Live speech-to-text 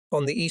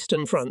On the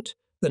Eastern Front,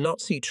 the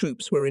Nazi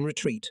troops were in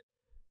retreat.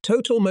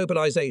 Total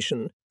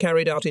mobilization,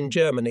 carried out in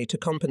Germany to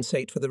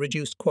compensate for the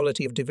reduced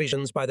quality of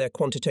divisions by their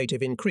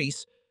quantitative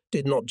increase,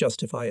 did not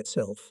justify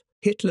itself.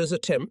 Hitler's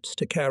attempts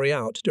to carry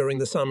out during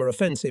the summer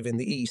offensive in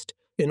the East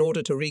in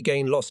order to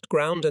regain lost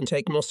ground and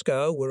take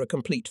Moscow were a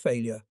complete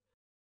failure.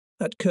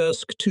 At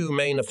Kursk, 2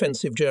 main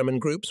offensive German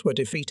groups were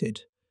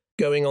defeated.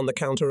 Going on the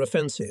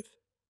counter-offensive,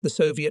 the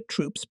Soviet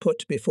troops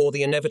put before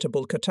the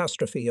inevitable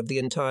catastrophe of the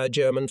entire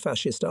German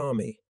fascist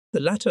army. The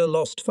latter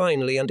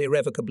finally and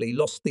irrevocably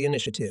lost the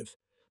initiative,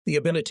 the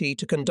ability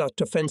to conduct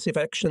offensive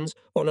actions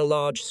on a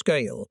large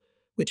scale,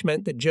 which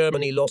meant that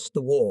Germany lost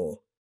the war.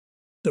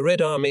 The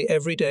Red Army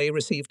every day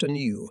received a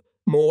new,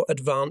 more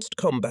advanced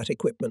combat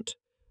equipment.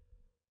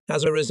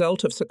 As a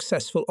result of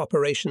successful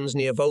operations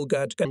near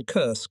Volgograd and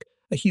Kursk,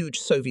 a huge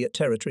Soviet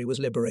territory was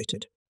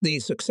liberated.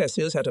 These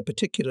successes had a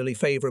particularly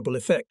favorable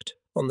effect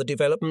on the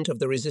development of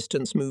the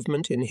resistance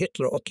movement in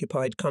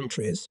Hitler-occupied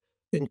countries,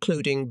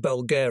 including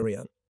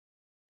Bulgaria.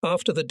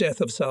 After the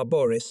death of Tsar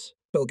Boris,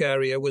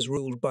 Bulgaria was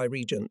ruled by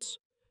regents.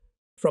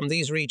 From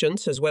these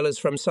regents, as well as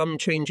from some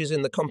changes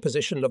in the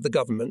composition of the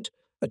government,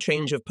 a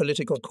change of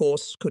political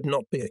course could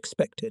not be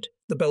expected.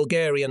 The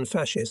Bulgarian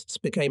fascists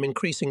became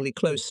increasingly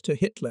close to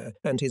Hitler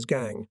and his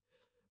gang.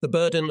 The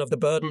burden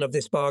of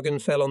this bargain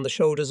fell on the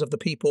shoulders of the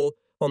people,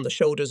 on the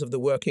shoulders of the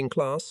working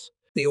class.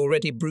 The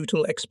already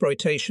brutal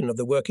exploitation of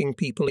the working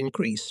people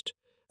increased,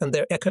 and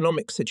their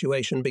economic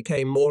situation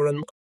became more and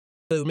more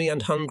gloomy,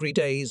 and hungry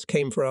days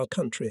came for our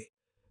country.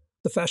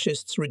 The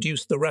fascists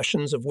reduced the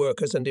rations of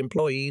workers and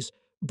employees.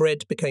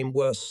 Bread became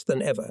worse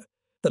than ever.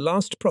 The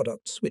last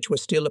products, which were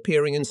still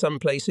appearing in some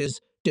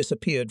places,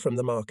 disappeared from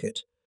the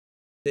market.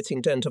 The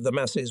discontent of the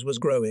masses was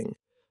growing.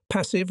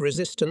 Passive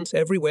resistance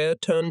everywhere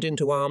turned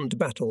into armed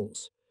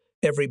battles.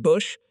 Every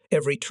bush,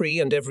 every tree,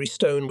 and every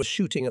stone was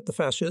shooting at the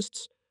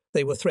fascists.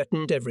 They were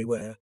threatened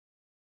everywhere.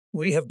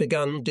 "We have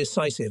begun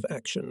decisive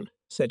action,"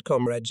 said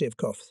Comrade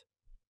Zhivkov.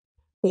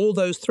 "All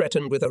those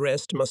threatened with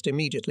arrest must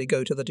immediately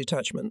go to the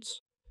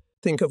detachments.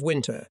 Think of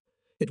winter.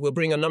 It will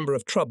bring a number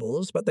of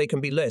troubles, but they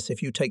can be less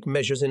if you take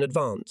measures in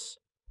advance."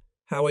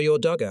 "How are your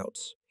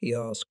dugouts?" he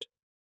asked.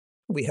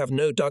 "We have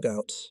no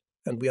dugouts,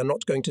 and we are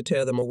not going to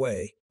tear them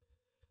away.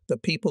 The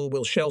people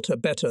will shelter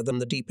better than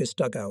the deepest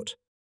dugout."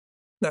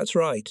 "That's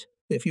right.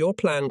 If your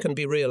plan can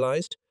be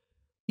realized,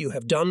 you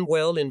have done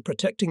well in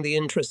protecting the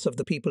interests of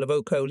the people of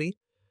Okoli.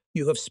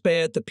 You have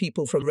spared the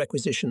people from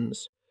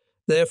requisitions.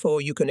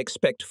 Therefore, you can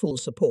expect full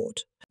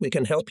support. We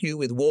can help you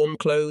with warm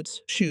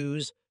clothes,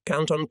 shoes,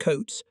 count on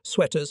coats,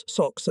 sweaters,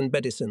 socks, and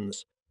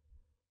medicines.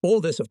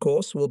 All this, of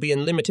course, will be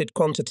in limited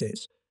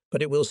quantities,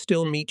 but it will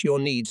still meet your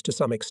needs to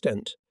some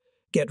extent.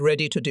 Get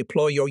ready to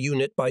deploy your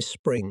unit by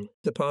spring.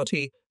 The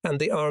party and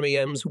the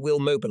RMEMs will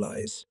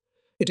mobilize.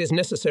 It is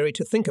necessary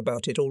to think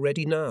about it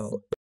already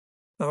now."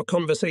 Our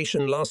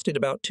conversation lasted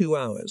about 2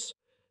 hours.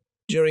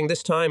 During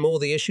this time, all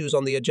the issues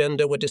on the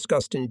agenda were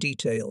discussed in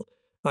detail.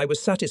 I was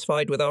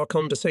satisfied with our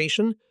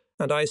conversation,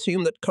 and I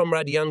assume that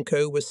Comrade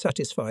Yanko was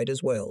satisfied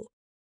as well.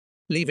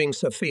 Leaving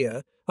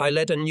Sofia, I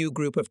led a new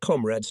group of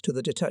comrades to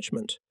the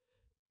detachment.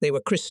 They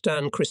were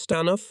Kristan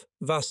Kristanov,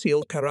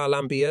 Vasil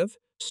Karalambiev,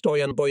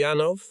 Stoyan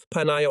Boyanov,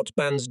 Panayot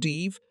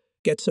Bansdiv,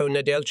 Getso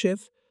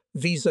Nedelchev,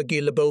 Visa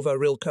Gilibova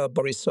Rilka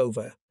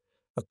Borisova,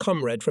 a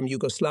comrade from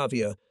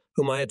Yugoslavia,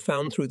 whom I had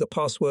found through the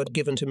password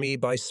given to me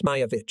by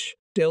Smajovic.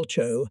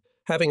 Delcho,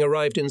 having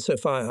arrived in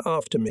Sofia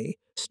after me,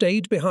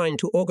 stayed behind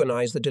to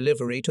organize the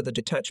delivery to the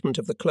detachment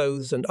of the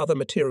clothes and other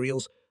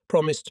materials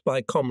promised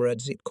by Comrade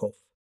Zhivkov.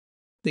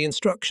 The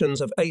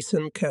instructions of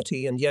Asen,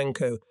 Kati, and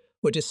Yanko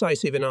were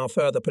decisive in our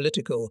further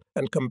political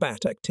and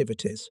combat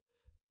activities.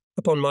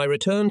 Upon my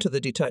return to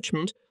the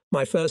detachment,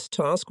 my first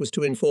task was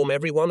to inform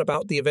everyone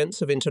about the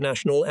events of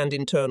international and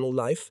internal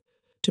life,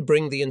 to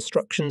bring the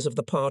instructions of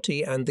the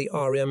party and the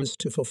RMs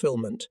to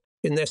fulfillment.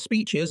 In their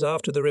speeches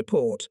after the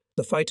report,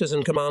 the fighters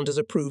and commanders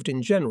approved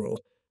in general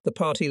the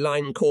party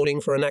line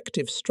calling for an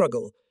active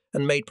struggle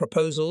and made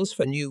proposals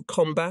for new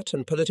combat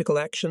and political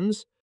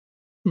actions.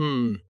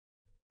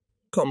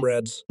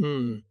 "Comrades,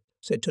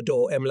 said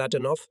Todor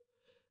Mladenov.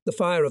 "The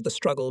fire of the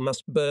struggle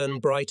must burn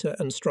brighter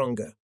and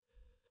stronger.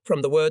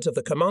 From the words of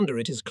the commander,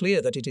 it is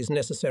clear that it is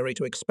necessary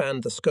to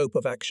expand the scope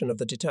of action of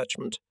the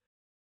detachment.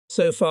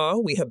 So far,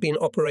 we have been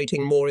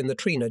operating more in the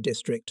Trina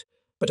district,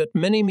 but at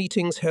many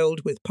meetings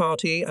held with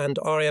party and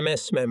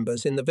RMS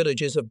members in the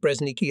villages of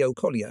Brezniki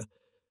Okolia,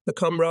 the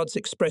comrades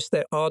expressed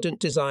their ardent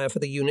desire for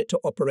the unit to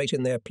operate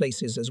in their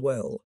places as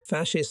well.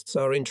 Fascists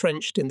are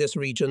entrenched in this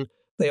region.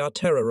 They are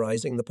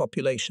terrorizing the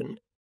population.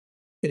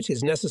 It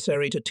is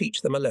necessary to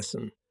teach them a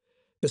lesson.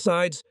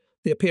 Besides,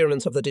 the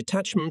appearance of the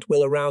detachment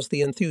will arouse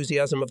the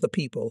enthusiasm of the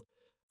people.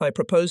 I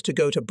propose to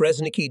go to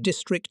Brezniki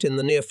district in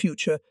the near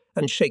future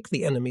and shake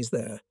the enemies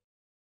there."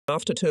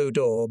 After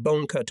Todor,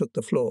 Bonka took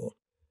the floor.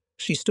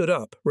 She stood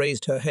up,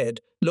 raised her head,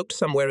 looked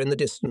somewhere in the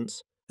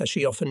distance, as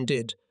she often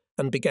did,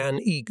 and began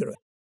eagerly.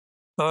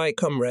 "I,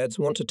 comrades,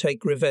 want to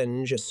take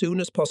revenge as soon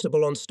as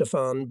possible on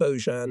Stefan,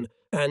 Bojan,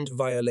 and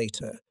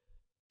Violator.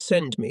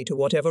 Send me to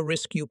whatever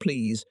risk you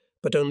please,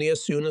 but only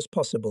as soon as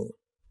possible.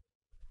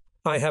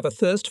 I have a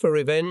thirst for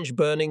revenge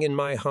burning in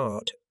my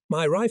heart.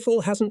 My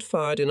rifle hasn't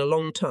fired in a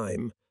long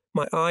time.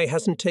 My eye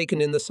hasn't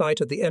taken in the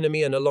sight of the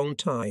enemy in a long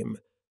time.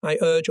 I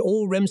urge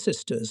all Rem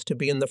sisters to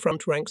be in the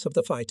front ranks of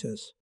the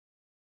fighters.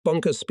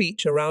 Bonka's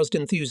speech aroused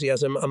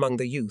enthusiasm among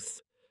the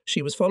youth.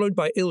 She was followed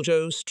by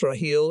Iljo,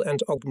 Strahil,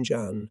 and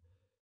Ognjan.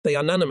 They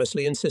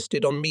unanimously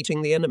insisted on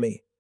meeting the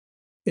enemy.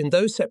 In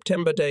those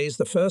September days,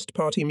 the first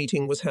party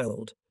meeting was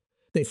held.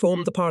 They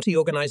formed the party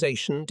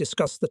organization,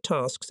 discussed the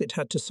tasks it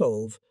had to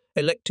solve,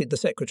 elected the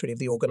secretary of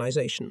the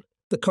organization.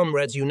 The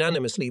comrades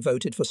unanimously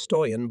voted for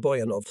Stoyan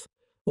Boyanov.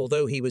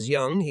 Although he was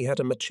young, he had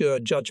a mature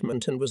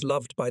judgment and was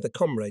loved by the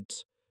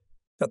comrades.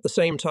 At the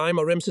same time,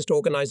 a Remsist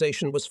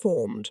organization was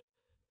formed.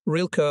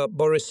 Rilka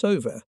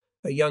Borisova,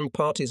 a young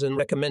partisan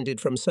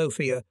recommended from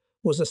Sofia,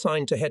 was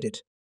assigned to head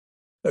it.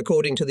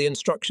 According to the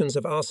instructions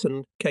of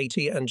Arsen,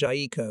 Katie, and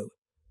Jaiko,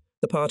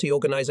 the party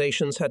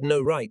organizations had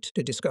no right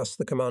to discuss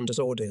the commander's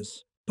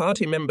orders.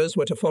 Party members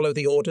were to follow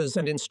the orders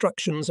and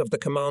instructions of the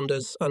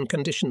commanders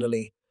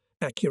unconditionally,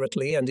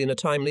 accurately, and in a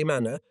timely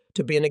manner,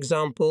 to be an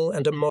example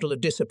and a model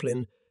of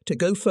discipline, to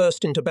go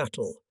first into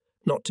battle,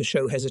 not to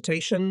show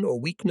hesitation or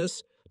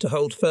weakness, to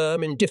hold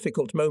firm in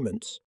difficult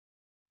moments.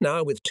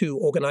 Now, with two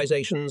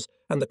organizations,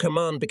 and the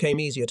command became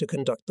easier to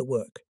conduct the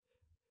work.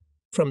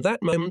 From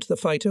that moment, the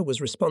fighter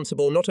was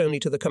responsible not only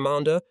to the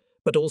commander,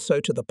 but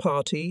also to the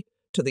party,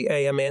 to the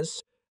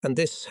AMS, and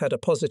this had a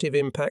positive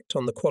impact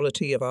on the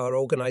quality of our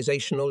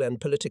organizational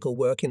and political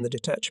work in the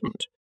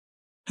detachment.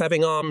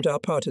 Having armed our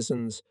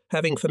partisans,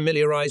 having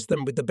familiarized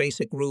them with the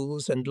basic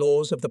rules and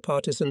laws of the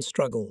partisan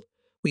struggle,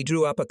 we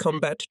drew up a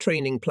combat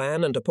training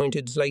plan and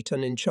appointed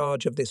Zlatan in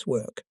charge of this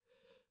work.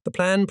 The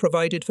plan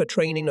provided for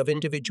training of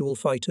individual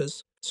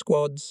fighters,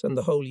 squads, and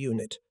the whole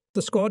unit.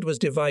 The squad was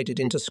divided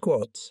into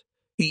squads.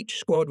 Each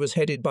squad was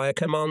headed by a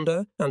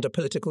commander and a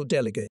political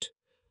delegate.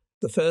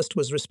 The first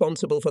was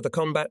responsible for the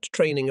combat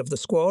training of the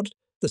squad,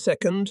 the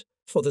second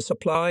for the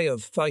supply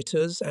of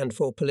fighters and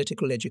for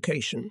political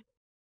education.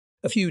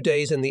 A few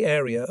days in the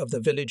area of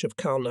the village of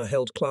Kalna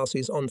held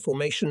classes on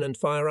formation and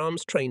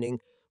firearms training,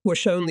 were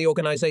shown the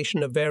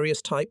organization of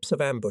various types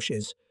of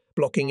ambushes,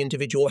 blocking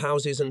individual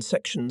houses and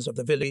sections of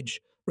the village,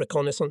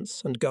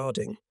 reconnaissance and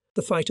guarding.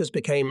 The fighters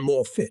became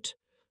more fit,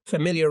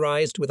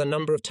 familiarized with a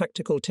number of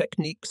tactical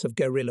techniques of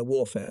guerrilla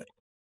warfare.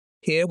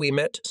 Here we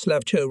met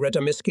Slavcho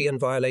Radomyski and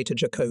Violeta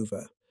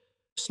Jakova.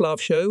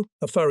 Slavcho,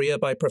 a furrier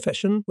by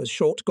profession, was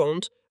short,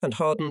 gaunt, and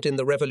hardened in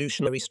the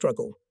revolutionary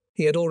struggle.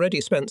 He had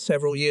already spent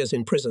several years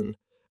in prison,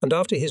 and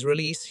after his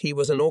release he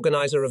was an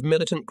organizer of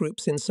militant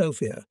groups in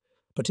Sofia,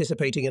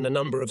 participating in a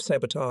number of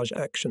sabotage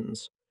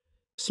actions.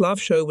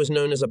 Slavcho was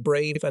known as a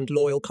brave and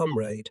loyal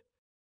comrade.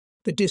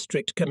 The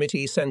district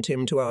committee sent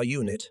him to our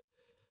unit.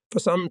 For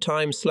some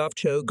time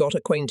Slavcho got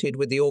acquainted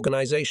with the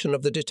organization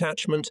of the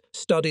detachment,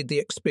 studied the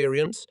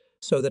experience,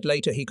 so that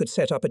later he could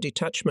set up a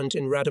detachment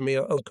in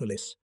Radomir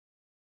Okulis.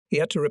 He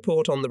had to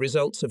report on the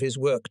results of his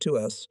work to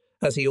us,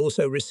 as he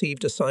also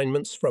received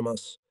assignments from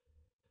us.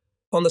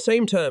 On the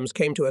same terms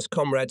came to us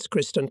comrades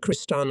Kristan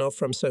Kristanov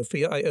from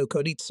Sofia I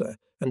Okolica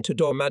and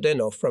Tudor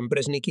Madenov from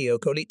Brezniki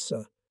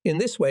Okolica. In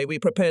this way we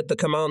prepared the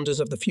commanders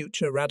of the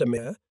future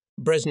Radomir,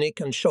 Breznik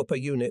and Shopa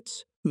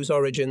units, whose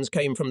origins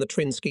came from the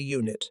Trinsky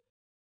unit.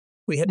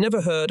 We had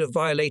never heard of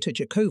Violeta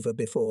Jakova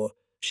before.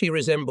 She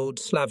resembled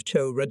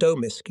Slavcho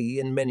Radomyski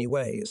in many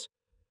ways.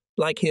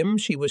 Like him,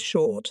 she was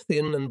short,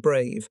 thin and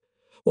brave.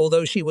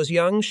 Although she was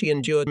young, she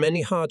endured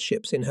many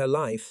hardships in her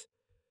life.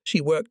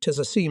 She worked as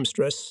a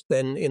seamstress,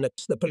 then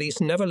the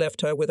police never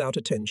left her without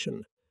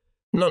attention.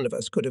 None of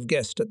us could have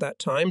guessed at that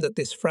time that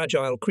this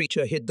fragile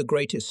creature hid the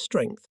greatest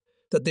strength,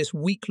 that this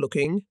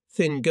weak-looking,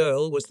 thin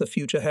girl was the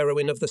future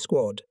heroine of the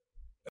squad.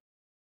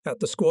 At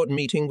the squad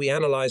meeting, we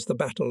analyzed the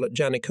battle at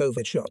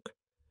Janikovichok.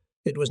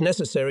 It was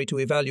necessary to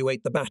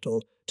evaluate the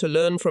battle, to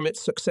learn from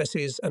its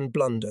successes and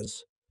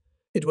blunders.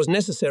 It was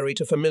necessary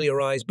to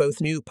familiarize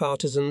both new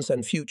partisans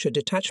and future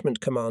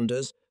detachment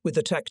commanders with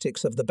the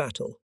tactics of the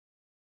battle.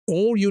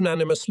 All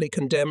unanimously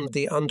condemned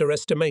the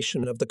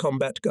underestimation of the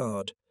combat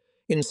guard,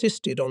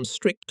 insisted on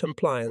strict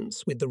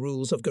compliance with the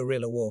rules of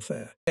guerrilla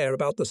warfare. Care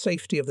about the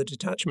safety of the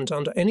detachment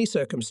under any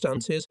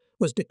circumstances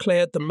was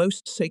declared the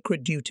most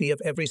sacred duty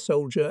of every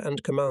soldier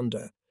and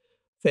commander.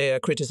 Fair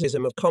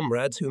criticism of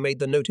comrades who made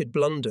the noted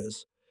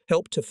blunders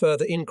helped to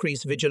further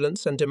increase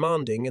vigilance and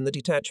demanding in the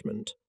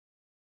detachment.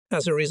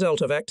 As a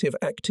result of active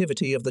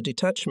activity of the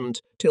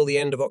detachment, till the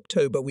end of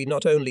October we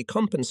not only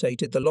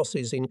compensated the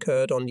losses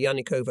incurred on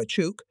Yanikova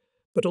Chuk,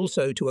 but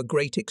also to a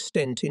great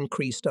extent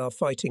increased our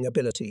fighting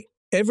ability.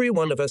 Every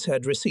one of us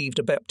had received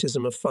a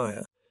baptism of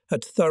fire,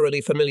 had thoroughly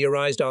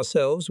familiarized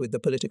ourselves with the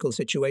political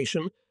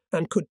situation,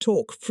 and could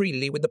talk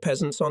freely with the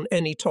peasants on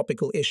any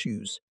topical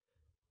issues.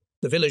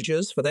 The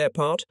villagers, for their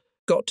part,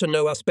 got to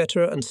know us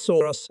better and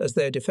saw us as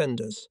their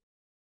defenders.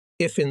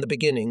 If in the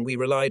beginning we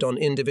relied on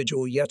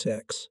individual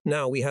yataks,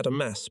 now we had a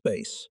mass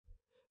base.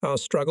 Our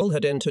struggle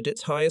had entered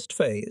its highest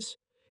phase.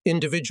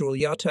 Individual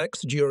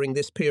yataks during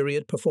this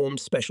period performed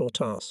special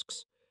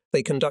tasks.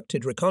 They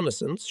conducted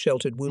reconnaissance,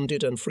 sheltered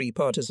wounded and free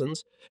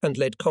partisans, and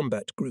led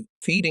combat groups.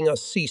 Feeding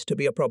us ceased to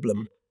be a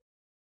problem.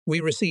 We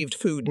received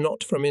food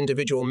not from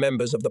individual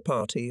members of the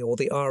party or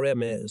the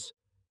RMS,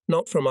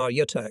 not from our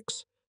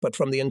yataks, but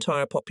from the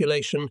entire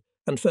population,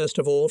 and first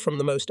of all from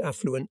the most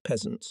affluent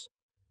peasants.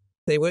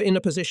 They were in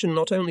a position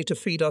not only to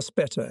feed us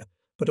better,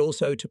 but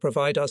also to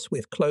provide us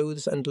with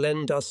clothes and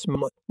lend us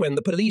money. When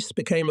the police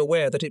became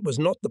aware that it was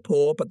not the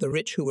poor but the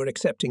rich who were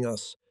accepting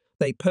us,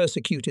 they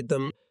persecuted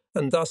them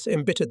and thus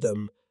embittered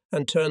them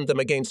and turned them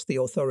against the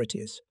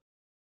authorities.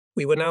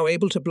 We were now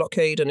able to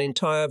blockade an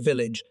entire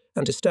village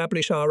and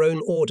establish our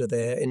own order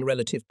there in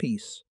relative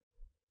peace.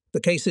 The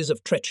cases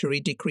of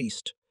treachery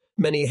decreased.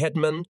 Many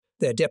headmen,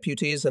 their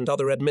deputies and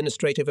other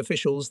administrative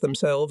officials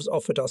themselves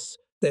offered us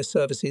their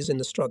services in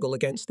the struggle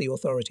against the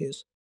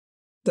authorities.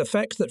 The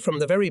fact that from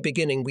the very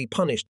beginning we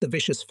punished the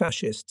vicious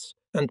fascists,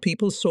 and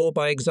people saw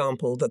by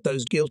example that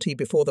those guilty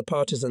before the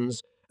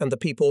partisans and the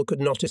people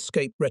could not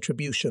escape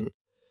retribution,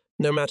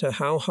 no matter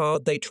how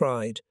hard they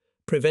tried,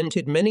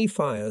 prevented many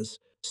fires,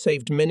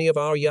 saved many of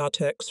our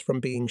yataks from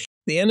being shot.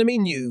 The enemy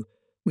knew,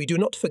 we do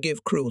not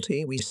forgive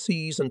cruelty, we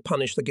seize and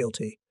punish the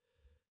guilty.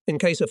 In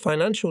case of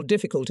financial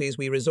difficulties,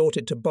 we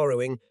resorted to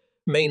borrowing,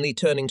 mainly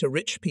turning to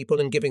rich people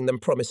and giving them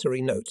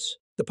promissory notes.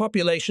 The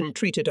population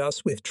treated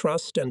us with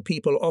trust and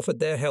people offered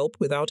their help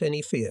without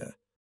any fear.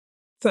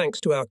 Thanks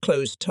to our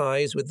close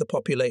ties with the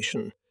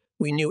population,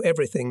 we knew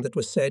everything that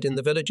was said in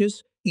the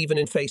villages, even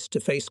in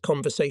face-to-face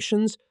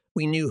conversations,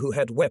 we knew who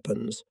had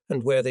weapons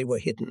and where they were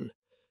hidden.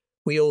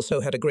 We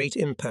also had a great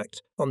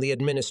impact on the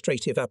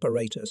administrative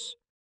apparatus.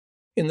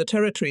 In the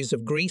territories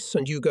of Greece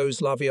and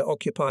Yugoslavia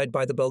occupied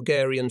by the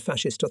Bulgarian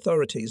fascist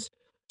authorities,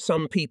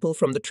 some people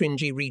from the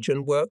Trinji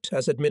region worked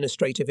as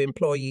administrative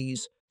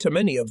employees. To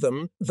many of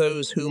them,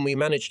 those whom we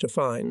managed to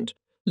find,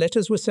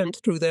 letters were sent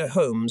through their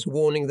homes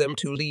warning them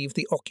to leave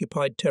the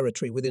occupied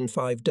territory within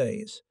 5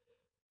 days.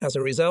 As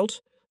a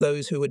result,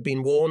 those who had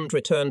been warned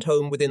returned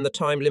home within the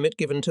time limit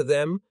given to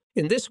them.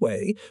 In this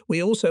way,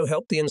 we also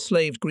helped the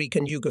enslaved Greek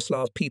and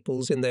Yugoslav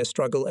peoples in their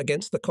struggle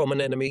against the common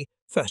enemy,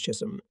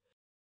 fascism.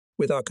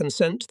 With our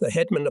consent, the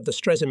headmen of the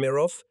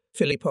Stresemirov,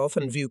 Filipov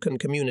and Vukan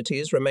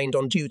communities remained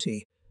on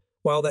duty,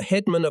 while the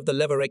headman of the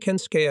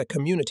Levorekenskaya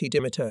community,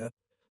 Dimitar,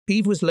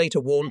 Piv, was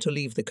later warned to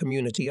leave the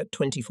community at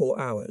 24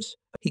 hours.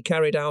 He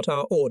carried out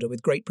our order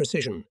with great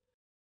precision.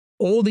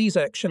 All these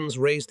actions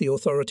raised the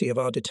authority of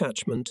our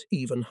detachment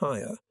even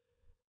higher.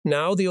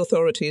 Now the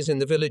authorities in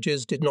the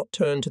villages did not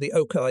turn to the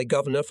Okay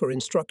governor for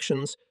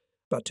instructions,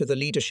 but to the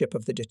leadership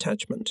of the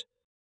detachment.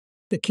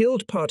 The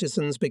killed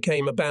partisans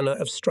became a banner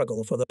of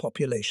struggle for the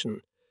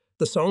population.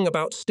 The song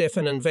about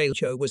Stefan and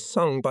Velcho was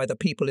sung by the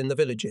people in the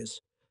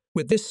villages.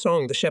 With this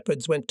song the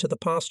shepherds went to the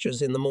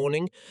pastures in the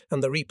morning,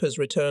 and the reapers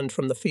returned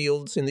from the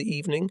fields in the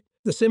evening.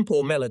 The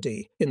simple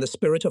melody, in the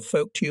spirit of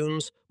folk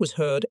tunes, was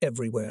heard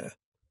everywhere.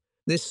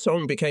 This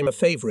song became a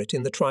favourite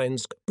in the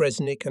Tryansk,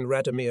 Breznik and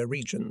Radomir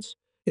regions.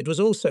 It was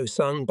also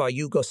sung by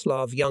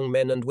Yugoslav young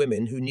men and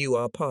women who knew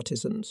our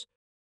partisans.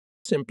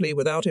 Simply,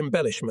 without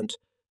embellishment,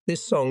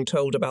 this song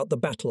told about the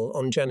battle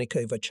on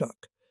Janikova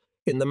Chuk.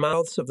 In the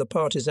mouths of the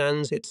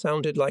partisans it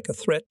sounded like a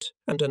threat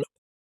and an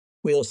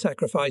 "We'll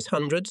sacrifice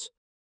hundreds,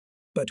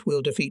 but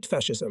we'll defeat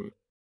fascism.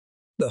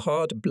 The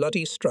hard,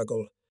 bloody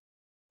struggle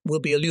will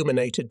be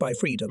illuminated by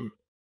freedom."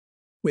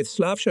 With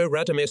Slavko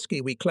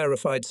Radomirsky we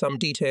clarified some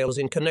details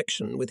in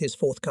connection with his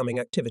forthcoming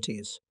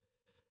activities.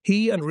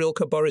 He and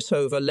Rilka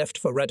Borisova left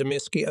for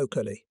Radomirsky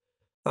Okoli.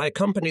 I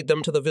accompanied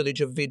them to the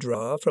village of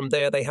Vidra. From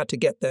there they had to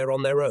get there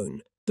on their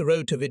own. The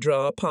road to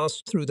Vidra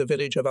passed through the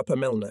village of Upper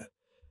Melna.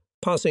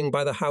 Passing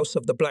by the house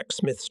of the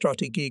blacksmith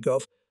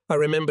Strategigov, I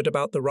remembered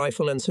about the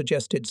rifle and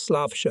suggested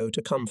Slavko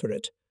to come for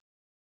it.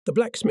 The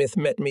blacksmith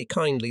met me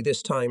kindly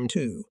this time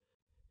too.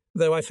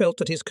 Though I felt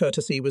that his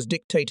courtesy was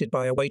dictated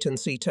by a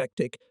wait-and-see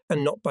tactic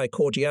and not by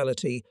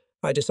cordiality,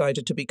 I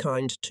decided to be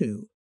kind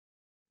too.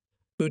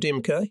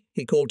 "Budimka,"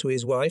 he called to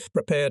his wife,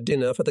 "prepare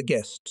dinner for the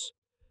guests.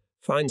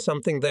 Find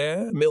something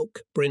there,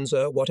 milk,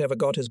 brinza, whatever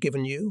God has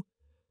given you."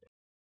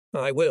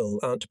 "I will,"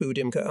 Aunt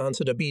Budimka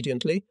answered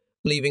obediently,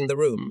 leaving the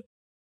room.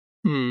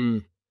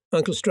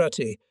 Uncle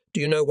Strati,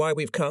 do you know why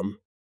we've come?"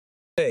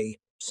 "Hey,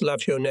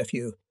 Slavko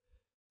nephew."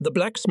 The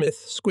blacksmith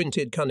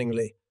squinted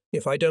cunningly.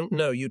 "If I don't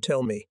know, you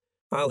tell me.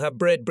 I'll have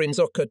bread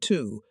brinzoka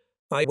too.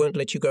 I won't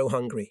let you go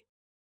hungry."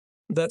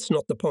 "That's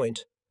not the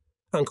point.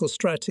 Uncle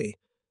Strati,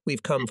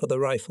 we've come for the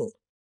rifle."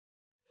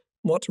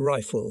 "What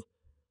rifle?"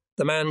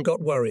 The man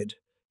got worried.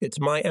 "It's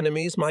my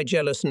enemies, my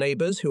jealous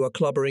neighbours, who are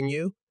clobbering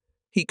you."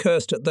 He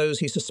cursed at those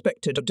he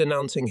suspected of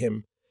denouncing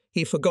him.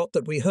 He forgot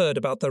that we heard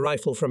about the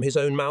rifle from his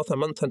own mouth a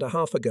month and a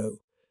half ago.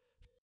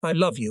 "I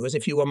love you as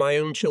if you were my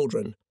own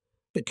children.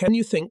 But can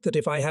you think that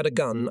if I had a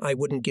gun, I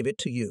wouldn't give it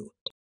to you?"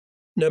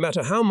 No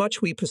matter how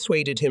much we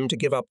persuaded him to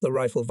give up the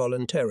rifle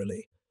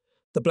voluntarily,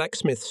 the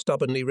blacksmith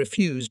stubbornly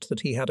refused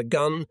that he had a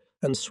gun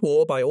and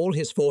swore by all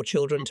his 4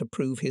 children to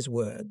prove his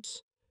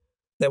words.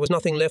 There was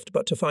nothing left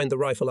but to find the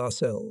rifle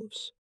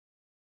ourselves.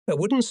 A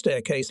wooden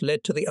staircase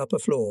led to the upper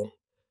floor.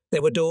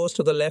 There were doors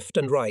to the left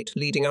and right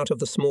leading out of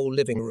the small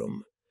living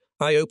room.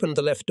 I opened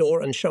the left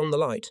door and shone the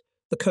light.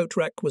 The coat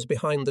rack was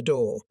behind the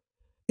door.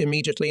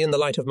 Immediately, in the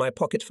light of my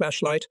pocket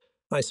flashlight,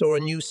 I saw a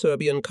new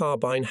Serbian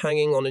carbine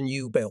hanging on a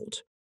new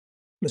belt.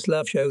 Miss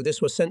Lavshow,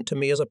 this was sent to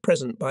me as a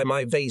present by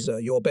my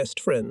Vaser, your best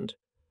friend.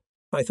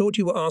 I thought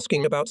you were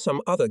asking about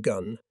some other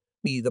gun.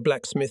 The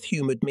blacksmith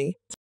humoured me.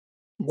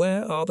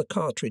 Where are the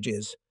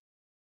cartridges?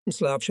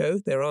 Miss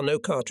Lavshow, there are no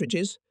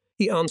cartridges.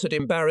 He answered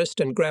embarrassed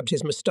and grabbed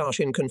his moustache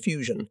in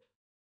confusion.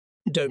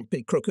 Don't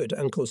be crooked,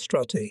 Uncle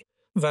Strutty.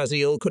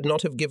 Vasil could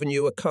not have given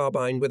you a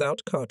carbine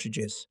without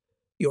cartridges.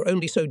 You're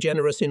only so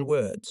generous in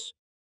words.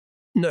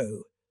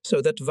 No,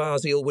 so that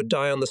Vasil would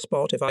die on the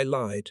spot if I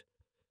lied.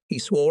 He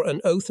swore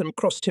an oath and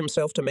crossed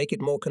himself to make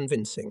it more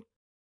convincing.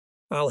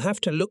 I'll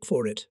have to look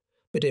for it,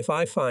 but if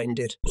I find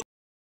it...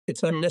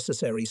 It's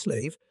unnecessary,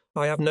 slave.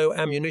 I have no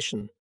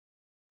ammunition.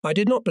 I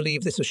did not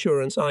believe this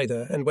assurance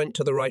either and went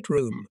to the right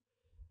room.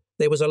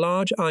 There was a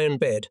large iron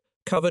bed,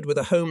 covered with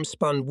a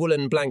homespun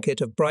woolen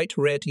blanket of bright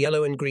red,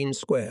 yellow and green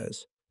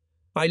squares.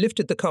 I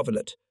lifted the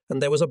coverlet,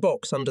 and there was a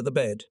box under the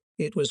bed.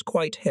 It was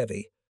quite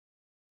heavy.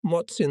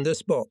 What's in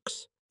this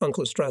box,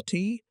 Uncle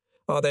Strati?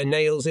 Are there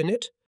nails in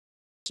it?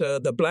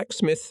 The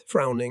blacksmith,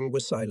 frowning,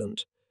 was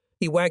silent.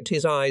 He wagged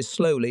his eyes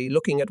slowly,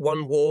 looking at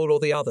one wall or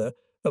the other,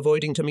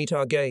 avoiding to meet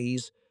our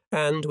gaze,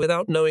 and,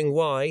 without knowing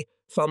why,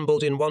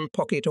 fumbled in one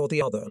pocket or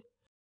the other.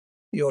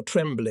 You're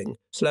trembling.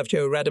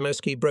 Slavko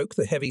Radomowski broke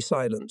the heavy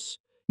silence.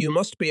 You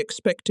must be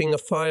expecting a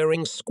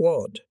firing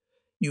squad.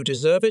 You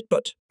deserve it,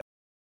 but...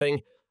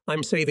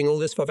 I'm saving all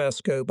this for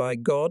Vasco, by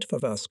God, for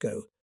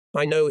Vasco.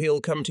 I know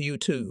he'll come to you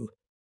too.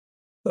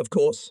 Of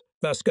course,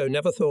 Vasco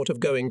never thought of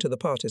going to the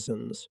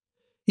partisans.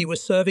 He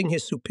was serving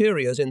his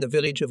superiors in the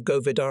village of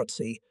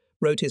Govidartsi,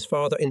 wrote his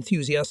father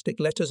enthusiastic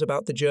letters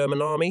about the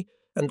German army,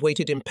 and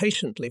waited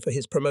impatiently for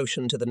his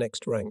promotion to the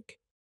next rank.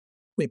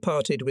 We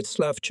parted with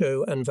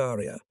Slavcho and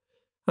Varia.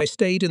 I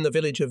stayed in the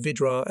village of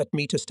Vidra at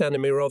Mita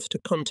Stanimirov's to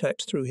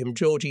contact through him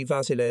Georgy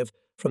Vasilev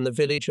from the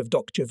village of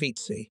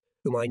Dokjevitsi,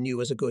 whom I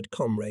knew as a good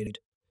comrade.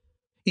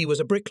 He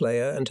was a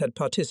bricklayer and had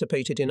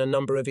participated in a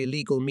number of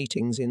illegal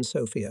meetings in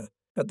Sofia.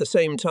 At the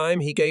same time,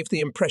 he gave the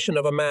impression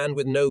of a man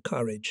with no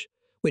courage,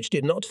 which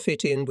did not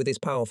fit in with his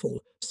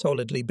powerful,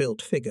 solidly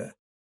built figure.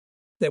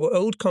 There were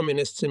old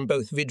communists in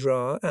both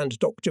Vidra and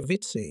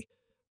Dokjevitsi,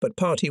 but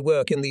party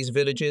work in these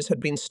villages had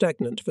been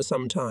stagnant for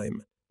some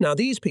time. Now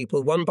these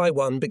people, one by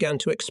one, began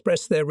to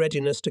express their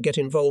readiness to get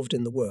involved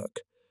in the work,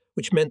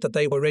 which meant that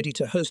they were ready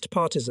to host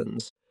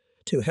partisans,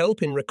 to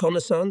help in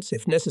reconnaissance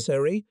if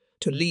necessary,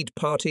 to lead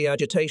party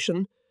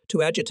agitation,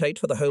 to agitate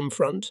for the home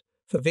front,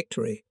 for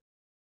victory.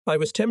 I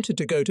was tempted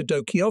to go to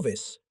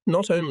Dokiovis,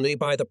 not only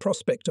by the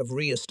prospect of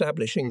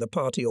re-establishing the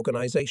party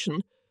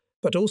organization,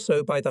 but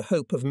also by the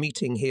hope of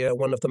meeting here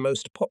one of the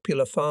most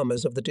popular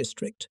farmers of the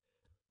district,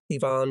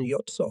 Ivan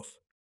Yotsov.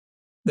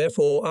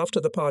 Therefore, after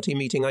the party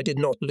meeting I did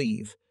not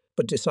leave,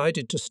 but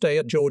decided to stay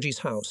at Georgie's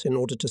house in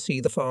order to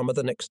see the farmer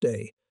the next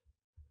day.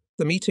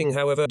 The meeting,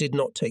 however, did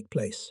not take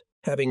place,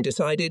 having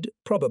decided,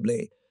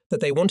 probably, that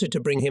they wanted to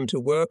bring him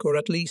to work or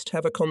at least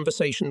have a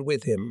conversation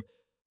with him.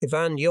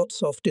 Ivan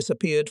Yotsov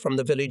disappeared from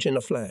the village in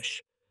a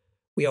flash.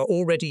 We are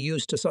already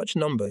used to such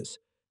numbers.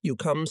 You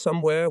come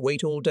somewhere,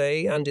 wait all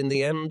day, and in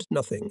the end,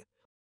 nothing.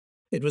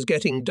 It was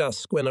getting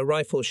dusk when a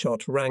rifle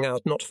shot rang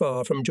out not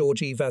far from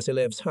Georgy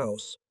Vasilev's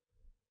house.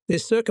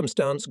 This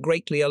circumstance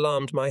greatly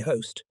alarmed my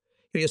host.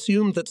 He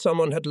assumed that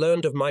someone had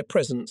learned of my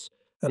presence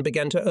and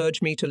began to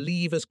urge me to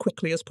leave as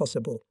quickly as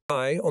possible.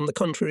 I, on the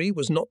contrary,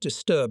 was not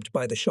disturbed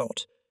by the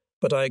shot,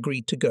 but I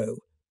agreed to go.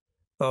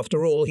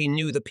 After all, he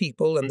knew the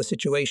people and the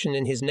situation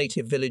in his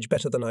native village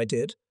better than I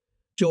did.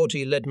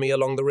 Georgy led me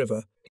along the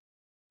river.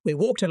 We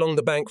walked along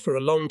the bank for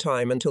a long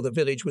time until the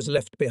village was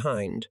left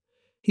behind.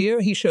 Here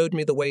he showed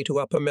me the way to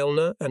Upper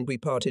Melna, and we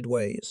parted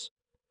ways.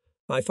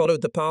 I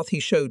followed the path he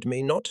showed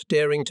me, not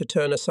daring to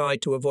turn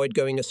aside to avoid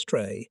going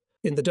astray.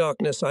 In the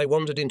darkness I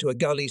wandered into a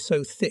gully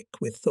so thick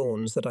with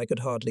thorns that I could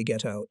hardly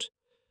get out.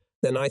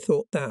 Then I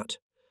thought that,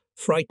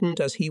 frightened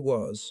as he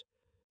was,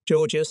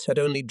 Georgius had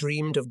only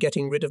dreamed of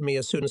getting rid of me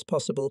as soon as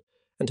possible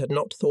and had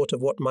not thought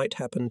of what might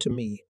happen to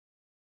me.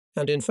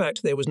 And in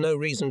fact there was no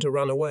reason to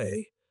run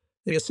away.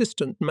 The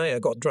assistant mayor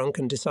got drunk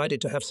and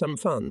decided to have some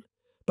fun.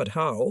 But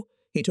how?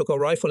 He took a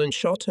rifle and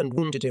shot and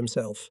wounded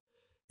himself.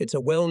 It's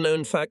a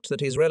well-known fact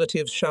that his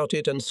relatives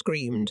shouted and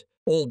screamed.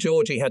 All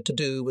Georgie had to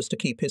do was to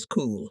keep his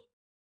cool.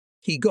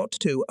 He got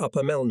to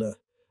Upper Melna.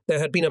 There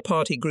had been a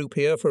party group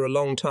here for a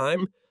long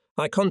time.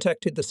 I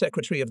contacted the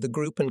secretary of the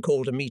group and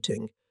called a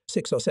meeting.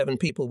 6 or 7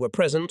 people were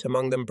present,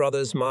 among them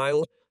brothers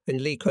Mile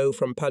and Liko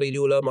from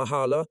Palilula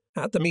Mahala.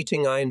 At the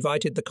meeting I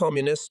invited the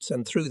communists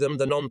and through them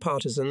the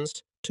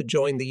non-partisans to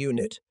join the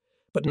unit,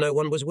 but no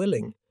one was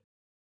willing.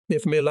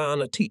 If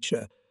Milan, a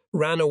teacher,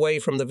 ran away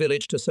from the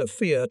village to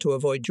Sofia to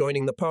avoid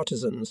joining the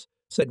partisans,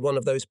 said one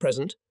of those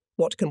present,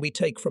 what can we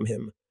take from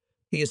him?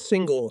 He is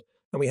single,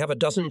 and we have a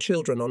dozen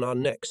children on our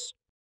necks.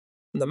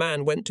 And the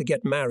man went to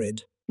get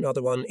married.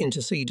 Another one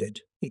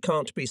interceded. He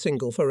can't be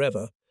single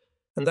forever.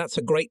 And that's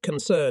a great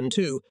concern,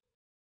 too.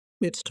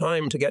 It's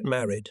time to get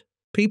married.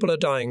 People are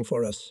dying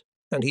for us,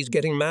 and he's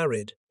getting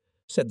married.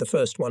 said the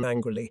first one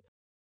angrily.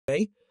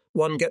 "Eh?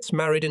 One gets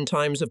married in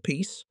times of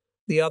peace,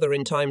 the other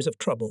in times of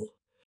trouble."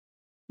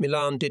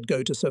 Milan did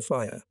go to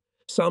Sofia.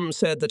 Some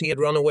said that he had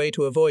run away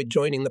to avoid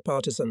joining the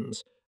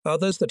partisans,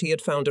 others that he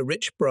had found a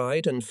rich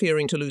bride and,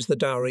 fearing to lose the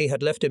dowry,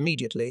 had left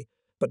immediately,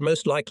 but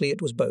most likely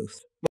it was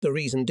both. The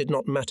reason did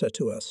not matter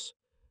to us.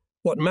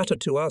 What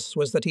mattered to us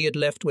was that he had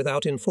left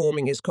without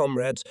informing his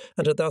comrades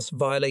and had thus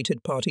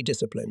violated party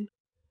discipline.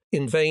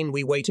 In vain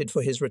we waited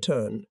for his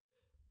return.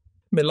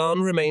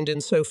 Milan remained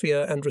in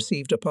Sofia and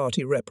received a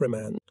party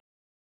reprimand.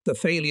 The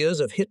failures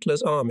of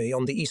Hitler's army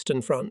on the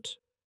Eastern Front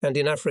and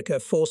in Africa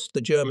forced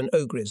the German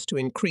ogres to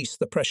increase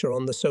the pressure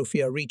on the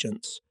Sofia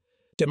regents,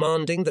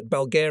 demanding that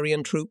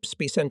Bulgarian troops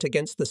be sent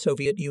against the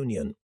Soviet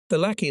Union. The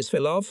lackeys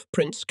Filov,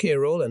 Prince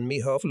Kirill and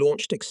Mihov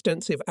launched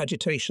extensive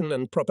agitation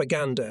and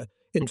propaganda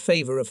in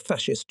favor of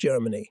fascist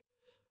Germany.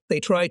 They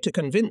tried to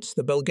convince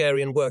the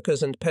Bulgarian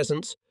workers and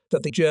peasants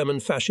that the German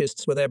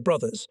fascists were their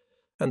brothers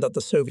and that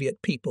the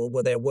Soviet people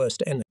were their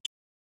worst enemy.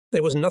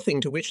 There was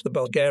nothing to which the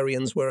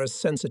Bulgarians were as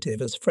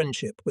sensitive as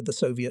friendship with the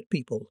Soviet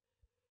people.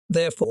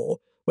 Therefore,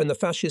 when the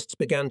fascists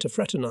began to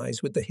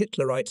fraternize with the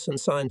Hitlerites and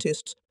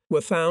scientists,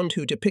 were found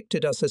who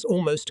depicted us as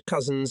almost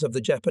cousins of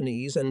the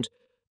Japanese and,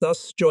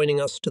 thus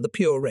joining us to the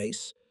pure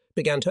race,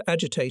 began to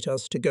agitate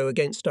us to go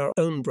against our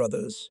own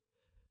brothers.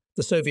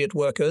 The Soviet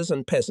workers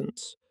and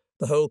peasants,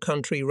 the whole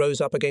country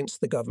rose up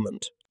against the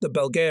government. The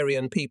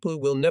Bulgarian people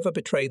will never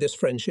betray this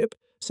friendship,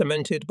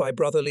 cemented by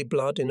brotherly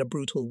blood in a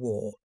brutal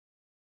war.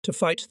 To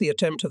fight the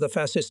attempt of the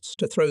fascists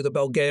to throw the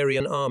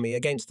Bulgarian army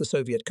against the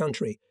Soviet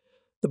country,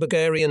 the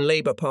Bulgarian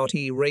Labour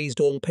Party raised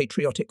all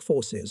patriotic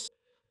forces.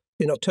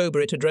 In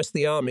October it addressed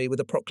the army with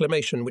a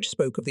proclamation which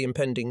spoke of the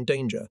impending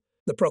danger.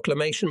 The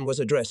proclamation was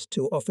addressed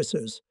to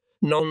officers,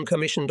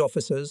 non-commissioned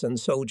officers and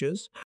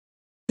soldiers.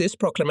 This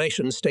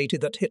proclamation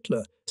stated that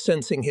Hitler,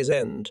 sensing his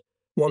end,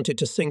 wanted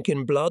to sink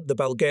in blood the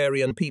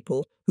Bulgarian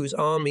people, whose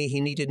army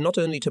he needed not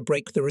only to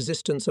break the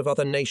resistance of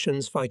other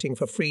nations fighting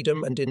for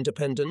freedom and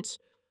independence,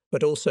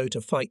 but also to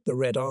fight the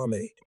Red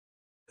Army.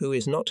 Who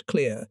is not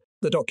clear,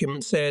 the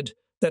document said,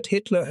 that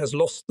Hitler has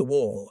lost the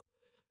war.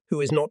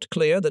 Who is not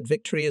clear that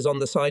victory is on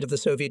the side of the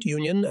Soviet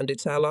Union and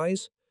its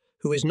allies?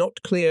 Who is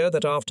not clear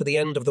that after the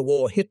end of the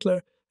war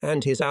Hitler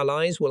and his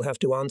allies will have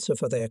to answer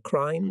for their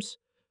crimes?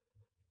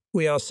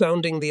 We are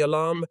sounding the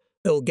alarm.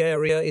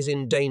 Bulgaria is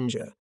in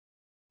danger.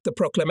 The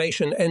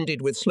proclamation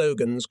ended with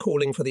slogans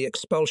calling for the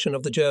expulsion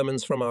of the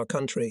Germans from our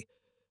country,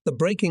 the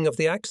breaking of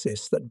the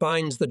axis that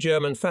binds the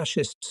German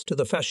fascists to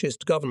the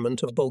fascist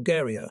government of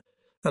Bulgaria,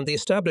 and the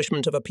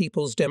establishment of a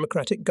people's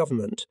democratic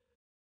government,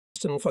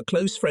 and for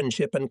close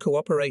friendship and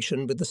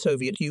cooperation with the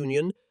Soviet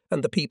Union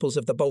and the peoples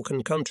of the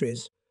Balkan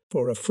countries,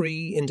 for a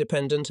free,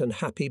 independent and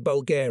happy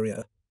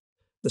Bulgaria.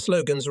 The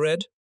slogans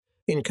read,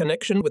 in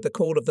connection with the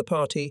call of the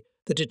party,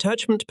 the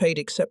detachment paid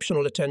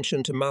exceptional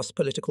attention to mass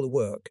political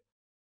work.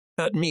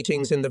 At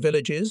meetings in the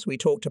villages, we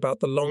talked about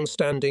the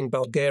long-standing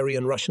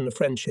Bulgarian-Russian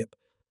friendship,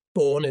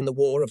 born in the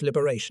War of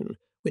Liberation,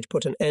 which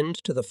put an end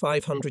to the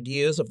 500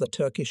 years of the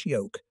Turkish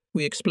yoke.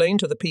 We explained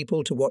to the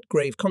people to what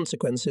grave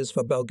consequences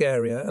for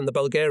Bulgaria and the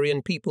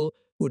Bulgarian people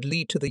would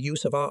lead to the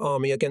use of our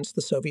army against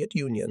the Soviet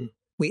Union.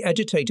 We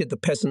agitated the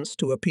peasants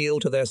to appeal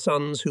to their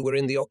sons who were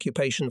in the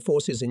occupation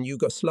forces in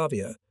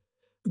Yugoslavia,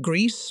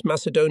 Greece,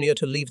 Macedonia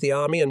to leave the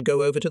army and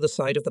go over to the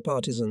side of the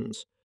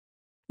partisans.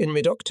 In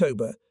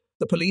mid-October,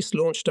 the police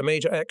launched a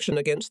major action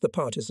against the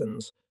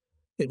partisans.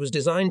 It was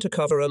designed to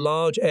cover a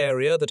large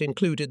area that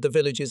included the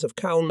villages of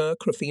Kalna,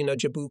 Krofina,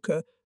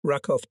 Jabuka,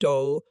 Rakov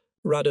Dol,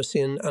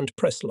 Radosin and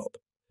Preslop.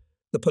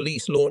 The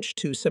police launched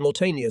 2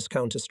 simultaneous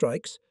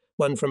counterstrikes,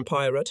 one from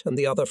Pirot and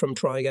the other from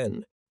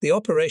Tryen. The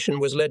operation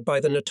was led by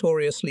the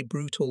notoriously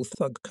brutal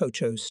thug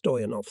Kocho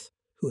Stoyanov,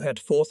 who had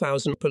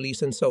 4,000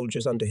 police and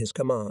soldiers under his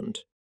command.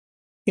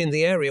 In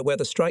the area where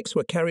the strikes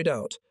were carried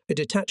out, a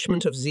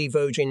detachment of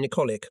Zivojin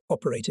Nikolic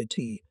operated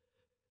T.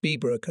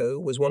 Bibrako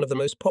was one of the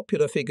most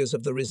popular figures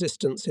of the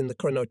resistance in the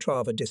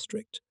Kronotrava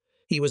district.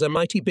 He was a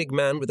mighty big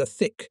man with a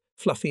thick,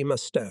 fluffy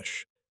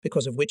moustache,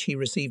 because of which he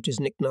received his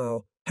nickname.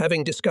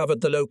 Having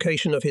discovered the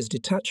location of his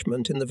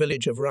detachment in the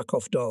village of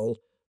Rakov Dol,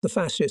 the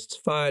fascists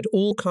fired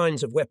all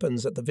kinds of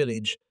weapons at the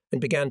village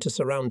and began to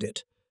surround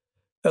it.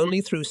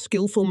 Only through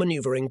skillful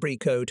manoeuvring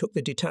Briko took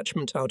the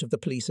detachment out of the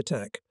police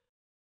attack.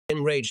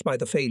 Enraged by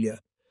the failure,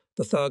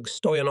 the thug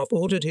Stoyanov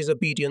ordered his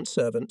obedient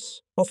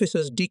servants,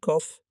 officers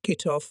Dikov,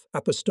 Kitov,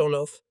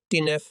 Apostolov,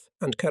 Dinev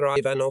and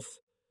Karaivanov,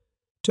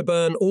 to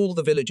burn all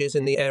the villages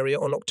in the area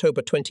on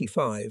October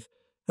 25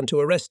 and to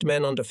arrest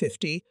men under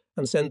 50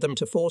 and send them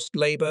to forced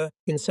labour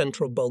in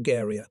central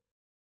Bulgaria.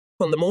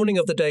 On the morning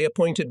of the day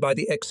appointed by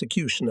the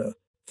executioner,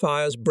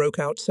 fires broke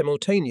out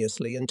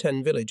simultaneously in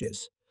 10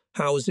 villages.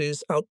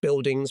 Houses,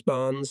 outbuildings,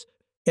 barns,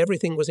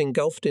 everything was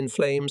engulfed in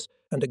flames,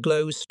 and a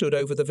glow stood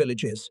over the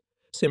villages,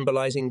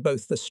 symbolizing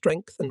both the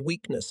strength and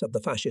weakness of the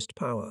fascist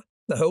power.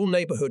 The whole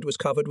neighborhood was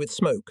covered with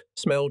smoke,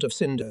 smelled of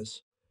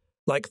cinders.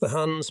 Like the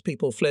Huns,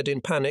 people fled in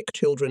panic,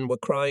 children were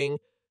crying,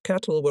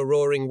 cattle were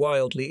roaring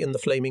wildly in the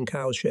flaming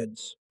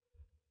cowsheds.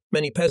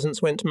 Many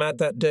peasants went mad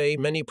that day,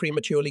 many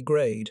prematurely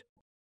greyed.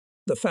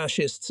 The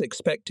fascists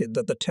expected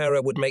that the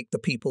terror would make the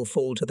people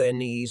fall to their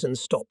knees and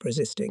stop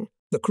resisting.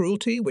 The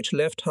cruelty, which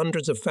left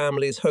hundreds of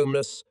families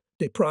homeless,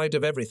 deprived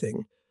of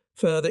everything,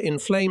 further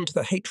inflamed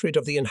the hatred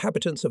of the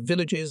inhabitants of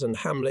villages and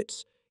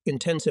hamlets,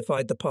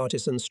 intensified the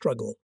partisan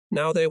struggle.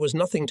 Now there was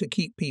nothing to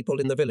keep people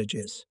in the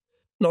villages.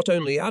 Not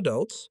only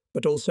adults,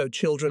 but also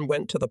children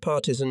went to the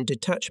partisan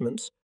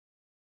detachments.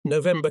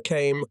 November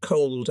came,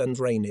 cold and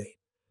rainy.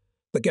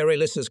 The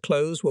guerrillas'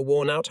 clothes were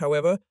worn out,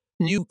 however.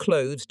 New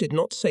clothes did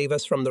not save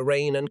us from the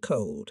rain and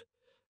cold.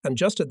 And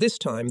just at this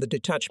time, the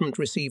detachment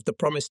received the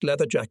promised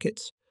leather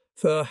jackets,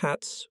 fur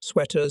hats,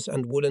 sweaters,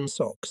 and woolen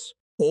socks.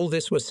 All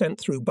this was sent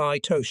through by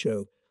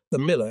Tosho, the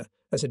miller,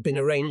 as had been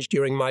arranged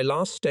during my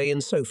last stay in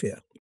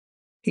Sofia.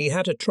 He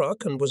had a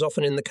truck and was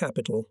often in the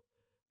capital.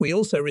 We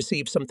also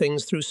received some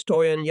things through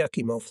Stoyan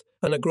Yakimov,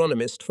 an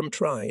agronomist from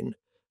Trine.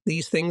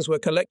 These things were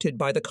collected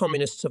by the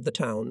communists of the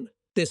town.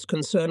 This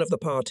concern of the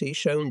party,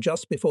 shown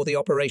just before the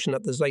operation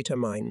at the Zlata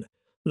mine,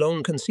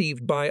 long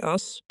conceived by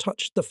us,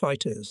 touched the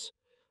fighters.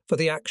 For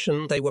the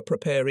action they were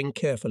preparing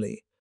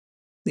carefully.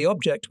 The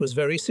object was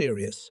very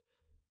serious.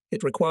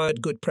 It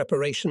required good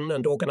preparation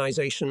and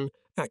organization,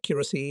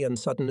 accuracy and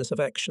suddenness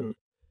of action.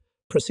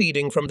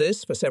 Proceeding from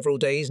this, for several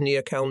days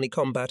near-Kalni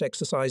combat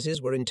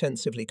exercises were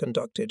intensively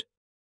conducted.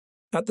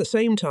 At the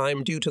same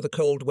time, due to the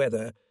cold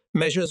weather,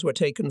 measures were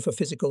taken for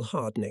physical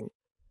hardening.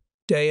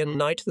 Day and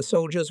night the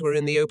soldiers were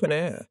in the open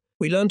air.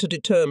 We learned to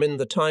determine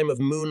the time of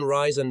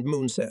moonrise and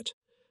moonset,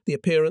 the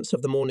appearance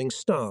of the morning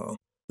star,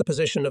 the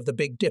position of the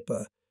Big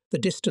Dipper, the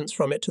distance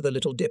from it to the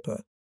Little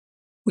Dipper.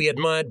 We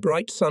admired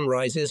bright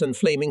sunrises and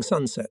flaming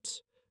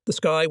sunsets. The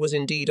sky was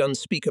indeed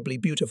unspeakably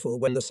beautiful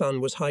when the sun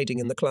was hiding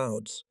in the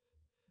clouds.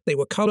 They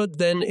were coloured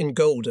then in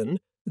golden,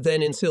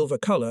 then in silver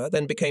colour,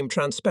 then became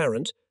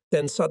transparent,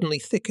 then suddenly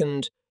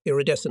thickened,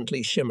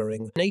 iridescently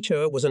shimmering.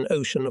 Nature was an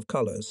ocean of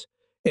colours.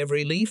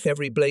 Every leaf,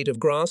 every blade of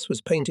grass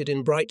was painted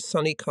in bright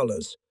sunny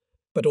colours.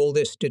 But all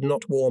this did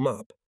not warm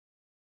up.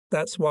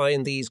 That's why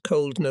in these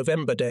cold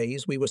November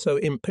days we were so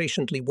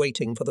impatiently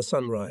waiting for the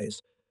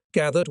sunrise,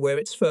 gathered where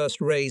its first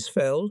rays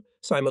fell,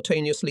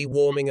 simultaneously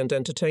warming and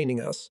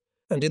entertaining us,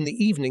 and in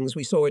the evenings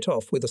we saw it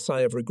off with a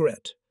sigh of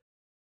regret.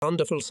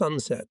 Wonderful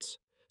sunsets.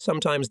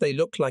 Sometimes they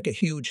looked like a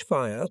huge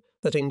fire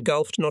that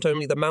engulfed not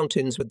only the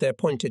mountains with their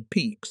pointed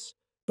peaks,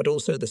 but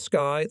also the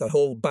sky, the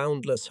whole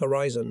boundless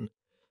horizon.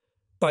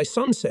 By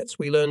sunsets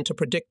we learned to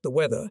predict the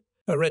weather.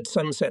 A red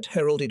sunset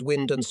heralded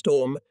wind and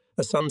storm,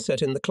 a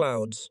sunset in the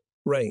clouds,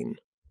 rain.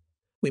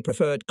 We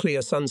preferred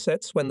clear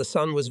sunsets when the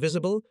sun was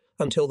visible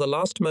until the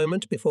last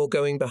moment before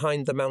going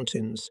behind the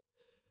mountains.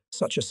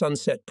 Such a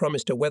sunset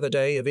promised a weather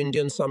day of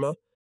Indian summer.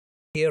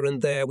 Here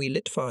and there we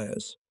lit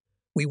fires.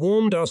 We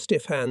warmed our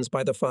stiff hands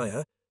by the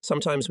fire.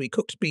 Sometimes we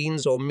cooked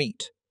beans or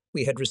meat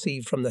we had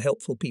received from the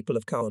helpful people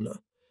of Kalna.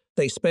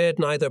 They spared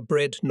neither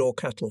bread nor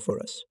cattle for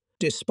us.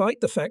 Despite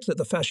the fact that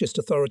the fascist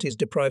authorities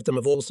deprived them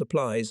of all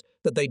supplies,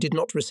 that they did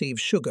not receive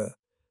sugar,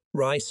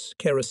 rice,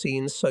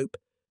 kerosene, soap,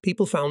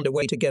 people found a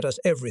way to get us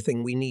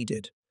everything we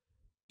needed.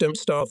 Don't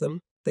starve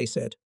them, they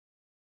said.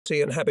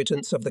 The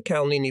inhabitants of the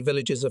Kalnini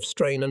villages of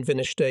Strain and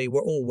Vinishte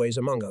were always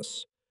among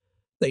us.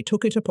 They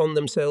took it upon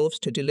themselves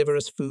to deliver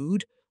us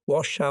food,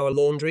 wash our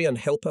laundry and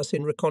help us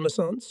in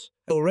reconnaissance.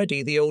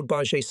 Already the old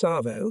Bajé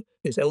Savo,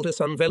 his elder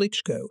son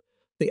Velichko,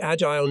 the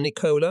agile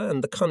Nicola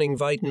and the cunning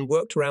Vaiden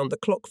worked round the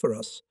clock for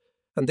us,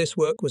 and this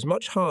work was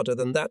much harder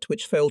than that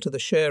which fell to the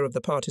share of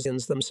the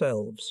partisans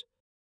themselves.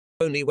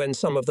 Only when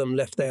some of them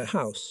left their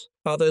house,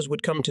 others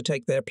would come to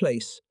take their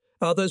place,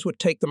 others would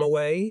take them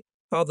away,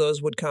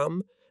 others would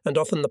come, and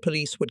often the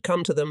police would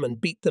come to them and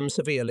beat them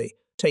severely,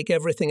 take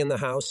everything in the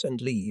house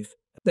and leave.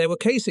 There were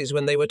cases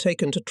when they were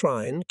taken to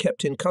Trine,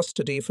 kept in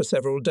custody for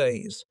several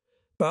days,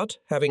 but,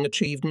 having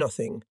achieved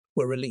nothing,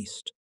 were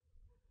released.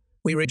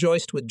 We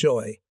rejoiced with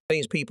joy.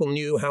 These people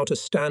knew how to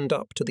stand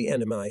up to the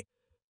enemy,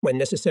 when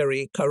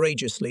necessary,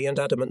 courageously and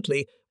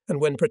adamantly,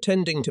 and when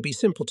pretending to be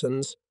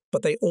simpletons,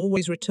 but they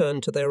always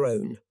returned to their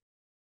own.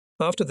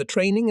 After the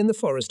training in the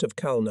forest of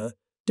Kalna,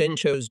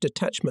 Dencho's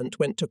detachment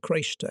went to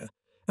Kreshta,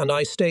 and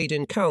I stayed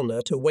in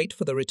Kalna to wait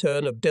for the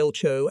return of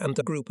Delcho and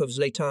the group of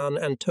Zlatan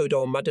and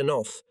Todor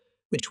Madanov,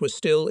 which was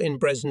still in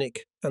Breznik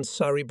and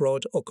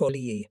Saribrod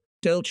Okolii.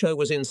 Delcho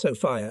was in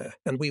Sofia,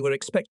 and we were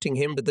expecting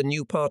him with the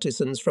new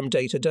partisans from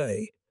day to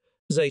day.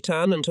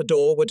 Zlatan and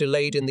Todor were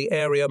delayed in the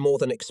area more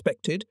than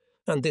expected,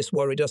 and this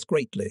worried us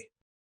greatly.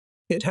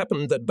 It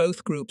happened that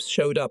both groups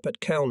showed up at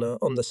Kalna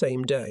on the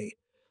same day.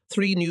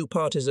 3 new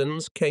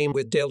partisans came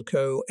with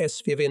Delko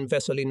Esvivin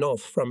Veselinov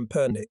from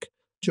Pernik,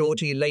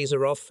 Georgy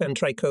Lazarov and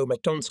Traiko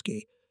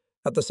Metonsky.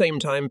 At the same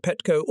time,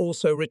 Petko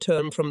also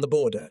returned from the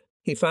border.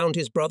 He found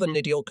his brother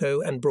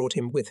Nidyolko and brought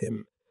him with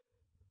him.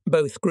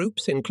 Both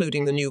groups,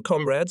 including the new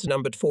comrades,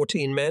 numbered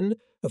 14 men,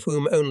 of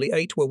whom only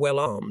 8 were well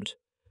armed.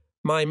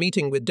 My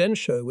meeting with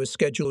Densho was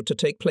scheduled to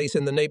take place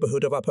in the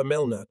neighbourhood of Upper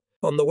Melna.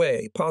 On the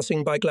way,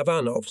 passing by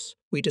Glavanov's,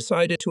 we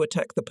decided to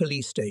attack the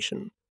police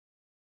station.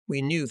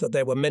 We knew that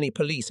there were many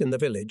police in the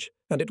village,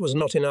 and it was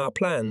not in our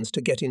plans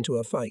to get into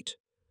a fight.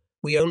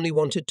 We only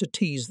wanted to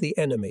tease the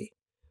enemy.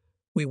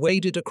 We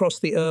waded across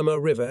the Irma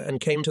River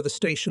and came to the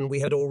station we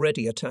had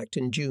already attacked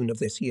in June of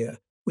this year.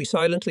 We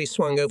silently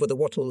swung over the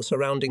wattle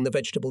surrounding the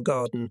vegetable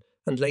garden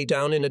and lay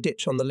down in a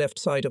ditch on the left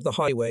side of the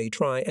highway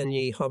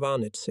Tri-Enyi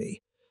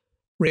Havanitsi.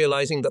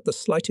 Realizing that the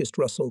slightest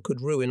rustle could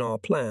ruin our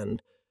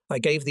plan, I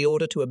gave the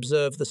order to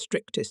observe the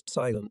strictest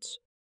silence.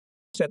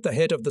 At the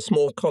head of the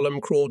small column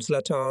crawled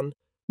Zlatan,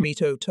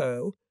 Mito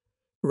Tao,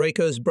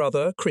 Reiko's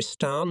brother,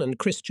 Kristan, and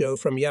Kristjo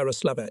from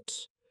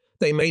Yaroslavets.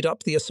 They made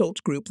up the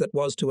assault group that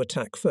was to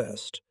attack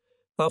first.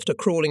 After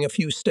crawling a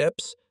few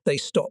steps, they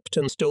stopped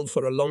and stood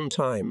for a long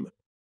time.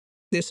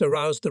 This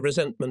aroused the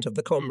resentment of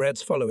the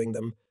comrades following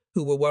them,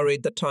 who were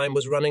worried that time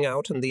was running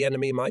out and the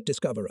enemy might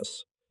discover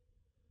us.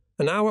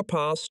 An hour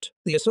passed,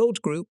 the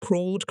assault group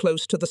crawled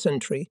close to the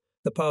sentry,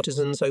 the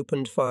partisans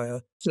opened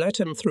fire,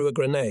 Zlatan threw a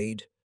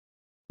grenade.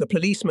 The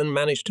policemen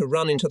managed to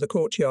run into the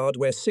courtyard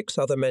where 6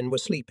 other men were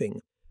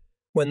sleeping.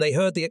 When they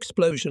heard the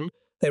explosion,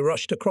 they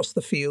rushed across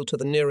the field to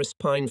the nearest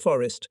pine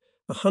forest,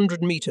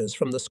 100 meters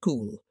from the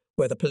school,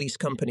 where the police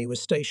company was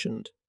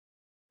stationed.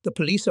 The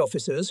police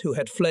officers who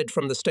had fled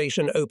from the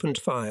station opened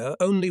fire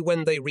only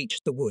when they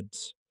reached the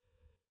woods.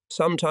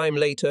 Some time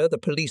later, the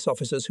police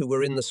officers who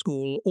were in the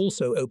school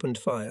also opened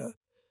fire.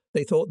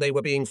 They thought they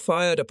were being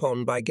fired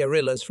upon by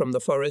guerrillas from the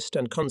forest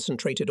and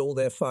concentrated all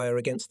their fire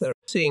against their...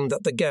 Seeing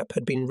that the gap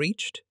had been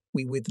reached,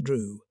 we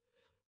withdrew.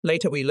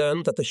 Later we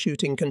learned that the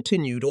shooting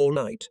continued all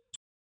night.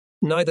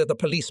 Neither the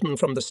policemen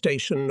from the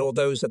station nor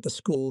those at the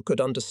school could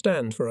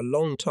understand for a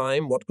long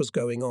time what was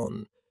going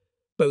on.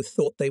 Both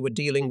thought they were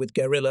dealing with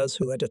guerrillas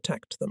who had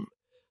attacked them.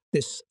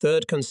 This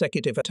third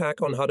consecutive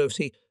attack on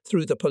Hadosi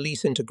threw the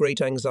police into great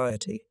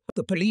anxiety.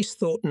 The police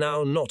thought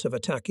now not of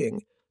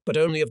attacking, but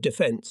only of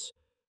defense,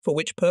 for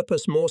which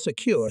purpose more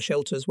secure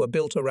shelters were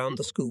built around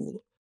the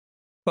school.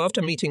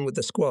 After meeting with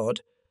the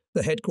squad,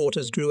 the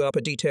headquarters drew up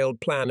a detailed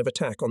plan of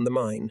attack on the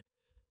mine.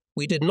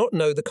 We did not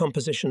know the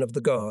composition of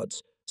the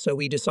guards, so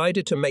we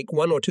decided to make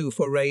 1 or 2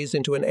 forays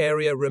into an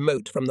area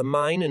remote from the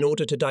mine in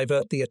order to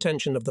divert the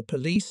attention of the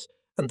police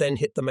and then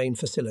hit the main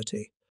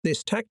facility.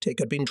 This tactic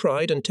had been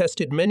tried and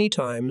tested many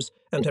times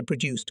and had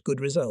produced good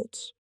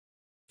results.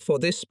 For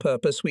this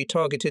purpose we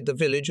targeted the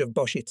village of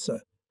Boshitsa,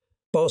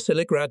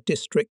 Bosilegrad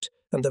district,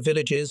 and the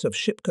villages of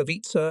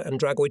Shipkovitsa and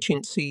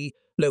Dragojinci,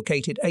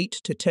 located 8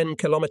 to 10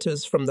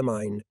 kilometers from the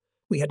mine.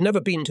 We had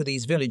never been to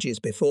these villages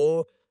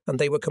before, and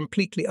they were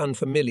completely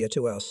unfamiliar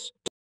to us.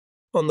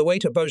 On the way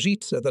to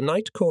Boshitsa, the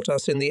night caught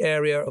us in the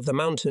area of the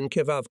mountain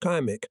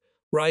Kivavkaimik,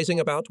 rising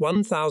about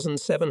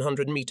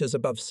 1,700 meters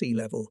above sea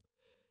level.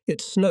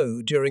 It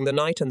snowed during the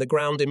night and the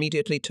ground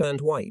immediately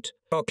turned white.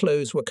 Our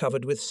clothes were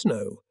covered with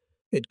snow.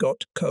 It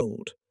got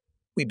cold.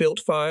 We built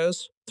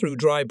fires, threw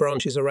dry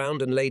branches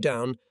around and lay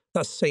down,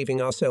 thus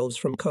saving ourselves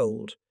from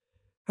cold.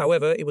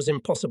 However, it was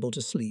impossible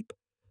to sleep.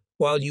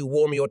 While you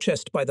warm your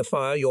chest by the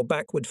fire, your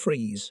back would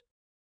freeze.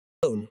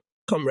 "Oh,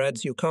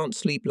 comrades, you can't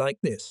sleep like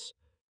this,"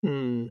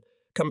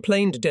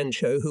 complained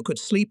Densho, who could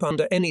sleep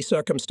under any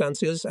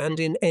circumstances and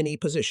in any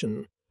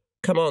position.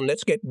 "Come on,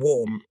 let's get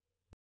warm."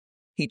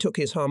 He took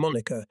his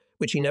harmonica,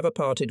 which he never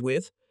parted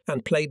with,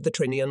 and played the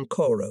Trinian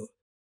Koro.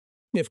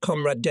 "If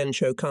Comrade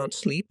Densho can't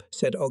sleep,"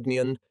 said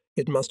Ognian,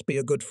 "it must be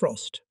a good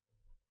frost."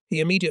 He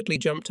immediately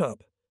jumped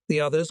up. The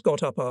others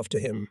got up after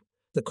him.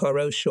 The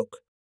Koro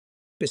shook.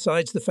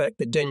 Besides the fact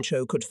that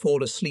Densho could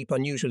fall asleep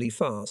unusually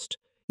fast,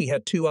 he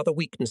had 2 other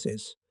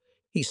weaknesses.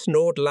 He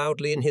snored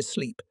loudly in his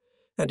sleep,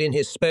 and in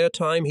his spare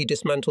time he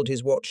dismantled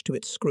his watch to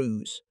its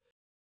screws.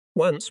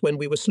 Once, when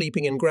we were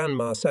sleeping in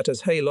Grandma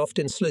Sata's hayloft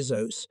in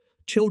Slizos,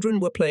 children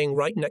were playing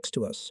right next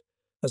to us.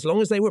 As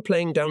long as they were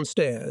playing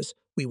downstairs,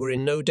 we were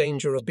in no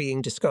danger of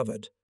being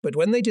discovered. But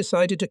when they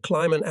decided to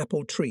climb an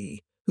apple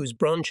tree, whose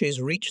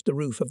branches reached the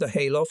roof of the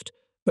hayloft,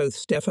 both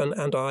Stefan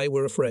and I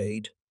were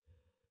afraid.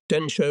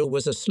 Densho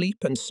was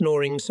asleep and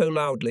snoring so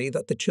loudly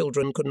that the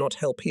children could not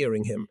help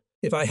hearing him.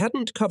 If I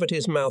hadn't covered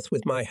his mouth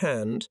with my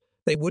hand,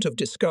 they would have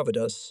discovered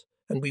us,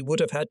 and we would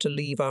have had to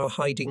leave our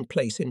hiding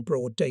place in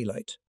broad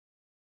daylight.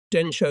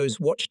 Densho's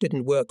watch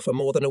didn't work for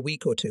more than a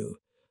week or 2.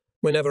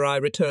 Whenever I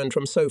returned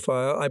from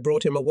Sofia, I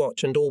brought him a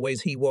watch, and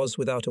always he was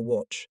without a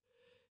watch.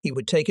 He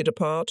would take it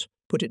apart,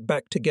 put it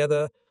back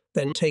together,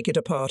 then take it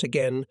apart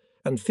again,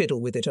 and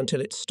fiddle with it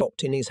until it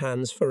stopped in his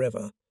hands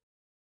forever.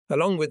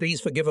 Along with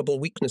these forgivable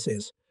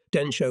weaknesses,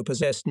 Densho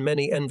possessed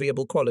many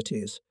enviable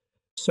qualities.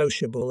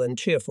 Sociable and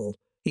cheerful,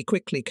 he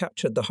quickly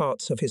captured the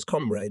hearts of his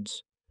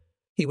comrades.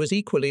 He was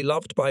equally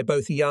loved by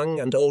both young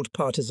and old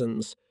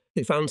partisans.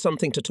 He found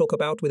something to talk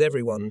about with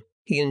everyone.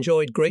 He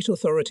enjoyed great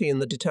authority in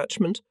the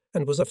detachment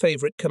and was a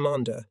favorite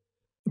commander.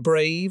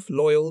 Brave,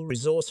 loyal,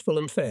 resourceful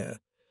and fair.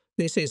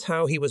 This is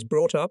how he was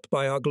brought up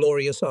by our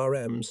glorious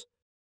RMs.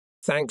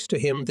 Thanks to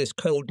him, this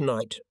cold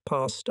night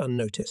passed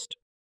unnoticed.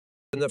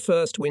 When the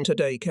first winter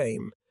day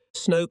came,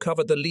 snow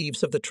covered the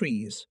leaves of the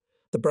trees.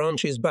 The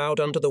branches bowed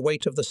under the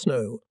weight of the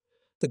snow.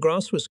 The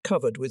grass was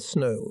covered with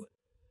snow.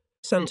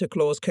 Santa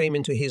Claus came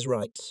into his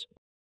rights.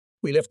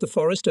 We left the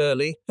forest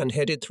early and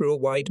headed through a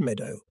wide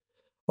meadow.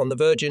 On the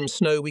virgin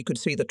snow we could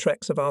see the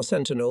tracks of our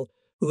sentinel,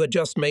 who had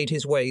just made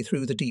his way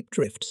through the deep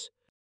drifts.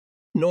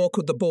 nor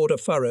could the border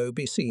furrow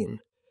be seen,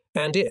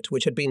 and it,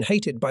 which had been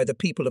hated by the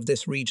people of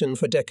this region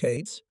for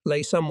decades,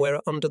 lay somewhere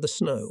under the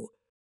snow.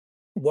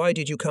 "Why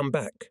did you come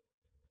back?"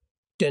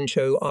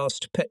 Densho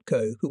asked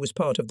Petko, who was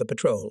part of the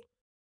patrol.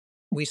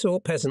 "We saw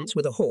peasants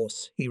with a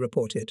horse," he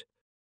reported.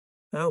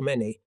 "How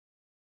many?"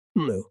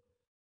 "No."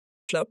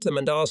 "Up them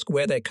and ask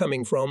where they're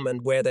coming from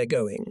and where they're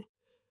going."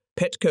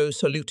 Petko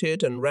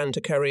saluted and ran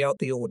to carry out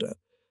the order.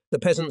 The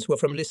peasants were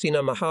from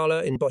Lisina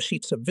Mahala in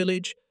Boshitsa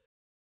village.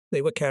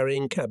 They were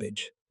carrying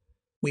cabbage.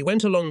 We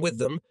went along with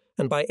them,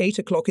 and by 8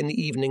 o'clock in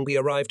the evening we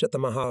arrived at the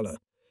Mahala.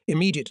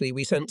 Immediately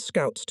we sent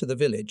scouts to the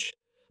village,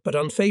 but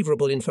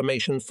unfavourable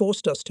information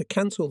forced us to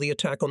cancel the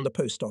attack on the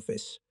post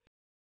office.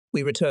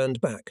 We returned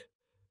back.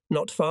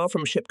 Not far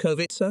from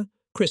Shipkovitsa,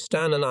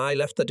 Kristan and I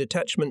left the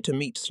detachment to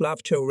meet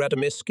Slavcho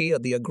Radomirski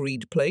at the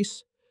agreed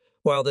place,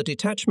 while the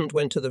detachment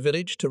went to the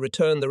village to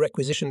return the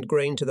requisitioned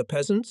grain to the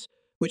peasants,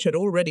 which had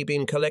already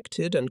been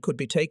collected and could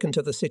be taken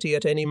to the city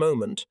at any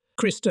moment.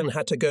 Kristan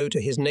had to go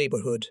to his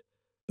neighbourhood,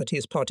 but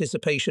his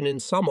participation in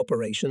some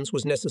operations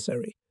was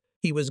necessary.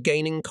 He was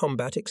gaining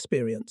combat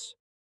experience.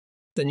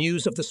 The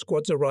news of the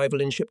squad's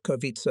arrival in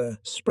Shipkovitsa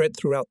spread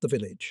throughout the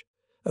village.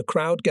 A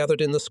crowd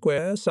gathered in the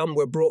square. Some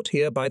were brought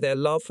here by their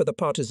love for the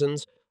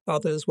partisans,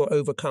 others were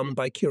overcome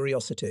by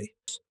curiosity.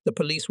 The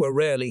police were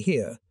rarely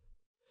here.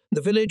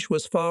 The village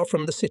was far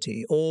from the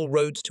city. All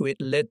roads to it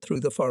led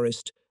through the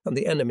forest, and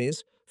the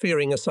enemies,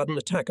 fearing a sudden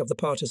attack of the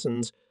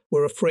partisans,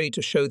 were afraid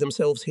to show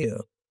themselves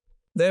here.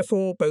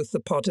 Therefore, both the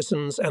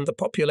partisans and the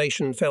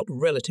population felt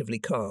relatively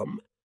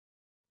calm.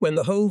 When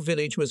the whole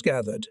village was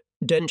gathered,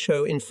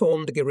 Densho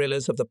informed the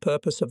guerrillas of the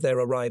purpose of their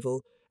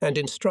arrival and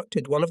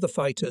instructed one of the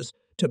fighters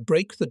to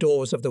break the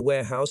doors of the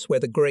warehouse where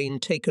the grain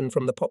taken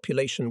from the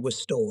population was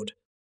stored.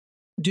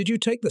 "Did you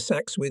take the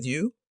sacks with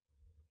you?"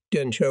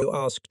 Densho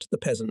asked the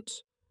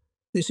peasants.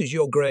 "This is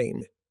your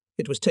grain.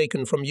 It was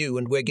taken from you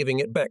and we're giving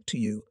it back to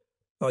you.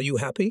 Are you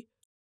happy?"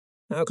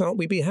 "How can't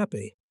we be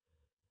happy?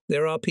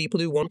 There are people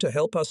who want to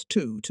help us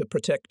too, to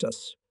protect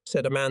us,"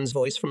 said a man's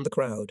voice from the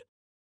crowd.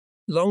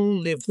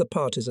 "Long live the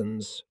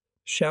partisans,"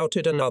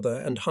 shouted another,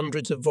 and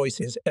hundreds of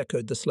voices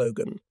echoed the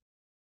slogan.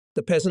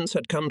 The peasants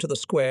had come to the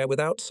square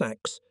without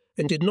sacks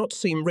and did not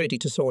seem ready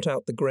to sort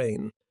out the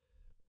grain.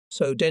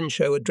 So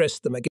Densho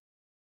addressed them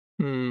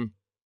again.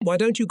 "Why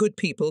don't you good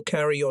people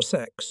carry your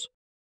sacks?"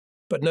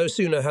 But no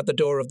sooner had the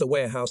door of the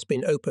warehouse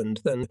been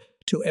opened than,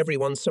 to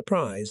everyone's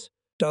surprise,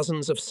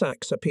 dozens of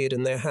sacks appeared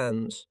in their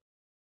hands.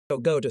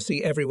 "Go to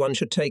see everyone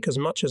should take as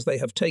much as they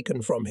have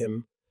taken from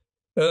him,"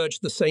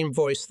 urged the same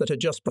voice that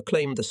had just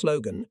proclaimed the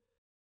slogan.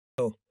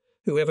 "Oh,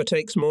 whoever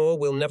takes more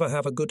will never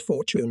have a good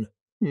fortune,"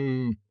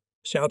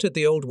 shouted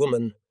the old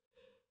woman.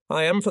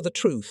 "I am for the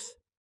truth."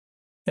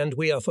 "And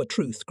we are for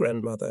truth,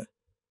 grandmother,"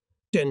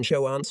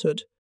 Densho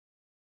answered.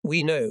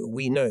 We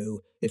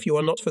know. If you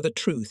are not for the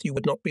truth, you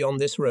would not be on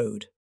this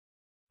road."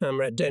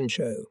 Amrad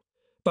Densho.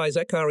 By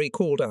Zakari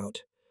called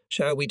out,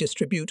 "Shall we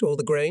distribute all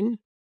the grain?"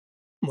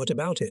 "What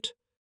about it?"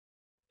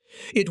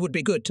 "It would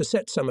be good to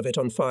set some of it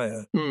on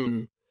fire,"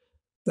 the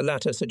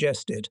latter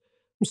suggested,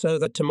 "so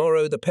that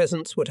tomorrow the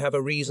peasants would have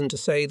a reason to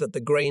say that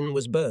the grain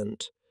was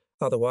burnt.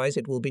 Otherwise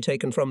it will be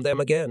taken from them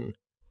again."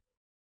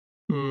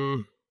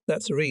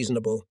 That's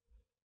reasonable.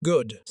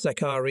 "Good,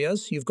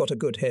 Zacharias, you've got a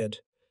good head.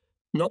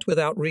 Not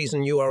without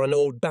reason you are an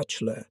old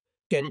bachelor,"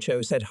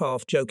 Densho said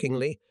half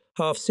jokingly,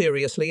 half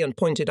seriously, and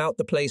pointed out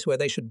the place where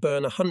they should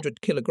burn 100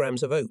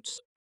 kilograms of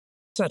oats.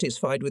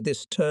 Satisfied with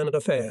this turn of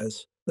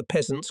affairs, the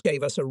peasants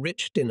gave us a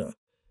rich dinner.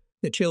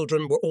 The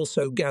children were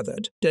also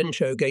gathered.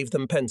 Densho gave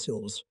them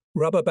pencils,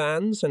 rubber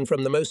bands, and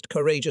from the most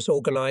courageous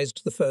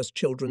organized the first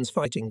children's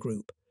fighting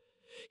group.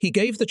 He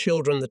gave the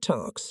children the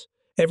tasks,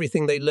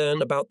 everything they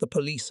learn about the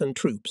police and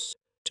troops,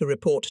 to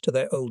report to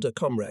their older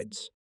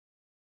comrades.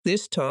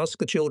 This task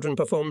the children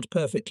performed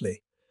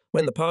perfectly.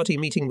 When the party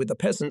meeting with the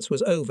peasants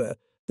was over,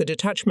 the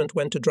detachment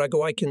went to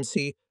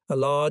Dragoikinsi, a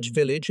large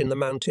village in the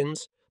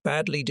mountains,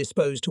 badly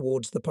disposed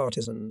towards the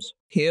partisans.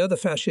 Here the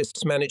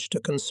fascists managed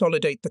to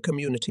consolidate the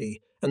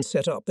community and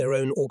set up their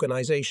own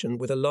organization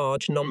with a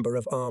large number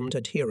of armed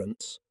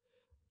adherents.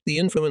 The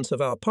influence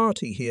of our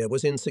party here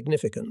was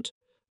insignificant.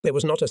 There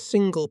was not a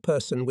single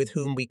person with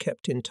whom we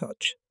kept in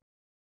touch.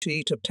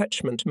 The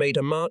detachment made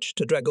a march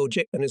to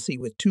Dragoikinsi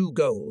with two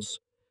goals.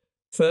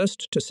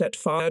 First, to set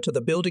fire to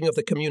the building of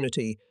the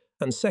community,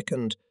 and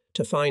second,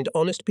 to find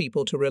honest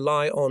people to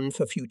rely on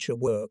for future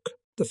work.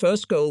 The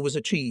first goal was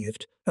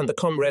achieved, and the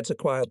comrades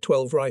acquired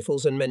 12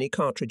 rifles and many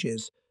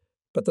cartridges.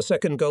 But the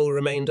second goal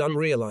remained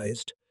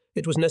unrealized.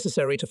 It was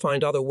necessary to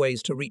find other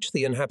ways to reach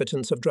the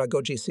inhabitants of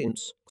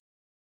Dragoikinsi.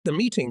 The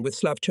meeting with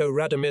Slavcho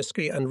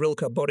Radomirski and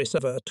Rilka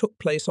Borisova took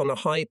place on a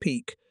high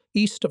peak,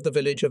 east of the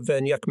village of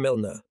Verniak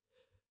Melna.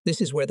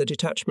 This is where the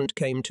detachment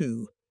came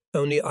to.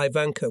 Only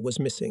Ivanka was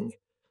missing.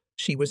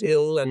 She was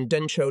ill, and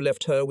Densho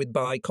left her with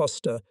Bai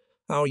Costa,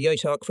 our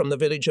Yatak from the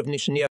village of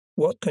Nishnya.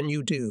 What can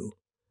you do?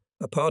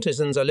 The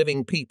partisans are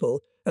living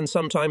people, and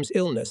sometimes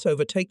illness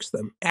overtakes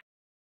them.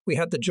 We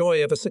had the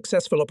joy of a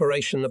successful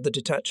operation of the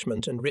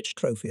detachment and rich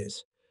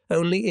trophies.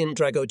 Only in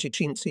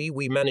Dragojichinci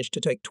we managed to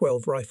take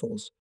 12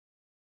 rifles.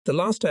 The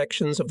last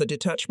actions of the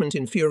detachment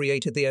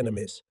infuriated the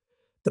enemies.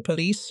 The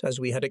police, as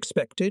we had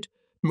expected,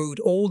 moved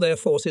all their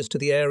forces to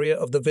the area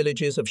of the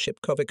villages of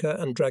Shipkovica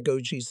and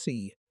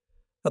Dragojici.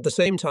 At the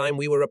same time,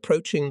 we were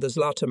approaching the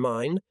Zlata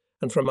mine,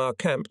 and from our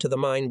camp to the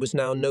mine was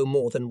now no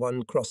more than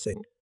one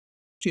crossing.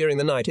 During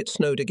the night it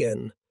snowed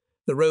again.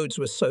 The roads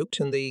were soaked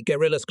and the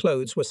guerrillas'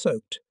 clothes were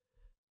soaked.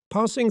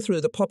 Passing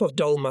through the Popov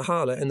Dol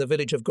Mahala in the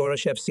village of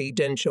Goroshevsky,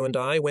 Densho and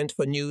I went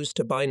for news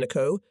to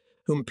Bainako,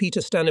 whom Peter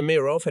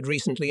Stanimirov had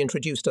recently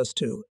introduced us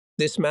to.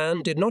 This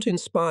man did not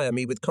inspire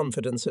me with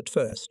confidence at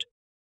first.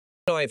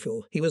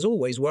 He was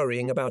always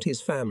worrying about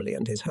his family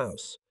and his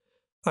house.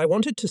 I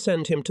wanted to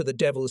send him to the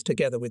devils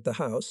together with the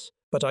house,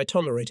 but I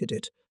tolerated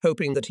it,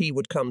 hoping that he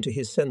would come to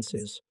his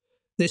senses.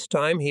 This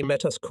time he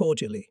met us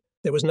cordially.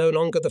 There was no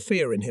longer the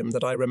fear in him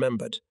that I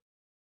remembered.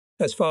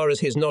 As far as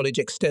his knowledge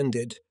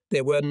extended,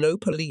 there were no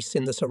police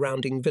in the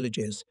surrounding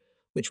villages,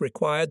 which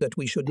required that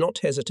we should not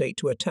hesitate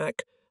to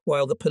attack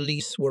while the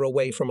police were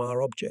away from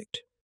our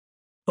object.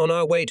 On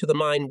our way to the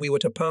mine, we were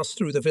to pass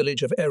through the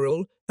village of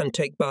Erul and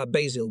take Bar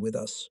Basil with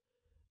us.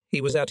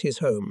 He was at his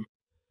home.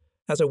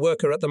 As a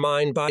worker at the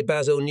mine, Bar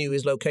Basil knew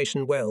his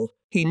location well.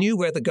 He knew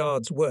where the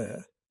guards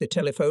were, the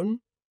telephone,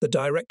 the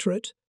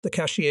directorate, the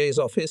cashier's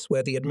office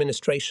where the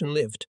administration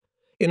lived.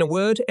 In a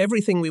word,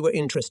 everything we were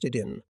interested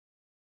in.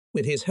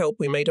 With his help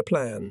we made a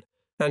plan,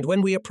 and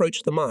when we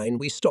approached the mine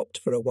we stopped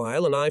for a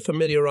while and I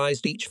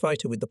familiarized each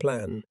fighter with the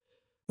plan.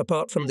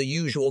 Apart from the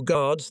usual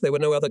guards, there were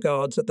no other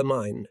guards at the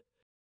mine.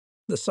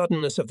 The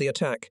suddenness of the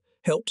attack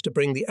helped to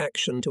bring the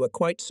action to a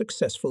quite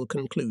successful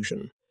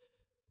conclusion.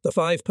 The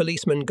 5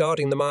 policemen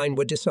guarding the mine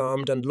were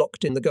disarmed and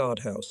locked in the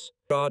guardhouse.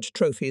 Large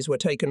trophies were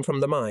taken from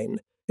the mine,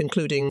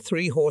 including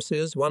 3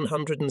 horses,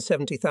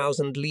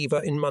 170,000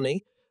 leva in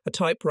money, a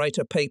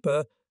typewriter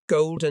paper,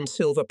 gold and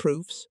silver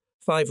proofs,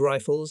 5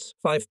 rifles,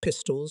 5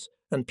 pistols,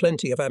 and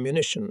plenty of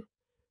ammunition.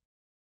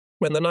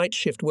 When the night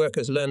shift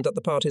workers learned that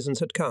the partisans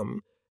had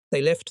come,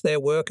 they left their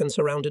work and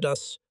surrounded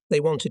us.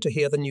 They wanted to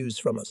hear the news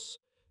from us.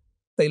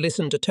 They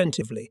listened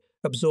attentively,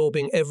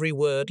 absorbing every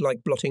word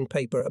like blotting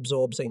paper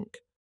absorbs ink.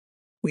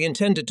 We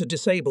intended to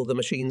disable the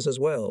machines as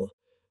well,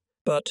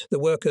 but the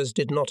workers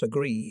did not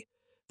agree.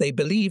 They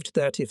believed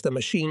that if the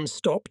machines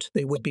stopped,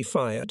 they would be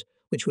fired,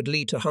 which would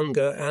lead to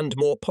hunger and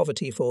more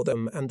poverty for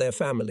them and their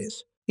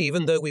families.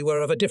 Even though we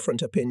were of a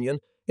different opinion,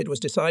 it was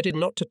decided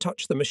not to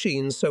touch the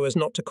machines so as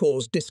not to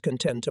cause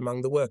discontent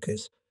among the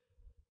workers.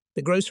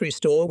 The grocery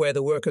store where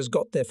the workers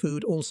got their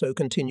food also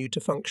continued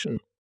to function.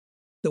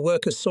 The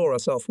workers saw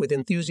us off with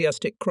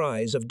enthusiastic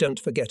cries of "Don't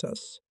forget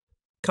us.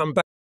 Come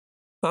back."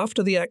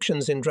 After the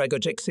actions in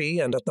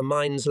Dragojexy and at the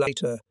mines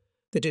later,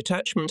 the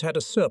detachment had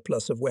a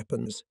surplus of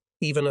weapons,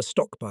 even a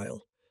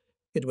stockpile.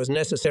 It was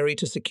necessary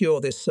to secure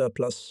this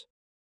surplus.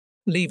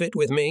 "Leave it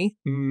with me,"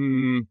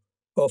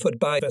 offered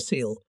by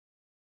Vasil.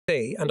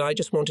 "Hey, and I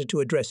just wanted to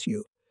address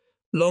you.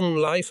 Long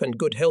life and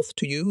good health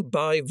to you,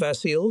 By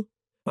Vasil."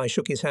 I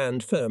shook his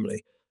hand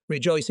firmly,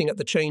 rejoicing at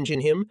the change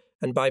in him,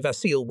 and By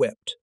Vasil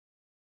wept.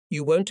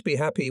 "You won't be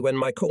happy when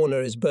my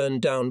corner is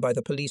burned down by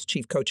the police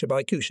chief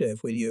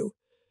Kochebay-Kushev, will you?"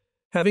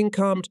 Having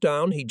calmed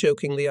down, he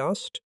jokingly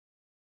asked.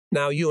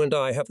 "Now you and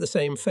I have the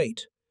same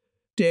fate.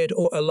 Dead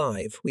or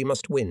alive, we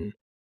must win."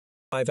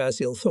 By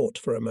Vasil thought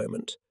for a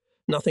moment.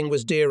 Nothing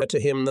was dearer to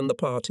him than the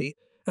party,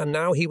 and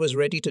now he was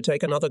ready to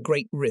take another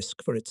great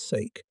risk for its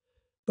sake.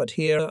 But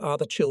here are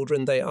the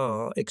children they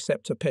are,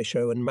 except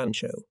Pesho and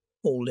Mancho,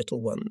 all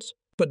little ones.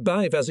 But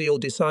By Vasil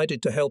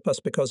decided to help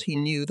us because he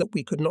knew that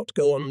we could not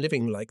go on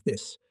living like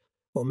this.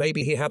 Or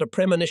maybe he had a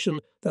premonition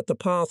that the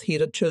path he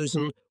had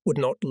chosen would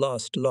not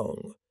last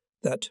long,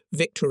 that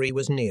victory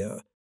was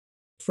near.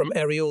 From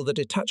Erul the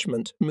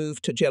detachment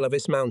moved to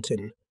Jelavis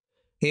Mountain.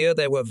 Here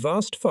there were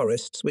vast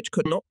forests which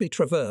could not be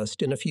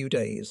traversed in a few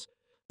days.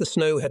 The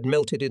snow had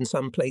melted in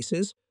some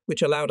places,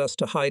 which allowed us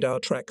to hide our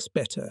tracks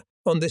better.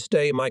 On this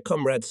day my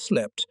comrades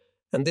slept,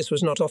 and this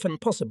was not often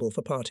possible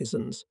for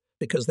partisans,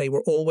 because they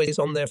were always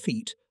on their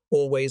feet,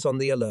 always on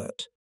the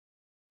alert.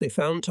 They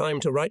found time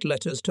to write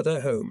letters to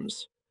their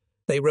homes.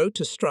 They wrote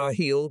to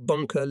Strahil,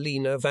 Bonka,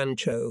 Lena,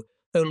 Vancho.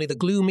 Only the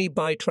gloomy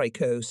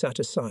Bytrico sat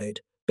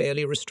aside,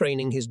 barely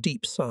restraining his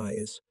deep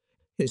sighs.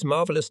 His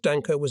marvellous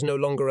Danka was no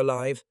longer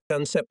alive,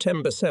 and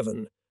September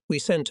 7, we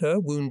sent her,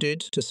 wounded,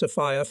 to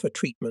Sofia for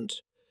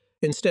treatment.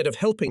 Instead of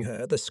helping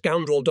her, the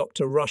scoundrel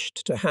doctor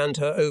rushed to hand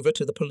her over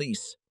to the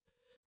police.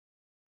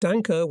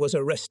 Danka was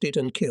arrested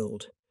and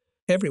killed.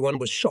 Everyone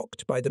was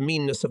shocked by the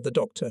meanness of the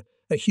doctor,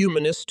 a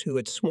humanist who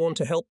had sworn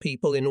to help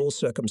people in all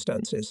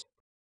circumstances.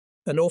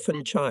 An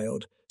orphan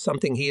child,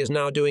 something he is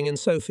now doing in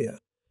Sofia.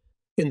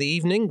 In the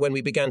evening, when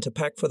we began to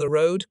pack for the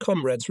road,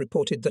 comrades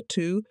reported that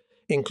 2,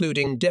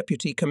 including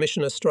Deputy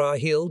Commissioner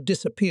Strahil,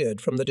 disappeared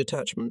from the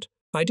detachment.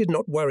 I did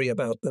not worry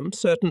about them,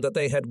 certain that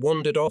they had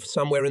wandered off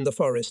somewhere in the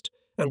forest,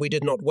 and we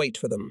did not wait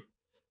for them.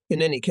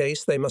 In any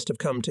case, they must have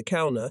come to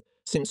Kalna,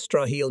 since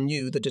Strahil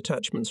knew the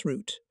detachment's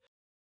route.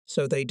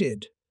 So they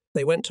did.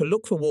 They went to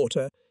look for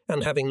water,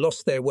 and having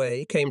lost their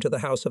way, came to the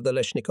house of the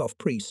Leshnikov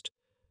priest.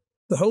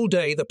 The whole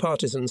day the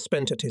partisans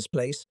spent at his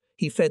place.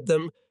 He fed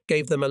them,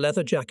 gave them a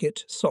leather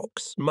jacket,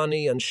 socks,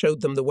 money, and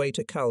showed them the way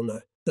to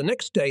Kalna. The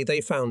next day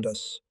they found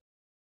us.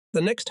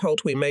 The next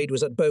halt we made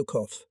was at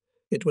Bokov.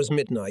 It was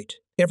midnight.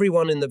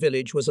 Everyone in the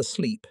village was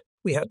asleep.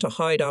 We had to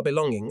hide our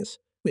belongings,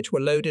 which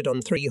were loaded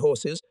on 3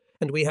 horses,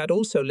 and we had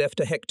also left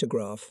a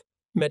hectograph,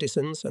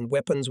 medicines and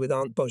weapons with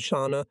Aunt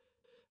Boshana.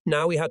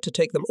 Now we had to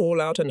take them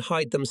all out and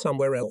hide them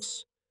somewhere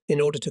else,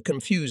 in order to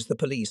confuse the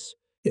police,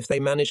 if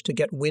they managed to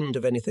get wind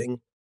of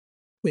anything.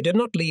 We did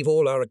not leave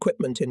all our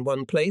equipment in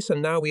one place,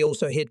 and now we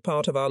also hid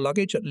part of our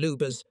luggage at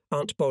Luba's,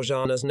 Aunt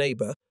Bojana's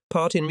neighbour,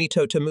 part in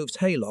Mito Tamov's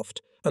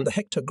hayloft, and the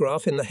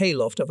hectograph in the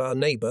hayloft of our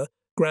neighbour,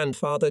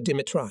 Grandfather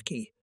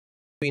Dimitraki.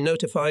 We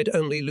notified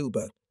only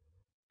Luba.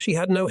 She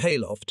had no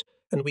hayloft,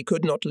 and we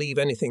could not leave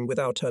anything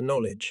without her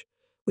knowledge.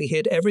 We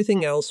hid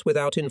everything else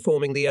without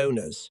informing the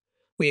owners.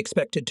 We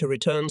expected to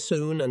return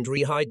soon and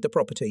re-hide the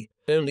property.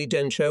 Only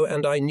Dencho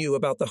and I knew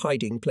about the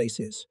hiding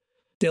places.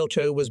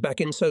 Delcho was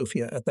back in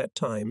Sofia at that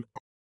time.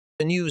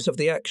 The news of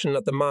the action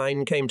at the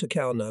mine came to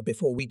Kalna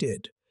before we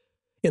did.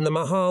 In the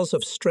mahals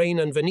of Strain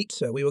and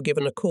Venitsa we were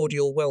given a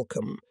cordial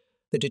welcome.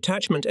 The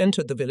detachment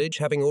entered the village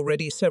having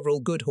already several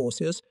good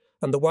horses,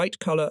 and the white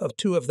colour of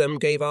 2 of them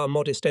gave our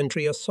modest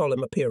entry a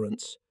solemn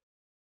appearance.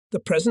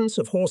 The presence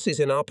of horses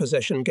in our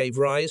possession gave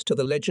rise to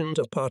the legend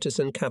of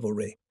partisan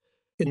cavalry.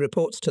 In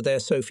reports to their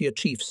Sofia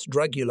chiefs,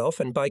 Dragulov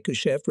and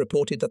Baikushev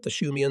reported that the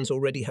Shumians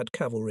already had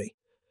cavalry.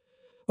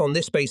 On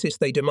this basis,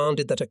 they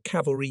demanded that a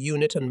cavalry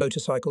unit and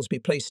motorcycles be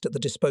placed at the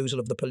disposal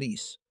of the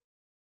police.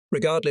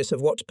 Regardless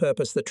of what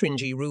purpose the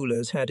Tringy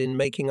rulers had in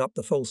making up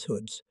the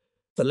falsehoods,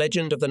 the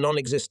legend of the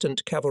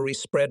non-existent cavalry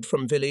spread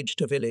from village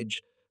to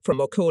village, from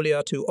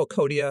Okolia to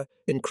Okolia,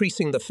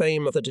 increasing the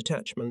fame of the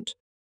detachment.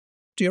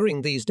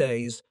 During these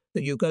days,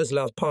 the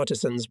Yugoslav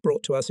partisans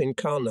brought to us in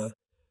Kalna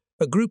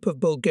a group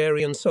of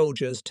Bulgarian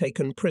soldiers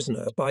taken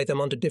prisoner by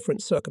them under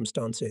different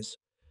circumstances.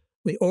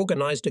 We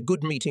organized a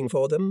good meeting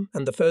for them,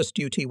 and the first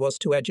duty was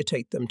to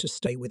agitate them to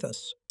stay with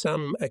us.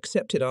 Some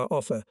accepted our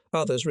offer,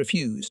 others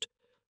refused.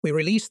 We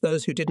released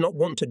those who did not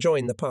want to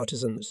join the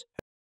partisans.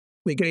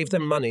 We gave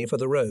them money for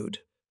the road,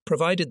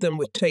 provided them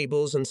with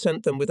tables, and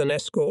sent them with an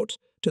escort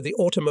to the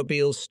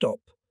automobile stop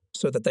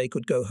so that they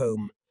could go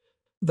home.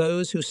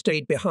 Those who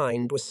stayed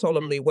behind were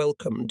solemnly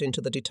welcomed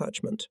into the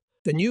detachment.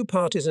 The new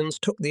partisans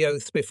took the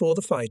oath before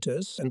the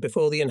fighters and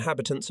before the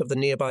inhabitants of the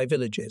nearby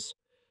villages.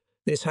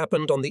 This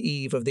happened on the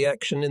eve of the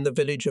action in the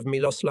village of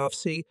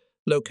Miloslavci,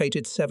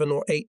 located 7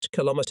 or 8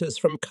 kilometers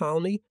from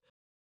Kalny.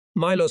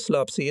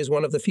 Miloslavci is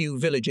one of the few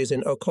villages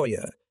in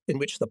Okoya in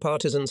which the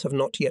partisans have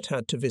not yet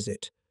had to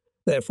visit.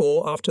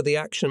 Therefore, after the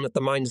action at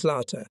the mine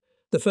Zlata,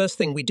 the first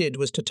thing we did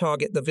was to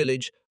target the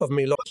village of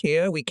Miloslavci.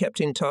 Here we kept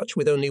in touch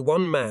with only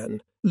one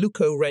man,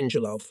 Luko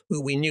Rengelov,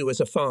 who we knew as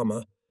a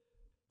farmer.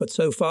 But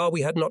so far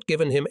we had not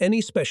given him any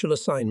special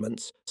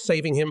assignments,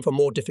 saving him for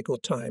more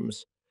difficult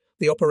times.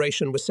 The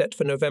operation was set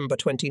for November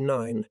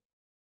 29.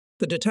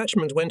 The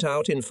detachment went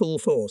out in full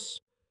force.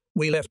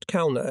 We left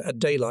Kalna at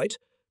daylight,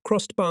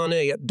 crossed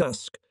Barney at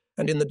dusk,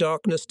 and in the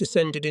darkness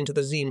descended into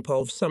the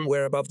Zinpov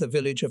somewhere above the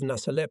village of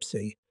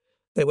Nasalepsi.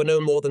 They were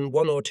no more than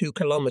 1 or 2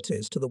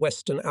 kilometers to the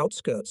western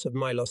outskirts of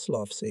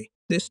Miloslavci.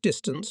 This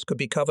distance could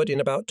be covered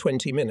in about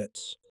 20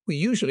 minutes. We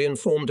usually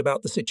informed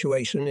about the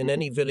situation in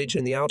any village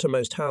in the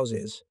outermost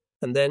houses,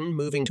 and then,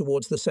 moving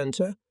towards the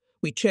centre,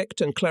 we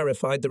checked and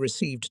clarified the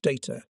received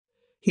data.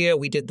 Here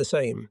we did the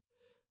same.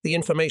 The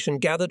information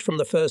gathered from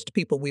the first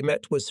people we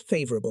met was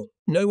favourable.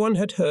 No one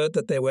had heard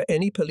that there were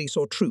any police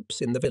or troops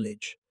in the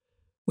village.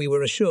 We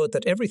were assured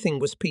that everything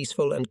was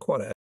peaceful and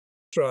quiet.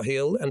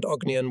 Strahil and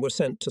Ognian were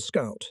sent to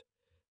scout.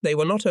 They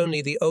were not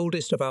only the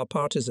oldest of our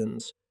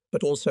partisans,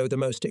 but also the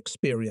most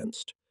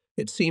experienced.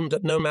 It seemed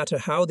that no matter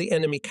how the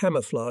enemy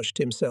camouflaged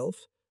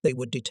himself, they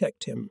would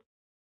detect him.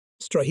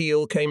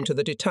 Strahil came to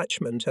the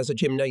detachment as a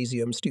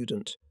gymnasium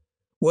student.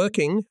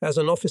 Working as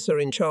an officer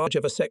in charge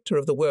of a sector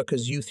of the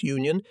Workers' Youth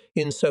Union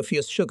in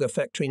Sofia's sugar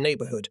factory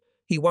neighbourhood,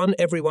 he won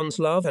everyone's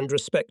love and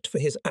respect for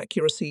his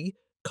accuracy,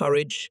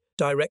 courage,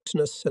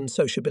 directness, and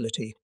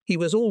sociability. He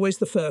was always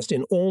the first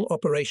in all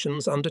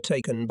operations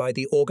undertaken by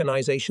the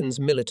organization's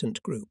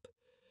militant group.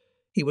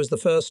 He was the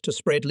first to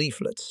spread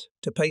leaflets,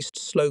 to paste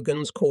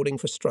slogans calling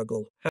for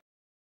struggle.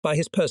 By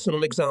his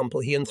personal example,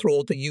 he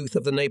enthralled the youth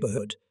of the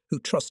neighbourhood, who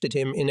trusted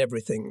him in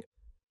everything.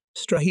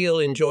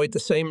 Strahil enjoyed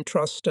the same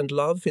trust and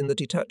love in the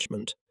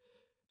detachment.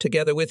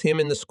 Together with him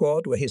in the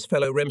squad were his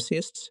fellow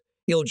Remsiists,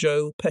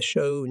 Iljo,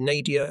 Pesho,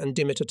 Nadia, and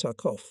Dimitar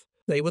Tarkov.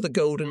 They were the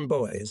Golden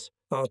Boys,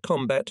 our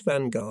combat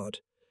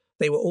vanguard.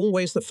 They were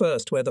always the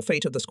first where the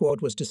fate of the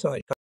squad was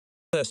decided.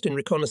 First in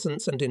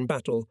reconnaissance and in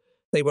battle,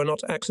 they were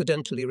not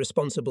accidentally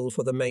responsible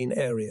for the main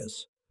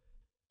areas.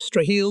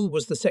 Strahil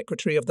was the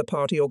secretary of the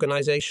party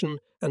organization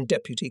and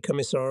deputy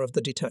commissar of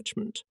the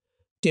detachment.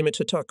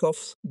 Dimitar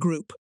Tarkov,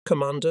 group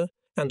commander,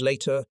 and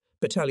later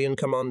battalion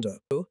commander,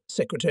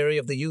 secretary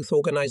of the youth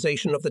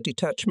organization of the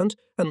detachment,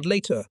 and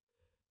later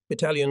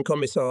battalion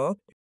commissar.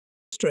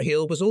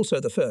 Strahil was also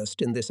the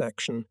first in this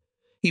action.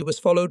 He was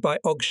followed by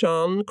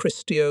Ogshan,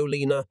 Christio,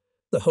 Lena,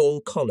 the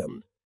whole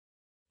column.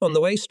 On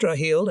the way,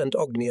 Strahil and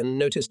Ognian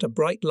noticed a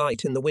bright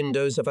light in the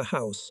windows of a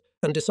house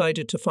and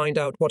decided to find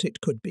out what it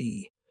could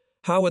be.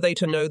 How were they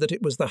to know that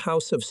it was the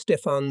house of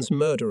Stefan's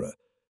murderer,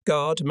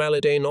 guard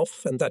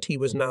Maladenov, and that he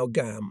was now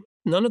Gam?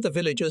 None of the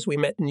villagers we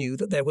met knew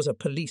that there was a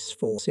police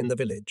force in the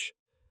village.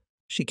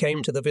 She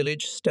came to the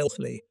village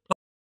stealthily.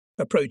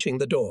 Approaching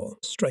the door,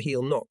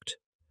 Strahil knocked.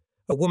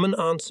 A woman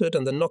answered,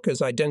 and the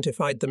knockers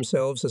identified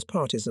themselves as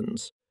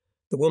partisans.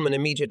 The woman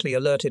immediately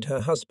alerted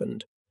her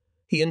husband.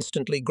 He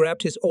instantly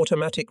grabbed his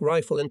automatic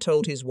rifle and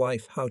told his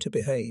wife how to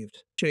behave,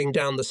 chewing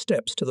down the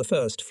steps to the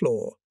first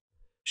floor.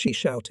 She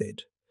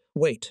shouted,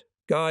 "Wait,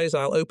 guys,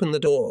 I'll open the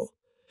door."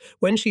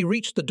 When she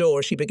reached the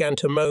door, she began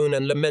to moan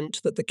and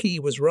lament that the key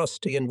was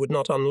rusty and would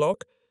not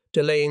unlock,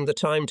 delaying the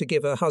time to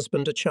give her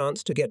husband a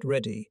chance to get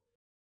ready.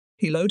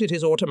 He loaded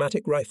his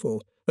automatic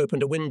rifle,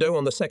 opened a window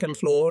on the second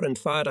floor, and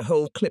fired a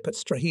whole clip at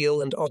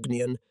Strahil and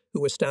Ognian, who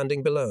were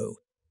standing below.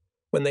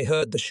 When they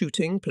heard the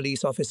shooting,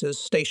 police officers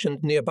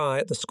stationed nearby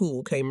at the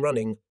school came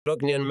running.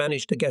 Ognian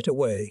managed to get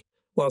away,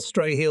 while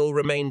Strahil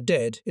remained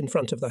dead in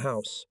front of the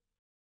house.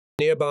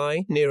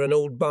 Nearby, near an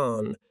old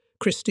barn,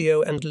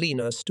 Christio and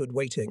Lena stood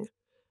waiting.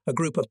 A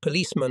group of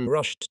policemen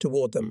rushed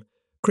toward them.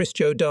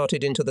 Christio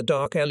darted into the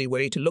dark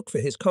alleyway to look for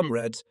his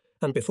comrades,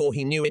 and before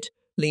he knew it,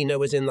 Lena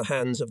was in the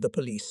hands of the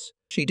police.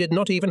 She did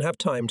not even have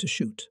time to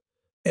shoot.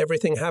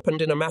 Everything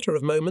happened in a matter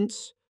of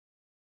moments.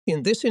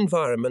 In this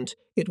environment,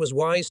 it was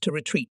wise to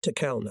retreat to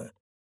Kalna.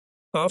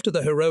 After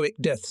the heroic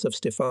deaths of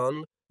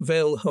Stefan,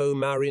 Velho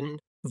Marin,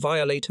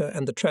 Violator,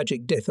 and the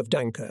tragic death of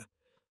Danka,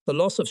 the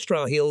loss of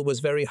Strahil was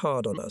very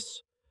hard on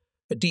us.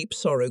 A deep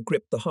sorrow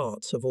gripped the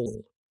hearts of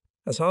all.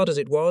 As hard as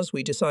it was,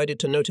 we decided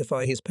to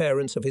notify his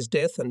parents of his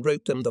death and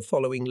wrote them the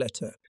following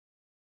letter.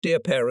 "Dear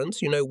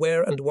parents, you know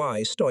where and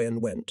why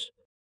Stoyan went.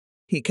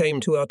 He came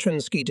to our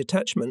Trensky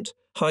detachment,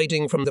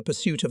 hiding from the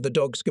pursuit of the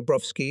dogs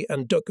Gabrovsky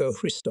and Doko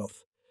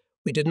Christoph.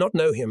 We did not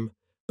know him,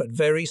 but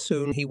very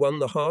soon he won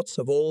the hearts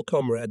of all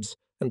comrades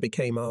and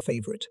became our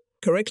favorite,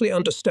 correctly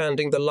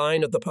understanding the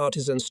line of the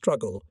partisan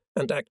struggle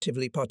and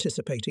actively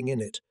participating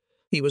in it.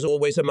 He was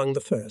always among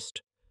the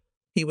first.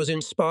 He was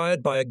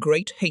inspired by a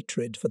great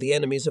hatred for the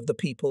enemies of the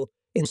people,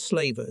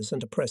 enslavers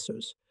and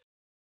oppressors.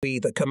 We,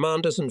 the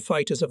commanders and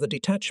fighters of the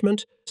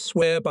detachment,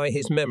 swear by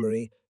his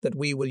memory that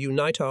we will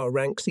unite our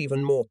ranks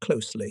even more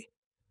closely.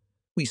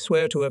 We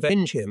swear to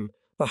avenge him,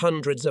 the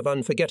hundreds of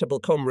unforgettable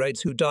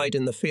comrades who died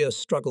in the fierce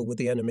struggle with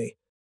the enemy.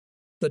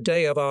 The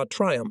day of our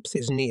triumphs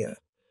is near.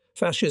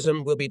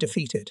 Fascism will be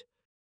defeated.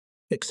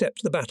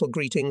 Accept the battle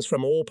greetings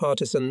from all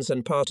partisans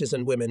and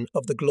partisan women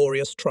of the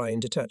glorious Trine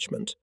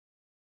detachment."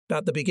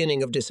 At the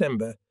beginning of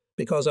December,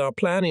 because our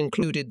plan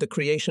included the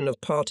creation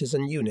of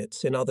partisan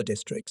units in other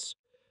districts,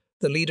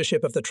 the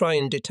leadership of the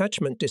Trine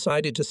detachment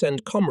decided to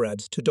send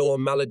comrades Tudor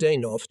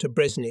Maladenov to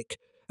Breznik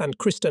and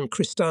Kristan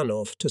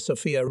Kristanov to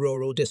Sofia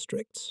rural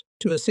districts.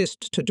 To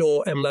assist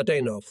Tudor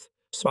Mladenov,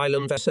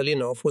 Svilem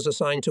Vasilinov was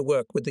assigned to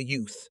work with the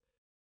youth.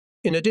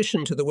 In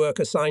addition to the work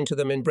assigned to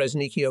them in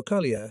Brezniki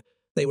Okalia,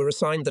 they were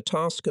assigned the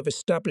task of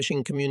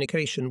establishing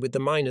communication with the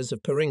miners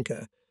of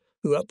Perinka,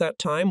 who at that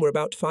time were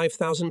about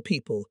 5,000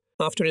 people.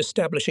 After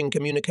establishing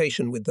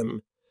communication with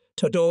them,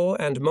 Tador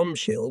and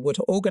Momshil were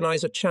to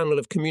organize a channel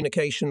of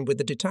communication with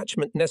the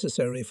detachment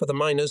necessary for the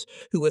miners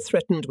who were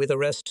threatened with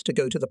arrest to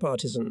go to the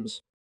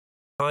partisans.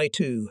 I,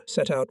 too,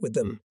 set out with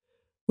them.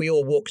 We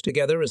all walked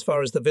together as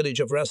far as the village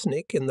of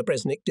Rasnik in the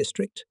Breznik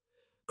district.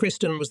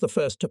 Kristan was the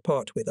first to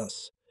part with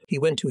us. He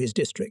went to his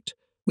district.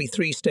 We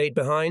three stayed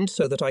behind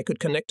so that I could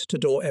connect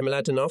Tador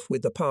Mladenov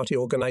with the party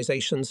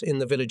organizations in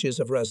the villages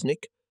of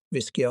Rasnik,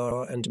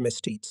 Viskyara and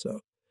Mestitsa.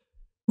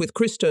 With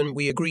Kristan,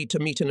 we agreed to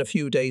meet in a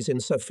few days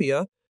in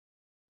Sofia.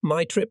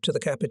 My trip to the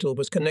capital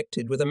was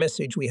connected with a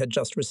message we had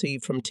just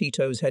received from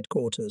Tito's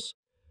headquarters.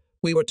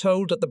 We were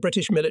told that the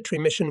British military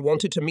mission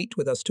wanted to meet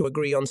with us to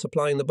agree on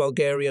supplying the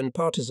Bulgarian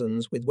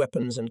partisans with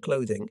weapons and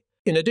clothing.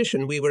 In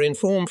addition, we were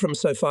informed from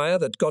Sofia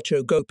that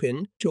Gocho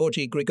Gopin,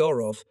 Georgy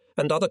Grigorov,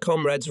 and other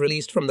comrades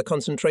released from the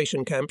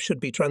concentration camp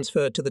should be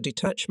transferred to the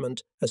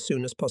detachment as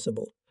soon as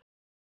possible.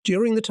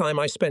 During the time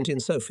I spent in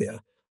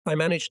Sofia, I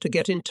managed to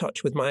get in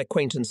touch with my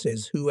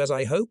acquaintances who, as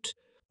I hoped,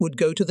 would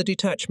go to the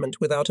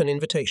detachment without an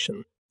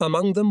invitation.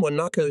 Among them were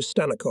Nako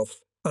Stanikov,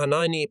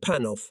 Anani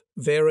Panov,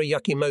 Vera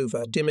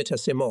Yakimova, Dimitar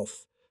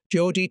Simov,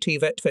 Georgy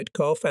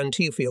Tvetvetkov and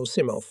Tufil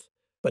Simov,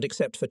 but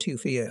except for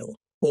Tufiel,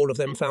 all of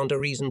them found a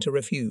reason to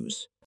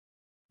refuse.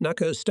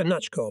 Nako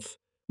Stanachkov,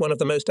 one of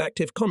the most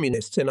active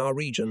communists in our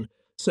region,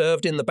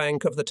 served in the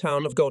bank of the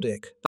town of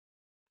Godek.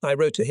 I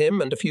wrote to him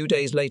and a few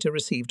days later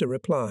received a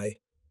reply.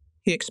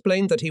 He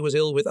explained that he was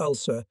ill with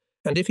ulcer,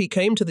 and if he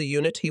came to the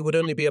unit he would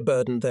only be a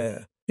burden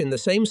there. In the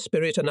same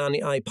spirit,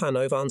 Anani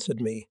Ipanov answered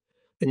me,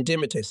 and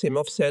Dimitar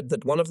Simov said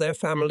that one of their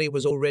family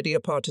was already a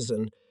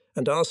partisan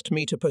and asked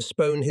me to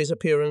postpone his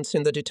appearance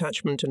in the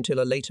detachment until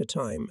a later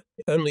time.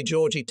 Only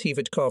Georgy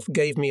Tvetkov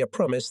gave me a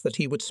promise that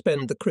he would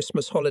spend the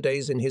Christmas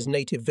holidays in his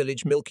native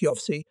village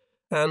Milkyovsi,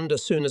 and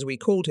as soon as we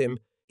called him,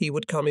 he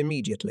would come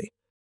immediately.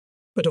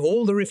 But of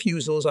all the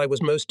refusals, I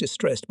was most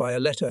distressed by a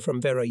letter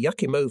from Vera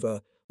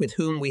Yakimova, with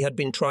whom we had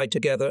been tried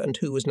together and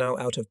who was now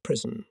out of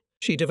prison.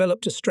 She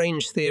developed a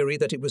strange theory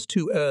that it was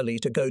too early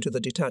to go to the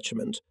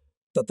detachment,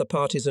 that the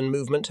partisan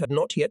movement had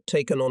not yet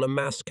taken on a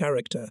mass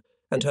character,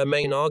 and her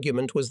main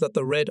argument was that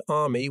the Red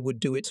Army would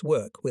do its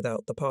work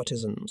without the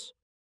partisans.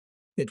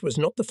 It was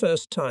not the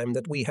first time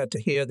that we had to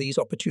hear these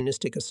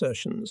opportunistic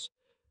assertions.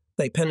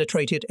 They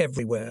penetrated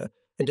everywhere,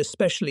 and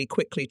especially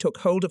quickly took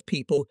hold of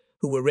people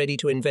who were ready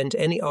to invent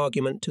any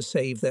argument to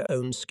save their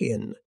own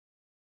skin,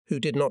 who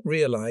did not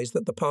realize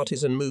that the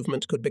partisan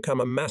movement could become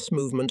a mass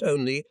movement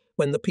only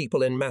when the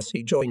people en masse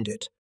joined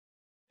it,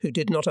 who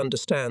did not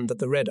understand that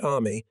the Red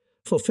Army,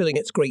 fulfilling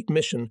its great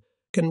mission,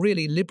 can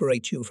really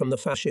liberate you from the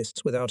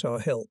fascists without our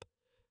help.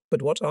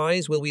 But what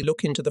eyes will we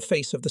look into the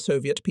face of the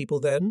Soviet people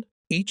then?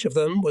 Each of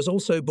them was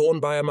also born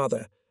by a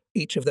mother.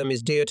 Each of them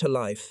is dear to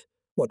life.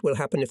 What will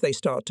happen if they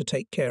start to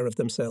take care of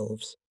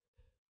themselves?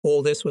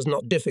 All this was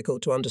not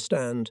difficult to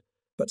understand,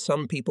 but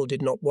some people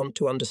did not want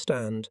to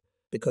understand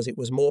because it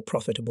was more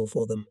profitable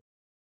for them.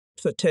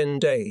 For 10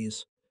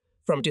 days,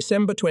 from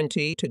December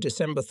 20 to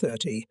December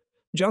 30,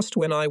 just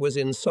when I was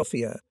in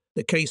Sofia,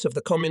 the case of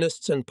the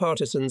communists and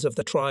partisans of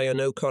the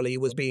Trianocoli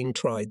was being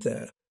tried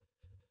there.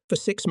 For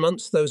 6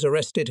 months, those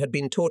arrested had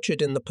been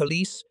tortured in the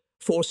police,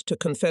 forced to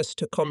confess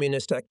to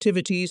communist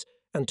activities,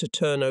 and to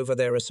turn over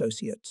their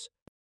associates.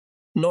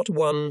 Not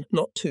one,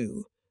 not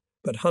two,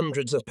 but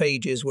hundreds of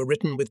pages were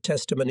written with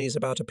testimonies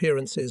about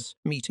appearances,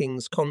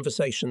 meetings,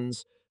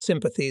 conversations,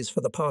 sympathies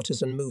for the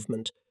partisan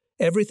movement,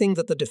 everything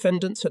that the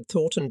defendants had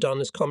thought and done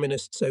as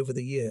communists over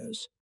the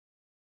years.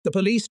 The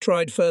police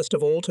tried first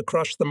of all to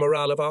crush the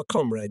morale of our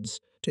comrades,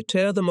 to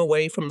tear them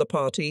away from the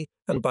party,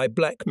 and by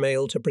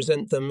blackmail to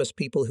present them as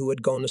people who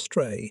had gone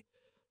astray.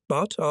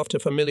 But after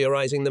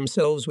familiarizing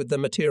themselves with the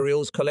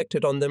materials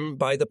collected on them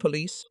by the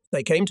police,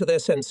 they came to their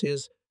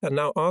senses and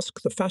now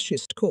ask the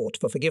fascist court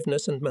for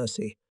forgiveness and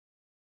mercy.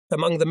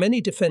 Among the many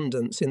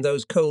defendants in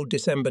those cold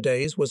December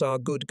days was our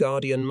good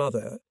guardian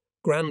mother,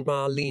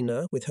 Grandma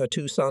Lena, with her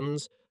 2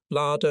 sons,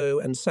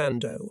 Vlado and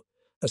Sando,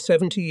 a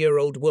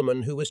 70-year-old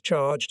woman who was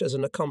charged as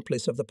an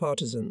accomplice of the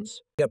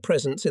partisans. Their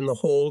presence in the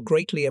hall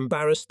greatly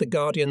embarrassed the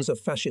guardians of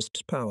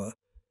fascist power.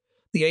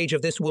 The age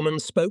of this woman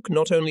spoke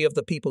not only of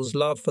the people's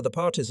love for the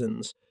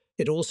partisans,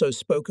 it also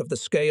spoke of the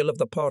scale of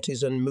the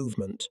partisan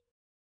movement.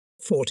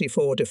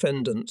 44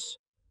 defendants.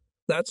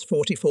 That's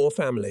 44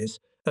 families,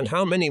 and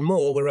how many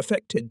more were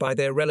affected by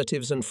their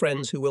relatives and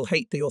friends who will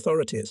hate the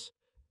authorities?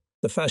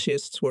 The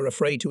fascists were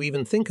afraid to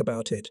even think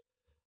about it.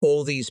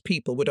 All these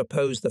people would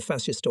oppose the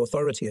fascist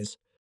authorities.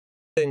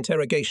 The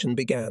interrogation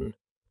began.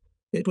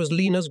 It was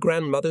Lena's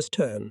grandmother's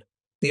turn.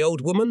 The old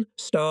woman,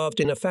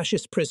 starved in a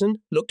fascist prison,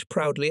 looked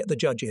proudly at the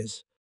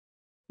judges.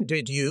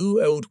 "Did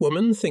you, old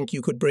woman, think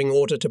you could bring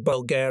order to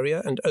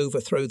Bulgaria and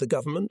overthrow the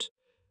government?"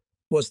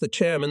 was the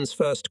chairman's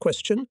first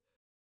question.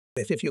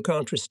 If you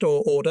can't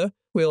restore order,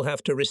 we'll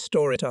have to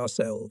restore it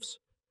ourselves,"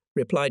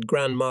 replied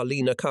Grandma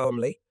Lena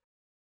calmly.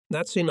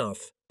 "That's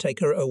enough. Take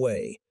her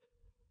away,"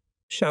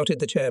 shouted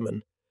the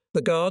chairman.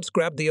 The guards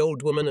grabbed the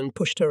old woman and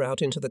pushed her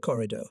out into the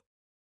corridor.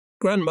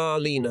 Grandma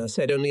Lena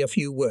said only a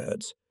few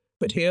words,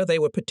 but here they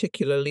were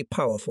particularly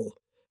powerful,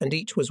 and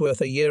each was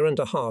worth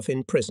 1.5 years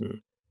in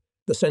prison.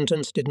 The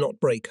sentence did not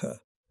break her.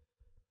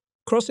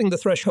 Crossing the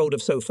threshold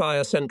of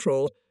Sofia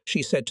Central,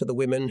 she said to the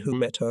women who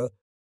met her,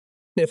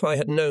 "If I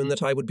had known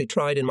that I would be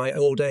tried in my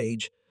old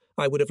age,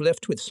 I would have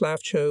left with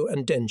Slavcho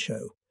and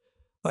Dencho.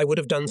 I would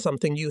have done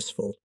something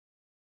useful."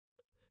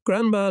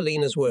 Grandma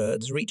Lena's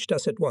words reached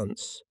us at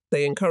once.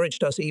 They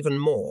encouraged us even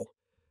more.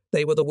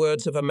 They were the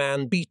words of a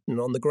man beaten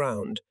on the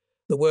ground,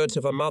 the words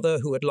of a mother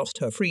who had lost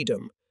her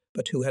freedom,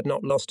 but who had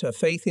not lost her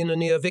faith in a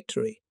near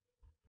victory.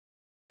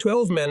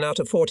 12 men out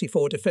of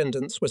 44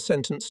 defendants were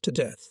sentenced to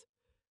death.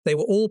 They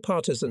were all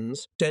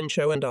partisans,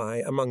 Dencho and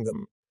I among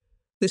them.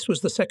 This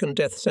was the second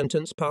death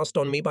sentence passed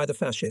on me by the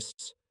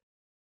fascists.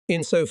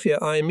 In Sofia,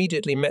 I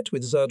immediately met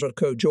with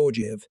Zdravko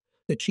Georgiev,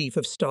 the chief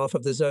of staff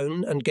of the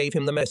zone, and gave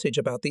him the message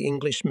about the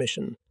English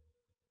mission.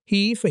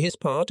 He, for his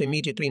part,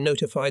 immediately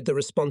notified the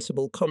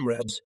responsible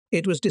comrades.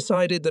 It was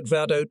decided that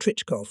Vlado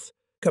Trichkov,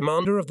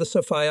 commander of the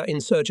Sofia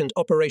Insurgent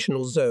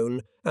Operational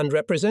Zone and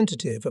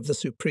representative of the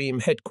supreme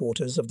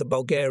headquarters of the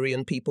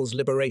Bulgarian People's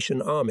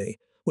Liberation Army,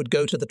 would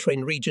go to the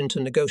Train region to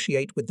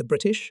negotiate with the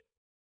British.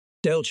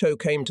 Delcho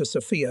came to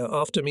Sofia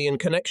after me in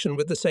connection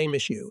with the same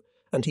issue,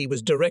 and he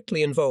was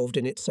directly involved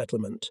in its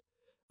settlement.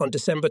 On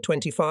December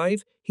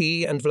 25,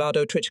 he and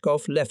Vlado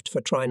Trichkov left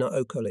for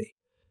Trianocoli.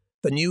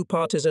 The new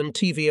partisan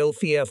TVL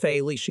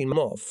Fiafe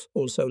Lishimov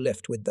also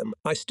left with them.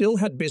 I still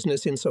had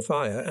business in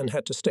Sofia and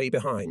had to stay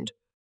behind.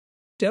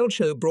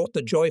 Delcho brought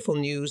the joyful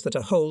news that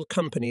a whole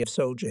company of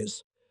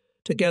soldiers,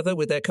 together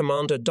with their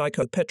commander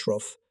Dyko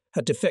Petrov,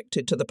 had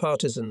defected to the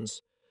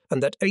partisans,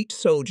 and that 8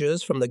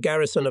 soldiers from the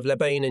garrison of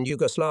Lebanon in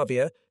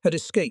Yugoslavia had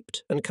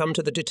escaped and come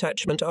to the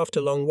detachment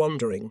after long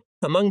wandering.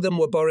 Among them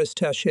were Boris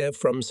Tashev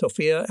from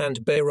Sofia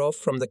and Berov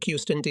from the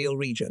Kyustendil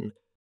region.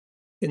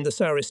 In the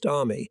Tsarist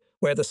army,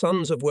 where the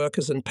sons of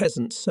workers and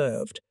peasants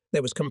served,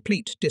 there was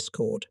complete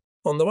discord.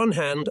 On the one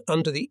hand,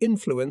 under the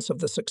influence of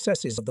the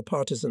successes of the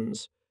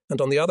partisans,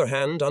 and on the other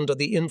hand, under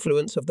the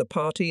influence of the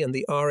party and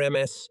the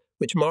RMS,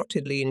 which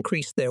markedly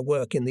increased their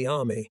work in the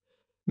army.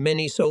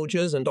 Many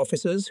soldiers and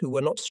officers who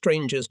were not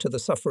strangers to the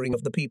suffering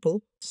of the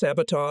people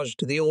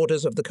sabotaged the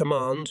orders of the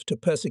command to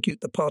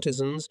persecute the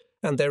partisans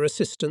and their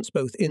assistants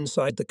both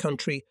inside the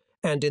country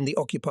and in the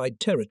occupied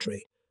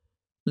territory,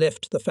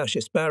 left the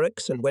fascist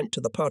barracks and went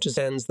to the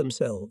partisans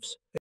themselves.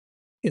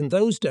 In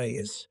those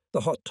days,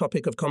 the hot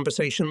topic of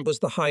conversation was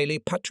the highly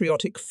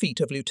patriotic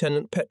feat of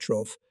Lieutenant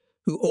Petrov,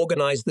 who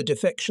organized the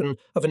defection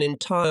of an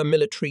entire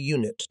military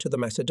unit to the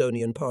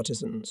Macedonian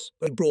partisans,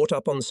 brought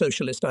up on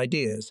socialist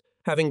ideas.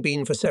 Having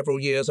been for several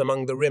years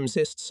among the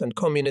Remzists and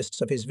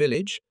communists of his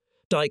village,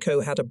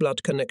 Dyko had a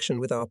blood connection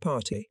with our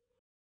party.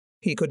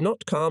 He could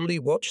not calmly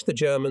watch the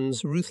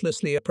Germans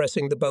ruthlessly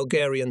oppressing the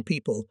Bulgarian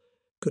people,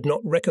 could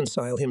not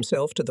reconcile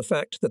himself to the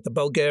fact that the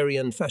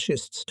Bulgarian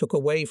fascists took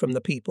away from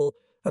the people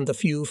and the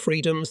few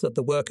freedoms that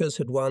the workers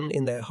had won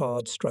in their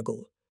hard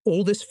struggle.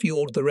 All this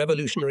fueled the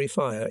revolutionary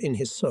fire in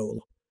his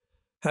soul.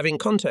 Having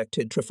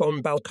contacted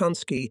Trifon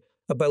Balkansky,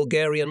 a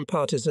Bulgarian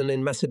partisan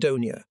in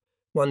Macedonia,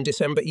 one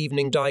December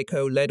evening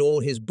Dyko led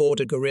all his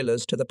border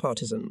guerrillas to the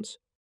partisans.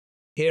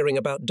 Hearing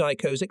about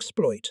Dyko's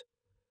exploit,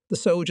 the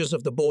soldiers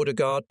of the border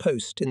guard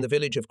post in the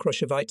village of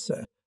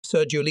Kroshevitsa,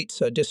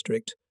 Sergiulitsa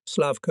district,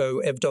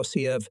 Slavko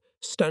Evdosiev,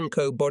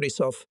 Stanko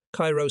Borisov,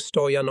 Kairo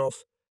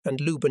Stoyanov, and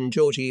Luban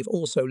Georgiev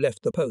also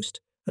left the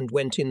post and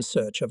went in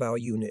search of our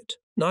unit.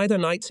 Neither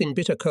nights in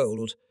bitter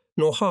cold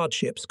nor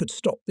hardships could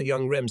stop the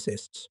young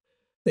Remzists.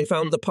 They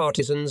found the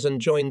partisans and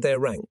joined their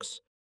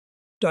ranks.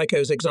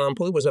 Dyko's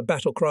example was a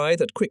battle cry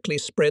that quickly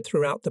spread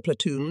throughout the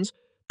platoons,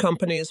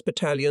 companies,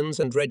 battalions,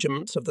 and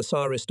regiments of the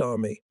Tsarist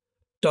army.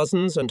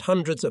 Dozens and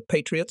hundreds of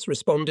patriots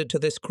responded to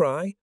this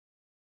cry.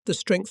 The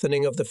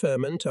strengthening of the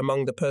ferment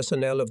among the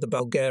personnel of the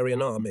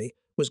Bulgarian army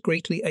was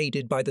greatly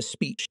aided by the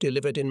speech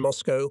delivered in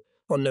Moscow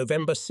on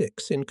November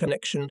 6 in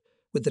connection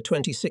with the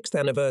 26th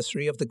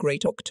anniversary of the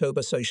Great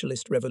October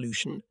Socialist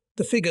Revolution.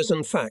 The figures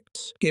and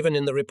facts given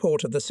in the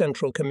report of the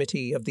Central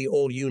Committee of the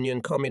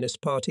All-Union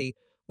Communist Party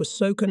was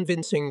so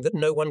convincing that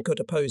no one could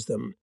oppose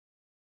them.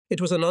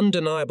 It was an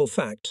undeniable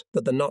fact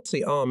that the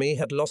Nazi army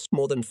had lost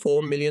more than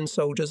 4 million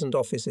soldiers and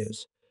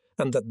officers,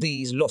 and that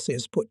these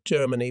losses put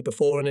Germany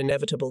before an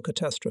inevitable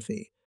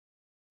catastrophe.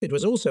 It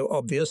was also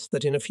obvious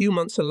that in a few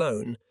months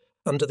alone,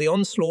 under the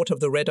onslaught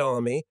of the Red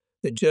Army,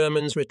 the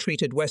Germans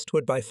retreated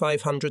westward by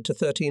 500 to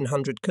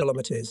 1,300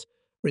 kilometers,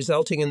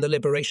 resulting in the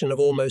liberation of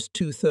almost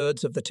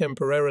two-thirds of the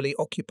temporarily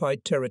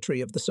occupied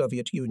territory of the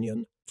Soviet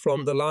Union,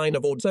 from the line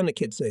of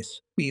Ordzhonikidze,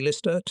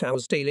 Bielista,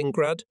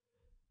 Stalingrad,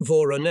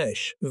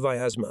 Voronezh,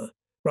 Vyazma,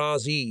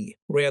 Razi,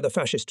 where the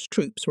fascist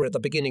troops were at the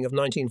beginning of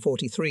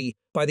 1943.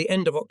 By the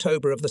end of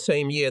October of the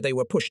same year, they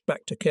were pushed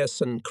back to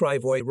Kherson,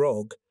 Kryvyi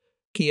Rog,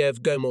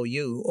 Kiev, Gomel,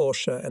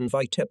 Orsha, and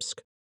Vitebsk.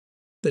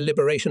 The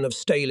liberation of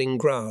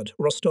Stalingrad,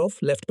 Rostov,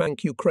 Left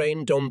Bank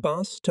Ukraine,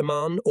 Donbass,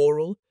 Taman,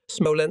 Oral,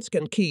 Smolensk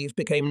and Kiev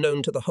became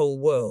known to the whole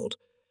world,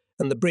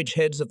 and the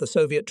bridgeheads of the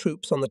Soviet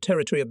troops on the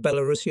territory of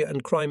Belarusia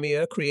and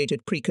Crimea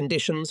created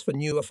preconditions for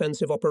new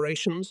offensive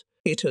operations.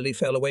 Italy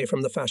fell away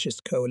from the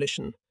fascist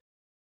coalition.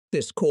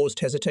 This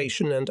caused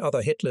hesitation and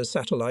other Hitler's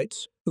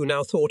satellites, who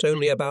now thought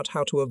only about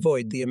how to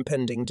avoid the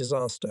impending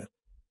disaster.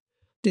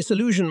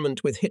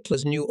 Disillusionment with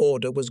Hitler's new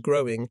order was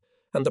growing,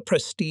 and the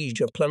prestige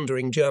of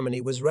plundering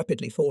Germany was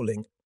rapidly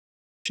falling.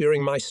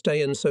 During my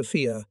stay in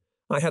Sofia,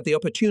 I had the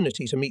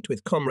opportunity to meet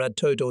with Comrade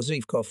Todor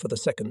Zivkov for the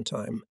second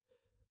time.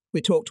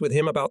 We talked with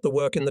him about the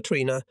work in the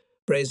Trina,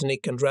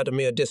 Breznik and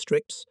Radomir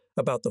districts,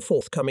 about the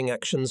forthcoming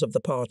actions of the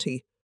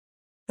party.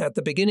 At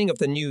the beginning of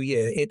the new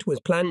year, it was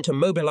planned to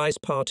mobilize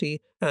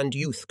party and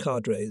youth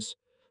cadres,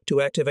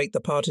 to activate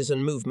the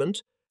partisan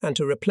movement, and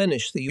to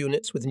replenish the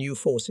units with new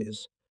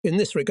forces. In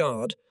this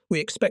regard, we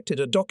expected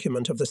a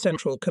document of the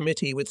Central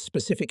Committee with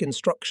specific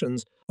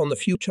instructions on the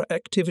future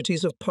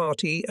activities of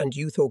party and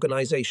youth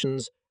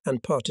organizations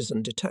and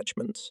partisan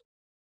detachments.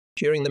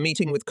 During the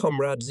meeting with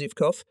Comrade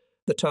Zivkov,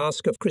 the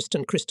task of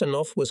Kristin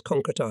Kristanov was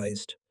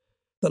concretized.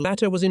 The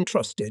latter was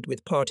entrusted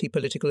with party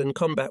political and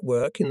combat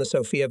work in the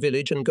Sofia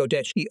village and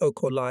Godechi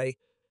Okolai,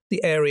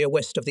 the area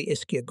west of the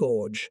Iskia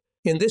Gorge.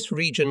 In this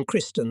region,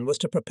 Kristin was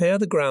to prepare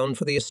the ground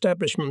for the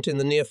establishment in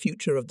the near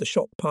future of the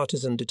Shop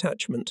Partisan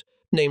Detachment,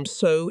 named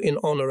so in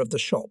honor of the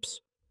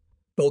shops,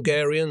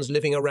 Bulgarians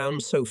living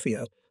around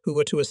Sofia, who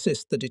were to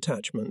assist the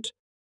detachment.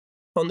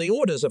 On the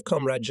orders of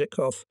Comrade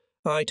Zhikov,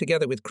 I,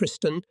 together with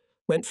Kristin,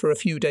 went for a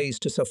few days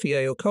to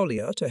Sofia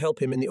Okolia to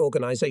help him in the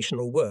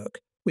organizational work.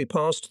 We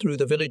passed through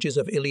the villages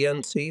of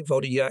Ilyantsy,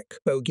 Vodyak,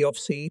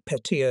 Bogyovsy,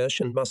 Petirsh,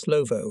 and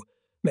Maslovo,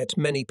 met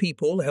many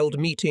people, held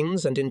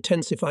meetings, and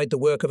intensified the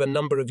work of a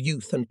number of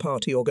youth and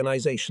party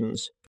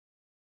organizations.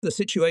 The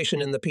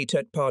situation in the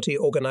Pitet party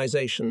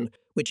organization,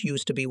 which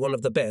used to be one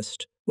of the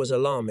best, was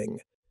alarming.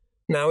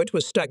 Now it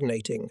was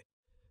stagnating.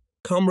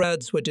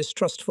 Comrades were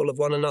distrustful of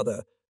one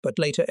another, but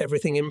later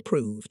everything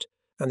improved,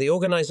 and the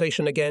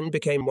organization again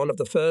became one of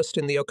the first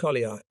in the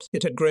Okolia.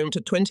 It had grown to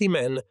 20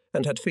 men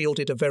and had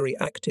fielded a very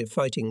active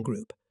fighting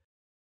group.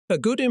 A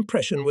good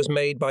impression was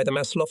made by the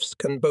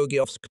Maslovsk and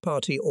Bogiovsk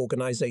party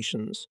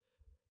organizations.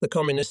 The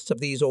communists of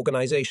these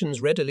organizations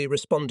readily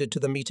responded to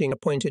the meeting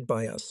appointed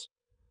by us.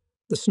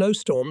 The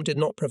snowstorm did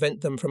not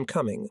prevent them from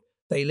coming.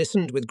 They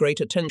listened with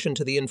great attention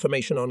to the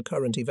information on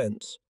current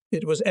events.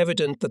 It was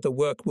evident that the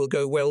work will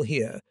go well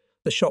here.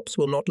 The shops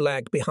will not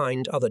lag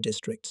behind other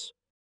districts.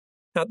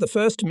 At the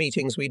first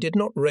meetings, we did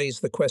not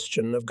raise the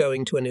question of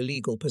going to an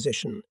illegal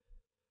position.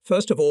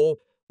 First of all,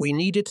 we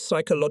needed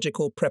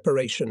psychological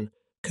preparation,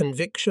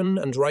 conviction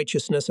and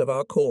righteousness of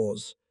our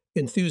cause,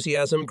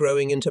 enthusiasm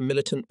growing into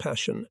militant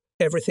passion.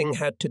 Everything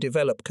had to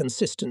develop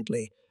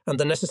consistently, and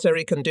the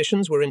necessary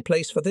conditions were in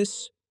place for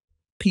this.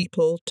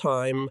 People,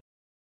 time.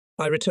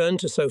 I returned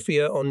to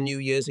Sofia on New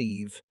Year's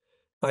Eve.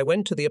 I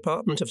went to the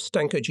apartment of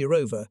Stanka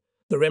Girova,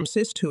 the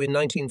Remsist who in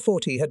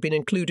 1940 had been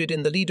included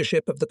in the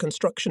leadership of the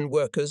construction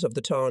workers of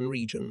the Tarn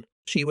region.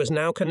 She was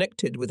now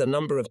connected with a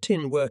number of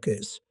tin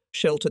workers,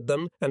 sheltered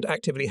them, and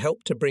actively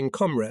helped to bring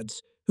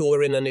comrades who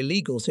were in an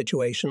illegal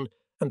situation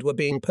and were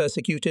being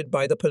persecuted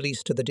by the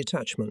police to the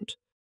detachment.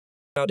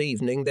 That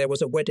evening there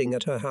was a wedding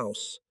at her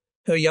house.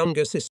 Her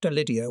younger sister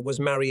Lydia was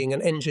marrying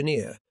an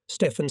engineer,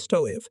 Stefan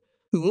Stoev,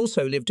 who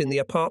also lived in the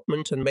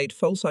apartment and made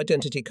false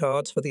identity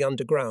cards for the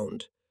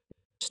underground.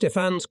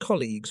 Stefan's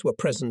colleagues were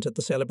present at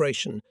the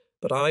celebration,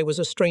 but I was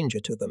a stranger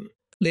to them.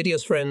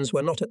 Lydia's friends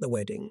were not at the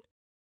wedding.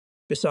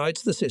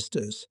 Besides the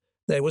sisters,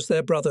 there was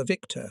their brother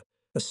Victor,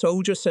 a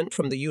soldier sent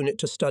from the unit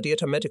to study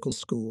at a medical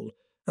school,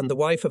 and the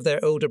wife of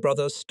their older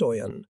brother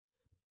Stoyan.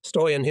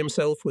 Stoyan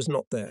himself was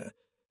not there.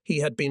 He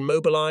had been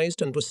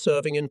mobilized and was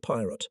serving in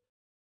Pirot.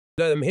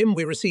 From him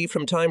we received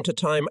from time to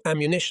time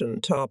ammunition,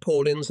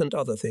 tarpaulins and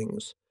other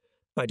things.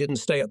 I didn't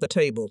stay at the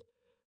table.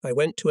 I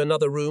went to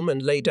another room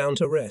and lay down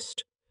to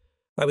rest.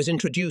 I was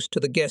introduced to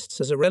the guests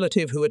as a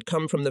relative who had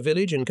come from the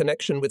village in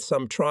connection with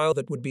some trial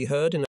that would be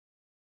heard in.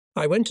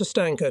 I went to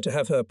Stanka to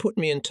have her put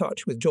me in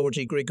touch with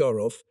Georgy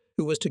Grigorov,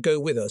 who was to go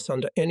with us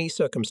under any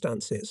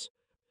circumstances.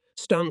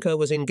 Stanka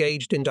was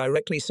engaged in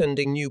directly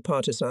sending new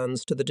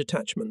partisans to the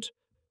detachment.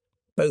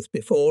 Both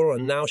before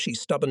and now she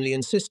stubbornly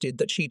insisted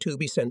that she too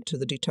be sent to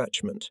the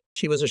detachment.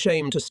 She was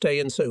ashamed to stay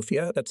in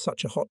Sofia at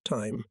such a hot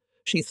time.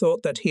 She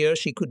thought that here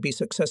she could be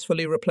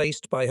successfully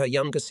replaced by her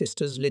younger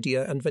sisters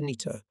Lydia and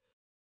Venita.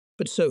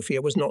 But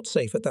Sofia was not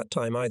safe at that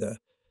time either.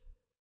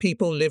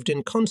 People lived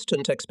in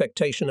constant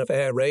expectation of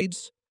air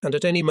raids, and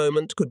at any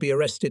moment could be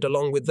arrested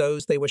along with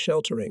those they were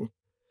sheltering.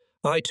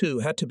 I too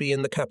had to be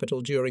in the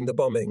capital during the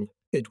bombing.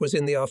 It was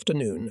in the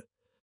afternoon.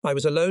 I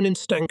was alone in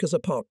Stanka's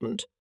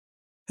apartment.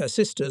 Her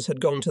sisters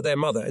had gone to their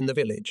mother in the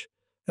village,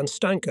 and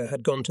Stanka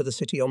had gone to the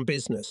city on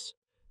business.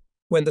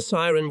 When the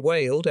siren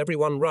wailed,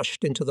 everyone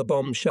rushed into the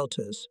bomb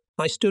shelters.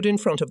 I stood in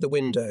front of the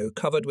window,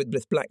 covered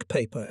with black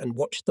paper, and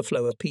watched the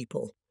flow of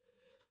people.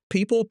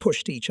 People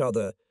pushed each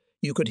other.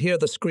 You could hear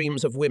the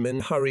screams of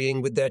women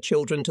hurrying with their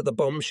children to the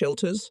bomb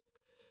shelters.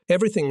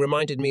 Everything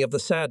reminded me of the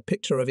sad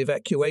picture of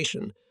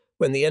evacuation,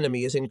 when the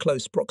enemy is in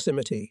close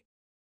proximity.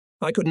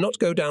 I could not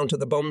go down to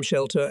the bomb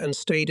shelter and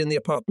stayed in the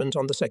apartment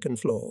on the second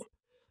floor.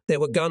 There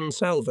were gun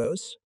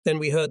salvos, then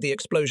we heard the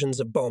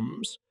explosions of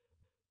bombs.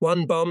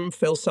 One bomb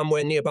fell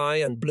somewhere nearby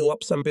and blew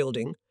up some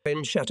building,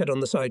 and shattered on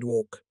the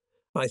sidewalk.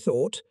 I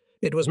thought,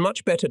 it was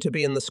much better to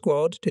be in the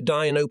squad. To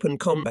die in open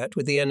combat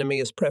with the enemy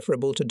is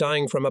preferable to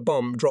dying from a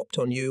bomb dropped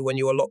on you when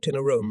you are locked in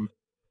a room.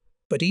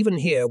 But even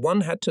here,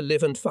 one had to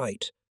live and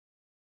fight.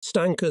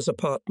 Stanka's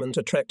apartment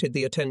attracted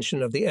the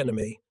attention of the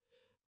enemy.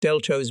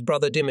 Delcho's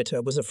brother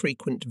Dimitar was a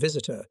frequent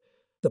visitor.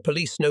 The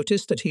police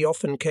noticed that he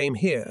often came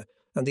here,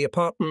 and the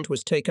apartment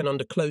was taken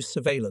under close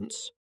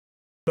surveillance.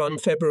 On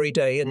February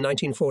day in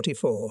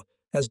 1944,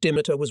 as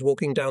Dimitar was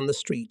walking down the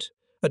street,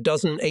 a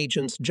dozen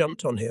agents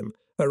jumped on him,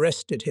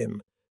 arrested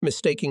him,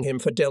 mistaking him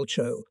for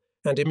Delcho,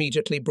 and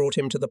immediately brought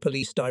him to the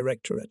police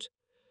directorate.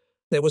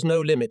 There was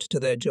no limit to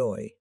their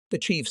joy. The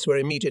chiefs were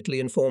immediately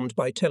informed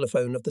by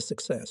telephone of the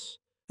success,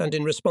 and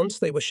in response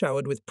they were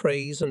showered with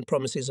praise and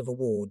promises of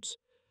awards.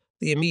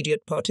 The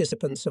immediate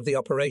participants of the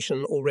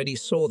operation already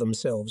saw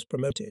themselves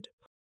promoted.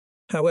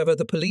 However,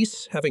 the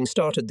police, having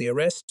started the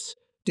arrests,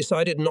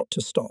 decided not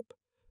to stop.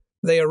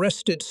 They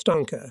arrested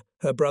Stanka,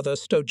 her brother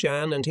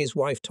Stojan, and his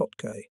wife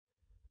Totka.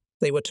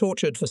 They were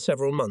tortured for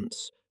several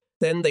months.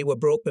 Then they were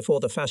brought before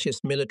the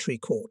fascist military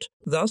court.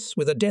 Thus,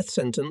 with a death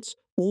sentence,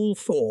 all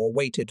four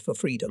waited for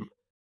freedom.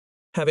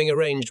 Having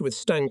arranged with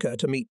Stanka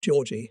to meet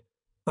Georgy,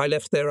 I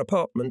left their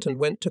apartment and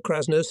went to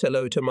Krasno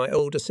Selo to my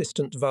old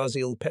assistant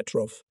Vasil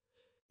Petrov.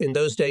 In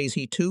those days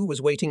he too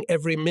was waiting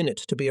every minute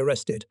to be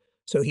arrested,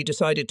 so he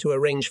decided to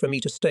arrange for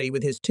me to stay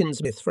with his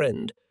tinsmith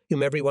friend,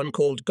 whom everyone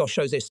called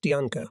Gosho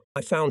Zestianka.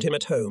 I found him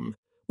at home.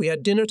 We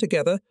had dinner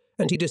together,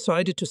 and he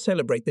decided to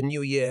celebrate the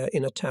New Year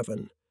in a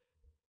tavern.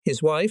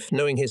 His wife,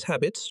 knowing his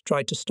habits,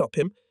 tried to stop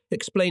him,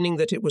 explaining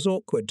that it was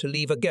awkward to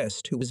leave a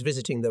guest who was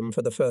visiting them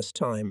for the first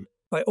time.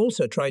 I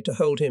also tried to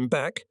hold him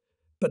back,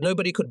 but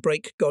nobody could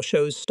break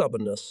Gosho's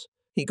stubbornness.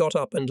 He got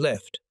up and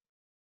left.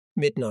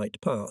 Midnight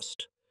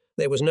passed.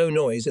 There was no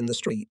noise in the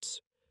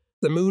streets.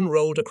 The moon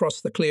rolled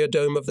across the clear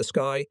dome of the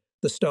sky.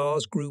 The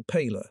stars grew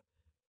paler.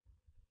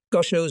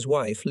 Gosho's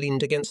wife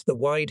leaned against the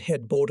wide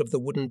headboard of the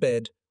wooden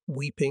bed,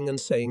 weeping and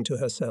saying to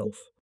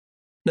herself,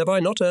 "Have I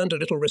not earned a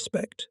little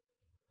respect?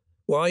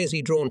 Why is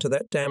he drawn to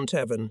that damn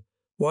tavern?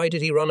 Why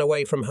did he run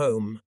away from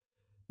home?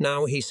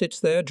 Now he sits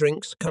there,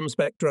 drinks, comes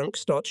back drunk,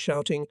 starts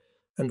shouting,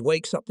 and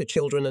wakes up the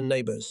children and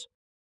neighbours."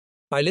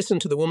 I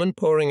listened to the woman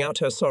pouring out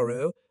her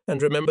sorrow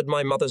and remembered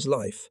my mother's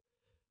life.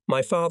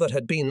 My father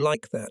had been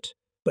like that,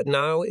 but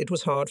now it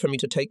was hard for me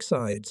to take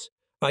sides.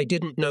 I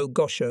didn't know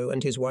Gosho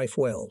and his wife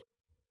well.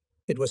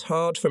 It was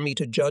hard for me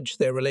to judge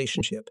their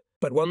relationship,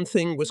 but one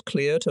thing was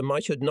clear: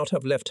 Tomai should not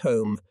have left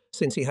home,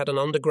 since he had an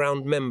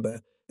underground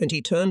member, and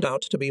he turned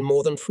out to be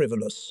more than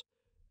frivolous.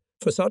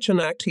 For such an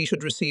act he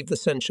should receive the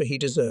censure he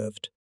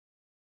deserved.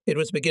 It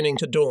was beginning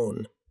to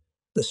dawn.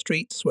 The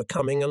streets were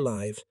coming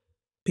alive.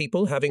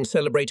 People, having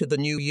celebrated the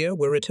New Year,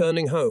 were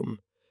returning home.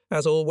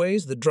 As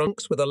always, the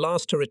drunks were the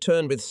last to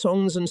return with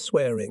songs and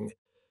swearing.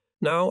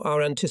 Now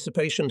our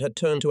anticipation had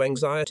turned to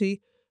anxiety,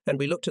 and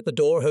we looked at the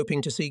door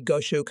hoping to see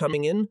Gosho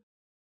coming in.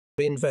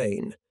 In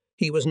vain.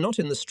 He was not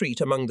in the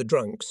street among the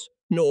drunks,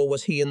 nor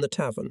was he in the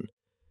tavern.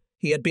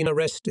 He had been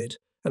arrested,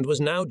 and was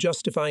now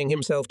justifying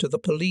himself to the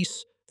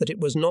police that it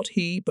was not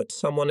he but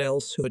someone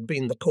else who had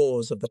been the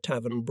cause of the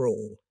tavern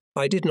brawl.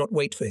 I did not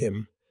wait for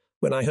him.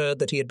 When I heard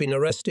that he had been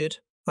arrested,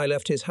 I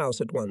left his house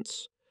at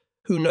once.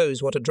 Who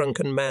knows what a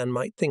drunken man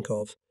might think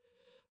of?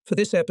 For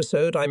this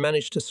episode I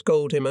managed to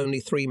scold him only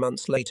 3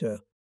 months later.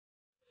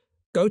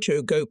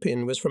 Gosho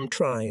Gopin was from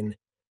Trine.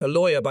 A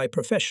lawyer by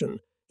profession,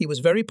 he was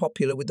very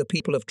popular with the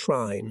people of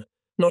Trine,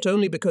 not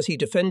only because he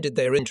defended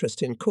their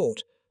interest in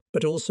court,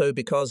 but also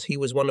because he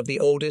was one of the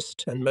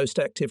oldest and most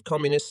active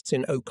communists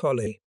in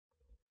Okole.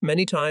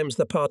 Many times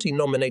the party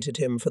nominated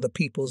him for the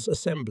People's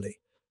Assembly.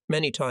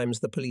 Many times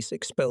the police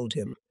expelled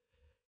him.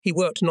 He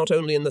worked not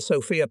only in the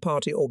Sofia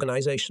Party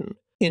organization.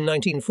 In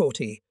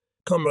 1940,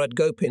 Comrade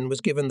Gopin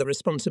was given the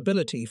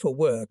responsibility for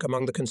work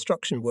among the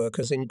construction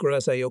workers in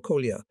Graze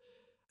Okolia,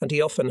 and he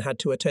often had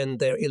to attend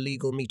their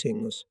illegal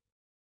meetings.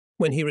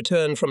 When he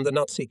returned from the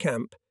Nazi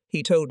camp,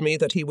 he told me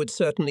that he would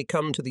certainly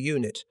come to the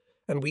unit,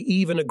 and we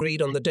even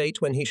agreed on the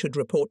date when he should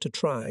report to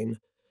Trine.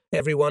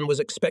 Everyone was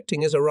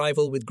expecting his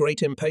arrival with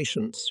great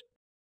impatience.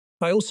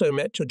 I also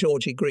met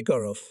Georgy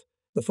Grigorov,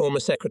 the former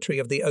secretary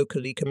of the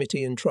Okole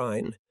Committee in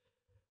Trine.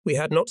 We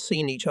had not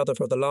seen each other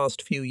for the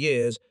last few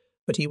years,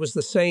 but he was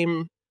the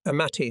same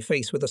Amati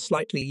face with a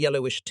slightly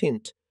yellowish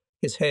tint,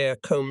 his hair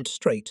combed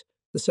straight,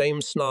 the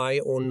same sly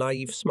or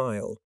naive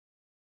smile.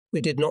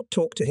 We did not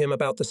talk to him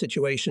about the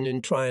situation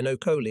in Trine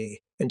Okole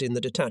and in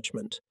the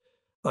detachment.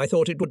 I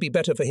thought it would be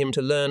better for him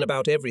to learn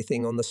about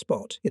everything on the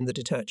spot in the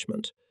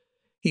detachment.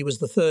 He was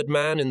the third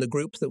man in the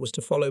group that was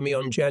to follow me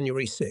on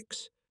January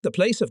 6. The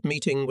place of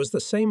meeting was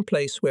the same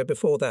place where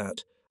before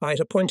that I had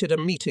appointed a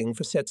meeting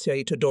for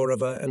Setsey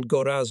Todorova and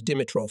Goraz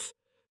Dimitrov,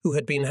 who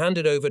had been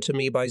handed over to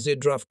me by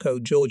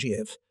Zdravko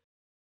Georgiev.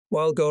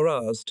 While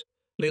Gorazd,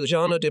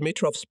 Liljana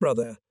Dimitrov's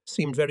brother,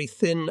 seemed very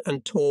thin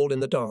and tall in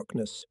the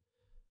darkness.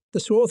 The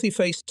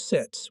swarthy-faced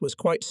Sets was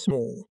quite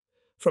small.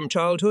 From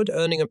childhood,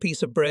 earning a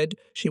piece of bread,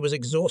 she was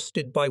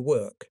exhausted by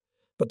work,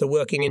 but the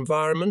working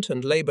environment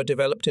and labour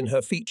developed in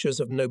her features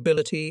of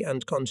nobility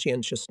and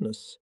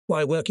conscientiousness.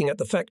 While working at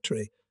the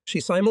factory, she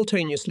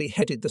simultaneously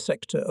headed the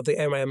sector of the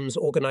MM's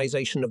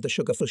organization of the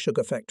Sugar for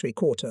Sugar Factory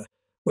Quarter,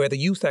 where the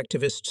youth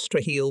activist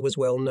Strahil was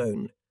well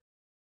known.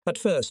 At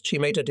first, she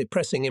made a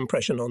depressing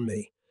impression on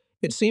me.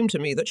 It seemed to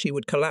me that she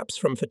would collapse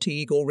from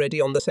fatigue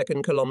already on the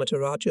 2nd kilometre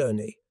of our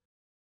journey.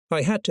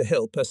 I had to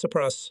help her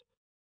suppress.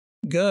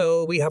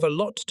 "Girl, we have a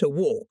lot to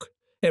walk.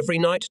 Every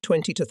night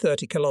 20 to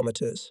 30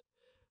 kilometres.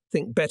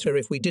 Think better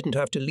if we didn't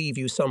have to leave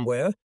you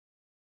somewhere.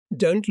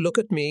 Don't look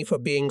at me for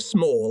being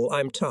small.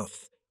 I'm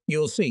tough.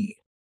 You'll see."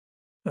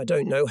 "I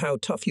don't know how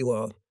tough you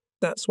are.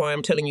 That's why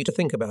I'm telling you to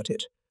think about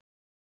it."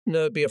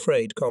 "No, be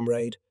afraid,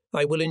 comrade.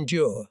 I will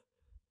endure.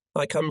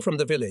 I come from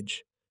the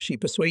village." She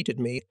persuaded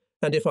me,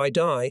 and if I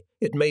die,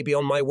 it may be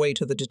on my way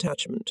to the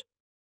detachment.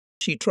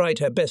 She tried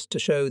her best to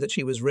show that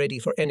she was ready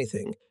for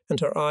anything, and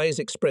her eyes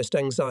expressed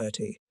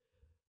anxiety.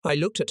 I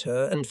looked at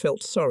her and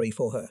felt sorry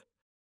for her.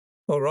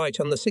 "All right,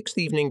 on the 6th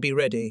evening be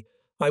ready.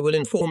 I will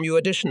inform you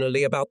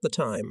additionally about the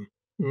time."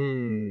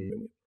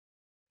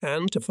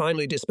 And, to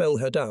finally dispel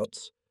her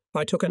doubts,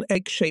 I took an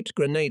egg-shaped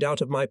grenade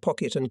out of my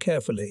pocket and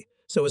carefully,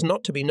 so as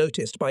not to be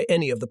noticed by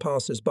any of the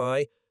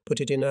passers-by, put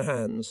it in her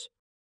hands.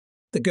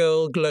 The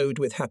girl glowed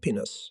with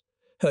happiness.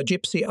 Her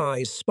gypsy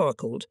eyes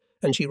sparkled,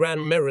 and she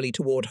ran merrily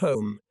toward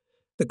home.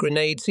 The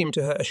grenade seemed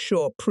to her a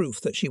sure proof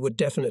that she would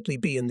definitely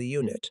be in the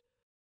unit.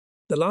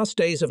 The last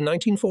days of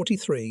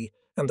 1943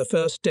 and the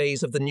first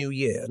days of the new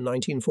year,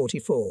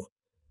 1944.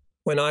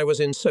 When I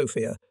was in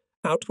Sofia,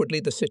 outwardly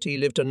the city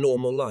lived a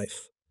normal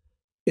life.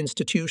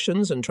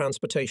 Institutions and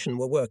transportation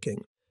were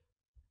working.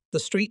 The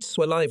streets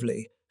were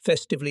lively.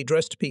 Festively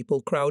dressed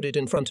people crowded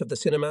in front of the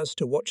cinemas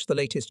to watch the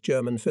latest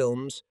German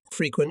films.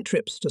 Frequent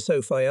trips to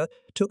Sofia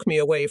took me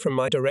away from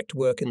my direct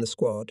work in the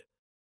squad.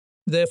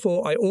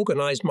 Therefore, I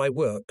organized my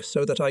work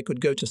so that I could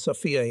go to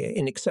Sofia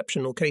in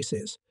exceptional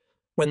cases,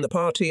 when the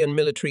party and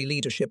military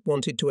leadership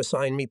wanted to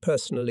assign me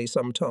personally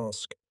some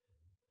task.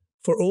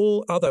 For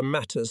all other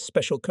matters,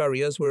 special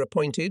couriers were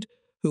appointed,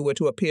 who were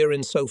to appear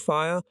in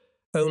Sofia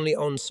only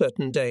on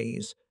certain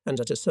days and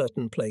at a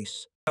certain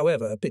place.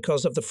 However,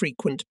 because of the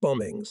frequent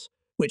bombings,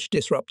 which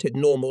disrupted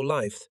normal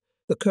life,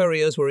 the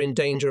couriers were in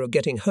danger of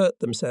getting hurt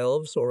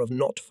themselves or of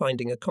not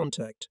finding a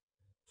contact.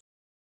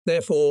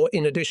 Therefore,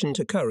 in addition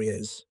to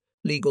couriers,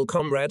 legal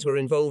comrades were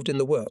involved in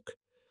the work.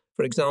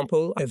 For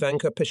example,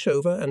 Ivanka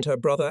Peshova and her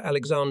brother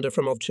Alexander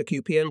from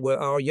Ovchekupian were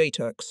our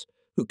yataks,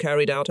 who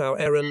carried out our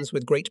errands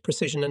with great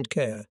precision and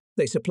care.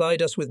 They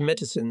supplied us with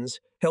medicines,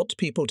 helped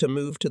people to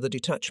move to the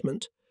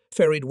detachment,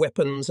 ferried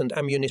weapons and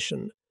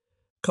ammunition.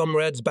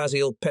 Comrades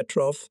Basil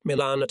Petrov,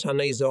 Milan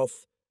Atanasov,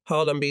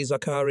 Harlamby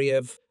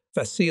Zakariev,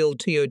 Vasil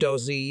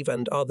Teodosiev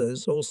and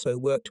others also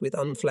worked with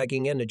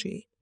unflagging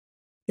energy.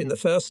 In the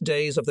first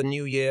days of the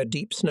new year,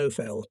 deep snow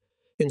fell.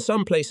 In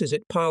some places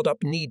it piled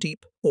up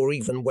knee-deep or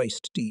even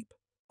waist-deep.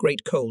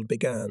 Great cold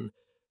began.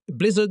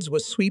 Blizzards were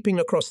sweeping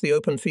across the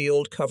open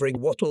field,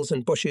 covering wattles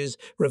and bushes,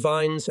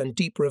 ravines and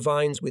deep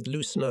ravines with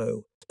loose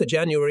snow. The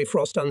January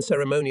frost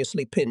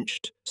unceremoniously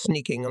pinched,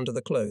 sneaking under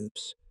the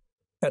clothes.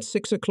 At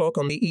 6 o'clock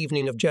on the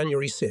evening of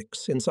January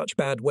 6, in such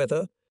bad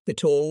weather, the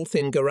tall,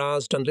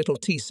 thin-garaged and little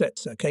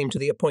T-Setzer came to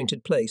the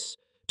appointed place,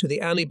 to the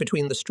alley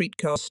between the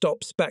streetcar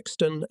stops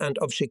Baxton and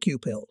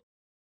Ovchekupil.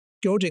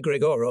 Georgy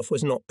Grigorov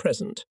was not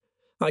present.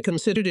 I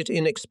considered it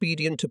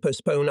inexpedient to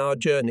postpone our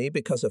journey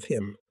because of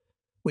him.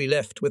 We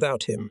left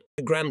without him.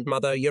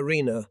 Grandmother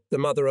Irina, the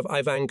mother of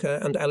Ivanka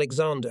and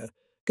Alexander,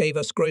 gave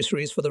us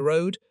groceries for the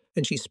road,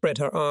 and she spread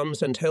her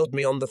arms and held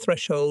me on the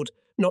threshold,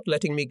 not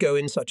letting me go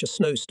in such a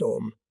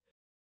snowstorm.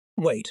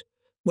 Wait,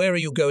 where are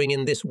you going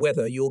in this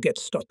weather? You'll get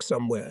stuck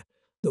somewhere.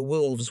 The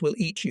wolves will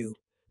eat you.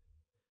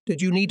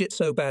 Did you need it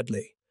so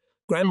badly?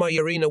 Grandma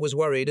Irina was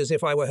worried as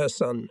if I were her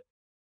son.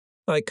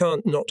 I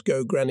can't not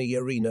go, Granny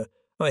Irina.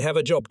 I have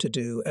a job to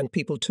do, and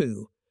people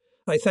too.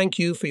 I thank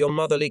you for your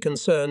motherly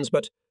concerns,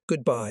 but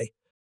goodbye.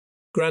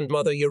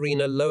 Grandmother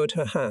Irina lowered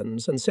her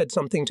hands and said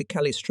something to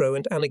Calistro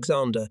and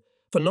Alexander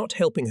for not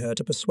helping her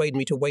to persuade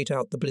me to wait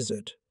out the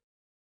blizzard.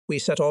 We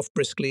set off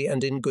briskly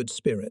and in good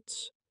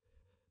spirits.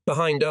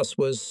 Behind us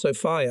was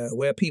Sofia,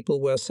 where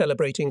people were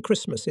celebrating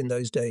Christmas in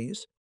those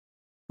days.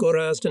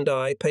 Gorazd and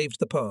I paved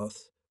the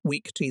path.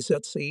 Weak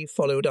Tsatsi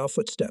followed our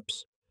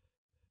footsteps.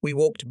 We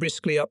walked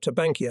briskly up to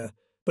Bankia,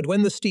 but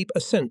when the steep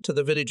ascent to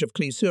the village of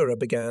Klisura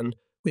began,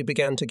 we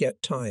began to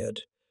get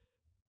tired.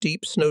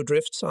 Deep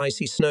snowdrifts,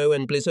 icy snow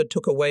and blizzard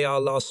took away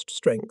our last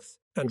strength,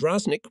 and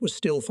Raznik was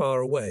still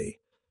far away.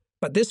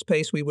 At this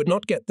pace we would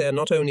not get there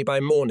not only by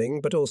morning,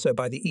 but also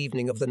by the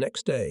evening of the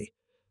next day.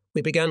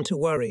 We began to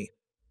worry.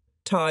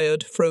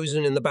 Tired,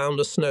 frozen in the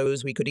boundless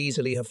snows, we could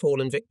easily have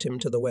fallen victim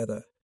to the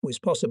weather. It was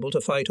possible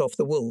to fight off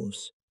the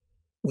wolves.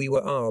 We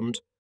were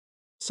armed.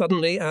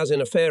 Suddenly, as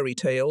in a fairy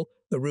tale,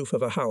 the roof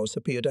of a house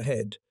appeared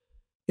ahead.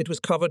 It was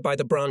covered by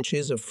the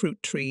branches of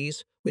fruit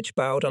trees, which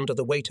bowed under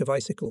the weight of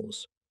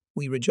icicles.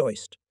 We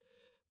rejoiced.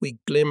 We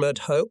glimmered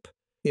hope.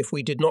 If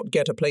we did not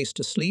get a place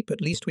to sleep,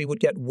 at least we would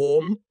get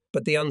warm,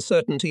 but the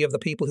uncertainty of the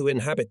people who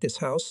inhabit this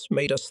house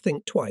made us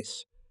think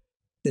twice.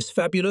 This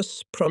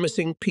fabulous,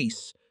 promising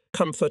peace,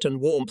 comfort and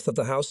warmth of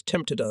the house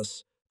tempted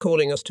us,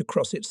 calling us to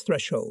cross its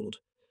threshold.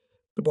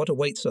 But what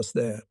awaits us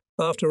there?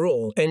 After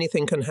all,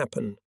 anything can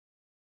happen.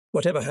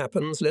 Whatever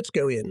happens, let's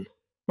go in,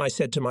 I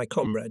said to my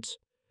comrades.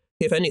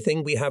 If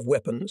anything, we have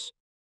weapons.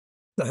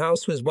 The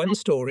house was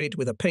one-storied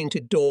with a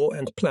painted door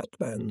and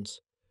platbands.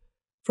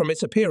 From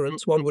its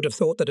appearance, one would have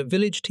thought that a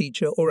village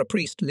teacher or a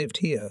priest lived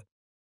here.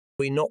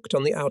 We knocked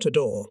on the outer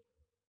door.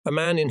 A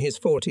man in his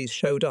 40s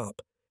showed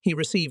up. He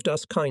received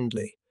us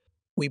kindly.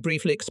 We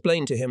briefly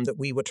explained to him that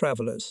we were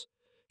travellers.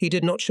 He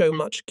did not show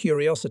much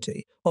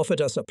curiosity, offered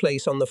us a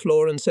place on the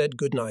floor and said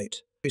good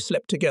night. We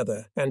slept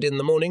together, and in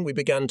the morning we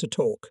began to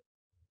talk.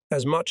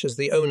 As much as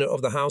the owner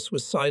of the house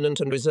was silent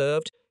and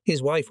reserved,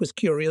 his wife was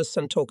curious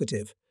and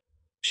talkative.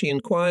 She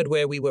inquired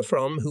where we were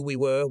from, who we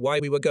were, why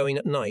we were going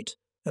at night,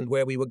 and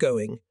where we were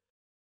going.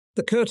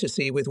 The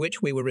courtesy with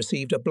which we were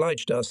received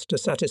obliged us to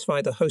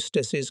satisfy the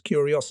hostess's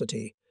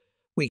curiosity.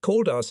 We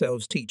called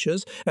ourselves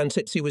teachers, and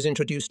Tsitsi was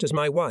introduced as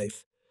my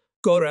wife.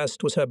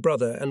 Gorazd was her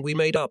brother, and we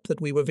made up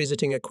that we were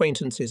visiting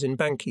acquaintances in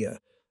Bankia,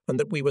 and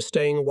that we were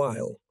staying a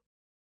while.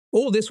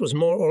 All this was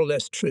more or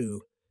less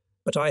true,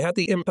 but I had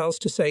the impulse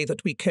to say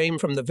that we came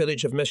from the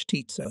village of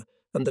Meshtitsa,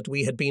 and that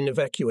we had been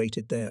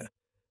evacuated there.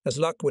 As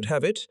luck would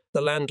have it,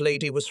 the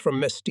landlady was from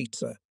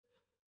Meshtitsa.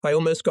 I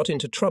almost got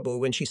into trouble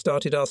when she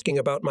started asking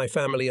about my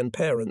family and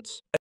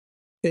parents.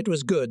 It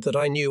was good that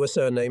I knew a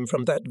surname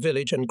from that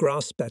village and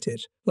grasped at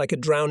it, like a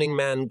drowning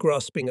man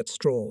grasping at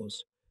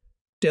straws.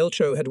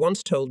 Delcho had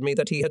once told me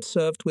that he had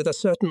served with a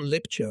certain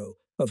Lipcho,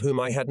 of whom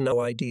I had no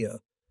idea.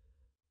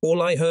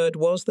 All I heard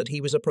was that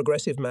he was a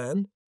progressive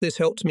man. This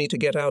helped me to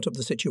get out of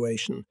the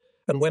situation,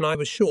 and when I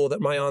was sure that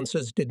my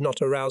answers did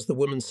not arouse the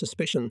woman's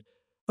suspicion,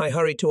 I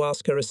hurried to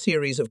ask her a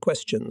series of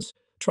questions,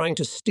 trying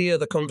to steer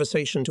the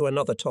conversation to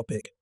another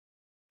topic.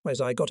 As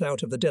I got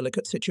out of the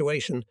delicate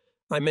situation,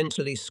 I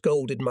mentally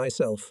scolded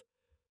myself.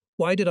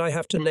 Why did I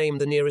have to name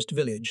the nearest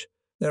village?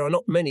 There are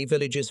not many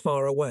villages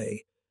far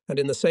away. And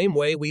in the same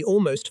way we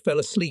almost fell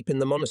asleep in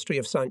the monastery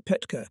of St.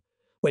 Petka,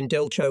 when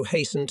Delcho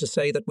hastened to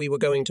say that we were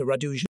going to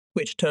Raduj,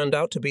 which turned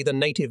out to be the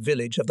native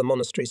village of the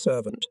monastery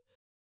servant.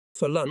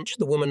 For lunch,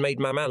 the woman made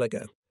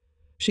mamalaga.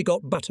 She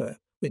got butter,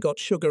 we got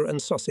sugar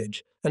and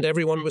sausage, and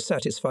everyone was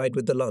satisfied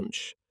with the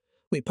lunch.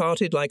 We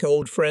parted like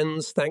old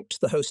friends,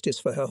 thanked the hostess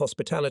for her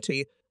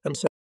hospitality, and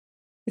said,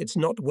 "It's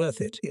not worth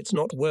it, it's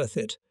not worth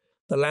it,"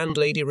 the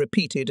landlady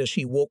repeated as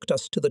she walked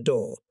us to the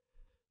door.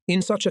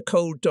 In such a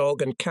cold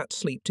dog and cat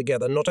sleep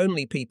together, not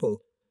only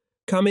people.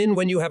 "Come in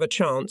when you have a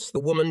chance," the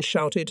woman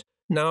shouted.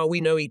 "Now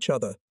we know each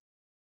other."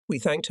 We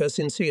thanked her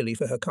sincerely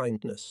for her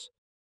kindness.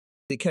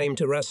 We came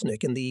to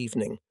Rasnik in the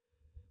evening.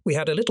 We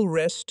had a little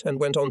rest and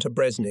went on to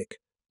Bresnik.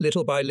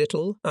 Little by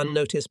little,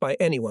 unnoticed by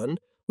anyone,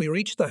 we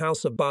reached the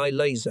house of Bai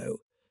Lazo.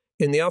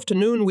 In the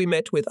afternoon we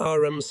met with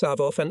Aram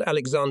Savov and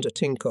Alexander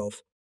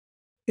Tinkov.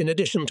 In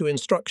addition to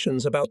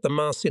instructions about the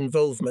mass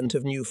involvement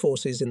of new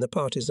forces in the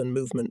partisan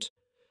movement,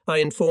 I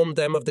informed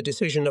them of the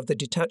decision of the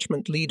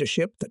detachment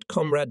leadership that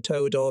Comrade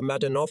Teodor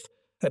Madanov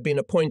had been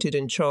appointed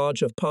in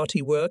charge of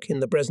party work in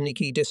the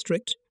Brezniki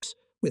district,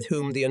 with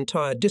whom the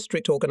entire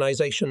district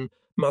organization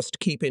must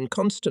keep in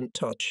constant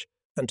touch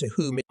and to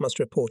whom it must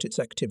report its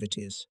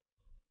activities.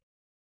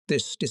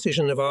 This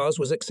decision of ours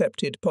was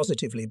accepted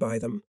positively by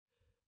them.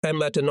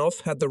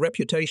 Madanov had the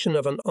reputation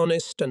of an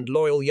honest and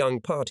loyal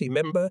young party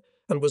member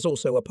and was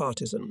also a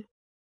partisan.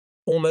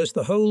 Almost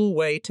the whole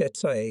way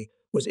Tetsay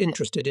was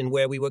interested in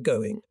where we were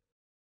going.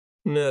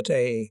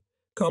 "Nerte,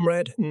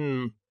 comrade,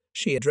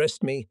 she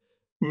addressed me.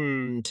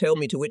 Tell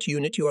me to which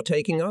unit you are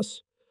taking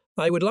us.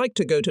 I would like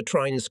to go to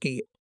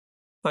Trinsky."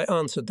 I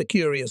answered the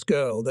curious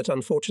girl that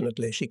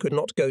unfortunately she could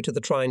not go to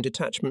the Trine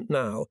detachment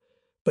now,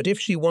 but if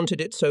she wanted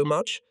it so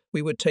much,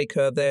 we would take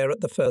her there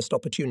at the first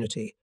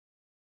opportunity.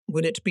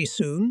 "Will it be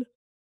soon?"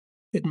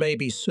 "It may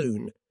be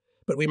soon,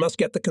 but we must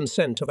get the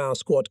consent of our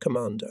squad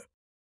commander."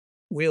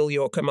 "Will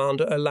your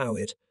commander allow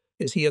it?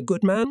 Is he a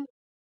good man?"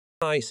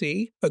 "I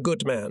see, a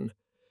good man.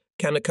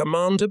 Can a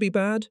commander be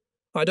bad?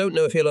 I don't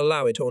know if he'll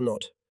allow it or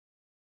not.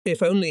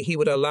 If only he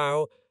would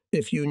allow,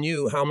 if you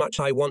knew how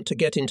much I want to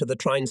get into the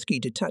Trinsky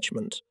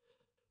detachment."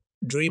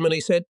 Dreamily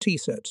said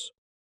T-sets.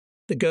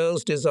 The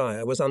girl's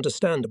desire was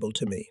understandable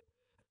to me.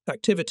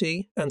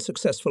 Activity and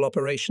successful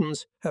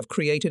operations have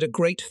created a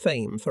great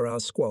fame for our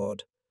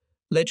squad.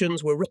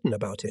 Legends were written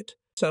about it.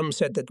 Some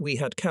said that we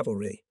had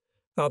cavalry.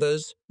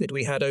 Others, that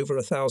we had over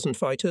 1,000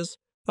 fighters.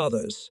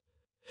 Others,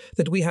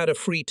 that we had a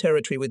free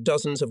territory with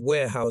dozens of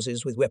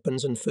warehouses with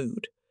weapons and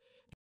food.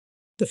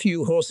 The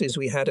few horses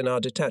we had in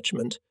our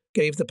detachment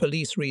gave the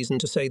police reason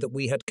to say that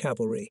we had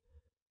cavalry,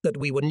 that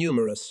we were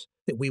numerous,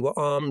 that we were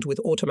armed with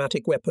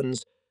automatic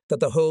weapons, that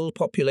the whole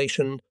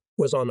population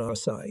was on our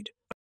side.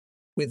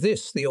 With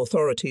this, the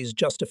authorities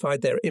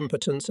justified their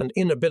impotence and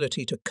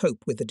inability to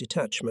cope with the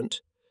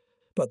detachment.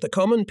 But the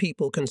common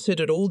people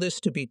considered all this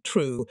to be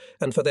true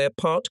and for their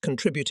part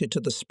contributed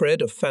to the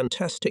spread of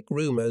fantastic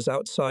rumours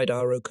outside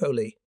our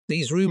Okoli.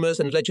 These rumours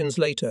and legends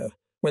later,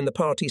 when the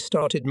party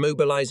started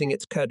mobilizing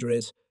its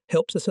cadres,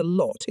 helped us a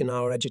lot in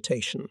our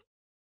agitation.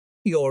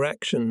 "Your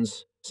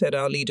actions," said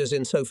our leaders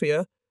in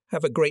Sofia,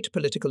 "have a great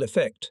political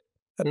effect,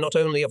 and not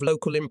only of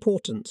local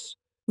importance.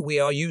 We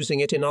are using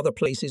it in other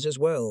places as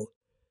well.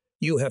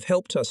 You have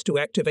helped us to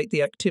activate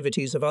the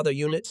activities of other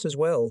units as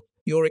well.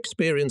 Your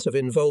experience of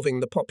involving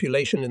the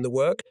population in the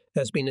work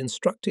has been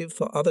instructive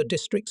for other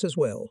districts as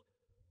well.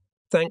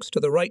 Thanks to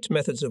the right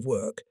methods of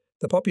work,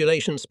 the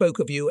population spoke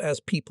of you as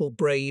people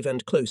brave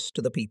and close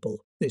to the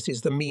people. This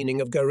is the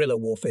meaning of guerrilla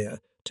warfare,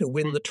 to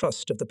win the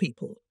trust of the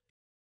people."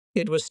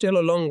 It was still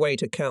a long way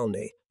to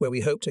Kalny, where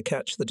we hoped to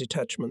catch the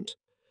detachment.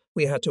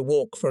 We had to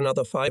walk for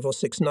another 5 or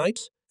 6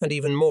 nights, and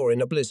even more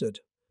in a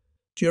blizzard.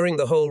 During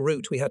the whole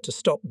route we had to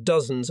stop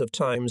dozens of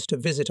times to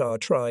visit our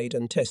tried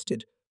and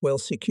tested,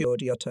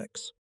 well-secured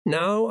yataks.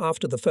 Now,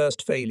 after the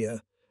first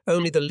failure,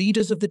 only the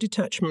leaders of the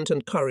detachment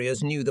and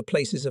couriers knew the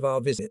places of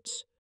our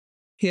visits.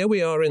 Here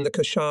we are in the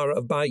Koshara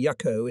of Bai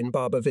Yako in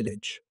Barber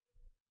village.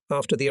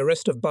 After the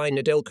arrest of Bai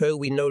Nedelko,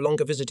 we no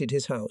longer visited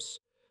his house.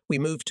 We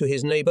moved to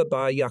his neighbour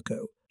Bai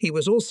Yako. He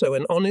was also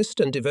an honest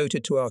and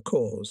devoted to our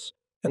cause,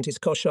 and his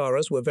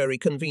kosharas were very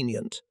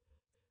convenient.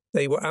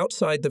 They were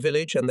outside the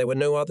village and there were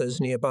no others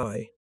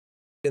nearby.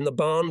 In the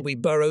barn we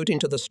burrowed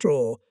into the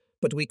straw,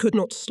 but we could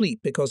not sleep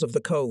because of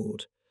the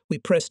cold. We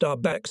pressed our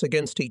backs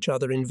against each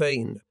other in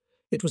vain.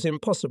 It was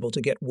impossible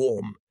to get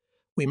warm.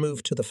 We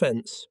moved to the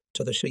fence,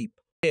 to the sheep.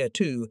 Here,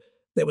 too,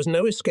 there was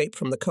no escape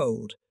from the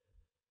cold.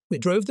 We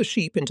drove the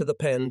sheep into the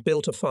pen,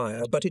 built a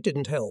fire, but it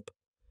didn't help.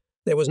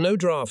 There was no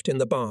draught in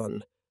the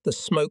barn. The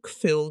smoke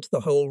filled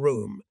the whole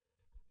room.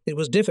 It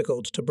was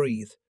difficult to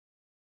breathe.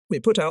 We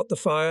put out the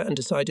fire and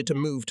decided to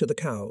move to the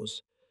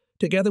cows.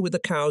 Together with the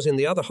cows in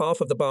the other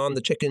half of the barn,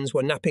 the chickens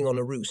were napping on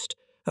a roost,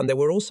 and there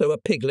were also a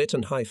piglet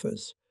and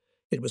heifers.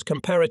 It was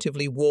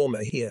comparatively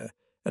warmer here,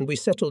 and we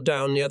settled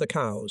down near the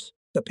cows.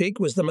 The pig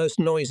was the most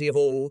noisy of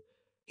all.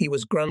 He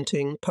was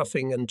grunting,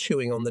 puffing, and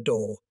chewing on the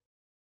door.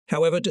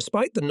 However,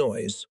 despite the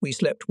noise, we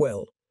slept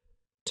well.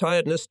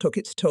 Tiredness took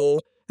its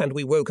toll, and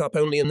we woke up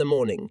only in the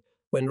morning,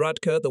 when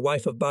Radka, the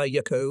wife of Bai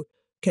Yako,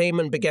 came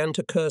and began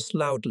to curse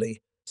loudly,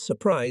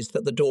 surprised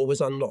that the door was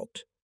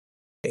unlocked.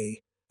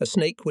 A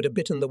snake would have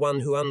bitten the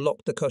one who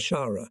unlocked the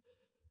koshara.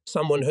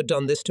 Someone had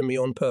done this to me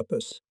on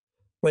purpose.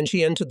 When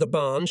she entered the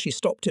barn, she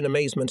stopped in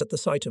amazement at the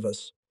sight of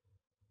us.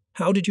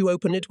 "How did you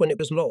open it when it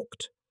was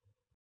locked?"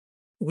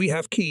 "We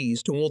have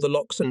keys to all the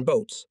locks and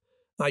bolts,"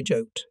 I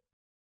joked.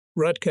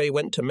 Radke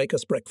went to make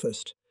us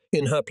breakfast.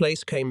 In her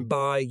place came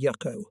Bai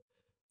Yako.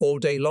 All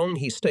day long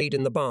he stayed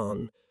in the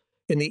barn.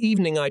 In the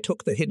evening I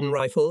took the hidden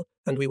rifle,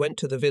 and we went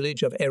to the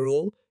village of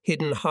Erul,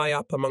 hidden high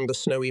up among the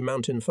snowy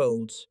mountain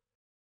folds.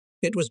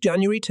 It was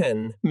January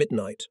 10,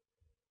 midnight.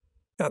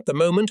 At the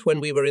moment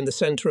when we were in the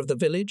centre of the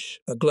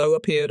village, a glow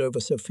appeared over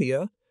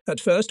Sofia. At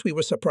first we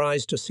were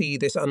surprised to see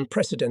this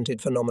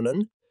unprecedented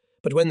phenomenon,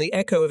 but when the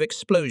echo of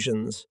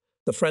explosions,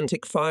 the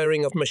frantic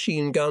firing of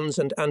machine guns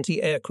and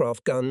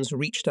anti-aircraft guns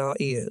reached our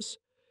ears,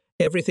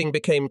 everything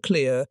became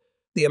clear.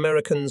 The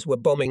Americans were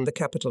bombing the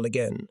capital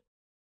again.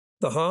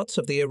 The hearts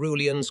of the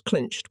Erulians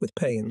clenched with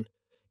pain.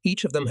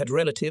 Each of them had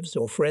relatives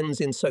or friends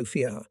in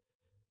Sofia.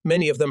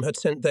 Many of them had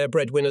sent their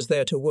breadwinners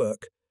there to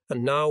work,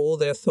 and now all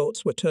their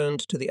thoughts were turned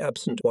to the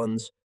absent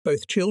ones.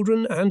 Both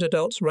children and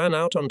adults ran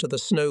out onto the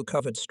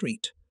snow-covered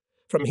street.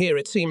 From here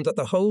it seemed that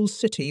the whole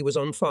city was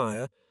on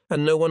fire,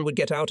 and no one would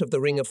get out of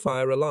the ring of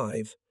fire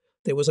alive.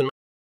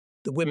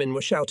 The women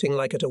were shouting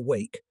like at a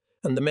wake,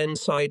 and the men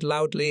sighed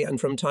loudly and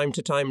from time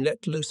to time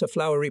let loose a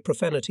flowery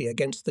profanity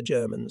against the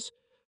Germans,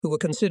 who were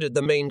considered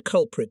the main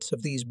culprits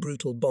of these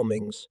brutal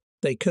bombings.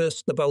 They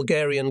cursed the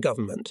Bulgarian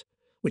government,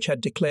 which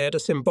had declared a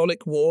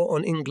symbolic war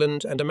on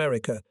England and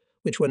America,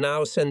 which were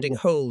now sending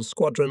whole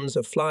squadrons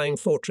of flying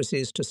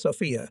fortresses to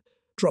Sofia,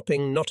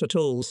 dropping not at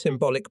all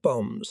symbolic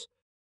bombs.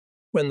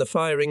 When the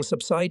firing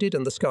subsided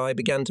and the sky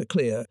began to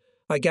clear,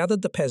 I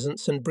gathered the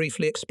peasants and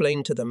briefly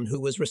explained to them who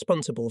was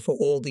responsible for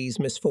all these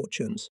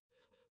misfortunes,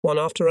 one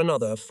after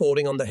another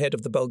falling on the head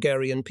of the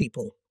Bulgarian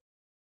people.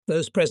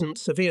 Those present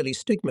severely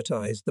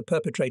stigmatized the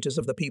perpetrators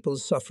of the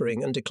people's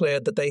suffering and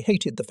declared that they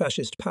hated the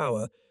fascist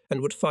power and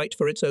would fight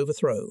for its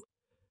overthrow.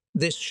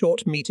 This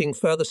short meeting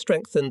further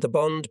strengthened the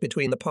bond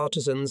between the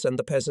partisans and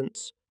the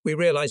peasants. We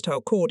realized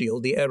how cordial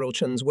the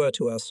Erelchans were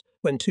to us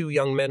when two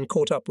young men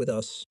caught up with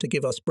us to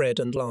give us bread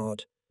and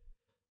lard.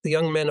 The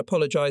young men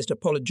apologized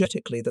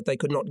apologetically that they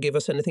could not give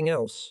us anything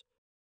else.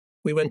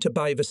 We went to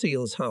Bai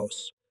Vasil's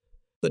house.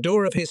 The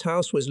door of his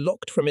house was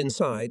locked from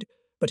inside,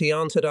 but he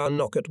answered our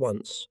knock at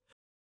once.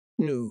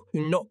 "Nu,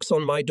 who knocks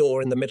on my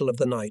door in the middle of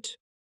the night?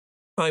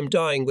 I'm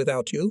dying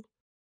without you."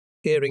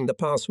 Hearing the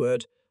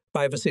password,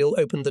 Bai Vasil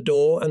opened the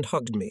door and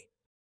hugged me.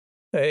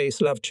 "Hey,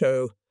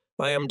 Slavcho,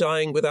 I am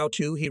dying without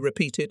you," he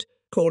repeated,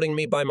 calling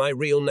me by my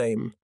real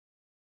name.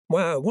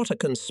 Wow, what a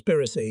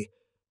conspiracy.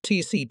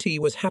 TCT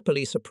was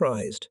happily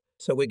surprised.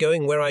 "So we're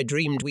going where I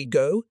dreamed we'd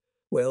go?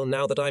 Well,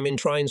 now that I'm in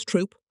Trine's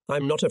troop,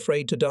 I'm not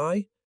afraid to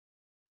die."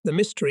 The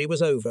mystery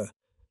was over.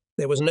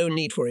 There was no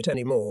need for it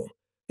anymore.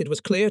 It was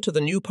clear to the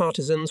new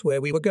partisans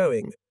where we were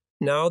going.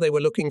 Now they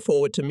were looking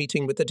forward to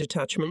meeting with the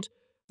detachment,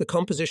 the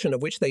composition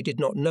of which they did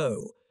not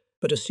know,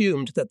 but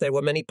assumed that there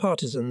were many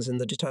partisans in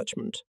the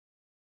detachment.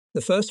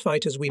 The first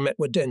fighters we met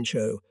were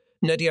Dencho,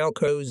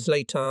 Nedialko,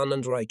 Zlatan,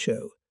 and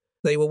Raicho.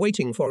 They were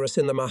waiting for us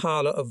in the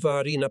Mahala of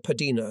Varina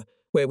Padina,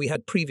 where we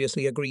had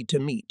previously agreed to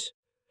meet.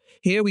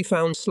 Here we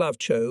found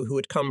Slavcho, who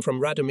had come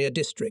from Radomir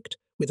district,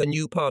 with a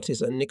new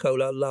partisan,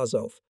 Nikola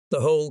Lazov.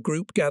 The whole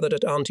group gathered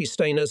at Auntie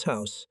Steiner's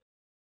house.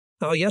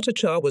 Our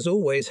Yatachar was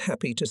always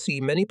happy to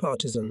see many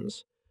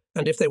partisans,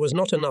 and if there was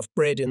not enough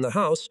bread in the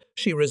house,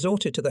 she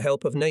resorted to the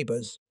help of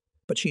neighbours.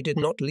 But she did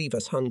not leave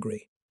us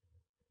hungry.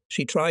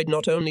 She tried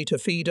not only to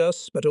feed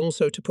us, but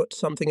also to put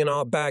something in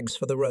our bags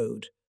for the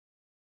road.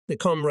 The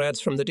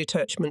comrades from the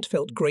detachment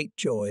felt great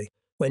joy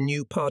when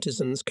new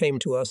partisans came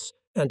to us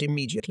and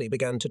immediately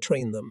began to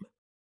train them.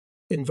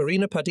 In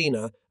Varina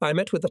Padina, I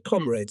met with the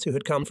comrades who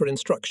had come for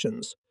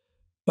instructions.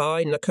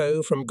 Bai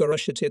Nako from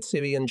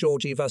Goroshetitsy and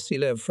Georgy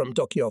Vasilev from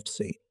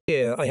Dokyovsy.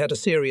 Here I had a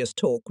serious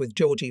talk with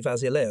Georgy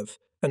Vasilev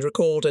and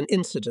recalled an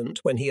incident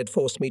when he had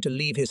forced me to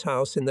leave his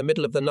house in the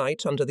middle of the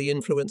night under the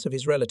influence of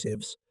his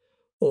relatives,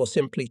 or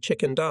simply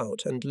chickened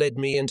out and led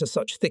me into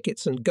such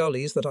thickets and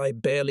gullies that I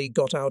barely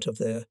got out of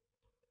there.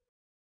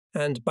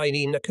 And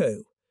Baini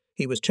Nako.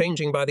 He was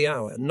changing by the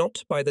hour,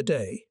 not by the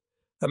day.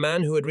 A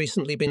man who had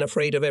recently been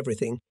afraid of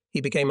everything,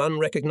 he became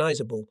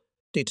unrecognizable,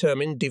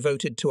 determined,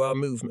 devoted to our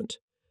movement.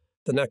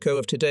 The Nako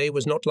of today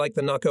was not like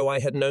the Nako I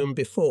had known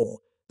before,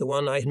 the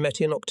one I had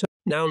met in October.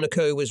 Now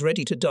Nako was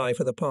ready to die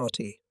for the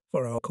party,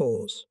 for our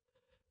cause.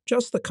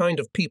 Just the kind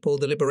of people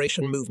the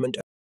liberation movement.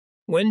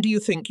 "When do you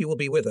think you will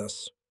be with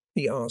us?"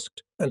 he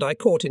asked, and I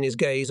caught in his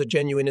gaze a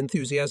genuine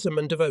enthusiasm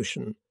and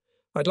devotion.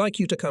 "I'd like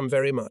you to come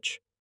very much."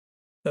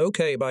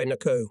 "Okay, by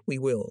Nako, we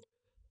will.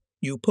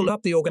 You pull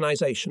up the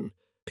organization.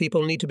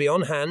 People need to be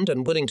on hand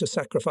and willing to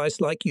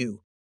sacrifice like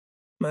you."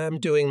 "I am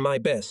doing my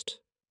best,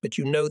 but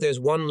you know there's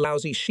one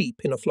lousy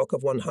sheep in a flock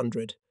of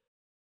 100.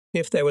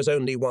 If there was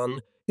only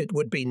one, it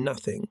would be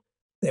nothing.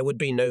 There would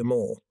be no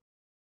more."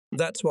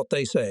 "That's what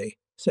they say,"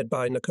 said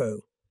Bai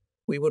Nako.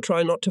 "We will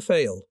try not to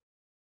fail."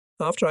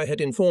 After I had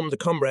informed the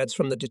comrades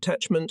from the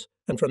detachment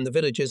and from the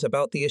villages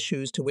about the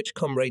issues to which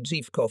Comrade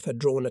Zivkov had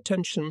drawn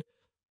attention,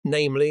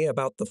 namely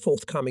about the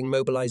forthcoming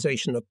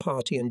mobilization of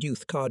party and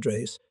youth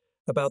cadres,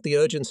 about the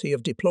urgency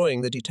of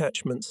deploying the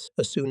detachments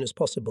as soon as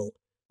possible,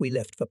 we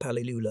left for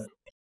Palilula.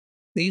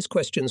 These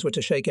questions were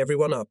to shake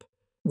everyone up.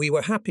 We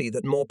were happy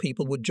that more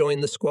people would join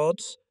the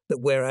squads,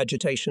 that where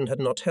agitation had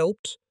not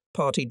helped,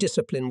 party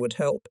discipline would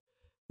help.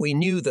 We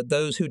knew that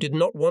those who did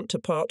not want to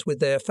part with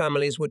their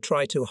families would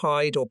try to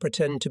hide or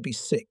pretend to be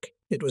sick.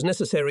 It was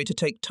necessary to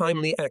take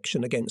timely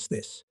action against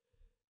this.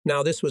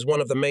 Now this was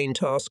one of the main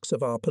tasks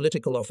of our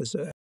political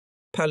officer.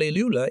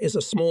 Palilula is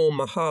a small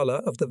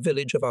mahala of the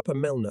village of Upper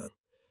Melna.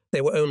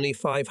 There were only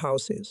 5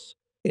 houses.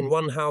 In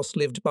one house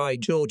lived Bai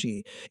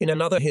Georgi, in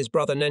another his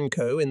brother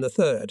Nenko, in the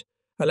third.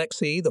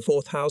 Alexei, the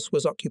 4th house,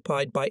 was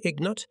occupied by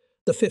Ignat,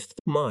 the 5th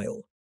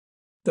mile.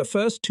 The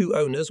first 2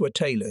 owners were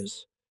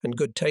tailors, and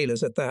good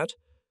tailors at that.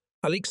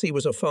 Alexei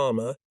was a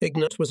farmer,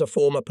 Ignat was a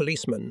former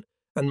policeman,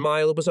 and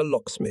Mile was a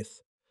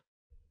locksmith.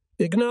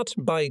 Ignat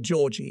Bai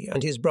Georgi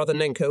and his brother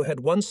Nenko had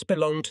once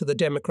belonged to the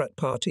Democrat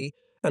Party,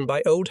 and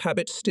by old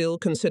habit still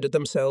considered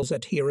themselves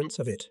adherents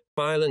of it.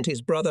 Mile and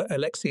his brother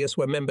Alexius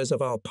were members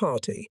of our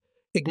party.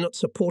 Ignat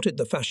supported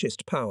the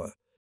fascist power.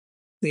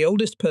 The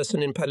oldest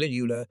person in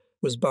Palilula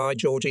was Bai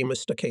Georgi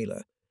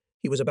Mustakela.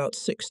 He was about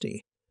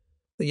 60.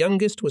 The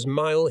youngest was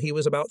Mile. He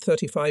was about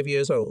 35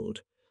 years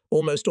old.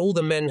 Almost all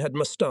the men had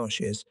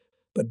moustaches,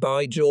 but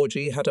Bai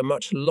Georgi had a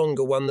much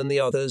longer one than the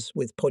others,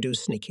 with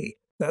podusniki.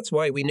 That's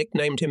why we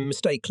nicknamed him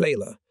Mistake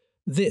Layla.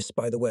 This,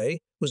 by the way,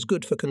 was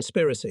good for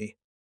conspiracy.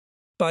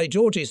 Bai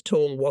Georgi's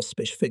tall,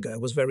 waspish figure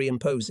was very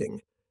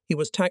imposing. He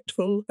was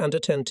tactful and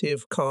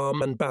attentive,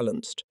 calm and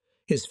balanced.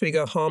 His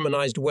figure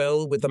harmonized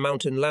well with the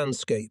mountain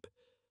landscape.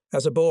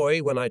 As a boy,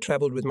 when I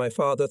travelled with my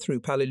father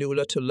through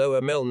Palilula to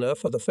Lower Melna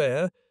for the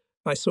fair,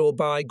 I saw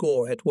Bai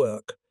Gore at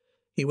work.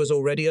 He was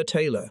already a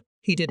tailor.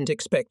 He didn't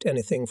expect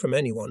anything from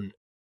anyone.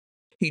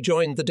 He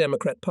joined the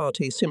Democrat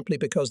Party simply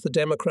because the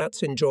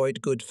Democrats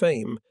enjoyed good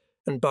fame,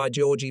 and Bai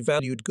Georgi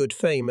valued good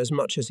fame as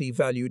much as he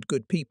valued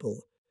good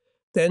people.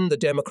 Then the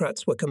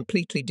Democrats were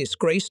completely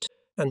disgraced,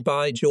 and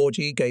Bai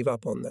Georgi gave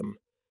up on them.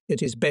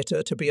 It is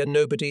better to be a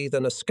nobody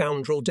than a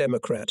scoundrel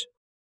Democrat.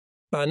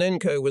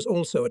 Barnenko was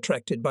also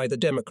attracted by the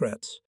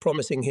Democrats,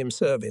 promising him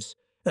service,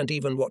 and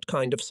even what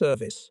kind of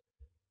service.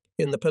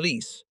 In the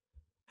police.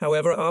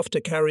 However, after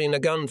carrying a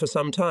gun for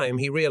some time,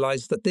 he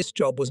realized that this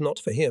job was not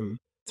for him,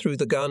 threw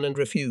the gun and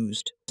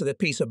refused. The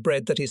piece of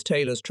bread that his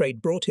tailor's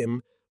trade brought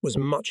him was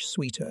much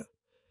sweeter.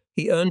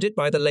 He earned it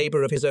by the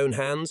labor of his own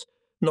hands,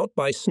 not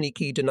by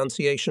sneaky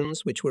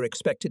denunciations which were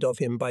expected of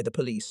him by the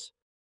police.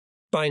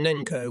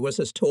 Barnenko was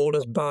as tall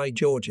as Bai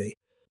Georgi,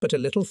 but a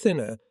little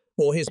thinner,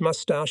 wore his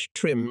moustache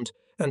trimmed,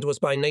 and was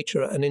by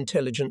nature an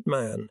intelligent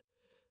man.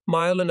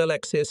 Mile and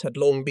Alexis had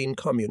long been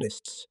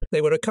communists.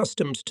 They were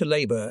accustomed to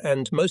labor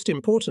and, most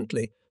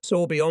importantly,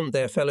 saw beyond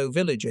their fellow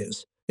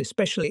villagers,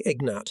 especially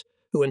Ignat,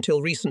 who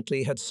until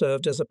recently had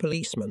served as a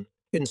policeman.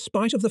 In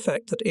spite of the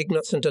fact that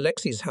Ignat's and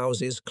Alexei's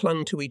houses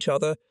clung to each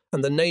other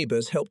and the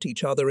neighbours helped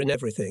each other in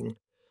everything,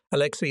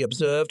 Alexei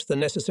observed the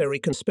necessary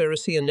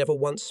conspiracy and never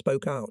once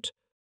spoke out.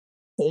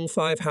 All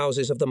 5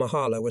 houses of the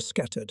Mahala were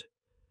scattered.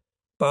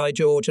 Bai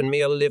George and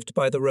Miel lived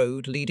by the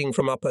road leading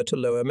from Upper to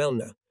Lower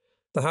Melna.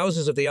 The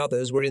houses of the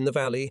others were in the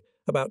valley,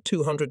 about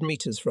 200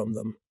 metres from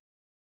them.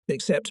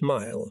 Except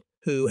Mile,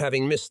 who,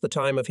 having missed the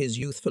time of his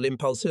youthful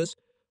impulses,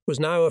 was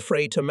now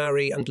afraid to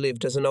marry and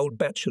lived as an old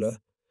bachelor.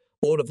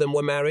 All of them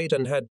were married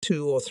and had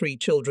 2 or 3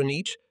 children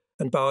each,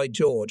 and Bai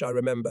George, I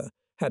remember,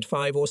 had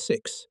 5 or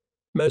 6,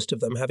 most of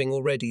them having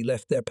already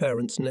left their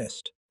parents'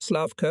 nest.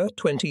 Slavka,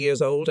 20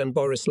 years old, and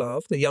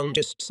Borislav, the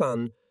youngest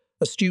son,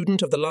 a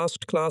student of the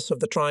last class of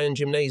the Tryon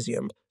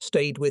Gymnasium,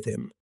 stayed with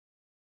him.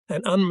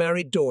 An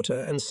unmarried daughter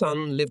and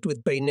son lived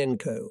with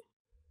Bainenko.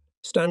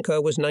 Stanka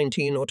was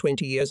 19 or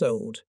 20 years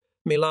old.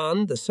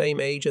 Milan, the same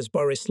age as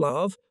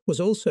Borislav, was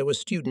also a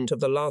student of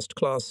the last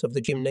class of the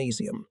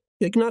gymnasium.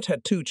 Ignat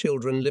had 2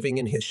 children living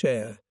in his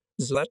share.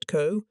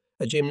 Zlatko,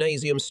 a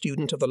gymnasium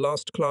student of the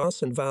last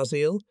class, and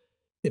Vasil,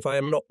 if I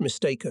am not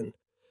mistaken,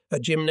 a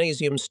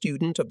gymnasium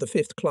student of the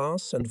 5th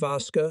class, and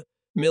Vaska,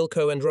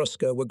 Milko and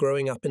Roska were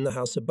growing up in the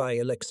house of Bai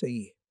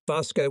Alexei.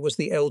 Vaska was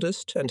the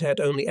eldest and had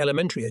only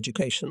elementary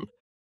education.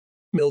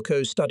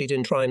 Milko studied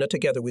in Trina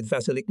together with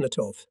Vasil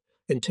Ignatov,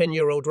 and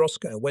 10-year-old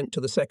Roska went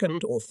to the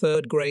 2nd or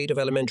 3rd grade of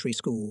elementary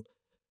school.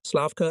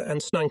 Slavka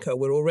and Snanka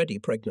were already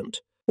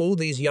pregnant. All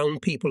these young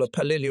people of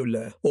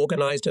Palilula,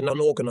 organized and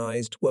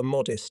unorganized, were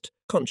modest,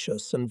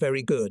 conscious, and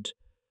very good.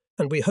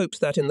 And we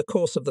hoped that in the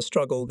course of the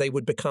struggle they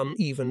would become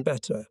even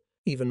better,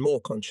 even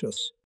more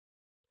conscious.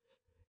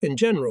 In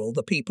general,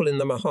 the people in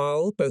the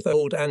Mahal, both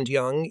old and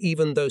young,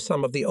 even though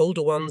some of the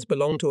older ones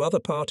belonged to other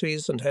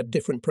parties and had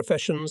different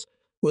professions,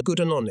 were good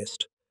and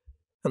honest.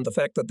 And the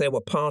fact that there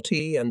were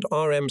party and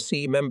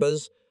RMC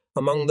members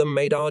among them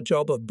made our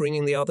job of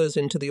bringing the others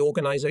into the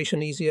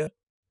organization easier.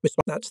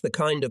 That's the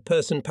kind of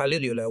person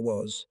Palilula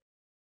was.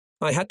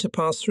 I had to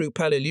pass through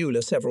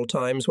Palilula several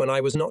times when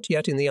I was not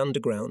yet in the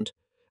underground,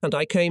 and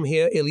I came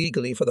here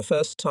illegally for the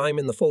first time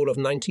in the fall of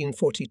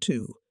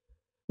 1942,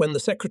 when the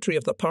secretary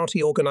of the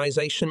party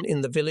organization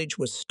in the village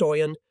was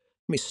Stoyan,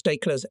 Miss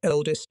Stakler's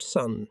eldest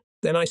son.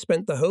 Then I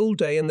spent the whole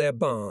day in their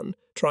barn,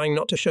 trying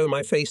not to show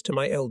my face to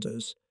my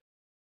elders.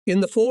 In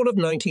the fall of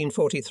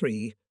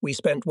 1943, we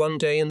spent one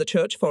day in the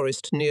church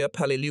forest near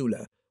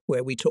Palilula,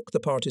 where we took the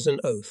partisan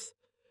oath.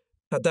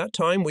 At that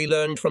time, we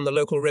learned from the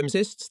local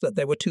Remzists that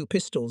there were 2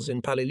 pistols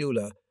in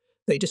Palilula.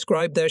 They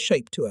described their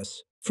shape to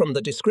us. From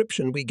the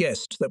description, we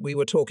guessed that we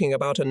were talking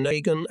about a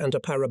nagan and a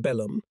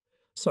parabellum.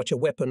 Such a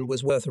weapon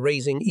was worth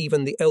raising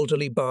even the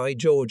elderly Bai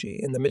Georgi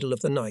in the middle of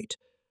the night,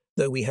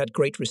 though we had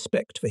great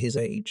respect for his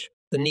age.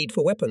 The need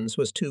for weapons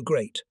was too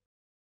great.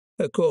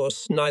 Of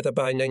course, neither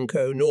Bai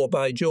Nenko nor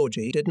Bai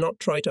Georgi did not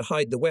try to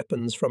hide the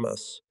weapons from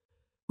us.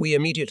 We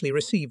immediately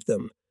received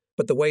them,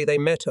 but the way they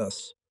met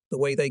us, the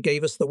way they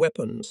gave us the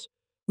weapons,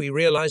 we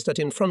realized that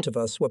in front of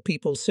us were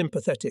people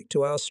sympathetic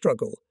to our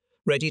struggle,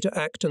 ready to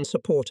act and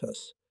support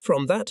us.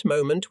 From that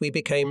moment, we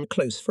became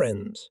close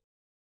friends.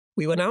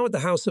 We were now at the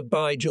house of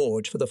Bai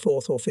George for the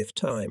 4th or 5th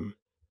time.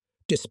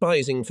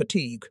 Despising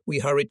fatigue, we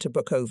hurried to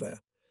Bukova.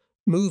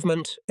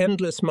 Movement,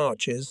 endless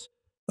marches,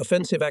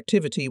 offensive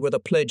activity were the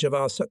pledge of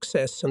our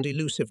success and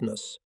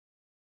elusiveness.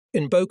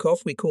 In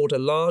Bokov, we called a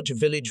large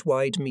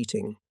village-wide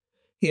meeting.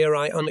 Here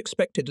I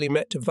unexpectedly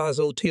met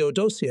Vasil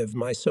Teodosiev,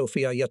 my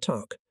Sofia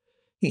Yatak.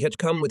 He had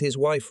come with his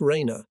wife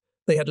Raina.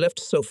 They had left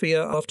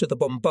Sofia after the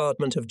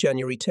bombardment of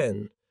January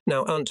 10.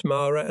 Now Aunt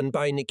Mara and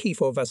Bai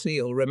Nikifor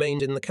Vasil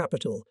remained in the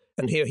capital,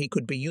 and here he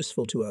could be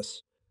useful to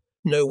us.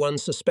 No one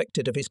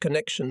suspected of his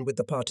connection with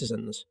the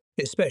partisans,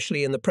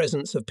 especially in the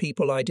presence of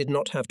people I did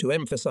not have to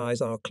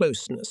emphasize our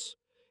closeness.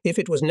 If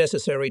it was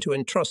necessary to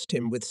entrust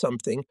him with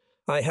something,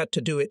 I had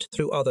to do it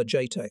through other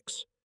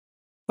JTECs.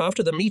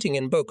 After the meeting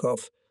in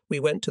Bokov, we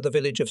went to the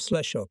village of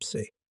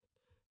Sleshopsy.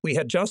 We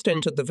had just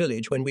entered the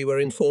village when we were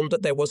informed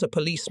that there was a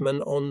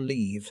policeman on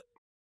leave.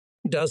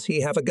 "Does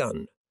he have a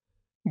gun?"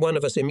 One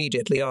of us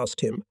immediately asked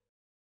him.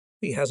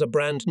 "He has a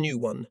brand new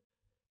one.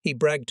 He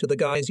bragged to the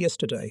guys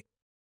yesterday."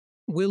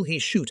 "Will he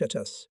shoot at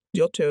us?"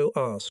 Giotto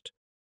asked.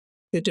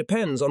 "It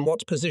depends on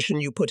what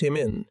position you put him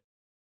in."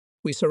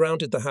 We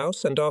surrounded the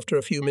house, and after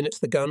a few minutes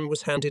the gun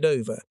was handed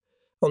over.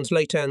 On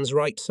Zlatan's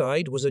right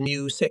side was a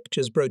new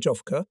Sekcja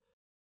Zbrojovka.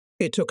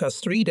 It took us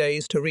 3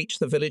 days to reach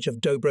the village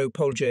of Dobro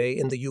Polje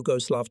in the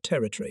Yugoslav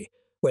territory,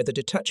 where the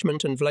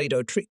detachment and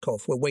Vlado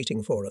Tritkov were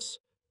waiting for us.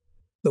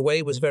 The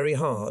way was very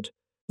hard.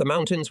 The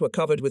mountains were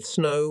covered with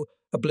snow,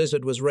 a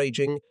blizzard was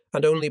raging,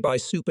 and only by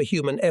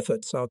superhuman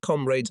efforts our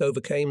comrades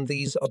overcame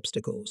these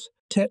obstacles.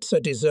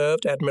 Tetsa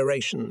deserved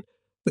admiration.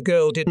 The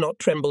girl did not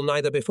tremble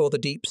neither before the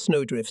deep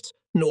snowdrifts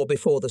nor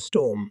before the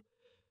storm.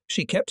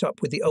 She kept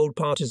up with the old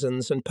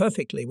partisans and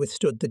perfectly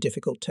withstood the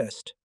difficult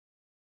test.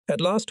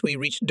 At last we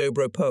reached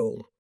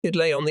Dobropol. It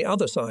lay on the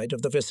other side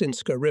of the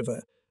Vesinska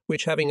River,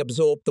 which, having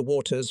absorbed the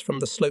waters from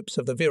the slopes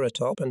of the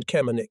Viratop and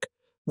Kemenik,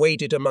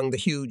 waded among the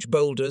huge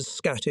boulders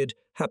scattered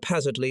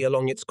haphazardly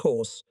along its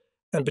course,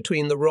 and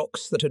between the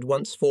rocks that had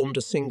once formed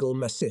a single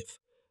massif,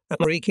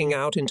 and reeking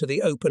out into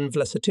the open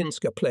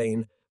Vlesetinska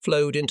plain,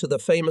 flowed into the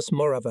famous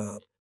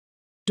Morava.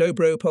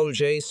 Dobro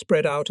Polje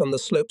spread out on the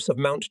slopes of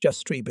Mount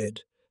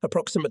Jastribid,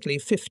 approximately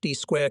 50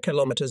 square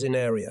kilometers in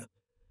area.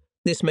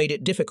 This made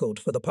it difficult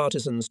for the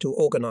partisans to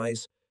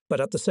organize, but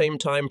at the same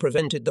time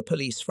prevented the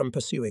police from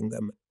pursuing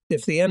them.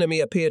 If the enemy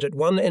appeared at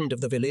one end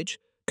of the village,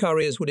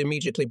 couriers would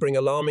immediately bring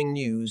alarming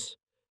news.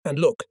 And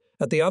look,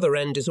 at the other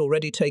end is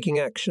already taking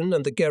action,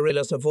 and the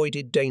guerrillas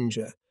avoided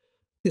danger.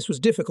 This was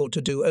difficult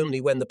to do only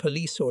when the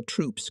police or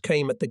troops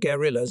came at the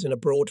guerrillas in a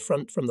broad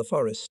front from the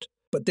forest.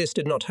 But this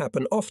did not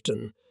happen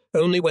often,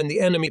 only when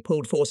the enemy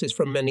pulled forces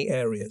from many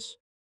areas.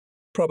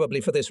 Probably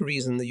for this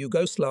reason the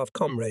Yugoslav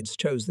comrades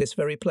chose this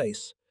very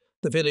place,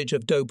 the village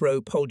of Dobro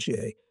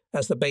Polje,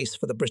 as the base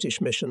for the British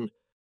mission.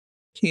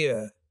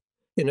 Here,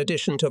 in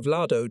addition to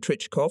Vlado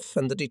Tritkov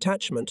and the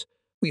detachment,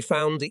 we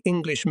found the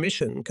English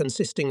mission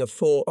consisting of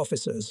 4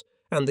 officers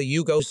and the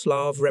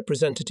Yugoslav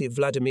representative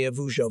Vladimir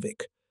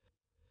Vujovic.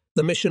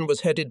 The mission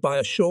was headed by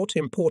a short,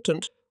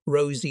 important,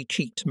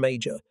 rosy-cheeked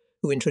major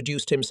who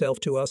introduced himself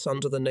to us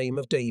under the name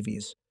of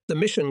Davies. The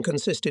mission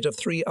consisted of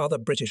 3 other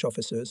British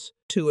officers,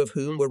 2 of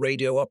whom were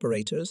radio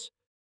operators.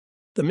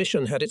 The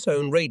mission had its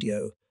own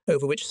radio,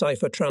 over which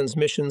cipher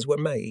transmissions were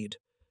made.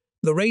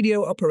 The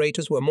radio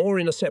operators were more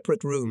in a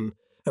separate room,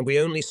 and we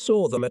only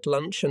saw them at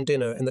lunch and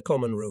dinner in the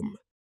common room.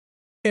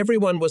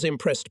 Everyone was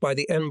impressed by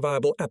the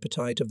enviable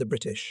appetite of the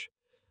British.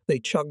 They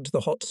chugged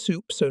the hot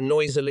soup so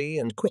noisily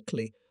and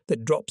quickly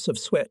that drops of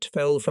sweat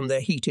fell from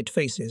their heated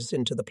faces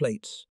into the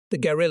plates. The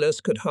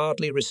guerrillas could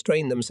hardly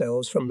restrain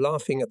themselves from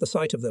laughing at the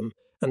sight of them,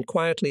 and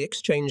quietly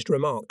exchanged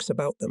remarks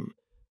about them.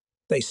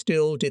 They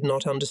still did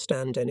not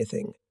understand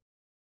anything.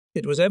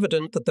 It was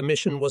evident that the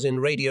mission was in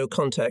radio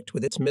contact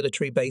with its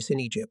military base in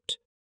Egypt.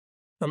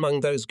 Among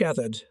those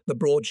gathered, the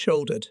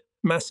broad-shouldered,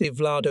 massive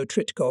Vlado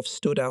Tritkov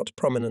stood out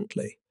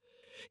prominently.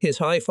 His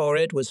high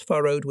forehead was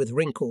furrowed with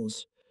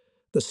wrinkles,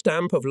 the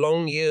stamp of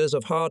long years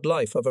of hard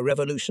life of a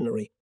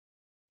revolutionary.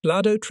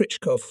 Vlado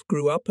Trichkov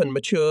grew up and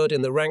matured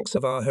in the ranks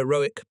of our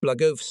heroic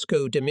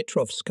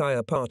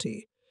Blagovsko-Dimitrovskaya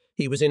party.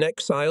 He was in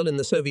exile in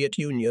the Soviet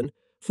Union,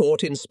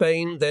 fought in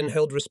Spain, then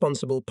held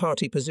responsible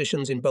party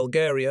positions in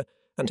Bulgaria,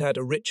 and had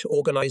a rich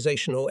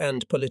organizational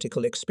and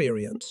political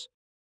experience.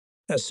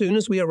 As soon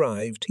as we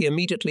arrived, he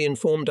immediately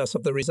informed us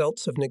of the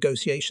results of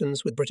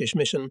negotiations with British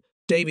mission.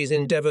 Davies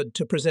endeavoured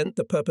to present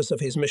the purpose of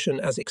his mission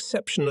as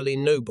exceptionally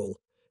noble,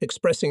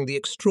 expressing the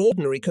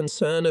extraordinary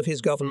concern of his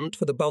government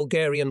for the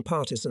Bulgarian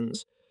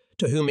partisans,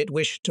 to whom it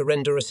wished to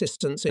render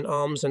assistance in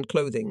arms and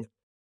clothing.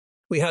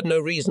 We had no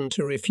reason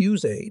to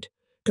refuse aid,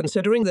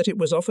 considering that it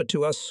was offered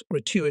to us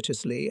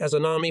gratuitously as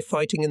an army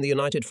fighting in the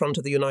united front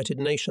of the United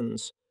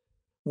Nations.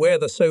 Where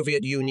the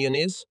Soviet Union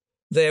is,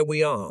 there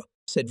we are,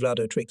 said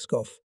Vlado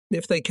Trichkov.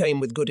 If they came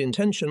with good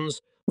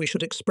intentions, we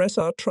should express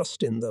our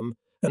trust in them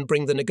and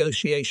bring the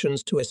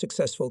negotiations to a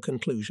successful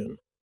conclusion.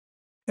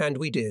 And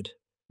we did.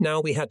 Now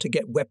we had to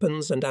get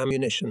weapons and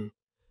ammunition.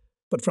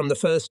 But from the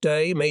first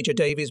day, Major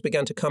Davies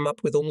began to come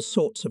up with all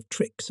sorts of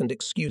tricks and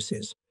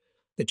excuses.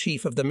 The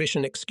chief of the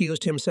mission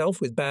excused himself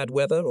with bad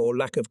weather or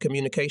lack of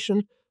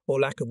communication or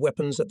lack of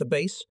weapons at the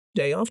base.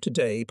 Day after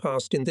day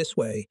passed in this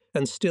way,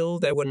 and still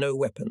there were no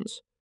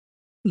weapons.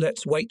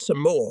 "Let's wait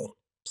some more,"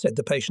 said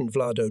the patient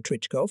Vlado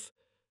Trichkov.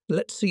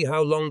 "Let's see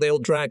how long they'll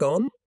drag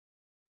on."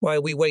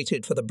 While we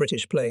waited for the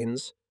British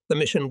planes, the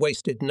mission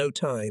wasted no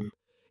time.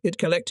 It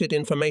collected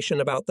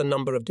information about the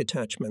number of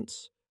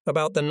detachments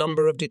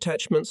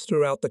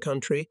throughout the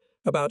country,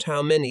 about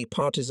how many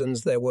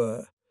partisans there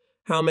were,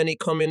 how many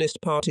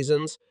communist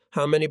partisans,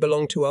 how many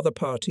belonged to other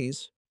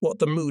parties, what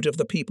the mood of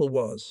the people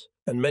was,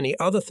 and many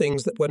other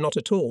things that were not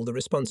at all the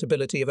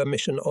responsibility of a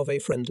mission of a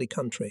friendly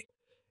country.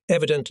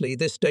 Evidently,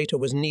 this data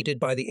was needed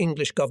by the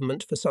English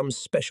government for some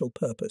special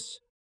purpose.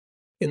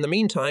 In the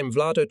meantime,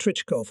 Vlado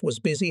Trichkov was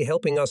busy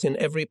helping us in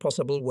every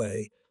possible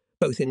way,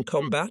 both in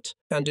combat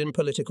and in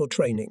political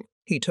training.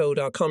 He told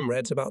our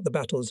comrades about the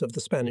battles of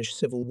the Spanish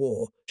Civil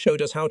War,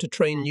 showed us how to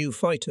train new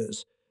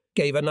fighters,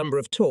 gave a number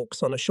of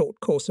talks on a short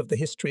course of the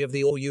history of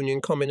the All-Union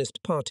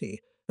Communist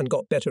Party, and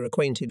got better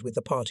acquainted with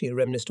the party and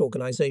remnant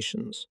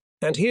organizations.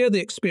 And here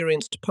the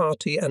experienced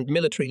party and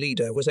military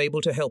leader was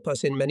able to help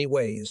us in many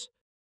ways.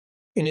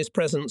 In his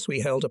presence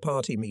we held a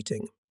party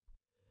meeting.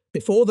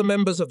 Before the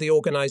members of the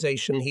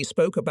organization, he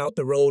spoke about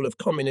the role of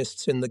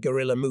communists in the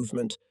guerrilla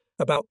movement,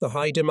 about the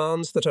high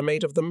demands that are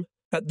made of them.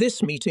 At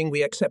this meeting,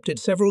 we accepted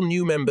several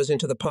new members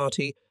into the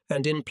party,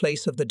 and in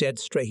place of the dead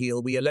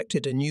Strahil, we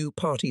elected a new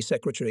party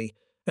secretary,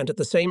 and at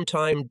the same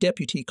time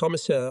deputy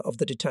commissaire of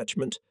the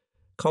detachment,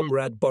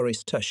 Comrade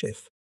Boris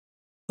Tashev.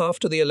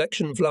 After the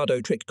election,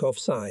 Vlado Trichkov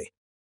sighed.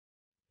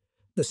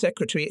 The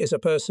secretary is a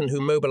person who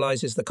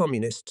mobilizes the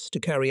communists to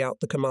carry out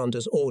the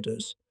commander's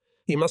orders.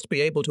 He must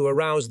be able to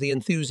arouse the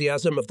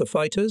enthusiasm of the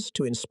fighters,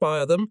 to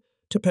inspire them,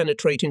 to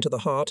penetrate into the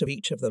heart of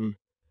each of them.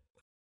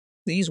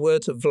 These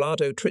words of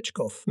Vlado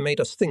Trichkov made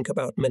us think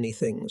about many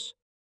things.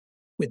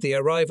 With the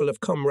arrival of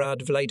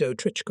Comrade Vlado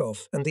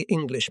Trichkov and the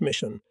English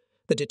mission,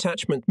 the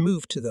detachment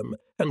moved to them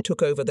and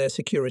took over their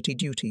security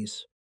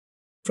duties.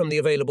 From the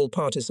available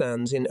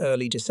partisans in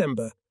early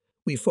December,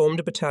 we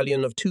formed a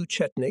battalion of 2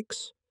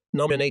 Chetniks,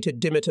 nominated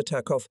Dimitar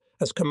Takov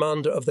as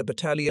commander of the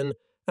battalion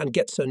and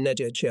Getso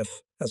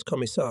Nedechev as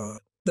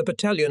commissar. The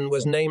battalion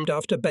was named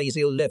after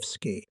Basil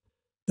Levski,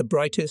 the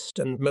brightest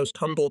and most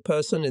humble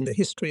person in the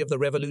history of the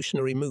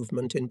revolutionary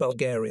movement in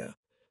Bulgaria.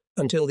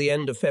 Until the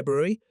end of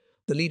February,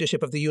 the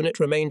leadership of the unit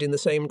remained in the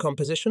same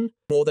composition.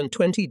 More than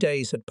 20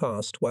 days had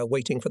passed while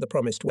waiting for the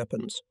promised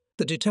weapons.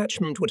 The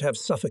detachment would have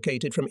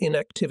suffocated from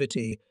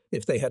inactivity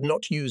if they had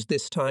not used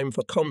this time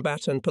for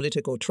combat and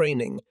political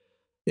training,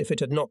 if it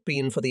had not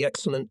been for the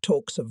excellent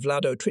talks of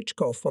Vlado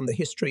Trichkov on the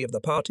history of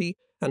the party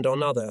and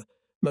on other,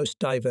 most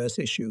diverse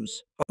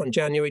issues. On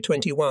January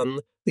 21,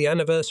 the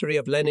anniversary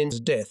of Lenin's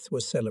death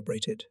was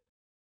celebrated.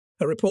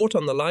 A report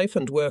on the life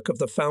and work of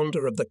the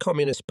founder of the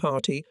Communist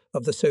Party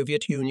of the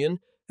Soviet Union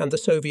and the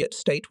Soviet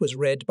state was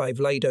read by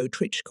Vlado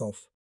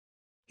Trichkov.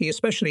 He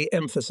especially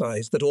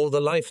emphasized that all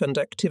the life and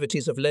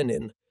activities of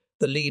Lenin,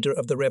 the leader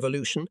of the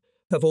revolution,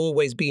 have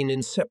always been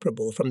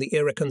inseparable from the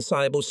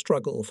irreconcilable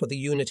struggle for the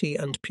unity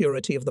and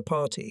purity of the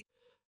party,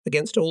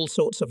 against all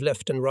sorts of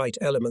left and right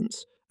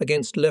elements,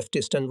 against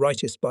leftist and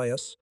rightist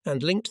bias,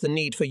 and linked the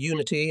need for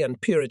unity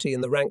and purity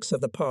in the ranks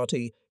of the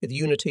party with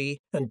unity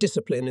and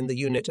discipline in the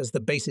unit as the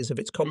basis of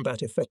its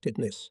combat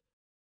effectiveness.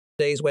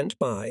 Days went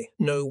by,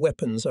 no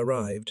weapons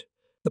arrived.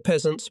 The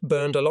peasants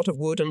burned a lot of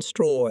wood and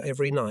straw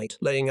every night,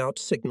 laying out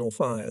signal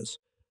fires.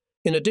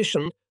 In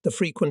addition, the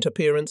frequent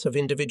appearance of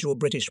individual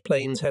British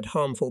planes had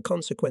harmful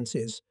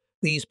consequences.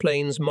 These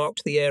planes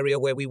marked the area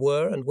where we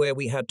were and where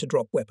we had to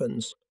drop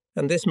weapons,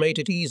 and this made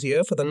it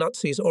easier for the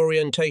Nazis'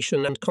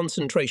 orientation and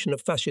concentration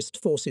of fascist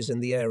forces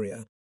in the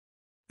area.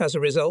 As a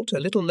result,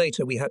 a little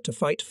later we had to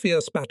fight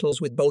fierce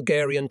battles with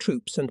Bulgarian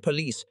troops and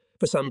police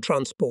for some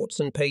transports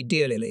and pay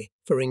dearly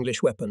for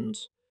English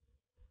weapons.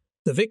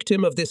 The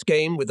victim of this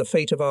game with the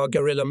fate of our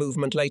guerrilla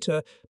movement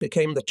later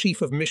became the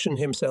chief of mission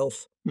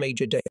himself,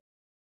 Major Davies.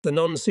 The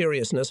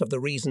non-seriousness of the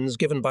reasons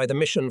given by the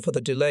mission for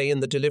the delay in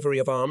the delivery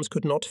of arms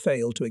could not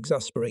fail to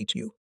exasperate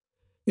you.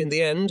 In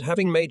the end,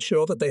 having made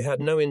sure that they had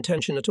no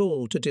intention at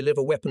all to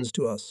deliver weapons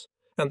to us,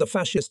 and the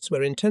fascists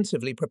were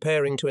intensively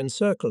preparing to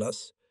encircle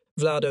us,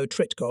 Vlado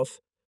Tritkov,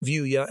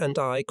 Vuya and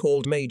I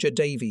called Major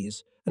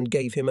Davies and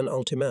gave him an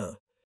ultimatum.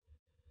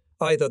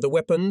 Either the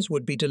weapons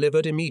would be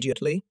delivered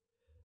immediately,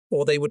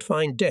 or they would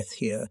find death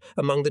here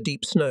among the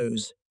deep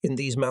snows in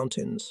these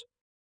mountains.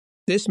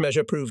 This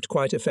measure proved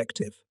quite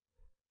effective.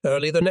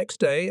 Early the next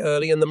day,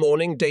 early in the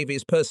morning,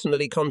 Davies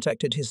personally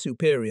contacted his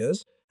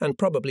superiors and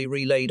probably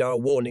relayed our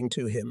warning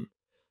to him.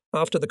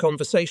 After the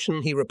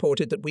conversation, he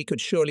reported that we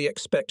could surely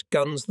expect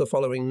guns the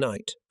following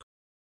night.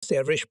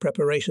 Serious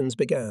preparations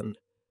began.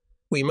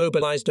 We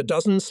mobilized a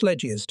dozen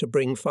sledges to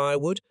bring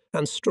firewood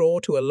and straw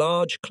to a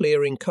large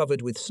clearing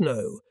covered with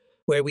snow,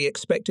 where we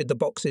expected the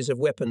boxes of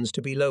weapons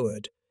to be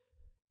lowered.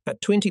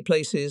 At 20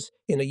 places,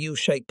 in a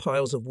U-shaped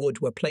piles of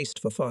wood were placed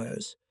for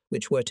fires,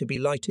 which were to be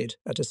lighted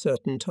at a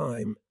certain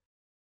time.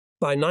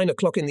 By 9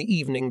 o'clock in the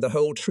evening, the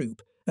whole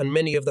troop and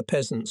many of the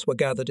peasants were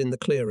gathered in the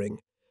clearing.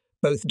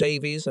 Both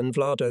Davies and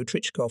Vlado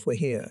Tritkov were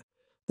here.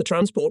 The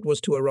transport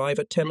was to arrive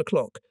at 10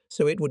 o'clock,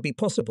 so it would be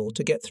possible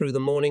to get through the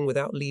morning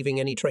without leaving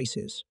any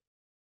traces.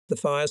 The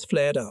fires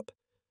flared up.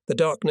 The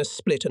darkness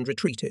split and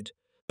retreated.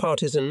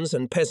 Partisans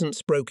and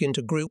peasants broke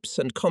into groups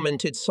and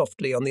commented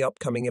softly on the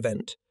upcoming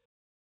event.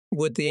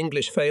 Would the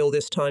English fail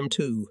this time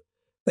too?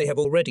 They have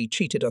already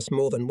cheated us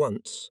more than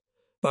once.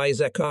 By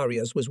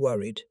Zacharias was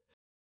worried.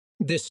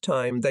 This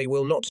time they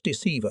will not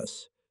deceive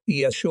us,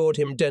 he assured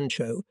him.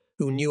 Dencho,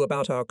 who knew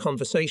about our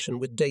conversation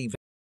with David.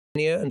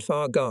 Near and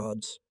far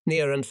guards,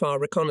 near and far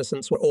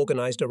reconnaissance were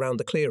organized around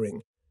the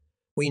clearing.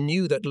 We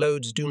knew that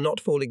loads do not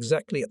fall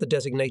exactly at the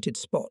designated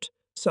spot.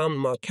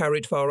 Some are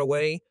carried far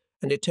away,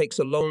 and it takes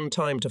a long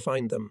time to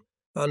find them,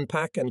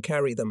 unpack and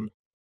carry them.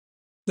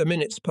 The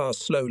minutes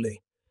passed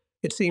slowly.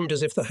 It seemed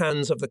as if the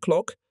hands of the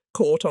clock,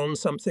 caught on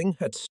something,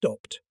 had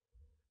stopped.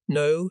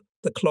 No,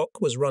 the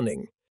clock was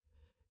running.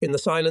 In the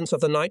silence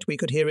of the night we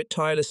could hear it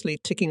tirelessly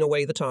ticking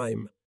away the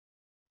time.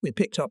 We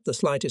picked up the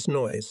slightest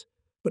noise.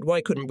 But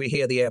why couldn't we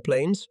hear the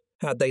airplanes?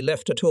 Had they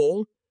left at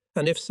all?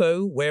 And if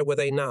so, where were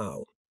they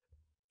now?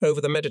 Over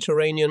the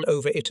Mediterranean,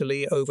 over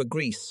Italy, over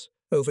Greece,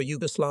 over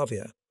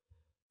Yugoslavia.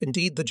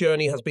 Indeed, the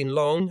journey has been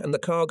long, and the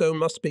cargo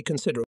must be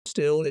considerable.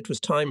 Still, it was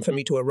time for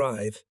me to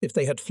arrive, if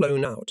they had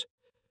flown out.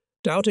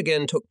 Doubt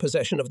again took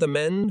possession of the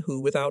men,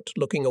 who, without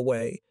looking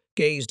away,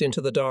 gazed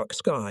into the dark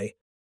sky.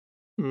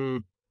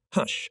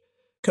 Hush,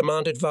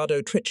 commanded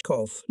Vlado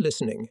Tritkov,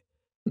 listening.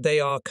 They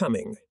are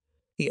coming,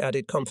 he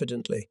added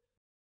confidently.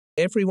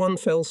 Everyone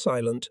fell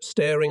silent,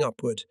 staring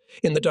upward,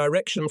 in the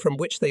direction from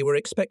which they were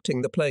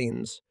expecting the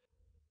planes.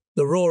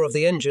 The roar of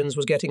the engines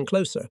was getting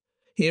closer.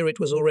 Here it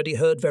was already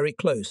heard very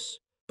close,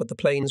 but the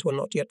planes were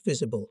not yet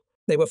visible.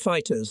 They were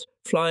fighters,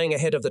 flying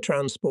ahead of the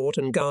transport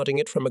and guarding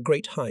it from a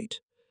great height.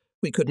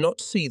 We could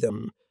not see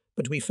them,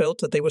 but we felt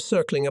that they were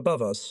circling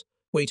above us,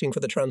 waiting for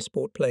the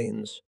transport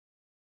planes.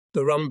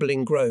 The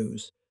rumbling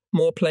grows.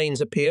 More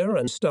planes appear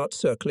and start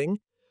circling.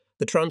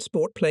 The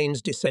transport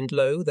planes descend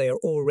low. They are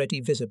already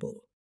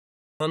visible.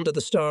 Under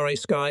the starry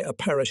sky, a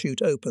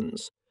parachute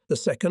opens. The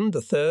second,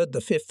 the third,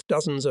 the fifth,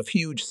 dozens of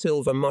huge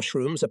silver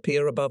mushrooms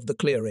appear above the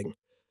clearing.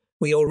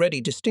 We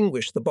already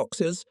distinguish the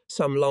boxes,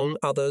 some long,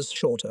 others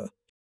shorter.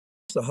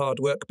 The hard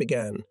work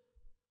began.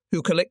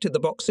 Who collected the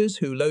boxes,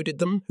 who loaded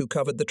them, who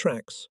covered the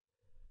tracks?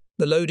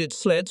 The loaded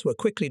sleds were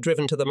quickly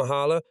driven to the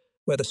Mahala,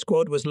 where the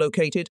squad was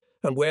located,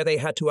 and where they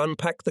had to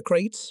unpack the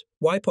crates,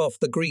 wipe off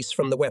the grease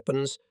from the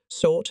weapons,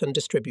 sort and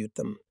distribute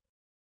them.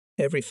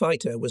 Every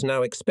fighter was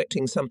now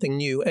expecting something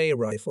new, a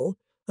rifle,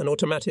 an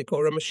automatic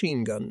or a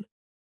machine gun.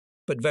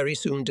 But very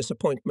soon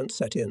disappointment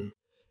set in.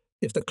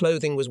 If the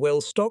clothing was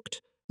well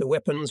stocked, the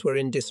weapons were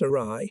in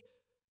disarray.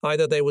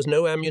 Either there was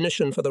no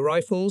ammunition for the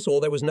rifles,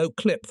 or there was no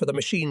clip for the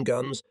machine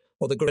guns,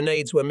 or the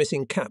grenades were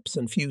missing caps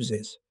and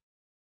fuses.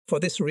 For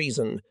this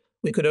reason,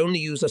 we could only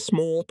use a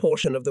small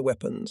portion of the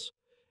weapons.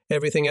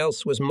 Everything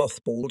else was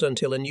mothballed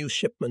until a new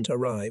shipment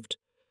arrived.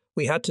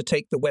 We had to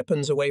take the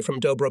weapons away from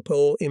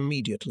Dobropol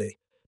immediately,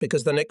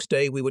 because the next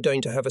day we were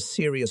going to have a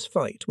serious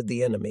fight with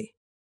the enemy.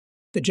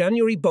 The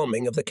January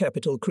bombing of the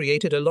capital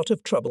created a lot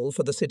of trouble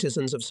for the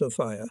citizens of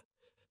Sofia.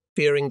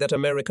 Fearing that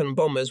American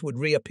bombers would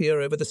reappear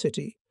over the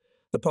city,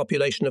 the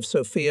population of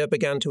Sofia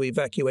began to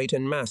evacuate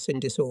en masse in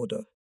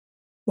disorder.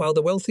 While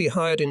the wealthy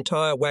hired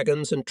entire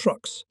wagons and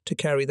trucks to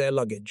carry their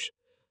luggage,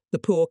 the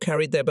poor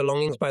carried their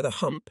belongings by the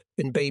hump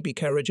in baby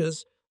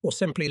carriages, or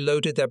simply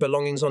loaded their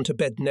belongings onto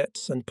bed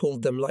nets and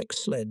pulled them like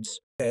sleds.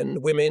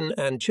 Men, women,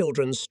 and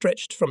children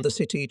stretched from the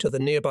city to the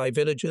nearby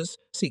villages,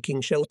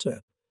 seeking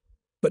shelter.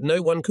 But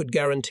no one could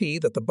guarantee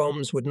that the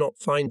bombs would not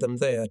find them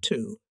there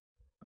too.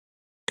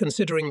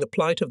 Considering the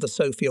plight of the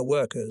Sofia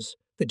workers,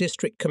 the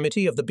district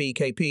committee of the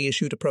BKP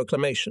issued a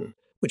proclamation,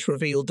 which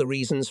revealed the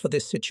reasons for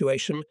this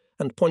situation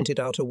and pointed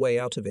out a way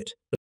out of it.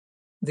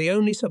 The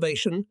only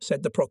salvation,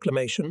 said the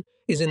proclamation,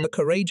 is in the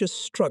courageous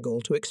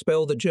struggle to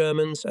expel the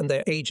Germans and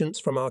their agents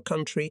from our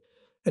country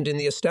and in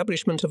the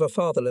establishment of a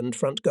Fatherland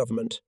Front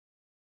government.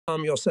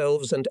 Arm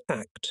yourselves and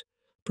act.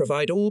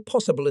 Provide all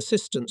possible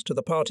assistance to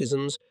the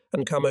partisans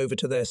and come over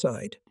to their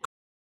side.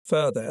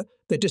 Further,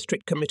 the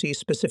district committee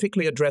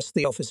specifically addressed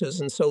the officers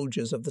and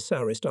soldiers of the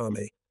Tsarist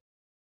army.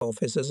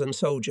 Officers and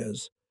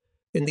soldiers,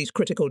 in these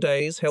critical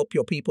days, help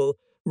your people,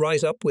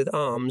 rise up with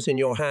arms in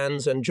your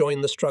hands and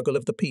join the struggle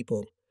of the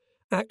people.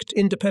 Act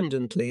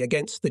independently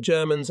against the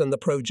Germans and the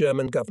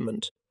pro-German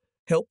government.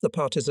 Help the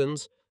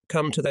partisans,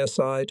 come to their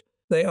side.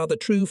 They are the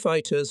true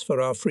fighters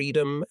for our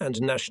freedom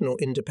and national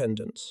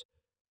independence.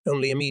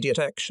 Only immediate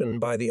action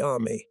by the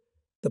army.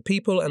 The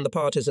people and the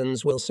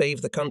partisans will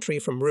save the country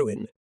from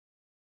ruin.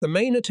 The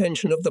main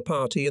attention of the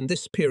party in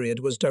this period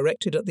was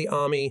directed at the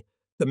army,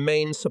 the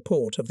main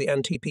support of the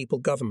anti-people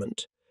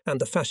government, and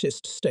the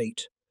fascist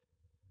state.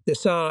 The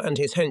Tsar and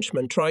his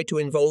henchmen tried to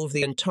involve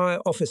the entire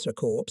officer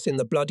corps in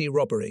the bloody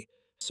robbery,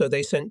 so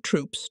they sent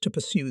troops to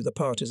pursue the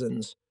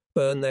partisans,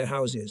 burn their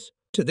houses.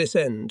 To this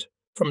end,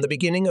 from the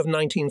beginning of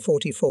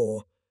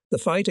 1944, the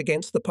fight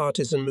against the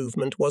partisan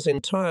movement was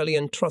entirely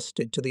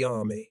entrusted to the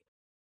army.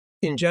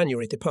 In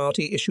January, the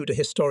party issued a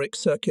historic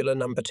Circular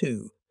No.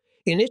 2.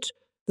 In it,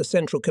 the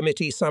Central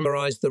Committee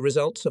summarized the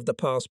results of the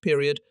past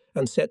period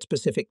and set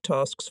specific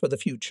tasks for the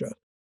future.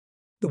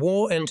 The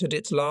war entered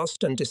its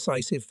last and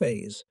decisive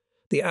phase.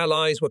 The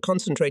Allies were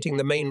concentrating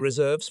the main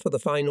reserves for the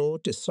final,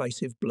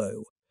 decisive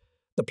blow.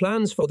 The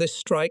plans for this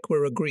strike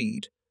were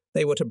agreed.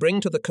 They were to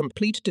bring to the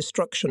complete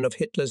destruction of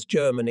Hitler's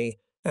Germany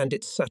and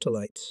its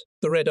satellites.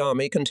 The Red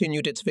Army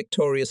continued its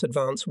victorious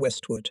advance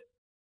westward.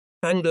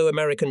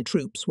 Anglo-American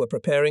troops were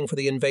preparing for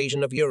the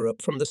invasion of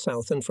Europe from the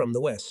south and from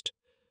the west.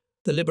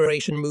 The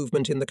liberation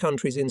movement in the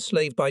countries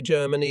enslaved by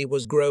Germany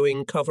was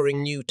growing,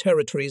 covering new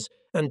territories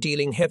and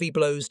dealing heavy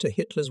blows to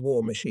Hitler's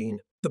war machine.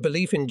 The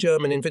belief in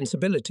German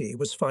invincibility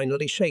was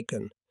finally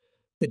shaken.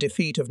 The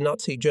defeat of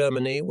Nazi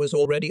Germany was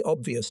already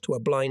obvious to a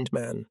blind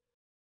man.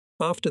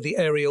 After the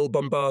aerial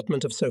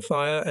bombardment of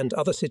Sofia and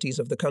other cities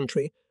of the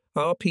country,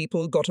 our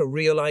people got a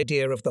real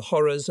idea of the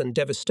horrors and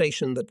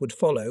devastation that would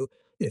follow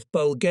if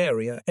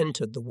Bulgaria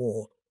entered the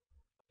war.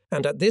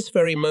 And at this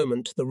very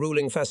moment, the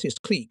ruling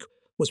fascist clique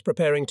was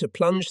preparing to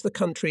plunge the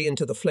country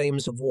into the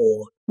flames of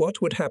war.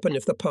 What would happen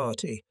if the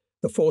party,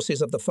 the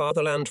forces of the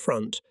Fatherland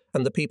Front,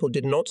 and the people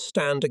did not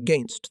stand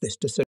against this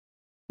decision?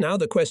 Now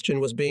the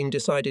question was being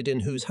decided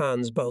in whose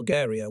hands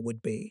Bulgaria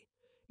would be.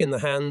 In the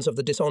hands of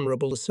the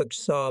dishonorable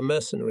Tsar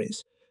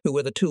mercenaries, who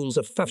were the tools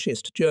of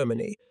fascist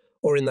Germany,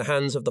 or in the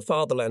hands of the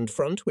Fatherland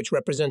Front, which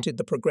represented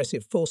the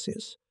progressive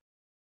forces.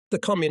 The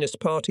Communist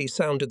Party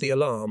sounded the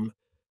alarm.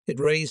 It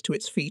raised to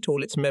its feet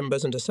all its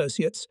members and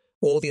associates,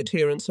 all the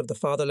adherents of the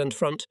Fatherland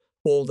Front,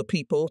 all the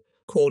people,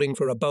 calling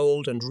for a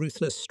bold and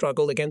ruthless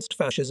struggle against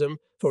fascism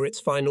for its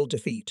final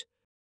defeat.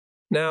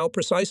 Now,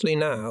 precisely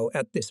now,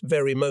 at this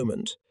very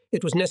moment,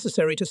 it was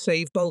necessary to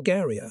save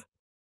Bulgaria.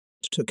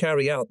 To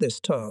carry out this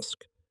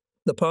task,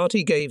 the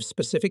party gave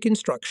specific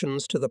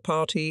instructions to the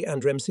party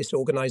and Remsist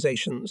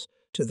organizations,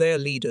 to their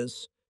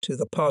leaders, to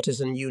the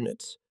partisan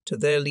units, to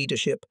their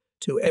leadership,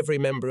 to every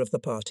member of the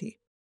party.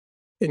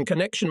 In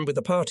connection with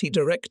the party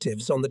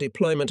directives on the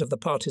deployment of the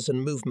partisan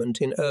movement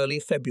in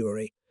early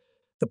February,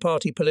 the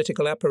party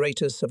political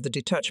apparatus of the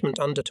detachment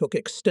undertook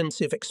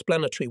extensive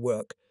explanatory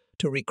work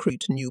to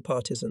recruit new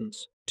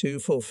partisans. To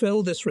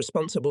fulfill this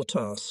responsible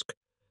task,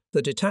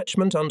 the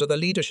detachment under the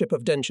leadership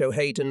of Dencho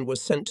Hayden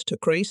was sent to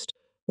Krest,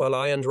 while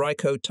I and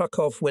Ryko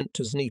Tukov went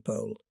to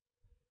Znipol.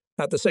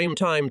 At the same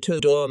time,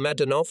 Tudor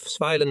Madanov,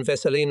 Svilen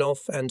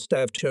Veselinov, and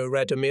Stavcho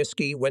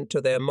Radomirsky went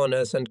to their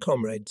monas and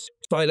comrades.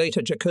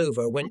 Svileta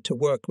Jakova went to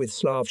work with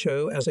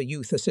Slavcho as a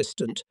youth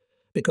assistant,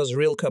 because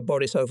Rilka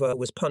Borisova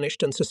was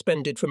punished and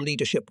suspended from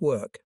leadership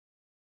work.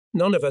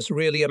 None of us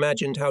really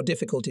imagined how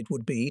difficult it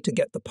would be to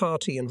get the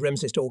party and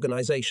Remsist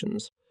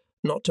organizations,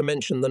 not to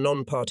mention the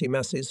non-party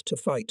masses, to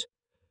fight.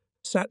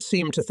 Sat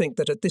seemed to think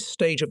that at this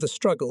stage of the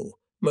struggle,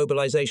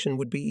 mobilization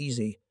would be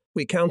easy.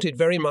 We counted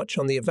very much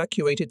on the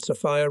evacuated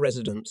Sofia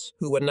residents,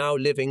 who were now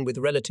living with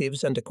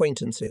relatives and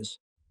acquaintances.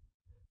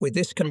 With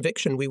this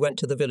conviction we went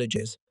to the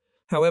villages.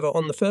 However,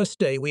 on the first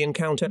day we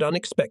encountered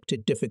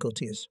unexpected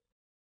difficulties.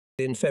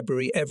 In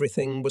February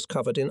everything was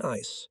covered in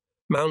ice.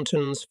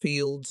 Mountains,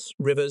 fields,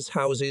 rivers,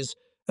 houses,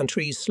 and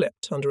trees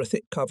slept under a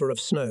thick cover of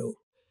snow.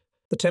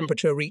 The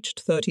temperature reached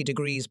 30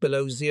 degrees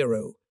below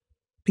zero.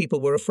 People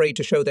were afraid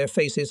to show their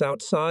faces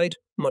outside,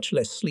 much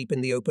less sleep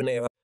in the open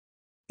air.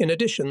 In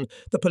addition,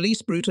 the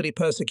police brutally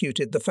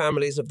persecuted the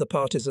families of the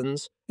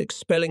partisans,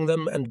 expelling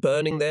them and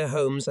burning their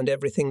homes and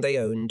everything they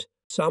owned.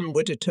 Some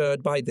were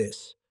deterred by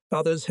this,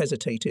 others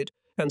hesitated,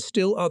 and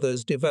still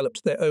others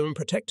developed their own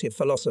protective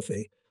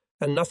philosophy,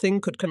 and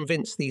nothing could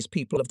convince these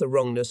people of the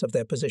wrongness of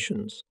their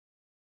positions.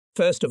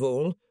 First of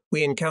all,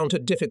 we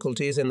encountered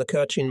difficulties in the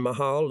Kirchin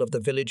Mahal of the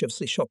village of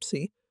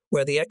Slishopsi,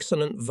 where the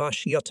excellent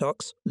Vash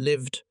Yatoks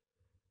lived.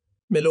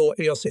 Milor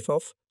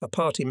Iosifov, a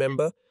party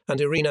member, and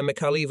Irina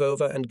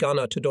Mikhailova and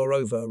Gana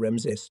Todorova,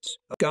 Remsists.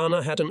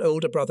 Gana had an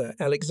older brother,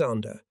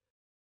 Alexander.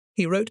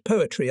 He wrote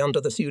poetry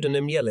under the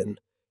pseudonym Yelin.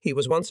 He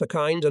was once a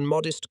kind and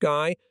modest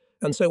guy,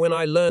 and so when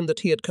I learned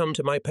that he had come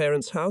to my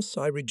parents' house,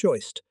 I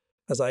rejoiced.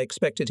 as I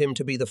expected him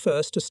to be the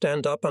first to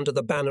stand up under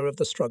the banner of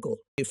the struggle.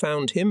 We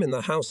found him in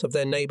the house of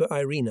their neighbor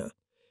Irina.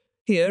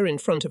 Here, in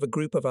front of a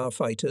group of our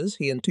fighters,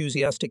 he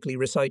enthusiastically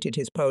recited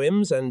his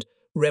poems and,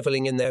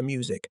 reveling in their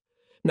music,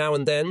 now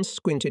and then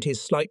squinted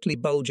his slightly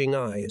bulging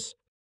eyes.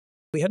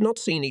 We had not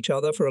seen each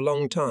other for a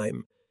long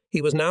time.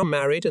 He was now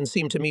married and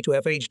seemed to me to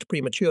have aged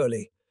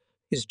prematurely.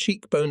 His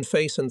cheekbone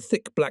face and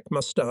thick black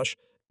moustache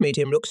made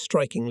him look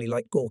strikingly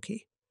like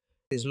Gorky.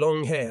 His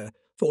long hair,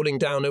 falling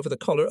down over the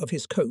collar of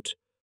his coat,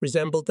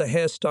 resembled the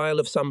hairstyle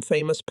of some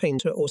famous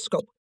painter or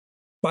sculptor.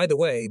 By the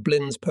way,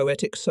 Blin's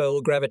poetic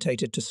soul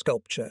gravitated to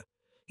sculpture.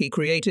 He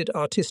created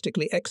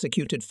artistically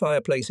executed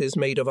fireplaces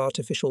made of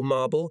artificial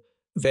marble,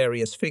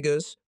 various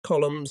figures,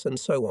 columns, and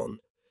so on.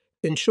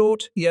 In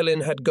short,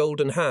 Yelin had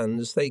golden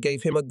hands. They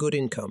gave him a good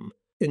income.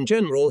 In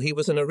general, he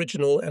was an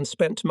original and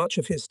spent much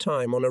of his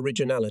time on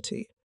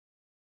originality.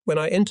 When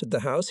I entered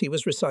the house, he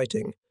was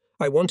reciting.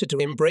 I wanted to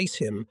embrace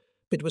him,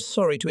 but was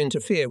sorry to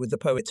interfere with the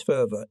poet's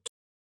fervour.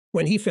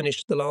 When he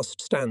finished the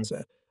last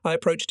stanza, I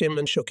approached him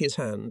and shook his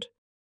hand.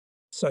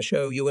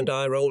 Sasho, you and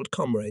I are old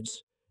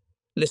comrades.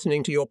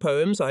 Listening to your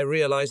poems, I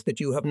realized that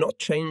you have not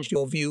changed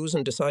your views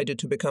and decided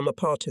to become a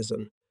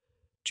partisan.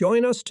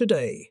 Join us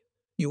today.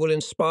 You will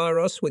inspire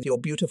us with your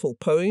beautiful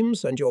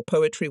poems, and your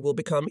poetry will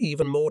become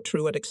even more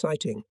true and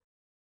exciting.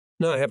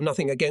 No, I have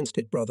nothing against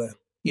it, brother.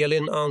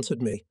 Yelin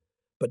answered me.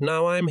 But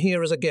now I am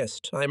here as a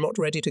guest. I am not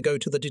ready to go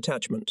to the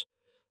detachment.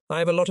 I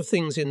have a lot of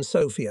things in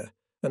Sofia,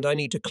 and I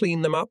need to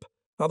clean them up,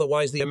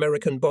 otherwise the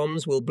American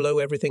bombs will blow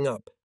everything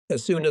up.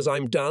 As soon as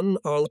I'm done,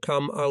 I'll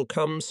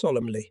come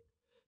solemnly.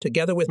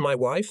 Together with my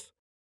wife.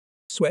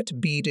 Sweat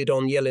beaded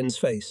on Yelin's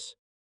face.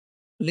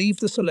 Leave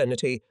the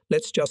solemnity,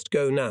 let's just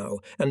go now,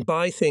 and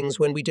buy things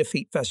when we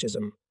defeat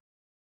fascism.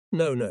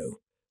 No.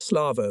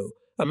 Slavo,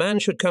 a man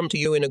should come to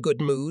you in a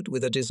good mood,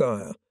 with a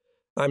desire.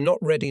 I'm not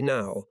ready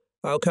now.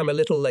 I'll come a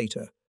little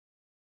later.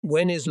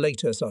 When is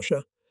later,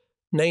 Sasha?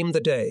 Name the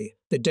day.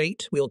 The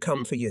date will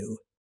come for you.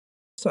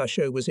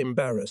 Sasha was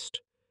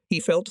embarrassed. He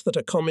felt that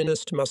a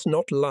communist must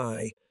not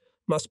lie,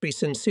 must be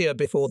sincere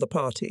before the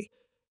party.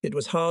 It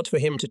was hard for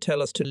him to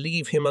tell us to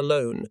leave him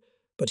alone,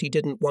 but he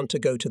didn't want to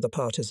go to the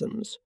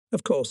partisans.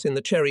 Of course, in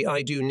the cherry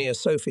Idu near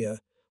Sofia,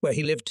 where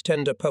he lived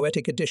tender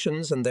poetic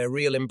editions and their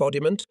real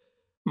embodiment,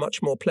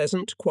 much more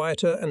pleasant,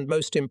 quieter, and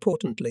most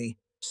importantly,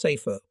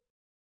 safer.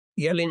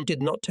 Yelin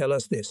did not tell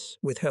us this,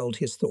 withheld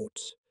his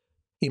thoughts.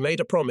 He made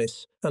a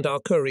promise, and our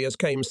couriers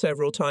came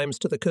several times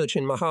to the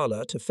Kirchin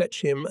Mahala to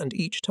fetch him, and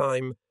each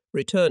time,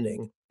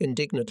 returning,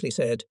 indignantly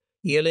said,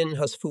 Yelin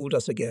has fooled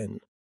us again.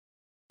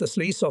 The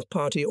Slisov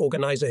party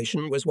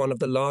organization was one of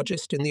the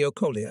largest in the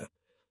Okolia,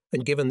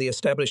 and given the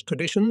established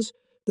traditions,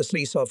 the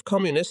Slisov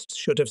communists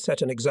should have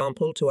set an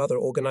example to other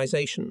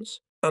organizations.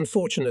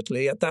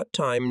 Unfortunately, at that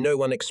time, no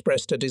one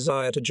expressed a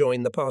desire to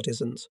join the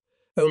partisans.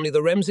 Only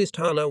the Remzist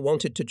Hana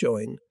wanted to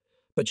join,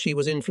 but she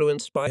was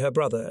influenced by her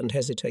brother and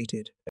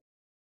hesitated.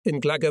 In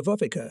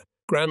Glagovovica,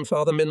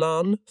 grandfather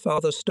Milan,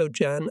 father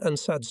Stojan and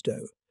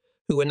Sadzdo,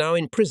 who were now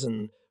in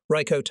prison,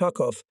 Raiko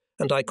Tarkov,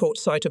 and I caught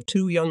sight of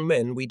two young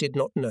men we did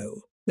not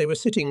know. They were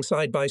sitting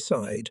side by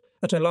side.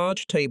 At a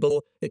large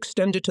table,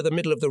 extended to the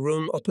middle of the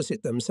room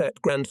opposite them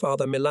sat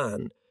grandfather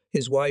Milan,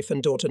 his wife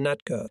and daughter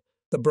Nadka,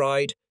 the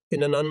bride,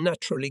 in an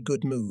unnaturally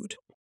good mood.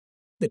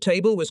 The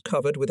table was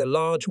covered with a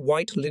large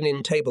white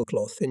linen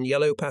tablecloth in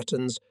yellow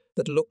patterns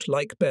that looked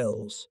like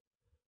bells.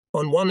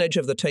 On one edge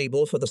of the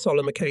table for the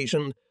solemn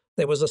occasion,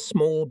 there was a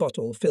small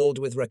bottle filled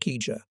with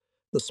rakija.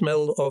 The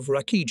smell of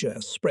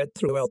rakija spread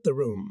throughout the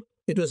room.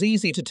 It was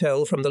easy to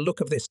tell from the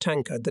look of this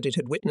tankard that it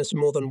had witnessed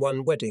more than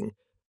one wedding,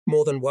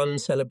 more than one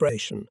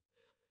celebration.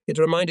 It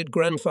reminded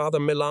grandfather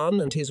Milan,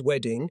 and his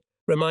wedding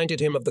reminded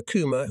him of the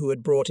Kuma who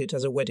had brought it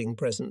as a wedding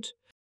present.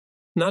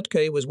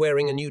 Nadke was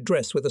wearing a new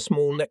dress with a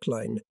small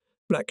neckline,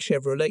 black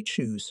Chevrolet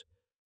shoes.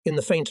 In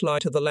the faint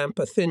light of the lamp,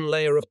 a thin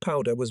layer of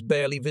powder was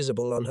barely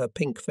visible on her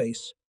pink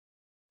face.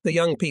 The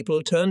young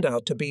people turned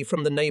out to be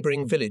from the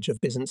neighbouring village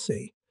of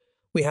Byzantsy.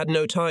 We had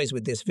no ties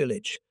with this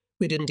village.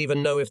 We didn't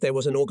even know if there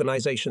was an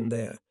organization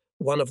there.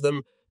 One of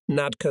them,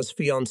 Nadka's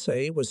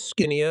fiancé, was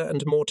skinnier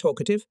and more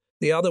talkative.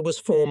 The other was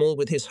formal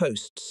with his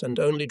hosts and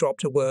only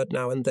dropped a word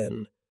now and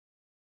then.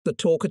 The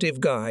talkative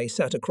guy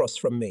sat across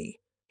from me.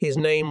 His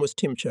name was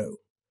Timcho.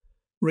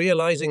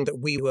 Realizing that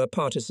we were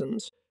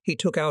partisans, he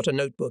took out a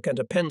notebook and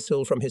a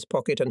pencil from his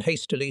pocket and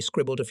hastily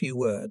scribbled a few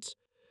words.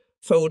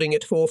 Folding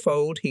it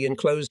fourfold, he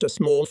enclosed a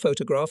small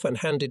photograph and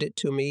handed it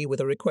to me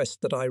with a request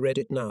that I read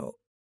it now.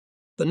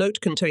 The note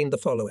contained the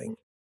following.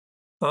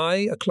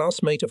 I, a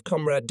classmate of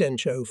Comrade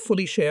Dencho,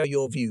 fully share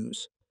your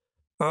views.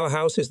 Our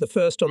house is the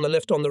first on the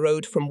left on the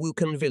road from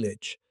Wukan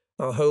village.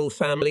 Our whole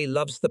family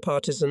loves the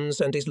partisans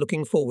and is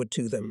looking forward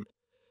to them.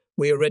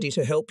 We are ready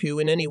to help you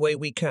in any way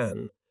we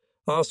can.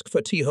 Ask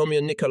for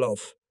Tihomir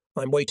Nikolov.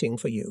 I'm waiting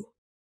for you.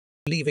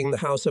 Leaving the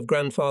house of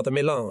grandfather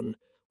Milan,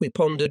 we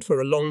pondered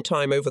for a long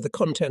time over the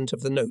content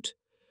of the note.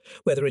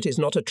 Whether it is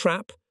not a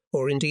trap,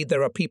 or indeed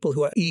there are people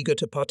who are eager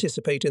to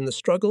participate in the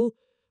struggle,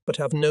 but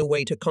have no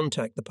way to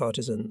contact the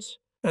partisans.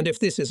 And if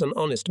this is an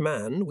honest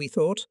man, we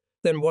thought,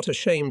 Then what a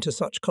shame to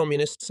such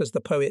communists as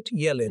the poet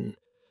Yelin,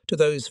 to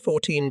those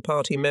 14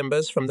 party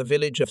members from the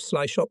village of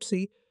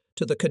Slyshopsy,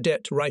 to the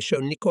cadet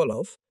Raisho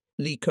Nikolov,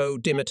 Liko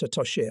Dimitar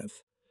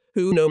Toshev,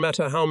 who, no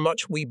matter how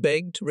much we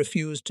begged,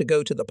 refused to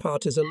go to the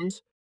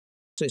partisans.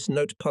 This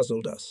note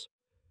puzzled us.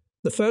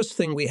 The first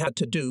thing we had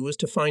to do was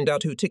to find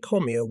out who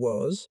Tikhomir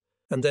was,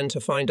 and then to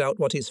find out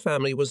what his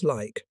family was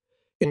like.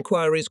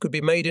 Inquiries could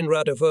be made in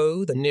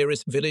Radovo, the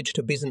nearest village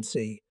to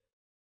Byzancy.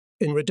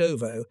 In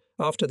Radovo,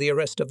 after the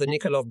arrest of the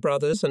Nikolov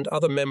brothers and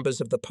other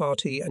members of the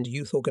party and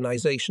youth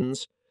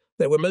organizations,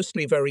 there were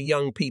mostly very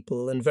young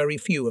people and very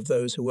few of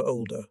those who were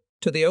older.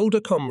 To the older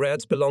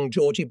comrades belonged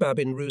Georgy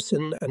Babin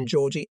Rusin and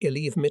Georgy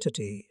Iliev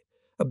Mitati,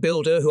 a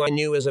builder who I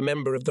knew as a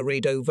member of the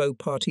Radovo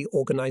party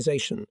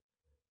organization.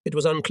 It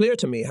was unclear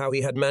to me how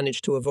he had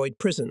managed to avoid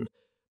prison,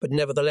 but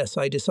nevertheless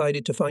I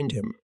decided to find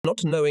him.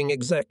 Not knowing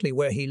exactly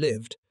where he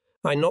lived,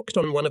 I knocked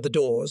on one of the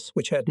doors,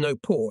 which had no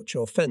porch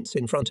or fence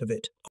in front of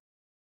it.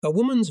 A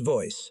woman's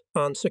voice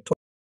answered,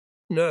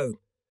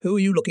 "No, who are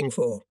you looking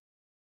for?"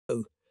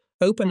 "Oh,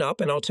 open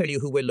up and I'll tell you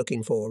who we're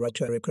looking for,"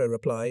 Racheriko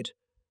replied.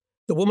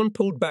 The woman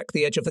pulled back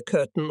the edge of the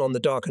curtain on the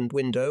darkened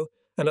window,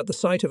 and at the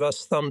sight of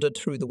us thundered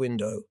through the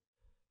window.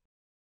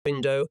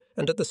 And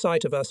at the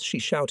sight of us she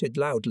shouted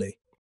loudly.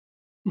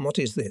 "What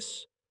is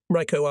this?"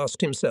 Raiko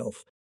asked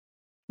himself.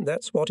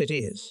 "That's what it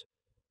is."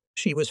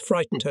 She was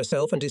frightened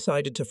herself and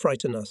decided to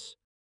frighten us.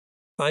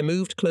 I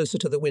moved closer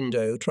to the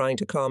window, trying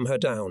to calm her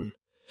down.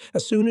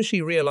 As soon as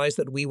she realized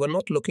that we were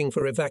not looking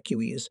for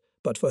evacuees,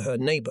 but for her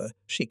neighbor,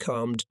 she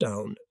calmed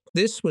down.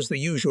 This was the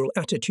usual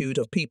attitude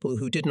of people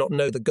who did not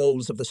know the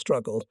goals of the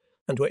struggle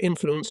and were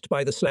influenced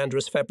by the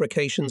slanderous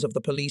fabrications of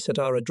the police at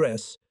our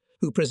address,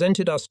 who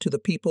presented us to the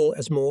people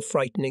as more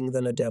frightening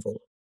than a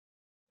devil.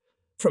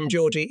 From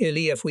Georgy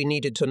Iliev we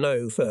needed to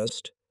know,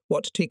 first,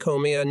 what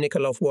Tikhomir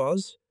Nikolov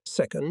was,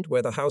 second,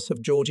 where the house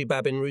of Georgy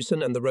Babin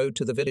Rusin and the road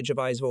to the village of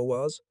Izvor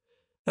was,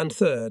 and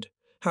third,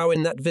 how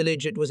in that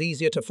village it was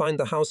easier to find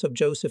the house of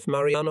Joseph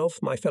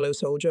Marianov, my fellow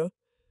soldier.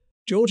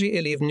 Georgy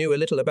Iliev knew a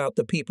little about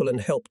the people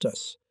and helped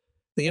us.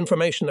 The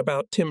information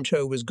about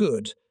Timcho was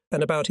good,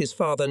 and about his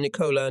father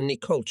Nikola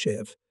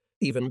Nikolchev,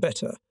 even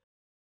better.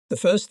 The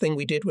first thing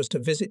we did was to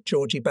visit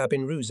Georgy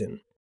Babin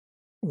Rusin.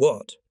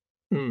 "What?"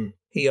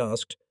 He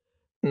asked.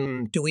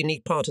 "Do we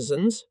need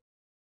partisans?"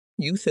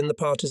 "Youth in the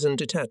partisan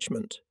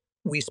detachment,"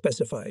 we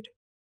specified.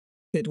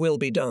 "It will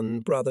be done,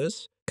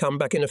 brothers. Come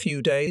back in a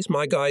few days,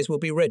 my guys will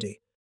be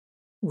ready.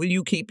 Will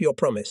you keep your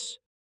promise?"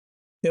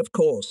 "Of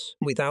course."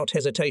 Without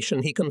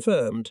hesitation he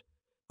confirmed.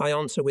 I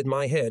answer with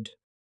my head.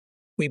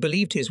 We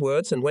believed his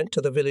words and went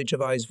to the village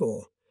of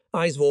Izvor.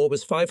 Izvor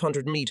was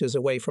 500 meters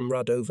away from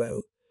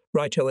Radovo.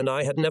 Raito and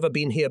I had never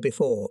been here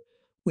before.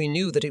 We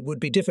knew that it would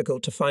be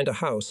difficult to find a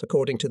house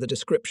according to the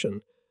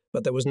description,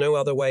 but there was no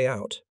other way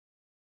out.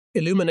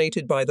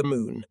 Illuminated by the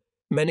moon,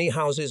 many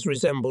houses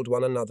resembled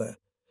one another.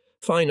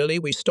 Finally,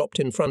 we stopped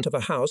in front of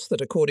a house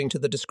that, according to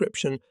the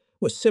description,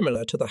 was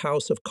similar to the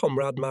house of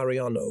Comrade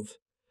Marianov.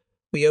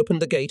 We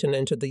opened the gate and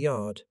entered the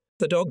yard.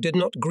 The dog did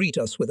not greet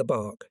us with a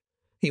bark.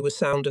 He was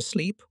sound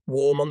asleep,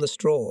 warm on the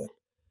straw.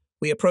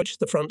 We approached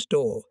the front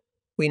door.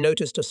 We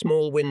noticed a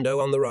small window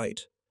on the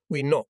right.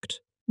 We knocked.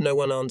 No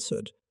one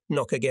answered.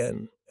 Knock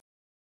again.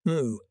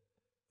 "Who?"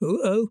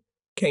 "Oh,"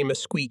 came a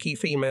squeaky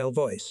female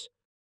voice.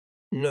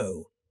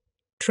 "No.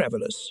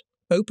 Travellers.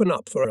 Open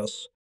up for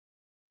us."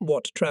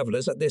 "What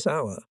travellers at this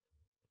hour?"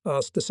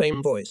 asked the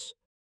same voice.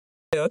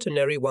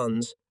 "Ordinary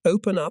ones.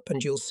 Open up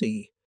and you'll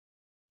see."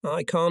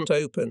 "I can't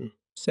open,"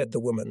 said the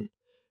woman.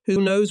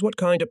 "Who knows what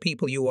kind of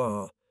people you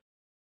are?"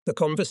 The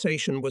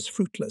conversation was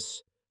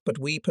fruitless, but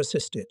we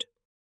persisted.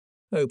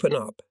 "Open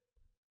up,"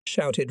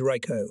 shouted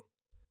Raiko.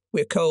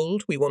 "We're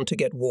cold, we want to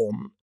get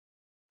warm."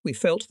 We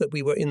felt that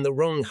we were in the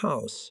wrong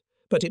house,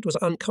 but it was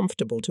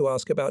uncomfortable to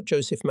ask about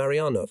Joseph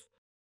Marianov.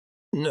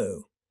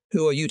 "No.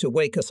 Who are you to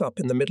wake us up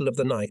in the middle of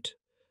the night?"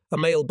 A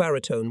male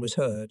baritone was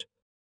heard.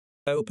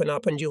 "Open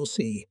up and you'll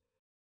see."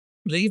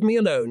 "Leave me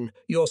alone.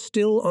 You're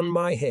still on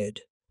my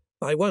head."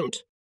 "I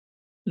won't."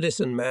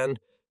 "Listen, man.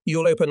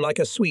 You'll open like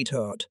a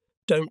sweetheart.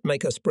 Don't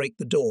make us break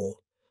the door.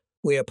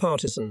 We're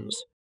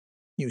partisans."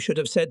 "You should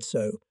have said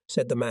so,"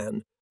 said the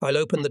man. "I'll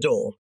open the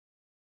door."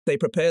 They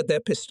prepared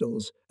their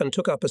pistols and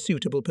took up a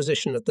suitable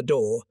position at the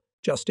door,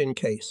 just in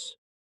case.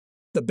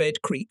 The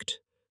bed creaked,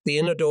 the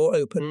inner door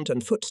opened,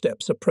 and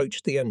footsteps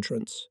approached the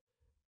entrance.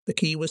 The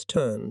key was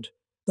turned.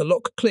 The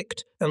lock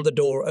clicked and the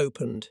door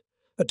opened.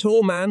 A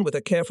tall man with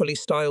a carefully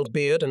styled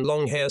beard and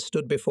long hair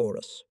stood before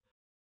us.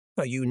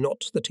 "Are you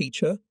not the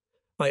teacher?"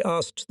 I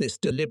asked this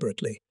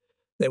deliberately.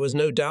 There was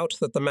no doubt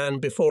that the man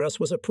before us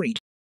was a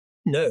priest.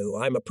 "No,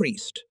 I'm a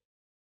priest."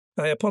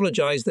 I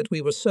apologized that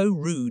we were so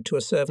rude to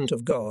a servant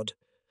of God,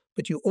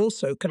 but you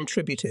also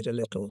contributed a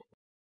little.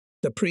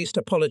 The priest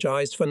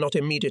apologized for not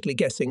immediately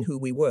guessing who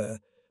we were,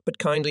 but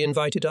kindly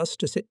invited us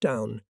to sit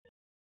down.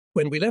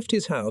 When we left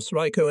his house,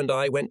 Raiko and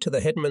I went to the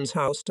headman's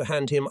house to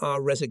hand him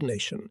our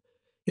resignation.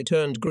 He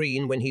turned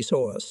green when he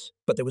saw us,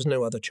 but there was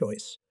no other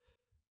choice.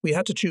 We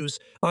had to choose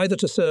either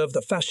to serve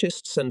the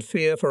fascists and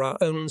fear for our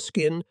own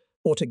skin,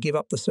 or to give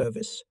up the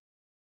service.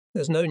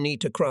 There's no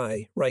need to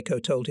cry,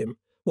 Raiko told him.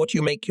 What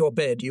you make your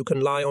bed, you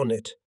can lie on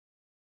it.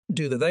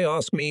 Do they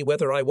ask me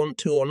whether I want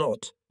to or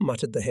not,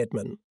 muttered the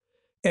headman.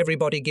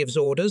 Everybody gives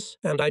orders,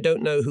 and I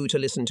don't know who to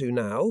listen to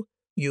now,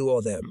 you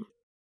or them.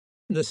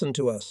 Listen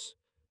to us,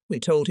 we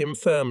told him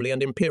firmly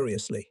and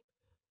imperiously.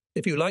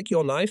 If you like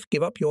your life,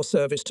 give up your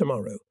service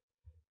tomorrow.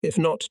 If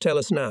not, tell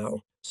us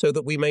now, so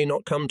that we may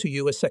not come to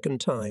you a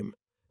second time.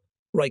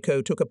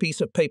 Raiko took a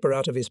piece of paper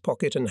out of his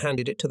pocket and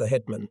handed it to the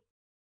headman.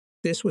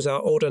 This was our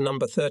order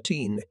number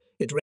 13.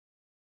 It read,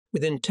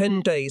 within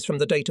 10 days from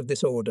the date of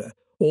this order,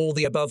 all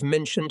the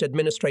above-mentioned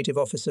administrative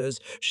officers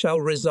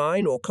shall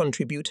resign or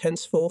contribute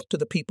henceforth to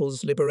the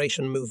People's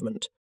Liberation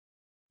Movement.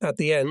 At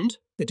the end,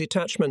 the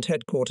detachment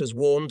headquarters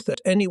warned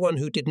that anyone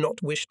who did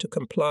not wish to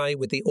comply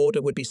with the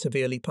order would be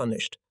severely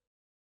punished.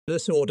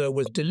 This order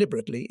was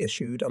deliberately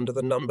issued under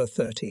the number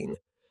 13.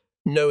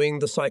 Knowing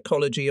the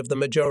psychology of the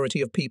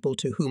majority of people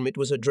to whom it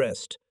was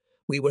addressed,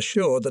 we were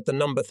sure that the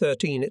number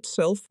 13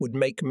 itself would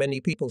make many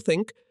people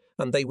think,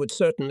 and they would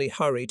certainly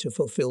hurry to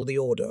fulfill the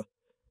order.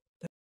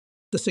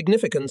 The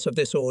significance of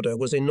this order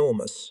was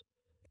enormous.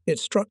 It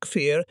struck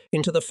fear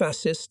into the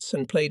fascists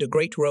and played a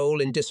great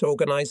role in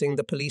disorganizing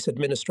the police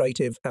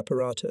administrative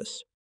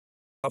apparatus.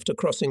 After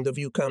crossing the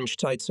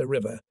Vukanj-Taitsa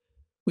River,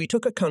 we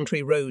took a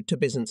country road to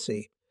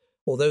Byzancy.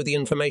 Although the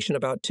information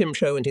about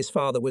Timsho and his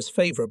father was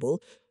favorable,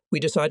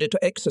 we decided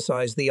to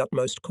exercise the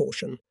utmost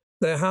caution.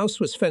 Their house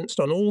was fenced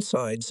on all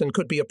sides and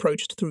could be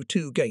approached through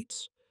 2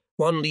 gates,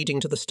 one leading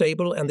to the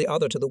stable and the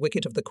other to the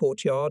wicket of the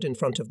courtyard in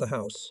front of the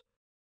house.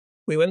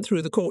 We went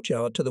through the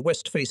courtyard to the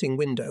west-facing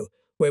window,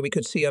 where we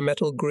could see a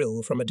metal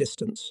grille from a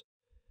distance.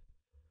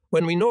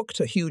 When we knocked,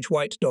 a huge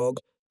white dog,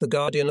 the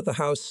guardian of the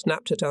house,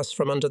 snapped at us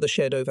from under the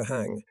shed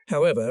overhang.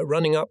 However,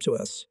 running up to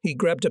us, he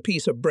grabbed a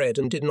piece of bread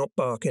and did not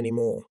bark any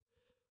more.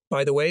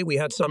 By the way, we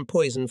had some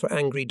poison for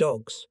angry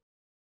dogs.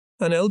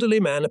 An elderly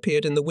man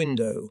appeared in the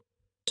window,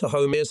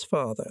 Tahomir's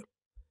father.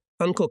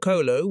 Uncle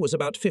Kolo was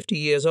about 50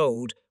 years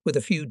old, with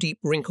a few deep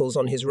wrinkles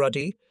on his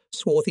ruddy,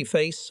 swarthy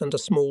face and a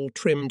small,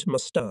 trimmed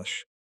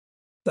moustache.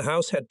 The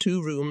house had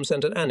 2 rooms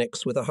and an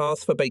annex with a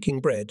hearth for baking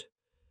bread.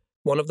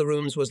 One of the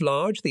rooms was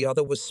large, the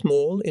other was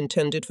small,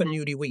 intended for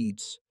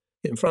newlyweds.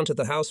 In front of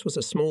the house was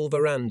a small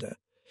veranda.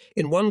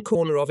 In one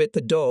corner of it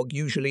the dog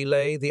usually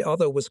lay, the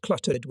other was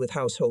cluttered with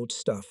household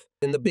stuff.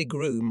 In the big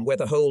room, where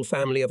the whole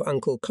family of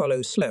Uncle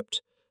Kolo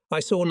slept, I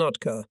saw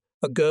Nadka,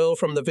 a girl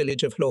from the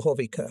village of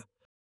Hlohovika.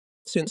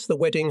 Since the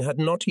wedding had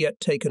not yet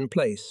taken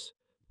place,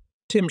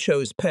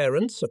 Timsho's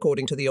parents,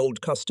 according to the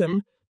old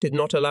custom, did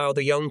not allow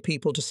the young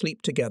people to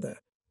sleep together.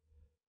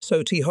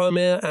 So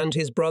Tihomir and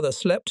his brother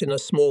slept in a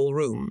small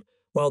room,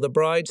 while the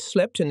bride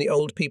slept in the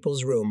old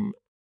people's room.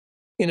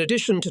 In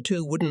addition to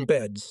 2 wooden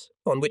beds,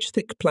 on which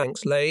thick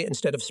planks lay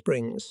instead of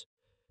springs.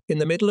 In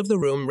the middle of the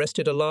room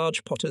rested a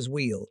large potter's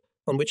wheel,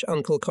 on which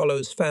Uncle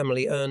Kolo's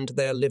family earned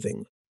their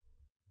living.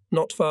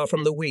 Not far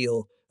from the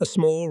wheel, a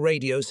small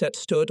radio set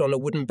stood on a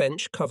wooden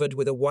bench covered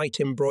with a white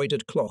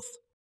embroidered cloth.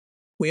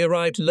 We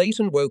arrived late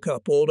and woke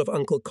up all of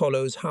Uncle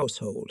Kolo's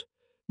household.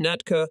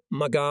 Nadka,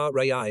 Maga,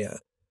 Rayaya.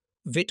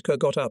 Vitka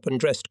got up and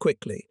dressed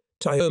quickly.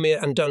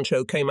 Tihomir and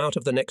Duncho came out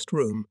of the next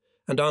room,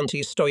 and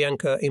Auntie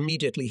Stoyanka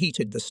immediately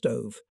heated the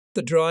stove.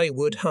 The dry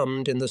wood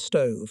hummed in the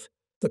stove.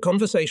 The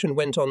conversation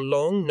went on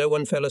long, no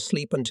one fell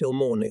asleep until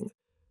morning.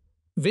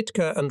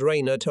 Vitka and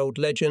Raina told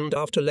legend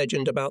after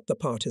legend about the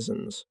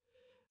partisans,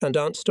 and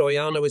Aunt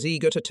Stoyana was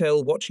eager to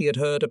tell what she had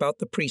heard about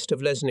the priest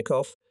of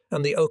Lesnikov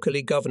and the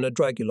Okali governor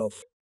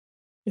Dragulov.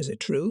 Is it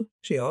true,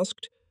 she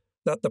asked,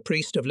 that the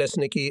priest of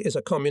Lesniki is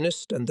a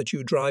communist and that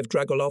you drive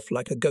Dragulov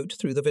like a goat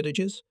through the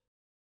villages?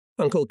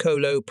 Uncle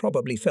Kolo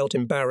probably felt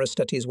embarrassed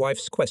at his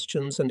wife's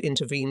questions and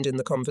intervened in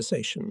the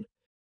conversation.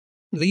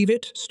 Leave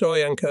it,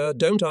 Stoyanka,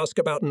 don't ask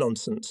about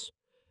nonsense.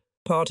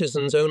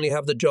 Partisans only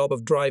have the job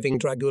of driving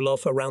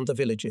Dragulov around the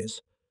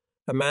villages.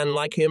 A man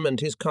like him and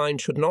his kind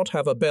should not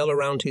have a bell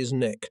around his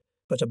neck,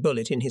 but a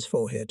bullet in his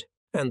forehead.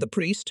 And the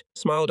priest,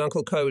 smiled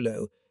Uncle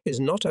Kolo, is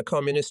not a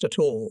communist at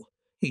all.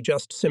 He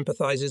just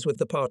sympathizes with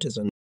the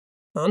partisan.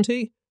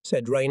 Auntie,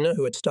 said Raina,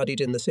 who had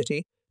studied in the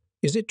city,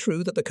 is it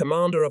true that the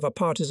commander of a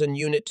partisan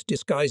unit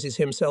disguises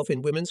himself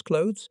in women's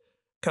clothes,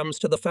 comes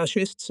to the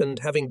fascists and,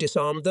 having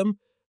disarmed them,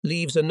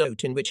 leaves a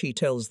note in which he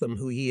tells them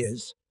who he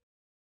is?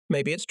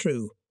 Maybe it's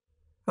true.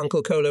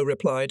 Uncle Kolo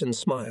replied and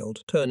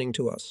smiled, turning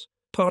to us.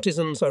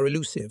 Partisans are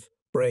elusive,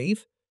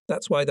 brave.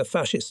 That's why the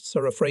fascists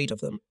are afraid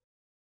of them.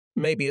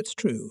 Maybe it's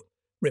true,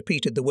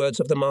 repeated the words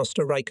of the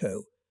master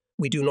Raiko.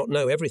 We do not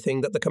know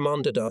everything that the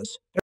commander does.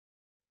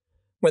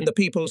 When the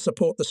people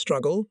support the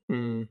struggle,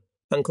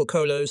 Uncle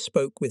Kolo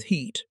spoke with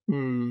heat,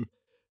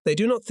 they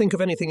do not think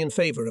of anything in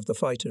favor of the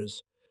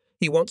fighters.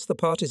 He wants the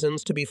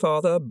partisans to be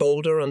farther,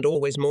 bolder, and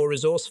always more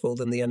resourceful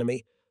than the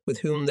enemy, with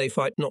whom they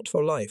fight not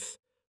for life,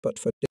 but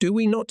for... Do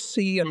we not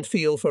see and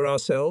feel for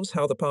ourselves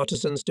how the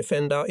partisans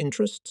defend our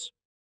interests?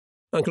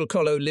 Uncle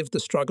Kolo lived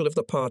the struggle of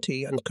the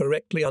party and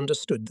correctly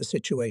understood the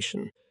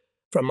situation.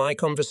 From my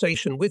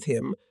conversation with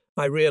him,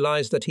 I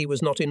realized that he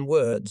was not in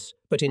words,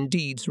 but in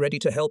deeds ready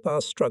to help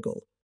our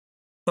struggle.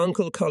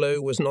 Uncle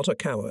Kolo was not a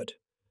coward.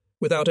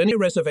 Without any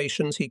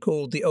reservations, he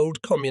called the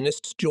old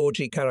communists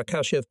Georgy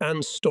Karakashev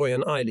and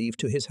Stoyan Iliv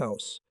to his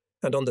house,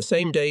 and on the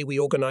same day we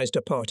organized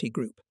a party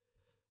group.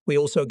 We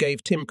also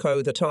gave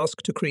Timko the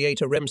task to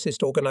create a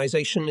Remsist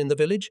organization in the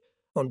village,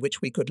 on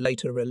which we could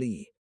later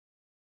rely.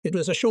 It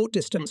was a short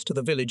distance to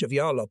the village of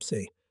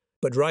Yarlopsy,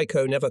 but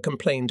Raiko never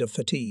complained of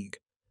fatigue.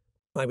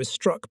 I was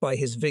struck by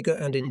his vigor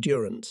and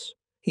endurance.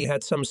 He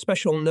had some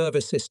special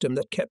nervous system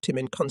that kept him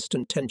in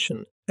constant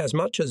tension, as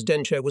much as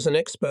Dencho was an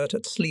expert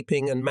at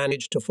sleeping and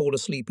managed to fall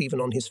asleep even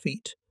on his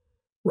feet.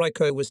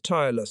 Raiko was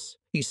tireless.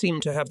 He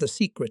seemed to have the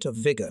secret of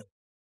vigor.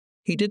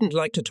 He didn't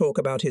like to talk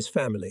about his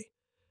family.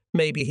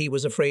 Maybe he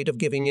was afraid of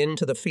giving in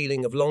to the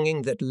feeling of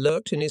longing that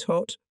lurked in his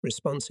hot,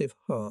 responsive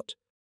heart.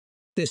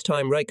 This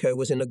time Raiko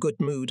was in a good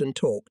mood and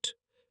talked.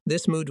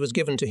 This mood was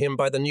given to him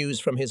by the news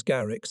from his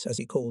garricks, as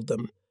he called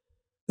them.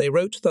 They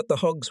wrote that the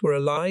hogs were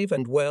alive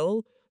and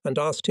well, and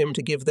asked him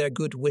to give their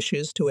good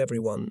wishes to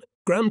everyone.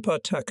 Grandpa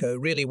Taco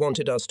really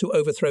wanted us to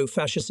overthrow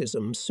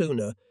fascism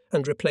sooner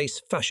and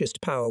replace fascist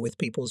power with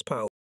people's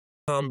power.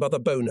 Mother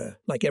Bona,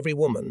 like every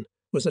woman,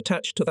 was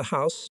attached to the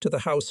house, to the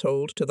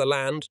household, to the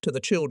land, to the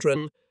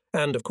children,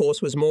 and, of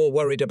course, was more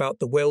worried about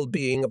the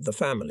well-being of the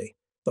family,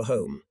 the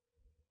home.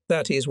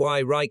 That is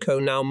why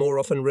Raiko now more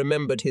often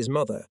remembered his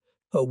mother.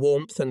 Her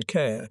warmth and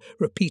care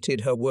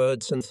repeated her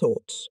words and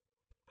thoughts.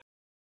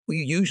 We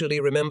usually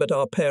remembered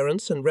our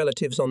parents and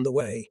relatives on the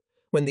way,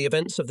 when the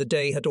events of the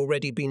day had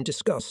already been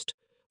discussed,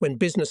 when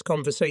business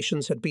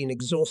conversations had been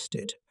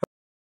exhausted.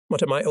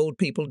 What are my old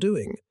people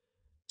doing?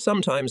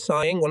 Sometimes,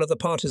 sighing, one of the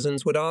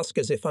partisans would ask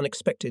as if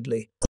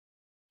unexpectedly.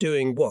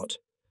 Doing what?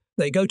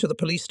 They go to the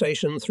police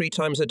station 3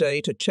 times a day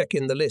to check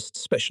in the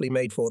lists specially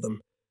made for them.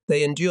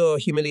 They endure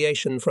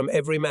humiliation from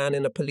every man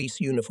in a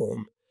police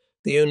uniform.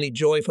 The only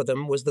joy for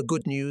them was the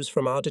good news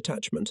from our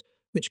detachment,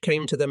 which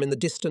came to them in the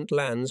distant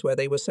lands where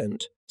they were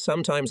sent.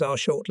 Sometimes our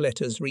short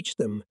letters reached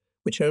them,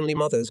 which only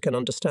mothers can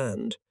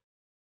understand.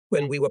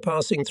 When we were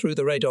passing through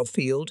the Radov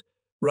field,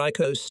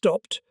 Raiko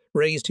stopped,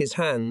 raised his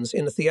hands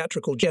in a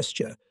theatrical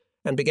gesture,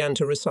 and began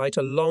to recite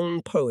a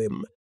long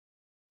poem.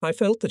 I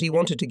felt that he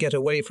wanted to get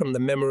away from the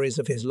memories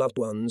of his loved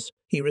ones.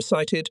 He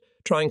recited,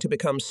 trying to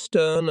become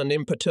stern and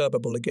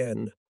imperturbable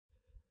again.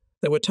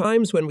 There were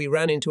times when we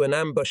ran into an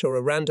ambush or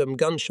a random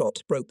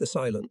gunshot broke the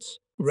silence.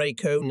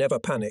 Raiko never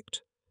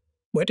panicked.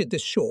 Where did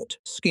this short,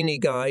 skinny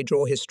guy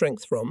draw his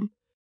strength from?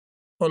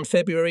 On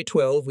February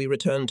 12, we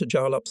returned to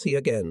Jarlopsy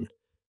again.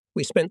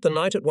 We spent the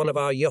night at one of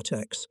our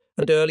yataks,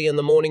 and early in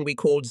the morning we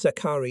called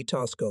Zakari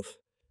Taskov.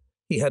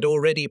 He had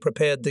already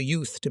prepared the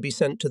youth to be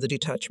sent to the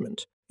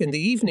detachment. In the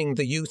evening,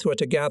 the youth were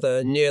to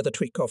gather near the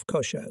Trikov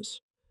Koshas.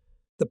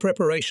 The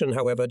preparation,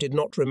 however, did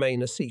not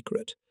remain a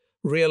secret.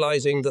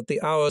 Realizing that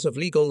the hours of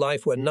legal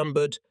life were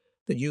numbered,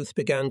 the youth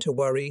began to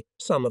worry.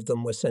 Some of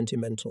them were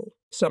sentimental.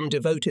 Some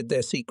devoted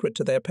their secret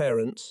to their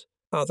parents.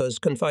 Others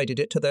confided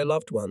it to their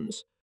loved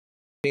ones.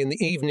 In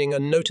the evening, a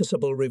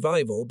noticeable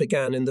revival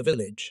began in the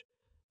village.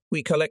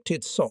 We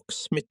collected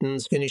socks,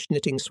 mittens, finished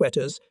knitting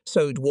sweaters,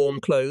 sewed warm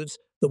clothes.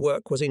 The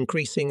work was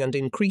increasing and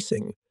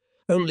increasing.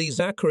 Only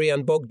Zachary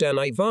and Bogdan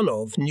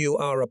Ivanov knew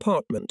our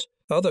apartment.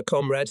 Other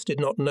comrades did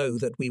not know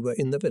that we were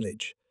in the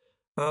village.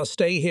 Our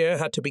stay here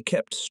had to be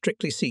kept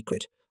strictly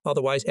secret,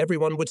 otherwise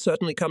everyone would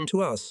certainly come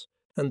to us,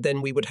 and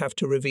then we would have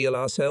to reveal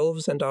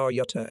ourselves and our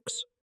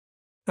yataks.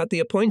 At the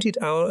appointed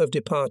hour of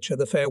departure,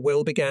 the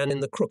farewell began in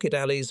the crooked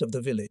alleys of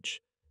the village.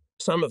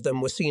 Some of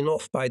them were seen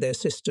off by their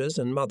sisters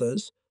and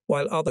mothers,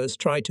 while others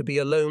tried to be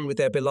alone with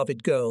their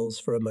beloved girls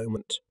for a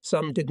moment.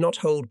 Some did not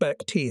hold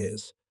back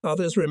tears.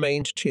 Others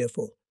remained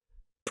cheerful.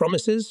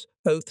 Promises,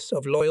 oaths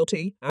of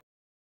loyalty.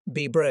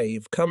 Be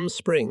brave. Come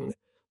spring,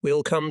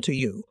 we'll come to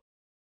you.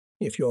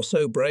 If you're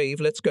so brave,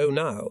 let's go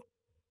now.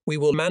 We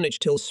will manage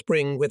till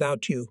spring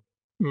without you.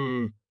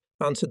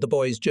 Answered the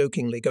boys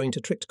jokingly, going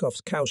to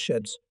Triktkov's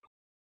cowsheds.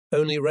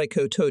 Only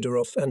Raiko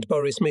Todorov and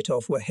Boris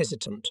Mitov were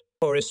hesitant.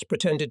 Boris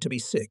pretended to be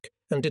sick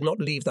and did not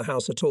leave the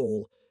house at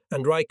all,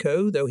 and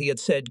Raiko, though he had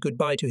said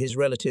goodbye to his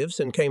relatives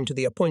and came to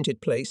the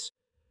appointed place,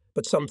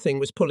 but something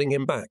was pulling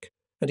him back,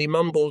 and he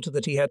mumbled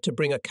that he had to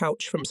bring a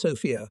couch from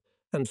Sofia,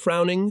 and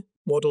frowning,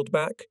 waddled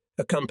back,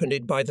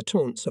 accompanied by the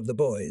taunts of the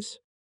boys.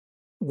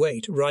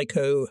 Wait,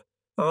 Raiko,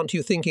 aren't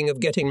you thinking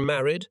of getting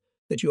married,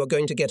 that you are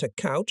going to get a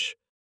couch?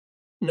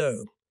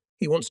 No,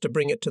 he wants to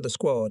bring it to the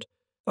squad.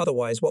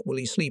 Otherwise, what will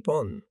he sleep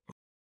on?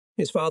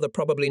 His father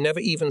probably never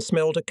even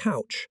smelled a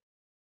couch.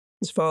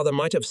 His father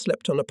might have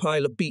slept on a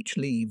pile of beech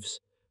leaves,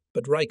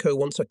 but Raiko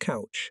wants a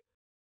couch.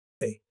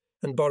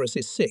 And Boris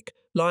is sick,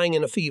 lying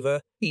in a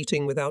fever,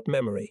 eating without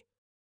memory.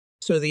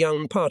 So the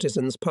young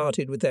partisans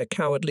parted with their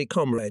cowardly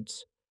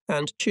comrades,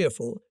 and,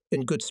 cheerful,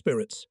 in good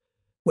spirits,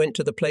 went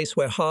to the place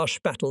where harsh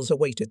battles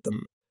awaited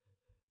them.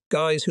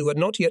 Guys who had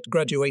not yet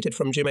graduated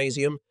from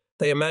gymnasium,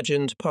 they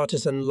imagined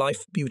partisan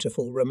life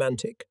beautiful,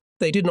 romantic.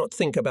 They did not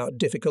think about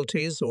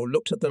difficulties or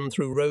looked at them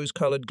through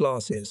rose-coloured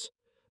glasses.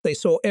 They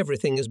saw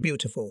everything as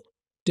beautiful.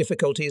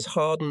 Difficulties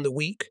harden the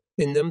weak,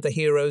 in them the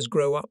heroes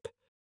grow up.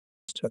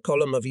 A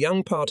column of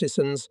young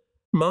partisans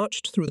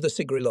marched through the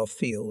Sigrilov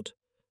field.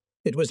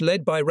 It was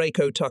led by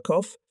Rayko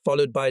Tukov,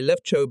 followed by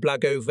Levcho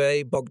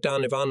Blagove,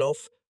 Bogdan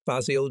Ivanov,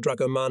 Vasil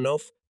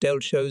Dragomanov,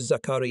 Delcho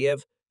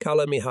Zakhariev,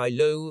 Kala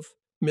Mihailov,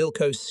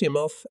 Milko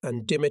Simov,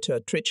 and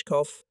Dimitar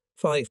Trichkov,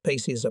 5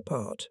 paces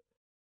apart.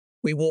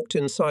 We walked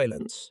in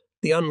silence.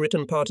 The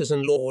unwritten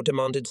partisan law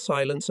demanded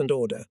silence and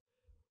order.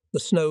 The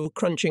snow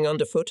crunching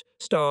underfoot,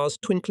 stars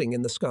twinkling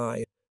in the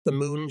sky, the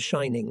moon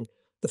shining,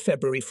 the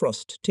February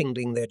frost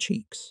tingling their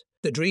cheeks.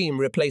 The dream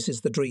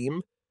replaces the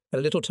dream. A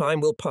little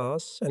time will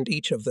pass, and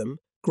each of them,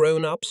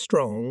 grown up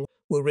strong,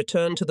 will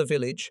return to the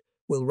village,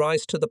 will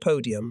rise to the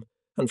podium,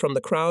 and from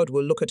the crowd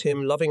will look at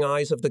him loving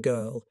eyes of the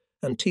girl,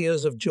 and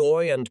tears of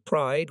joy and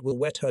pride will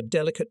wet her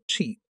delicate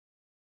cheek.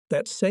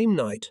 That same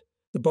night,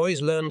 the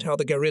boys learned how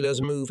the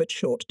guerrillas move at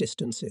short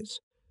distances.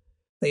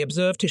 They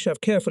observed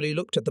Tishav carefully,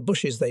 looked at the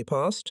bushes they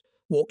passed,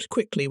 walked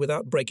quickly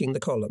without breaking the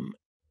column.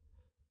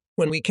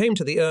 When we came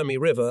to the Urmi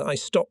River, I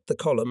stopped the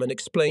column and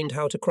explained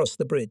how to cross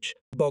the bridge.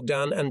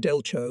 Bogdan and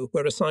Delcho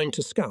were assigned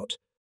to scout.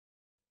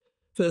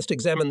 First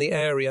examine the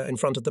area in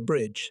front of the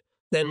bridge,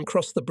 then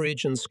cross the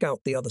bridge and scout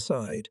the other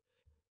side.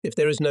 If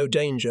there is no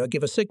danger,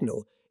 give a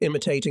signal,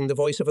 imitating the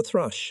voice of a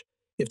thrush.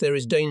 If there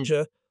is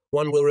danger,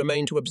 one will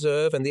remain to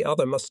observe and the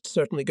other must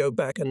certainly go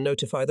back and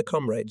notify the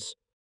comrades.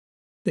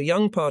 The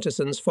young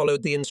partisans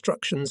followed the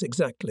instructions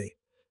exactly,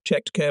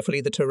 checked carefully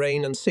the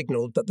terrain and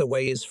signaled that the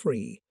way is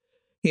free.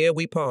 Here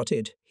we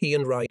parted, he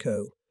and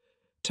Rayko.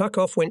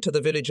 Tukov went to the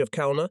village of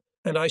Kalna,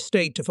 and I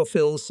stayed to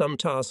fulfill some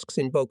tasks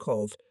in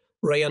Bokov,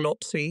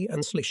 Rayanopsi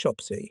and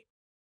Slishopsi.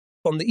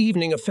 On the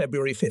evening of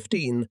February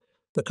 15,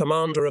 the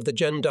commander of the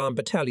Gendarme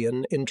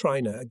battalion in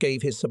Trina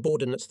gave his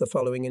subordinates the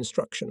following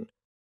instruction.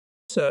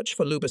 Search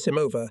for Luba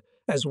Simova,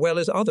 as well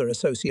as other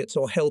associates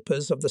or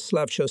helpers of the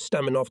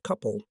Slavcho-Staminov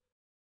couple.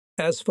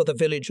 As for the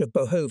village of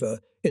Bohova,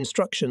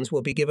 instructions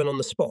will be given on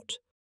the spot.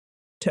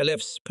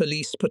 Telev's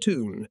police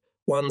platoon,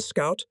 1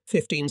 scout,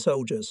 15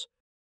 soldiers.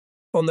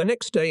 On the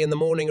next day in the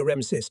morning, a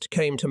remsist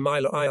came to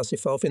Milo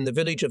Iosifov in the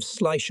village of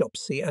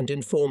Slishopsi and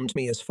informed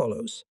me as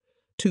follows.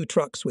 2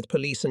 trucks with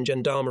police and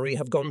gendarmerie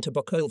have gone to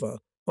Bokova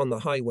on the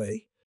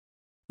highway.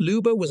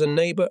 Luba was a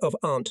neighbour of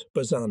Aunt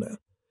Bozana.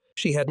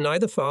 She had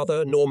neither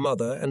father nor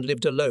mother and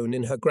lived alone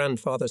in her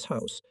grandfather's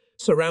house,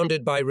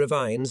 surrounded by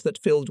ravines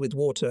that filled with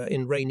water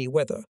in rainy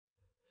weather.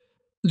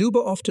 Luba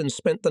often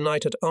spent the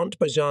night at Aunt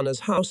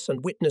Bozana's house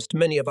and witnessed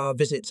many of our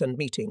visits and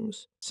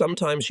meetings.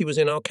 Sometimes she was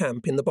in our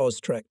camp in the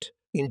Boztrekt,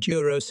 in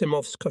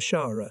Duro-Simovsk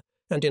Koshara,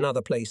 and in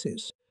other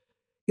places.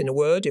 In a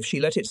word, if she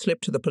let it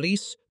slip to the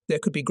police, there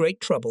could be great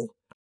trouble.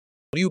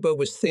 Luba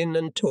was thin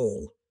and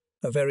tall,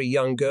 a very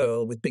young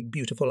girl with big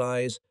beautiful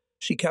eyes.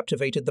 She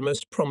captivated the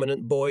most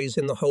prominent boys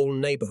in the whole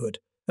neighbourhood,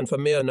 and for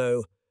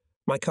Mirno,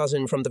 my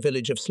cousin from the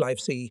village of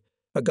Slivsi,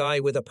 a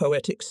guy with a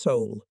poetic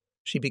soul,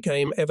 she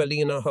became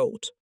Evelina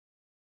Holt.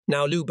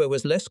 Now Luba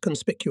was less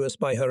conspicuous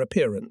by her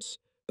appearance,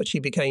 but she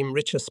became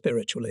richer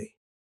spiritually.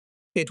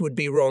 It would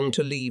be wrong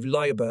to leave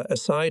Luba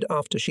aside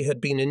after she had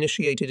been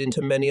initiated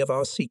into many of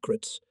our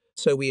secrets,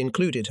 so we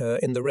included her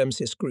in the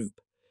Remsis group.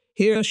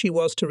 Here she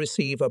was to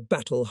receive a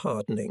battle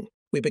hardening.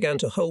 We began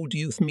to hold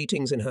youth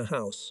meetings in her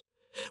house.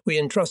 We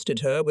entrusted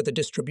her with the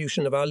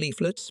distribution of our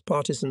leaflets,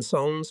 partisan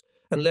songs,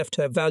 and left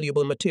her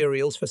valuable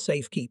materials for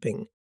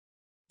safekeeping.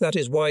 That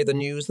is why the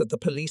news that the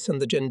police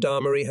and the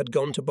gendarmerie had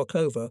gone to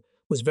Bokova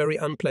was very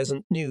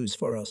unpleasant news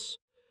for us.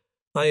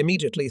 I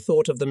immediately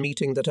thought of the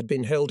meeting that had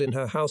been held in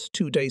her house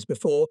 2 days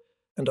before,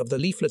 and of the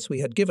leaflets we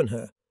had given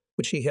her,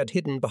 which she had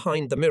hidden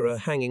behind the mirror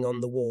hanging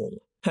on the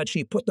wall. Had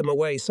she put them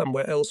away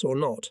somewhere else or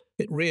not?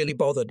 It really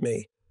bothered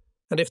me.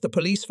 And if the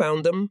police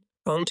found them,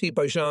 Auntie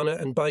Bojana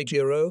and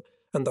Baigiro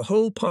and the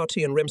whole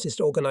party and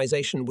Remsist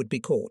organization would be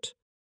caught.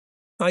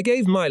 I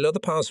gave Milo the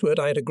password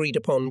I had agreed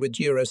upon with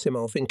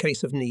Gerasimov in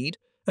case of need,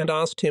 and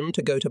asked him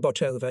to go to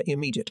Bochova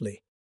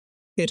immediately.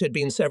 It had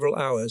been several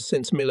hours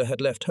since Miller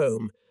had left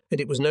home, and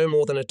it was no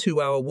more than a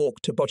 2-hour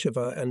walk to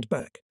Bochova and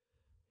back.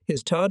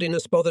 His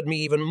tardiness bothered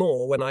me even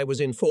more when I was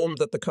informed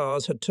that the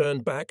cars had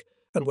turned back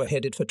and were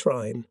headed for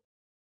Trine.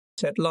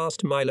 At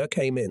last Milo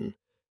came in.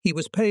 He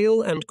was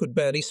pale and could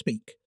barely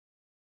speak.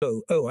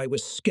 Oh, I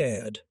was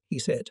scared, he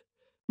said.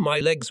 My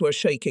legs were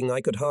shaking, I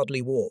could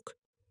hardly walk.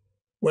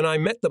 When I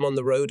met them on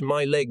the road,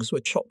 my legs were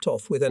chopped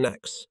off with an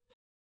axe.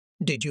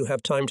 Did you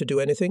have time to do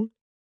anything?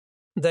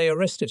 They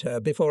arrested her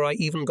before I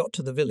even got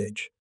to the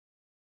village.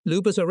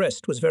 Luba's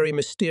arrest was very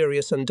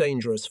mysterious and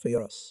dangerous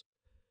for us.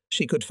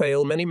 She could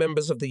fail many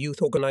members of the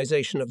youth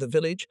organization of the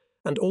village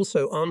and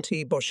also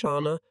Auntie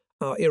Boshana,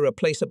 our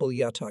irreplaceable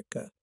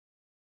Yataka.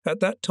 At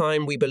that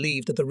time we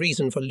believed that the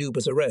reason for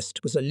Luba's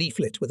arrest was a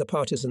leaflet with a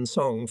partisan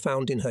song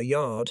found in her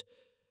yard.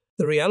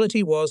 The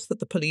reality was that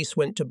the police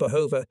went to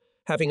Bohova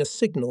having a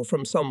signal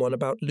from someone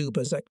about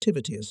Luba's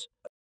activities.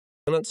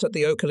 At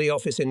the Oakley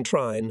office in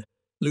Trine,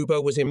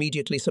 Luba was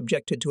immediately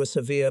subjected to a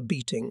severe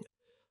beating.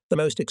 The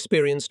most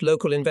experienced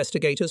local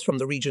investigators from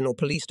the regional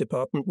police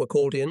department were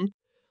called in.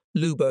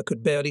 Luba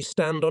could barely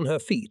stand on her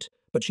feet,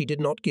 but she did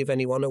not give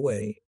anyone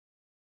away.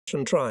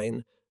 From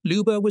Trine,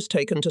 Luba was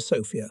taken to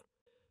Sofia.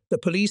 The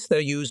police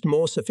there used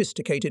more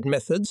sophisticated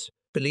methods,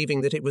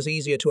 believing that it was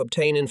easier to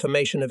obtain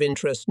information of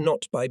interest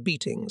not by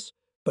beatings,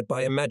 but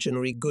by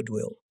imaginary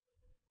goodwill.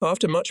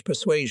 After much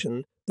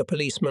persuasion, the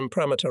policeman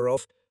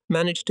Pramatarov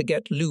managed to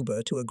get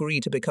Luba to agree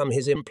to become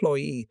his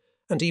employee,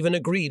 and even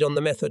agreed on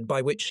the method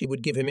by which she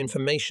would give him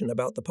information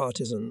about the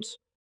partisans.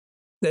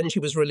 Then she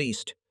was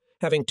released,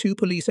 having 2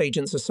 police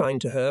agents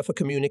assigned to her for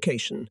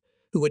communication,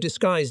 who were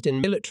disguised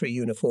in military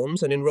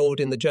uniforms and enrolled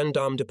in the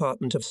gendarme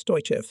department of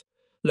Stoichev,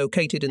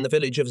 located in the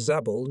village of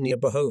Zabel near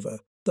Bohova.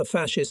 The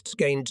fascists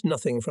gained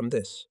nothing from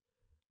this.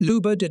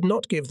 Luba did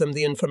not give them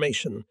the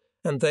information,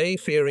 and they,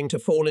 fearing to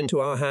fall into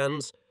our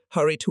hands,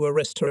 hurried to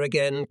arrest her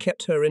again,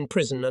 kept her in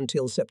prison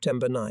until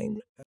September 9.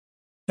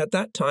 At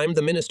that time,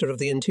 the Minister of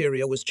the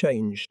Interior was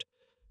changed.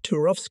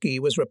 Turovsky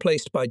was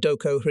replaced by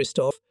Doko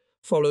Hristov,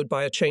 followed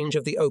by a change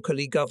of the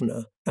Okoli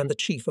governor and the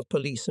chief of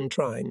police and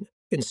trine.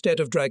 Instead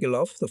of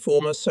Dragilov, the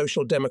former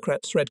Social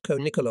Democrat Sredko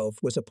Nikolov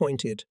was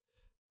appointed.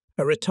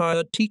 A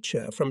retired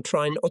teacher from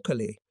Trine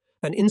Okoli,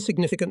 an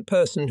insignificant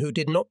person who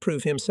did not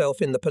prove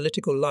himself in the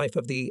political life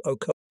of the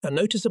Okoli. A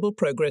noticeable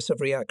progress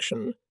of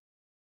reaction.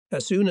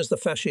 As soon as the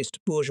fascist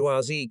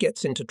bourgeoisie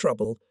gets into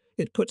trouble,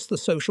 it puts the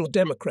Social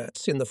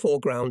Democrats in the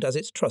foreground as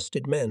its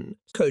trusted men.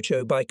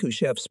 Kocho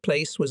Baikushev's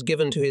place was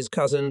given to his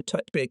cousin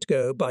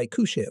Tatbetko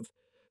Baikushev,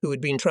 who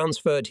had been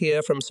transferred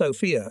here from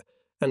Sofia,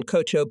 and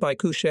Kocho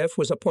Baikushev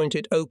was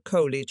appointed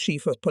Okoli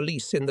chief of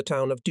police in the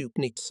town of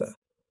Dupnitsa.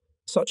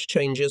 Such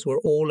changes were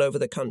all over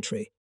the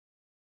country.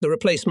 The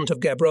replacement of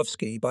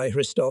Gabrovsky by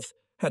Hristov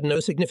had no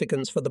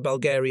significance for the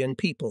Bulgarian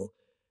people,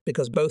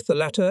 because both the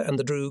latter and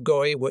the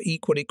Drugoi were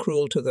equally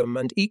cruel to them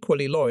and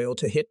equally loyal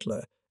to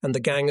Hitler and the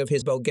gang of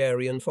his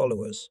Bulgarian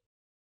followers.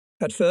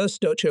 At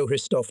first, Docho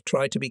Hristov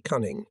tried to be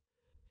cunning.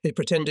 He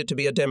pretended to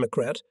be a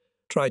Democrat,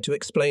 tried to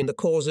explain the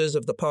causes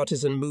of the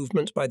partisan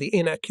movement by the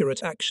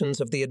inaccurate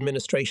actions of the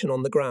administration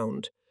on the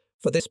ground.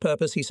 For this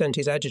purpose, he sent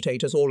his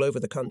agitators all over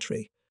the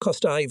country.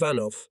 Kosta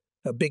Ivanov,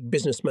 a big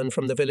businessman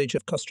from the village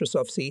of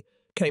Kostrasovsky,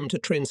 came to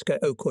Trinska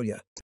Okolya.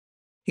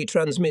 He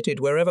transmitted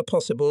wherever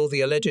possible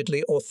the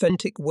allegedly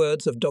authentic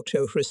words of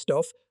Dr.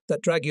 Hristov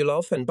that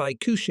Dragulov and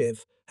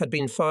Baikushev had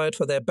been fired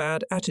for their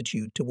bad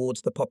attitude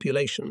towards the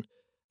population,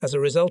 as a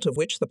result of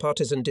which the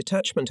partisan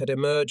detachment had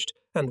emerged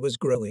and was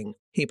growing.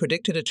 He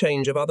predicted a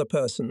change of other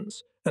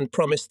persons and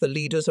promised the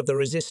leaders of the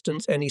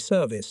resistance any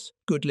service,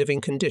 good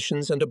living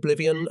conditions, and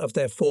oblivion of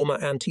their former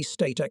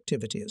anti-state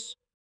activities.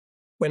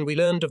 When we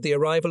learned of the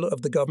arrival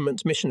of the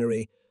government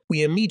missionary,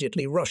 we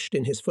immediately rushed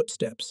in his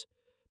footsteps.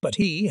 But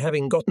he,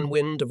 having gotten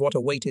wind of what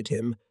awaited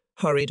him,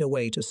 hurried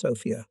away to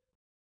Sofia.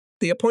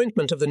 The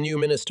appointment of the new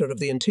Minister of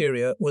the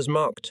Interior was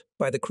marked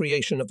by the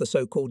creation of the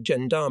so-called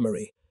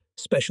gendarmerie,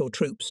 special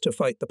troops to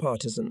fight the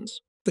partisans.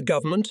 The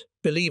government,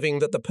 believing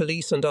that the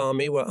police and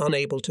army were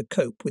unable to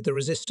cope with the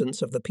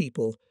resistance of the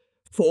people,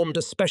 formed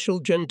a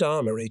special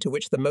gendarmerie to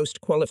which the most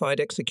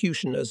qualified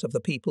executioners of the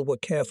people were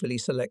carefully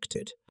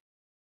selected.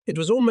 It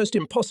was almost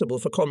impossible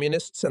for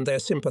communists and their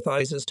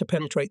sympathizers to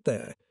penetrate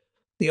there.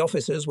 The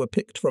officers were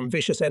picked from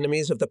vicious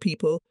enemies of the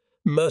people,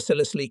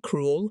 mercilessly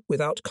cruel,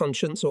 without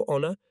conscience or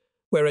honor.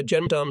 Where a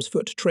gendarme's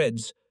foot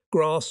treads,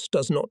 grass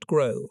does not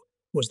grow,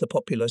 was the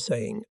popular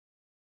saying.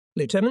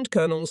 Lieutenant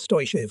Colonel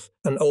Stoichev,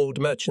 an old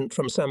merchant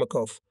from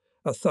Samakov,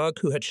 a thug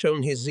who had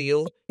shown his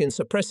zeal in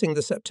suppressing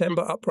the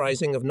September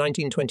uprising of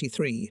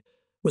 1923,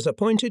 was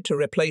appointed to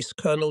replace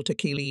Colonel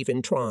Tekelev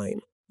in Trine.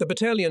 The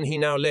battalion he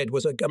now led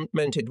was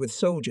augmented with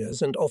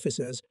soldiers and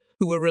officers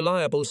who were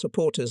reliable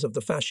supporters of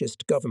the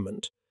fascist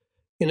government.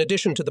 In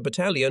addition to the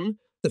battalion,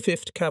 the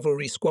 5th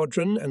Cavalry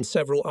Squadron and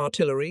several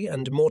artillery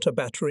and mortar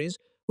batteries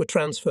were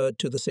transferred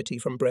to the city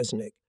from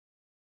Breznik.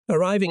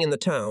 Arriving in the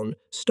town,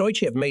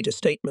 Stoichev made a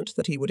statement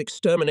that he would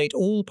exterminate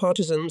all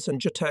partisans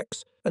and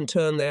Jataks and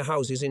turn their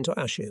houses into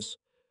ashes.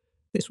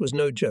 This was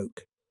no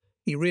joke.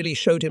 He really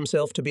showed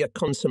himself to be a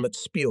consummate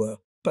spewer,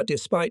 but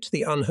despite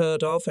the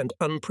unheard-of and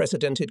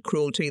unprecedented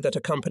cruelty that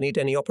accompanied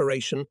any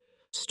operation,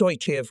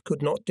 Stoichev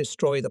could not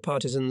destroy the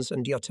partisans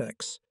and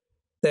Jataks.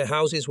 Their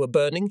houses were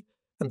burning,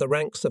 and the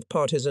ranks of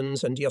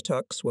partisans and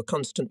Yataks were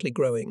constantly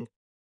growing.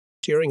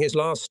 During his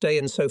last stay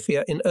in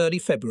Sofia in early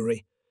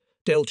February,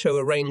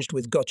 Delcho arranged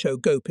with Gocho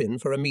Gopin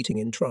for a meeting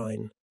in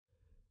Trine.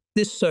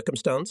 This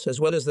circumstance, as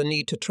well as the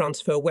need to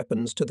transfer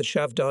weapons to the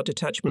Shavdar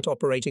detachment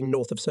operating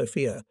north of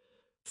Sofia,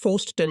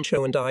 forced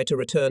Delcho and I to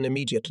return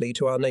immediately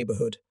to our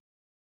neighbourhood.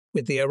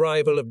 With the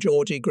arrival of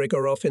Georgy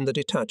Grigorov in the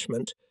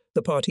detachment,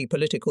 the party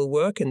political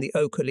work in the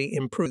Okoli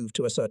improved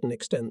to a certain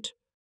extent.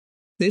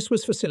 This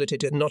was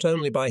facilitated not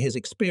only by his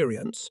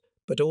experience,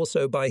 but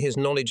also by his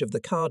knowledge of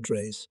the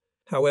cadres.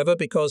 However,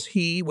 because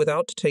he,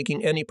 without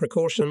taking any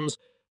precautions,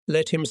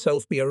 let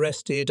himself be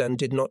arrested and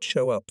did not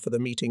show up for the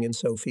meeting in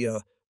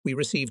Sofia, we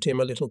received him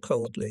a little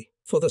coldly.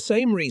 For the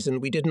same reason,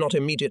 we did not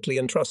immediately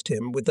entrust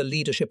him with the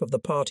leadership of the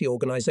party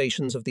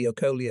organizations of the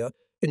Okolia,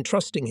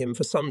 entrusting him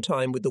for some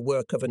time with the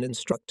work of an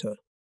instructor.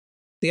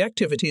 The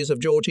activities of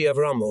Georgy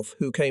Avramov,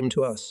 who came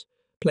to us,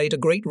 played a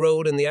great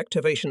role in the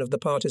activation of the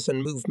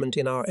partisan movement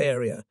in our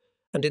area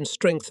and in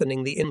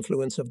strengthening the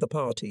influence of the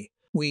party.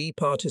 We,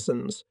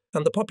 partisans,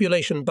 and the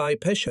population by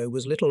Pesho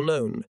was little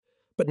known,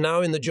 But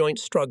now in the joint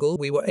struggle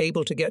we were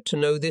able to get to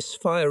know this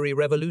fiery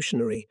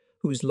revolutionary,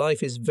 whose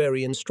life is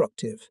very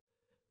instructive.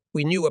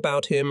 We knew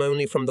about him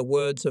only from the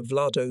words of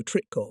Vlado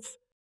Trytkov.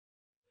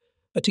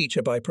 A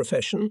teacher by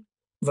profession,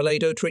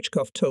 Vlado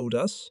Trytkov told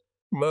us,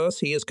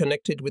 he is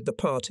connected with the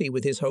party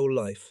with his whole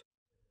life.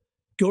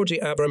 Georgy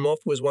Avramov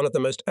was one of the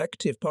most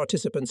active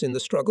participants in the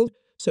struggle,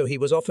 so he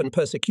was often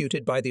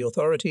persecuted by the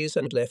authorities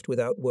and left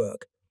without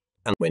work.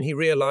 And when he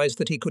realized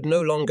that he could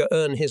no longer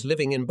earn his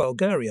living in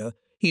Bulgaria,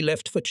 he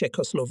left for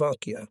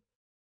Czechoslovakia.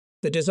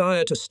 The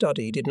desire to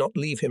study did not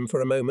leave him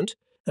for a moment,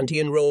 and he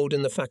enrolled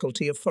in the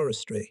Faculty of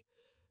Forestry.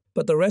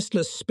 But the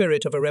restless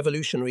spirit of a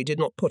revolutionary did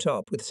not put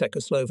up with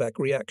Czechoslovak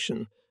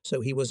reaction,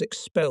 so he was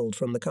expelled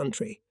from the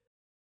country.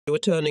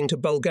 Returning to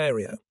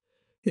Bulgaria,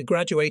 he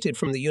graduated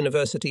from the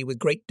university with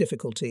great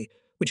difficulty,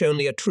 which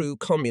only a true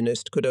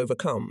communist could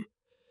overcome.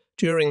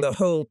 During the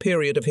whole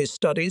period of his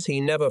studies,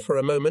 he never for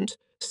a moment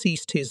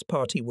ceased his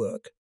party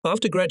work.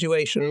 After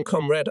graduation,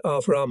 Comrade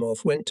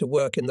Avramov went to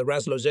work in the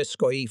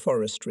Razlozeskoye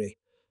forestry.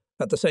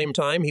 At the same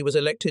time, he was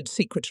elected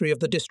secretary of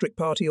the district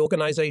party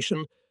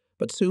organization,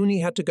 but soon he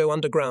had to go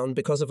underground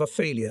because of a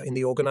failure in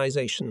the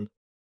organization.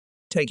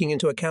 Taking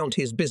into account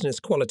his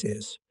business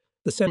qualities,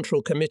 the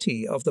Central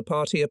Committee of the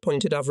party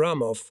appointed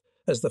Avramov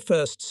as the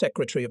first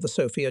secretary of the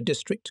Sofia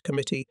District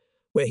Committee,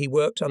 where he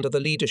worked under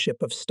the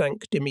leadership of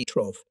Stank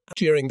Dimitrov.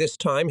 During this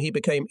time, he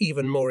became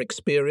even more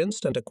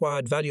experienced and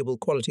acquired valuable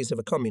qualities of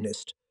a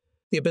communist: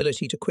 the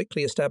ability to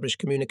quickly establish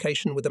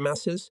communication with the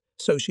masses,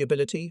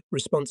 sociability,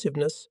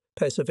 responsiveness,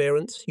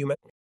 perseverance,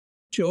 humanity.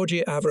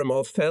 Georgy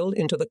Avramov fell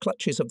into the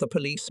clutches of the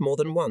police more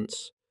than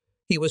once.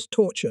 He was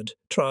tortured,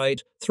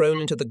 tried,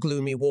 thrown into the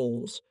gloomy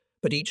walls,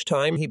 but each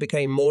time he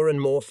became more and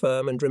more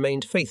firm and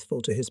remained faithful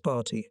to his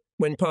party.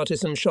 When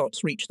partisan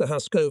shots reached the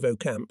Haskovo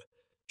camp,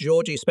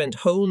 Georgy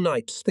spent whole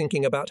nights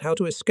thinking about how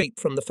to escape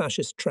from the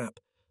fascist trap.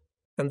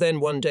 And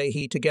then one day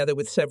he, together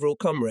with several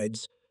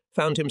comrades,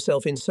 found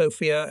himself in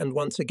Sofia and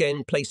once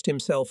again placed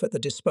himself at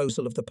the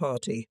disposal of the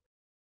party.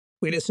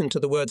 We listened to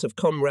the words of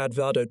Comrade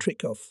Vlado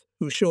Trytkov,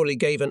 who surely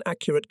gave an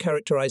accurate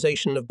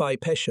characterization of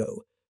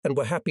Bai-Pesho, and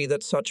were happy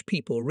that such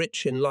people,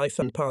 rich in life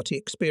and party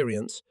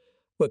experience,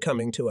 were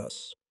coming to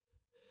us.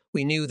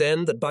 We knew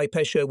then that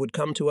Bai-Pesho would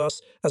come to us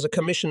as a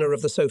commissioner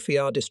of the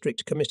Sofia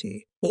District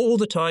Committee. All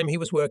the time he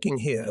was working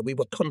here, we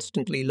were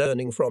constantly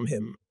learning from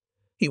him.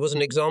 He was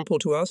an example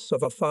to us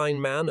of a fine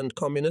man and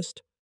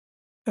communist.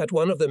 At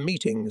one of the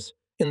meetings,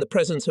 in the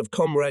presence of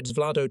comrades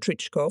Vlado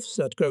Trytkov,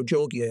 Sadko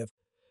Georgiev,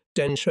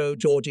 Densho,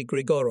 Georgy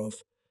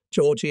Grigorov,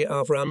 Georgy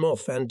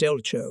Avramov, and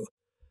Delcho,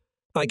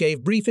 I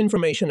gave brief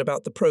information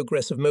about the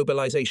progress of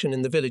mobilization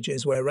in the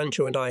villages where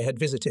Rancho and I had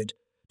visited,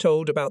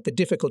 told about the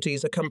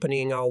difficulties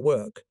accompanying our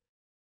work.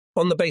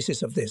 On the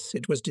basis of this,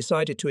 it was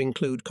decided to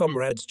include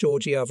comrades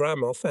Georgy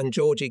Avramov and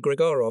Georgy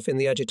Grigorov in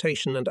the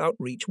agitation and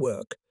outreach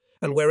work,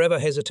 and wherever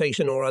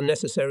hesitation or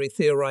unnecessary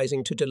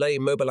theorizing to delay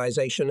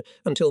mobilization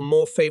until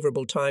more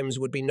favorable times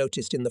would be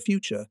noticed in the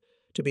future,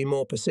 to be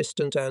more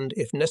persistent and,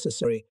 if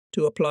necessary,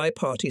 to apply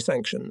party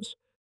sanctions.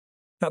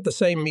 At the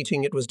same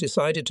meeting, it was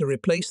decided to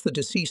replace the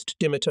deceased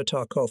Dimitar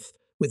Tarkov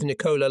with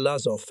Nikola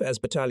Lazov as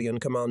battalion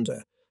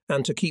commander,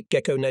 and to keep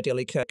Gecko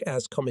Nedelikak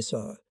as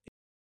commissar.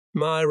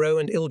 Myro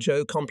and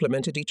Iljo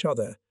complemented each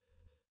other.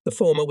 The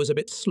former was a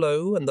bit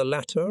slow, and the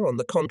latter, on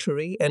the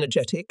contrary,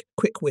 energetic,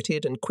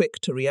 quick-witted, and quick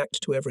to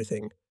react to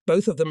everything.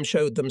 Both of them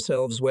showed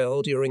themselves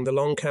well during the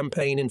long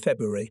campaign in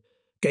February,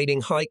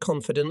 gaining high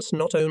confidence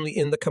not only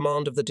in the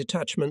command of the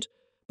detachment,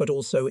 but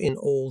also in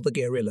all the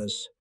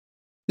guerrillas.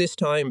 This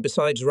time,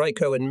 besides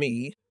Raiko and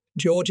me,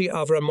 Georgy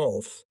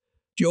Avramov,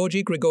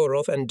 Georgy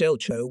Grigorov, and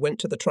Delcho went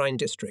to the Trine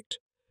district.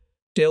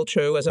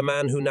 Delcho, as a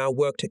man who now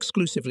worked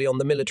exclusively on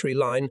the military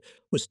line,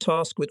 was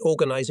tasked with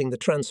organizing the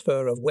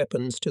transfer of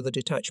weapons to the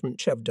detachment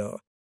Chevdar.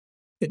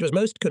 It was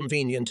most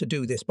convenient to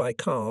do this by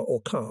car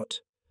or cart.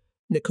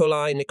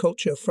 Nikolai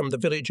Nikolchev from the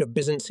village of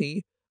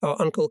Byzancy, our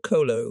uncle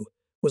Kolo,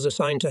 was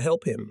assigned to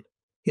help him.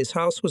 His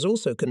house was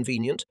also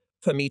convenient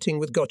for meeting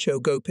with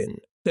Gocho Gopin.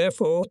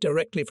 Therefore,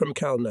 directly from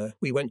Kalna,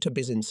 we went to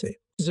Byzancy.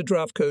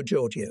 Zdravko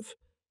Georgiev,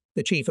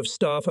 the chief of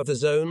staff of the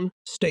zone,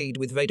 stayed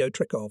with Vlado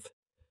Trytkov.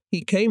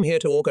 He came here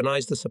to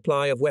organize the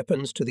supply of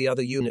weapons to the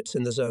other units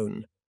in the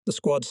zone. The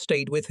squad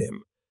stayed with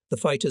him. The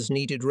fighters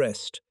needed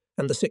rest,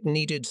 and the sick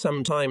needed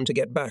some time to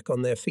get back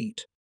on their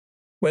feet.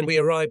 When we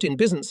arrived in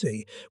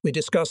Byzancy, we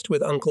discussed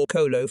with Uncle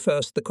Kolo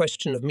first the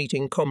question of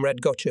meeting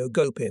Comrade Gocho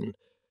Gopin,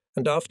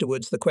 and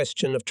afterwards the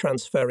question of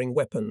transferring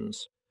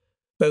weapons.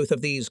 Both of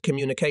these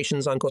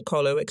communications Uncle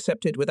Kolo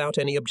accepted without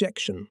any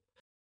objection.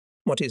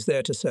 What is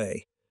there to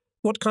say?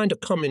 What kind of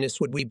communists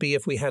would we be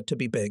if we had to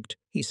be begged,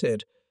 he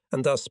said,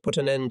 and thus put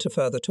an end to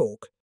further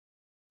talk.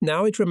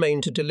 Now it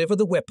remained to deliver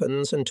the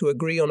weapons and to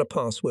agree on a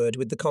password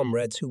with the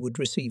comrades who would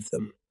receive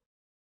them.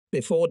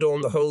 Before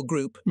dawn, the whole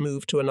group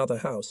moved to another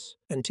house,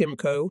 and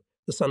Timko,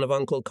 the son of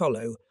Uncle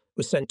Kolo,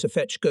 was sent to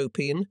fetch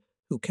Gopin,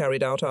 who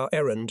carried out our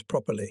errand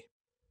properly.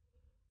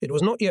 It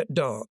was not yet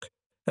dark,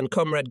 and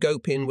Comrade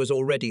Gopin was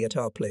already at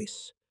our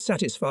place.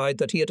 Satisfied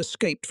that he had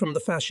escaped from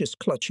the fascist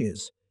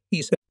clutches,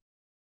 he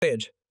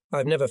said,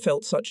 I've never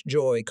felt such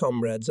joy,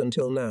 comrades,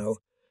 until now.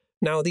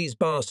 Now these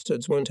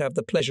bastards won't have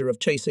the pleasure of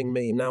chasing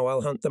me, now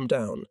I'll hunt them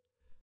down.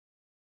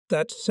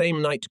 That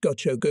same night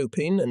Gocho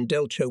Gopin and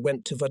Delcho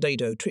went to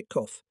Vadado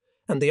Tritkov,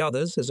 and the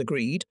others, as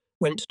agreed,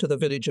 went to the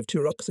village of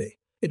Turoksy.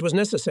 It was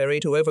necessary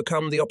to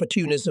overcome the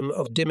opportunism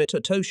of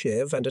Dimitar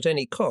Toshev and at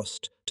any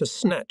cost to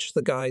snatch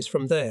the guys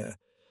from there,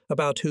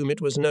 about whom it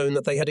was known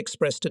that they had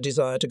expressed a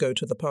desire to go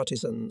to the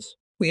partisans.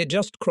 We had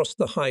just crossed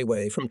the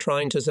highway from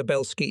Trine to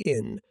Zabelsky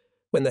Inn,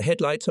 when the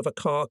headlights of a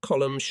car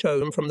column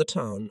shone from the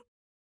town.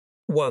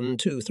 1,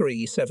 2,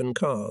 3, 7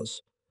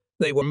 cars.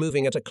 They were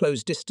moving at a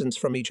close distance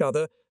from each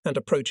other and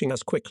approaching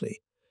us quickly.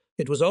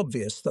 It was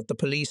obvious that the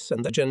police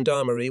and the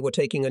gendarmerie were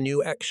taking a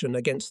new action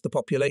against the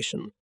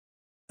population.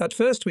 At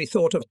first we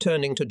thought of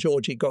turning to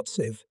Georgy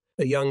Gotsev,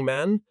 a young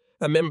man,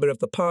 a member of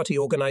the party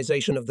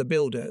organization of the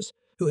builders,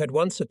 who had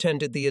once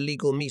attended the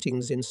illegal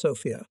meetings in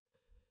Sofia.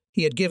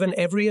 He had given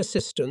every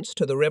assistance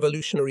to the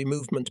revolutionary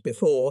movement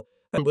before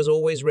and was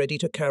always ready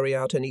to carry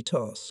out any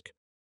task.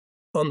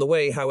 On the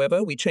way,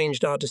 however, we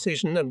changed our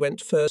decision and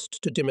went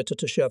first to Dimitar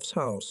Toshev's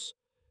house.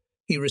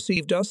 He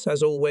received us,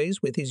 as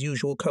always, with his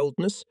usual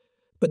coldness,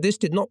 but this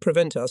did not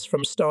prevent us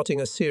from starting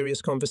a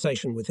serious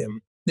conversation with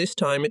him. This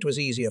time it was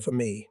easier for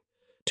me.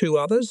 2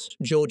 others,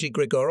 Georgy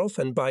Grigorov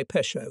and Bai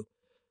Pesho,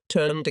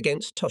 turned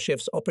against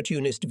Toshev's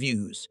opportunist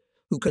views,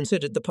 who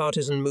considered the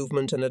partisan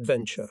movement an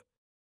adventure.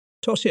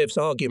 Toshev's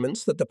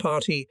arguments that the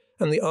party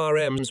and the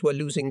RMs were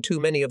losing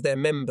too many of their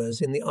members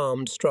in the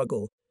armed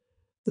struggle,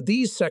 that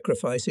these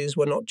sacrifices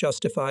were not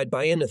justified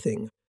by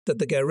anything, that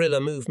the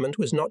guerrilla movement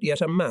was not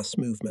yet a mass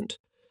movement,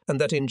 and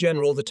that in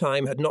general the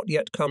time had not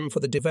yet come for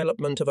the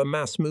development of a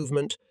mass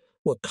movement,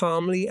 were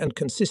calmly and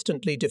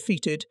consistently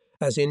defeated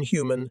as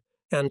inhuman,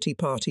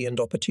 anti-party and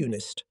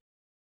opportunist.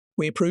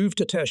 We proved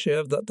to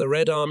Tashev that the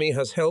Red Army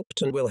has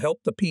helped and will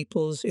help the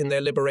peoples in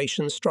their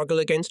liberation struggle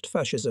against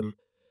fascism,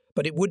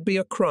 but it would be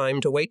a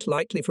crime to wait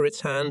lightly for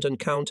its hand and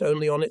count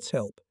only on its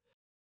help.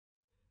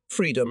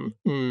 Freedom,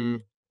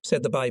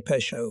 said the Bai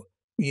Pesho,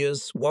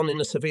 years won in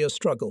a severe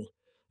struggle.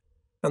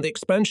 And the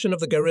expansion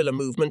of the guerrilla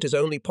movement is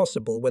only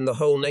possible when the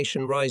whole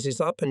nation rises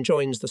up and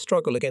joins the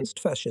struggle against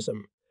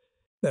fascism.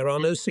 There are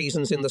no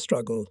seasons in the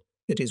struggle.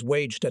 It is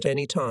waged at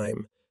any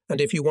time. And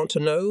if you want to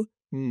know,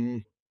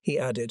 he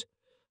added,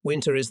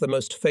 winter is the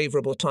most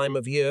favourable time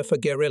of year for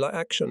guerrilla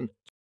action.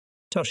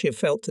 Tashev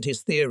felt that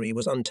his theory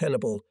was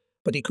untenable,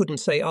 but he couldn't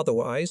say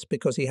otherwise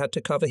because he had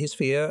to cover his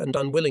fear and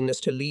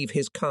unwillingness to leave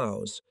his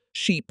cows,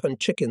 sheep and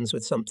chickens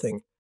with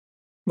something.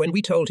 When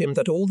we told him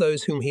that all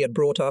those whom he had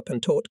brought up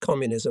and taught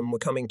communism were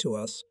coming to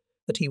us,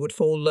 that he would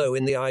fall low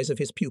in the eyes of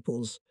his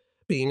pupils,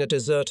 being a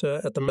deserter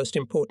at the most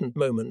important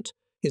moment,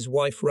 his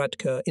wife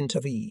Radka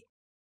intervened.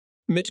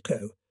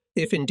 Mitko,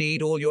 if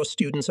indeed all your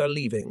students are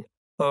leaving,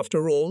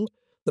 after all,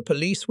 the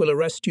police will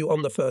arrest you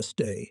on the first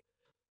day.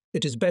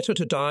 It is better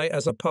to die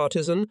as a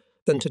partisan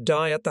than to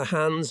die at the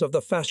hands of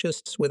the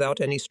fascists without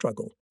any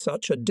struggle.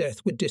 Such a death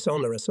would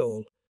dishonour us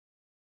all.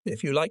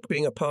 If you like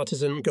being a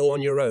partisan, go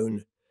on your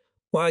own.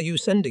 Why are you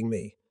sending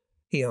me?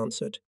 He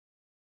answered.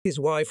 His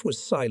wife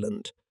was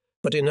silent,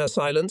 but in her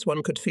silence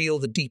one could feel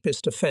the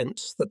deepest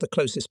offence that the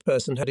closest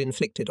person had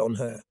inflicted on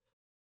her.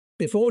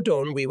 Before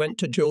dawn we went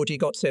to Georgy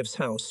Gotsev's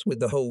house with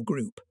the whole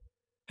group.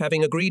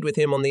 Having agreed with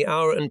him on the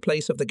hour and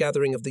place of the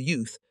gathering of the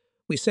youth,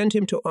 we sent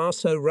him to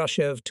Arso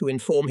Rushev to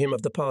inform him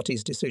of the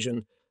party's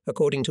decision,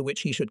 according to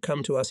which he should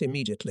come to us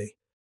immediately.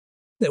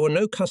 There were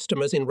no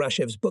customers in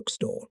Rushev's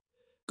bookstore.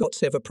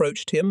 Gotsev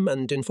approached him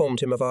and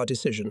informed him of our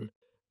decision.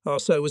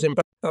 Arso was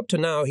embarrassed. Up to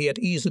now he had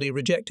easily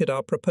rejected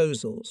our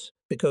proposals,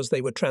 because they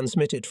were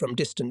transmitted from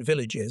distant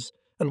villages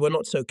and were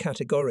not so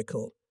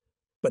categorical.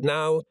 But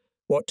now,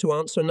 what to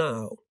answer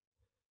now?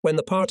 When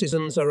the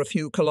partisans are a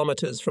few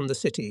kilometres from the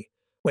city,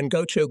 when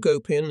Gocho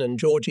Gopin and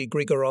Georgy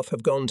Grigorov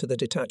have gone to the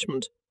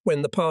detachment,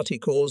 when the party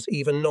calls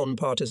even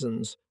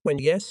non-partisans, when,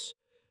 yes,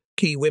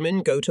 key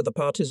women go to the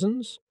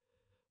partisans?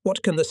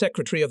 What can the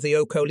secretary of the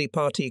Okoli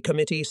Party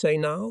Committee say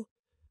now?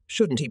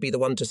 Shouldn't he be the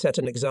one to set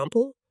an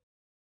example?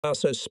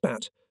 Arso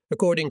spat,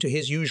 according to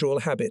his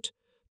usual habit,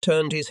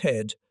 turned his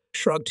head,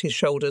 shrugged his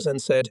shoulders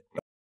and said,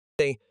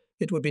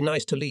 "It would be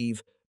nice to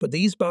leave, but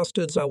these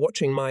bastards are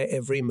watching my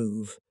every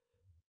move.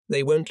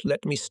 They won't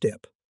let me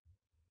step.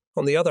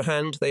 On the other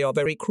hand, they are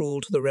very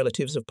cruel to the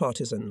relatives of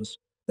partisans.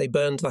 They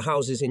burned the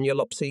houses in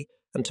Yelopsy,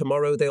 and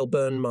tomorrow they'll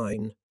burn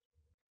mine.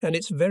 And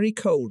it's very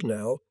cold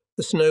now.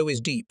 The snow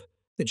is deep.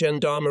 The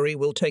gendarmerie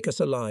will take us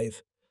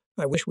alive.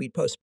 I wish we'd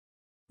postponed."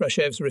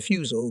 Rushev's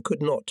refusal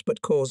could not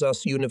but cause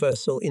us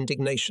universal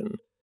indignation.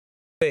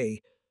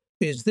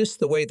 Is this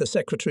the way the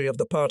secretary of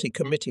the party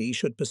committee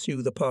should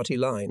pursue the party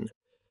line?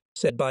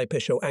 Said Bai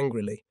Pesho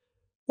angrily.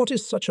 What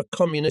is such a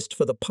communist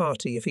for the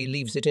party if he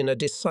leaves it in a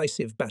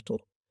decisive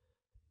battle?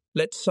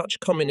 Let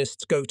such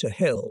communists go to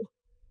hell.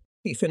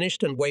 He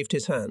finished and waved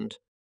his hand.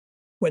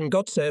 When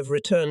Gotsev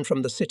returned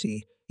from the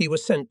city, he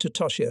was sent to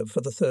Toshev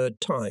for the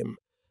 3rd time.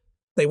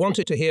 They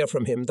wanted to hear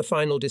from him the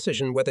final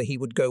decision whether he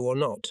would go or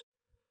not.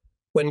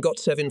 When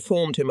Gotsev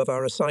informed him of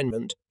our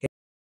assignment,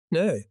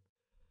 no.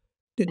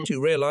 Didn't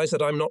you realize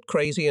that I'm not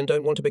crazy and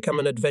don't want to become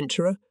an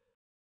adventurer?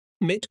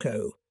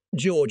 Mitko,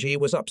 Georgie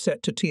was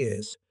upset to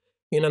tears.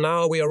 In an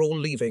hour we are all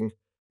leaving.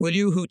 Will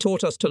you, who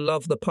taught us to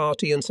love the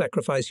party and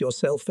sacrifice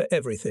yourself for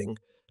everything,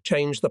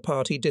 change the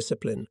party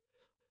discipline?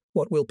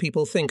 What will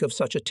people think of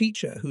such a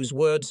teacher whose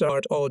words are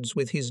at odds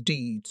with his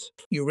deeds?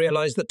 You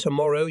realize that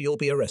tomorrow you'll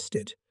be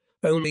arrested.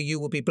 Only you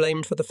will be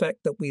blamed for the fact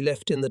that we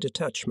left in the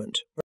detachment.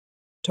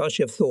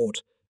 Tashev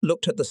thought,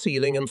 looked at the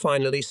ceiling and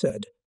finally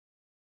said,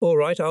 All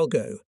right, I'll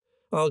go.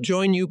 I'll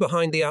join you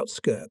behind the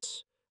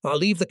outskirts. I'll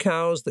leave the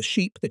cows, the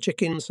sheep, the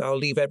chickens, I'll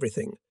leave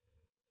everything.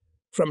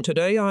 From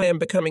today I am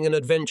becoming an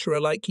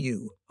adventurer like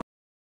you.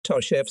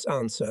 Tashev's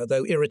answer,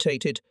 though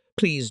irritated,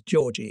 pleased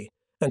Georgie,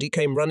 and he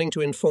came running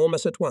to inform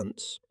us at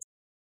once.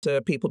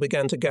 People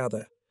began to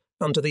gather.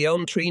 Under the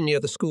elm tree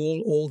near the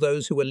school, all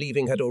those who were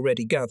leaving had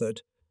already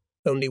gathered.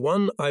 Only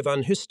one,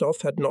 Ivan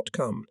Histov, had not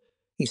come.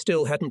 He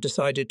still hadn't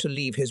decided to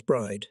leave his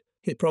bride.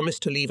 He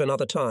promised to leave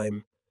another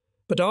time.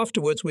 But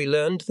afterwards we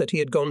learned that he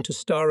had gone to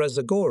Stara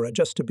Zagora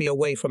just to be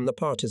away from the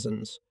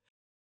partisans.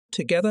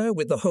 Together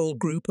with the whole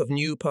group of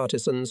new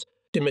partisans,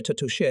 Dimitar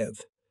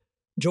Tushev.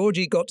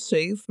 Georgie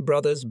Gotsev,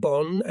 brothers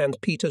Bon and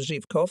Peter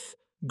Zhivkov,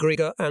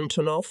 Grigor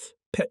Antonov,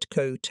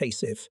 Petko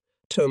Tasev,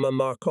 Toma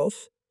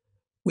Markov.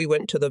 We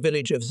went to the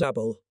village of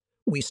Zabel.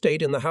 We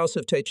stayed in the house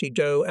of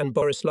Techido and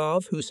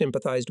Borislav, who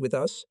sympathized with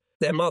us.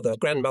 Their mother,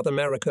 Grandmother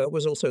Marika,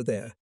 was also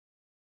there.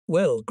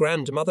 Well,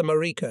 Grandmother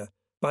Marika,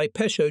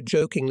 Pesho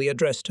jokingly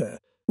addressed her,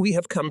 we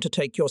have come to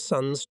take your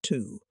sons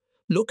too.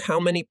 Look how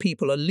many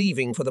people are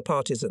leaving for the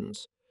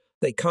partisans.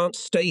 They can't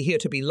stay here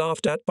to be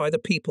laughed at by the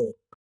people.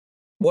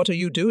 What are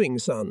you doing,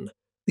 son?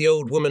 The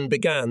old woman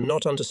began,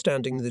 not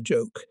understanding the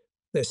joke.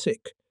 They're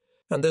sick,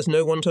 and there's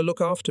no one to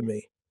look after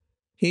me.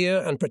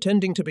 Here, and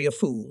pretending to be a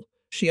fool,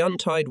 she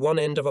untied one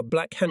end of a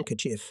black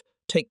handkerchief.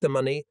 Take the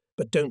money,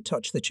 but don't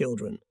touch the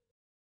children.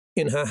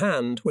 In her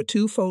hand were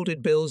 2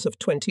 folded bills of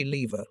 20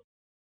 livres.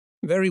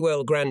 Very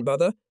well,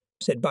 grandmother,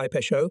 said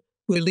Pesho.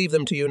 We'll leave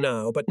them to you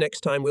now, but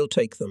next time we'll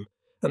take them,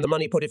 and the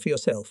money put it for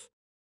yourself.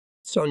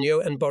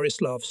 Sonyo and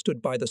Borislav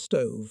stood by the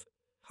stove,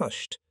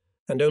 hushed,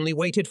 and only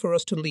waited for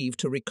us to leave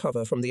to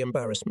recover from the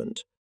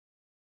embarrassment.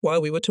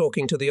 While we were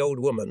talking to the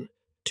old woman,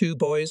 2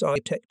 boys,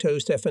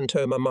 Tektosef and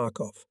Toma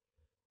Markov,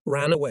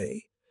 ran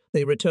away.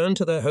 They returned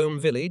to their home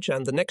village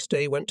and the next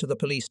day went to the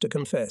police to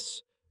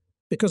confess.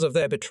 Because of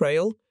their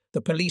betrayal,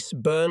 the police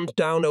burned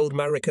down old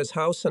Marika's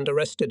house and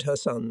arrested her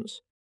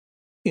sons.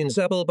 In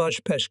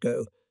Zabelbaj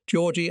Peshko,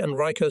 Georgie and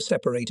Ryko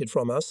separated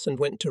from us and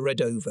went to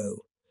Radovo.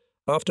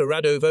 After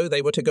Radovo,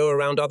 they were to go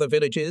around other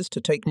villages to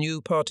take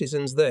new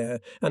partisans there,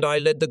 and I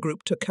led the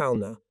group to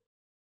Kalna.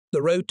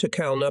 The road to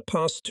Kalna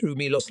passed through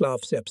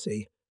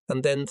Miloslavsepsi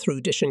and then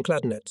through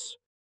Dishenkladnets.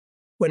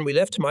 When we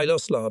left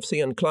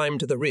Miloslavsy and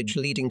climbed the ridge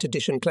leading to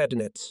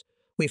Dishenkladnets,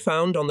 we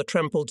found on the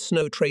trampled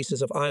snow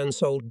traces of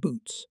iron-soled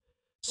boots.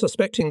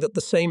 Suspecting that the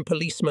same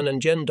policemen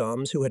and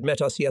gendarmes who had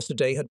met us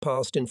yesterday had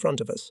passed in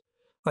front of us,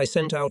 I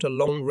sent out a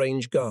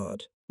long-range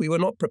guard. We were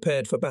not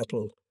prepared for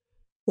battle.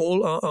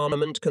 All our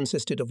armament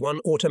consisted of 1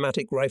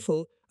 automatic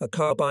rifle, a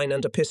carbine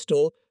and a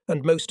pistol,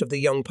 and most of the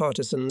young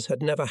partisans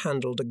had never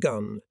handled a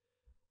gun.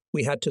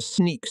 We had to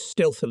sneak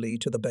stealthily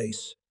to the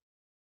base.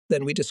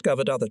 Then we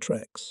discovered other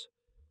tracks.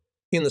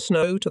 In the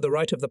snow to the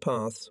right of the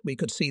path, we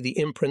could see the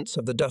imprints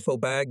of the duffel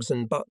bags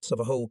and butts of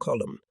a whole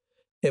column.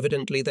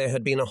 Evidently there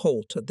had been a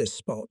halt at this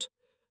spot.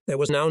 There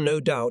was now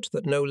no doubt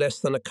that no less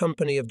than a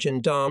company of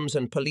gendarmes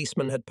and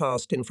policemen had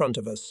passed in front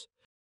of us.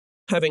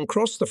 Having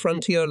crossed the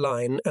frontier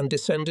line and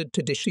descended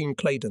to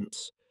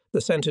Dishenkladnets,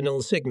 the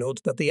sentinel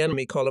signalled that the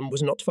enemy column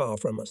was not far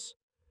from us.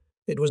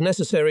 It was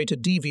necessary to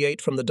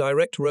deviate from the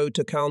direct road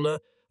to Kalna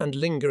and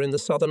linger in the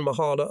southern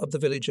mahala of the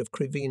village of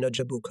Krivina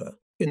Jabuka.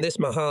 In this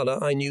mahala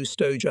I knew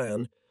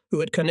Stojan, who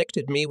had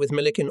connected me with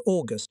Milik in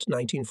August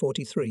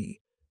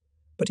 1943.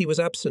 But he was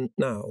absent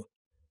now.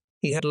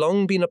 He had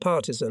long been a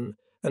partisan,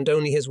 and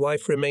only his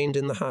wife remained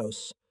in the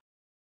house.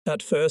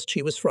 At first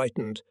she was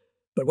frightened,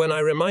 but when I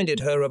reminded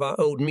her of our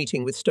old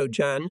meeting with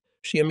Stojan,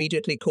 she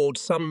immediately called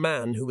some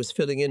man who was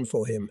filling in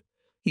for him.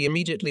 He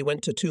immediately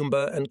went to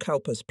Tumba and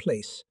Kalpa's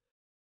place.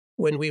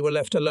 When we were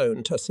left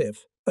alone,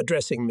 Tasev,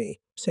 addressing me,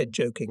 said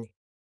joking,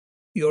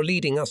 "You're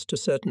leading us to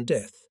certain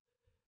death.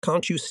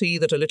 Can't you see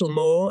that a little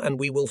more and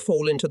we will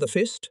fall into the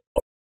fist?"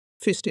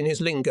 Fist in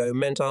his lingo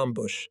meant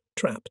ambush,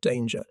 trap,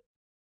 danger.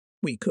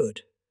 We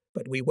could,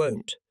 but we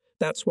won't.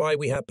 That's why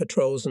we have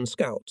patrols and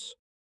scouts.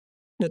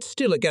 It's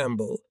still a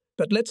gamble,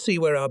 but let's see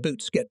where our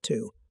boots get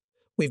to.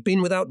 We've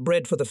been without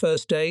bread for the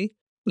first day.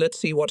 Let's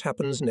see what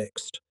happens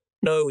next.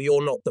 No,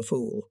 you're not the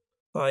fool.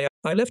 I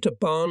left a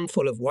barn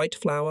full of white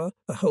flour,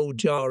 a whole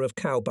jar of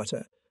cow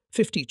butter,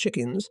 50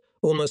 chickens,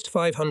 almost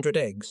 500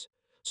 eggs,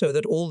 so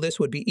that all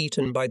this would be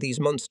eaten by these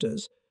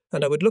monsters,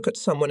 and I would look at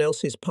someone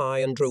else's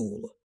pie and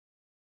drool.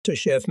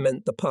 Tushev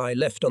meant the pie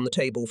left on the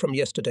table from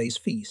yesterday's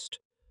feast.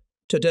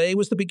 Today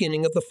was the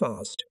beginning of the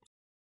fast.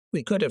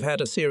 We could have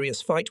had a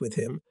serious fight with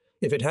him,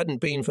 if it hadn't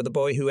been for the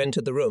boy who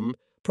entered the room,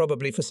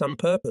 probably for some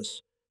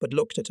purpose, but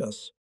looked at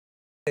us.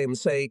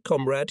 Say,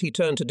 comrade, he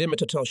turned to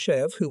Dimitar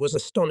Toshev, who was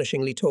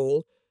astonishingly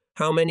tall.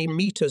 How many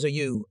meters are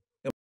you?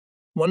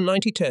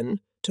 190-10,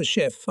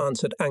 Toshev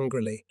answered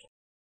angrily.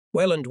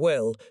 Well and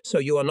well, so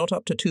you are not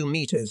up to 2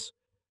 meters.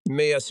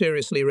 Mia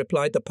seriously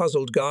replied the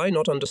puzzled guy,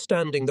 not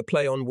understanding the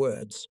play on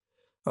words.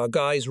 Our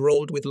guys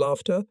rolled with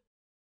laughter.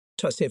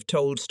 Toshev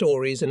told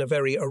stories in a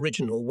very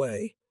original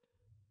way.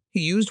 He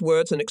used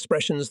words and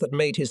expressions that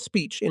made his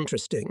speech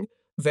interesting,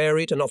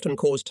 varied and often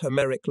caused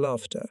Homeric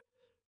laughter.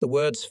 The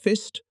words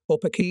fist,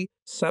 opaki,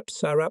 sap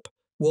sarap,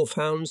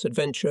 wolfhounds,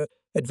 adventure,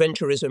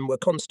 adventurism were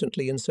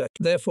constantly inserted.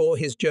 Therefore,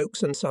 his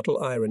jokes and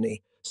subtle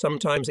irony,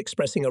 sometimes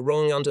expressing a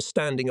wrong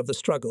understanding of the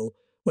struggle,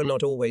 were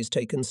not always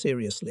taken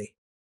seriously.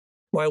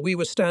 While we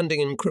were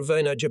standing in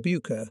Krivena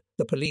Jabuka,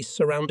 the police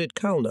surrounded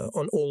Kalna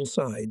on all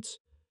sides.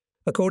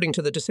 According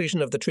to the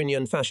decision of the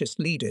Trinian fascist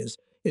leaders,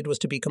 it was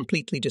to be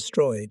completely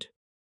destroyed.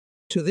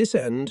 To this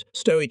end,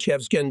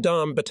 Stoichev's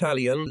Gendarme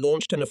battalion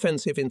launched an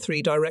offensive in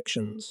 3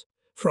 directions,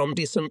 from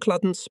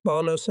Disan-Kladens,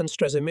 Barnos and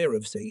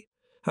Strezimirovci.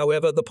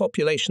 However, the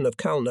population of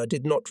Kalna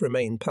did not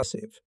remain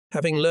passive.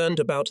 Having learned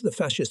about the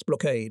fascist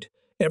blockade,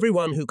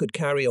 everyone who could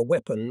carry a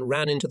weapon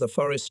ran into the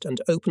forest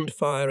and opened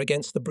fire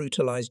against the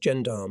brutalized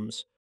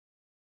gendarmes.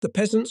 The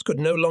peasants could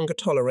no longer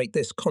tolerate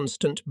this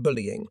constant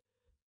bullying.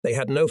 They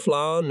had no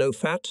flour, no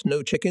fat,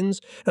 no chickens,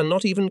 and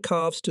not even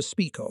calves to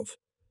speak of.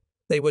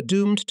 They were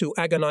doomed to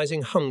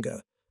agonizing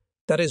hunger.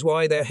 That is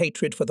why their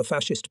hatred for the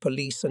fascist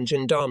police and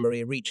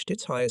gendarmerie reached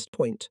its highest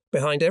point.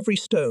 Behind every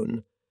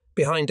stone,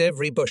 behind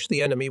every bush,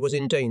 the enemy was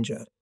in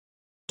danger.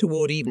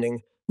 Toward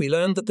evening, we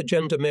learned that the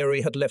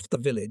gendarmerie had left the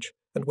village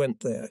and went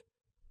there.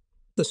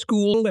 The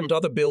school and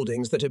other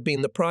buildings that had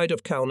been the pride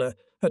of Kalna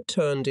had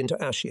turned into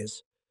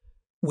ashes.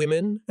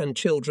 Women and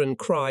children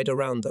cried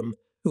around them,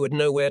 who had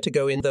nowhere to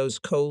go in those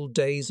cold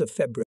days of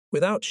February.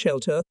 Without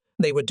shelter,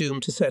 they were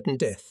doomed to certain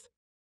death.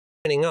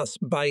 Joining us,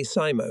 Bai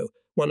Saimo,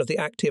 one of the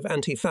active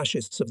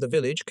anti-fascists of the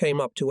village,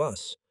 came up to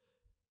us.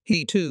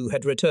 He, too,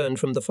 had returned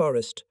from the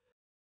forest.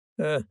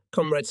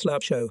 Comrade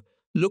Slavcho,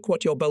 look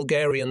what your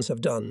Bulgarians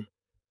have done.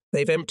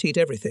 They've emptied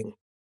everything.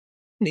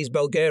 These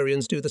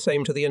Bulgarians do the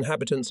same to the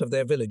inhabitants of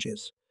their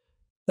villages.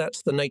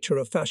 That's the nature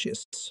of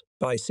fascists,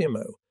 Bai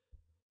Simo.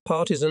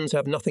 Partisans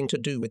have nothing to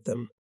do with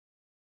them.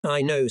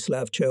 I know,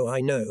 Slavcho,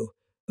 I know.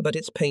 But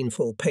it's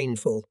painful,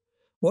 painful.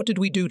 What did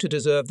we do to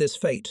deserve this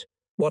fate?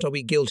 What are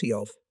we guilty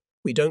of?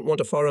 We don't want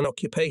a foreign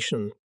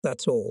occupation,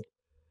 that's all.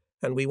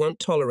 And we won't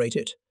tolerate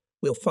it.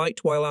 We'll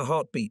fight while our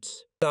heart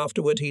beats.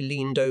 Afterward he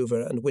leaned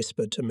over and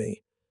whispered to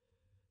me.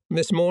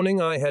 This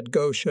morning I had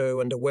Gosho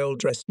and a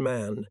well-dressed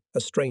man, a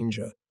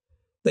stranger.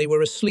 They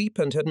were asleep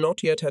and had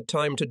not yet had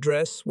time to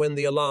dress when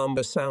the alarm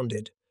was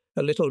sounded.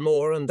 A little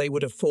more and they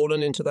would have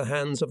fallen into the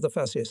hands of the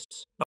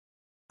fascists.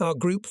 Our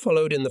group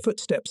followed in the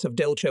footsteps of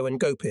Delcho and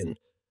Gopin.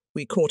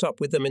 We caught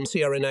up with them in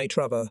Sierra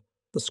Trava.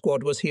 The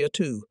squad was here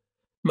too.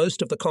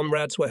 Most of the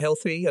comrades were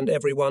healthy, and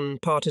everyone,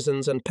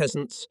 partisans and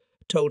peasants,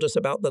 told us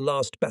about the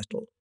last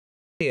battle.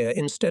 Here,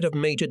 instead of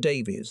Major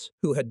Davies,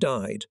 who had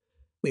died,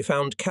 we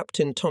found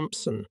Captain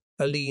Thompson,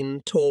 a lean,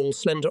 tall,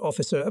 slender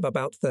officer of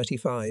about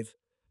 35.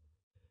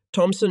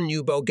 Thompson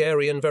knew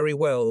Bulgarian very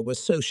well, was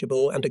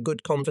sociable and a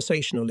good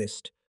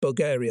conversationalist.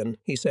 Bulgarian,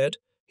 he said,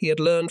 he had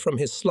learned from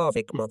his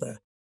Slavic mother.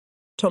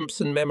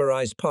 Thompson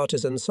memorized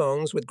partisan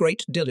songs with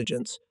great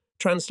diligence,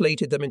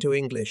 translated them into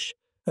English,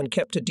 and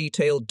kept a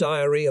detailed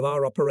diary of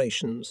our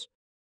operations.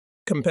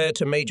 Compared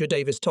to Major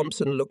Davis,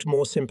 Thompson looked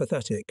more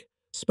sympathetic,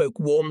 spoke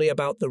warmly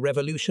about the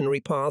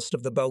revolutionary past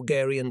of the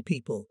Bulgarian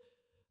people.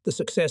 The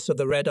success of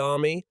the Red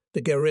Army,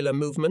 the guerrilla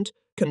movement,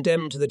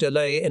 condemned the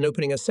delay in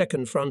opening a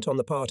second front on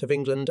the part of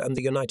England and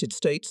the United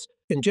States,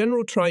 in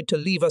general tried to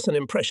leave us an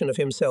impression of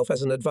himself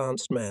as an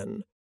advanced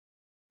man.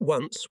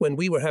 Once, when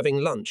we were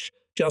having lunch,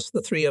 just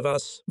the 3 of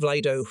us,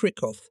 Vlado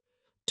Hrikov,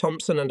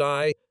 Thompson and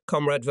I,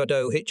 Comrade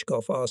Vado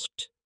Hitchkov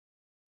asked,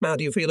 "How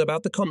do you feel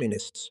about the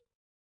communists?"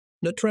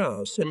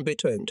 Neutraus and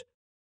betont.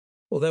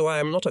 Although I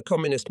am not a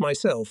communist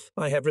myself,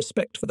 I have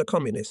respect for the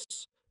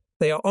communists.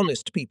 They are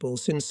honest people,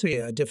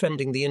 sincere,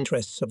 defending the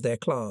interests of their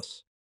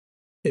class.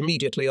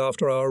 Immediately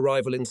after our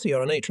arrival in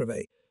Sierra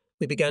Trave,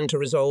 we began to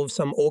resolve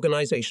some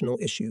organizational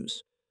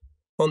issues.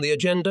 On the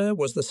agenda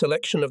was the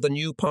selection of the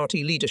new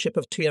party leadership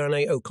of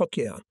Tirane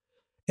Okokia.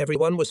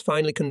 Everyone was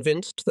finally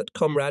convinced that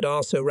Comrade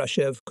Arso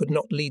Rashev could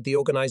not lead the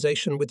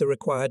organization with the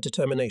required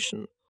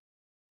determination.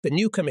 The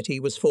new committee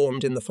was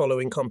formed in the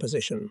following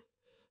composition.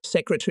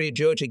 Secretary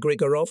Georgy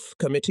Grigorov,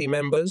 committee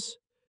members,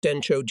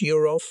 Dencho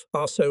Diurov,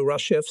 Arso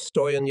Rashev,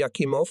 Stoyan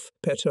Yakimov,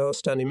 Petr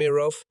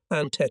Stanimirov,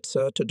 and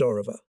Tetsa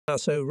Todorova.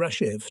 Arso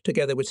Rashev,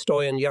 together with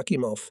Stoyan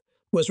Yakimov,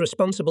 was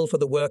responsible for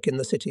the work in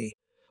the city,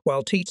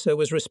 while Tetsa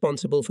was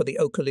responsible for the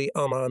Okali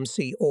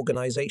RMC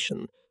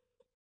organization.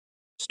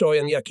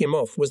 Stoyan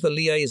Yakimov was the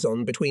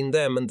liaison between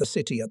them and the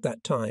city at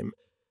that time,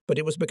 but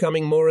it was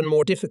becoming more and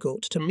more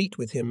difficult to meet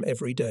with him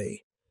every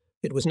day.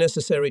 It was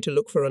necessary to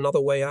look for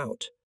another way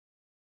out.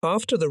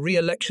 After the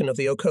re-election of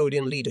the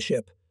Okolian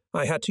leadership,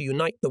 I had to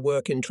unite the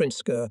work in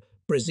Trinska,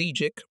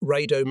 Brzezic,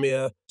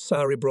 Radomir,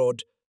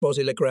 Saribrod,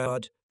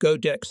 Bozilegrad,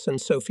 Godex and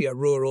Sofia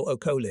Rural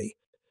Okoli,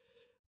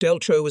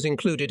 Delcho was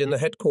included in the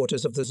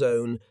headquarters of the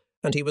zone,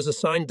 and he was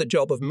assigned the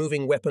job of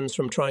moving weapons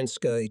from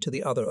Trinskaya to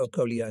the other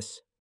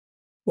Okolias.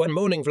 One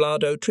morning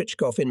Vlado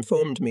Trichkov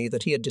informed me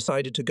that he had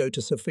decided to go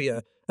to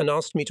Sofia and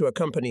asked me to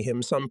accompany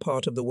him some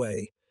part of the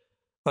way.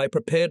 I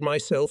prepared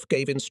myself,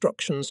 gave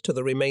instructions to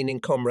the remaining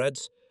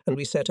comrades, and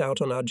we set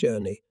out on our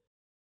journey.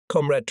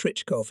 Comrade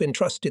Trichkov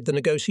entrusted the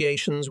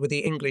negotiations with the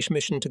English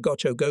mission to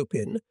Gocho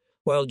Gopin,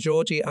 while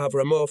Georgy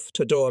Avramov,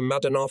 Todor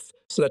Madanov,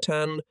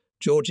 Zlatan,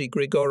 Georgy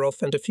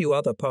Grigorov and a few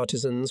other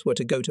partisans were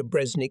to go to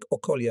Breznik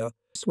Okolya,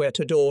 where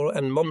Todor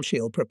and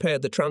Momshil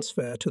prepared the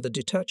transfer to the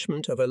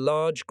detachment of a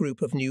large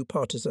group of new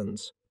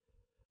partisans.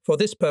 For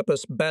this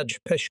purpose, Badj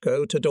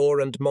Peshko,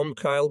 Todor and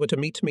Momkil were to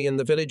meet me in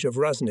the village of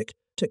Raznik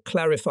to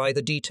clarify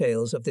the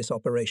details of this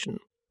operation.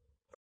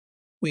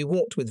 We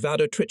walked with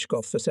Vado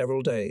Trichkov for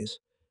several days.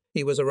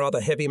 He was a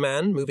rather heavy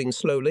man, moving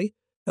slowly,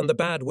 and the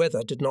bad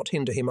weather did not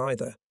hinder him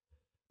either.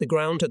 The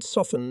ground had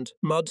softened,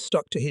 mud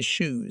stuck to his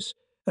shoes,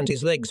 and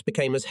his legs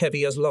became as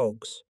heavy as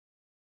logs.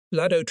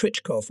 Vlado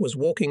Trichkov was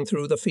walking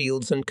through the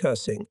fields and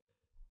cursing.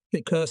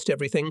 He cursed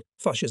everything: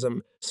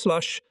 fascism,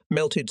 slush,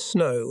 melted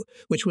snow,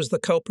 which was the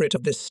culprit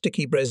of this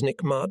sticky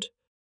Breznik mud.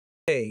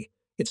 "Hey,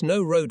 it's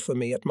no road for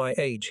me at my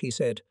age," he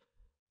said.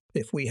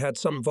 "If we had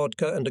some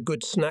vodka and a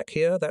good snack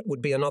here, that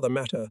would be another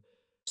matter.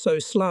 So,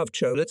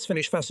 Slavcho, let's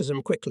finish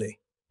fascism quickly."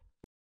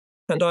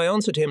 And I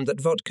answered him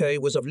that vodka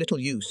was of little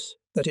use,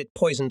 that it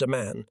poisoned a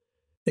man,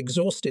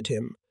 exhausted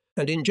him,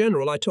 and in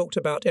general I talked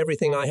about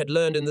everything I had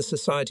learned in the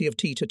society of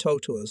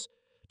teetotallers,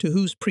 to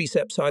whose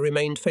precepts I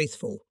remained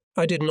faithful.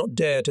 I did not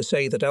dare to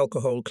say that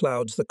alcohol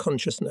clouds the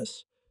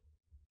consciousness.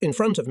 In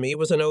front of me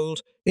was an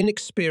old,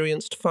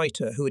 inexperienced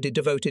fighter who had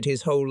devoted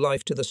his whole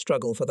life to the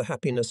struggle for the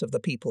happiness of the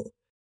people.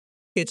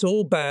 It's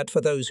all bad for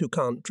those who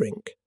can't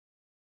drink.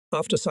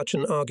 After such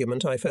an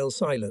argument I fell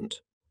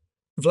silent.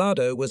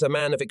 Vlado was a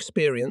man of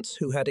experience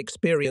who had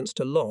experienced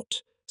a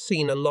lot,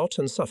 seen a lot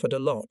and suffered a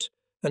lot,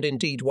 and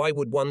indeed why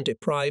would one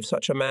deprive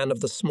such a man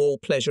of the small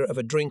pleasure of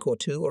a drink or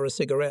two or a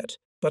cigarette?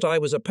 But I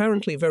was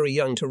apparently very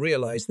young to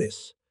realize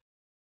this.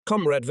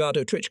 Comrade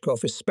Vlado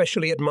Trichkov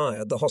especially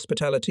admired the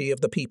hospitality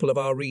of the people of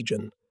our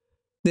region.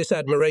 This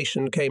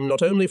admiration came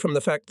not only from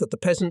the fact that the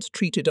peasants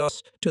treated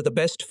us to the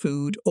best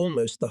food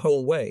almost the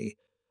whole way,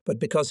 but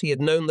because he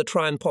had known the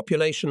Traian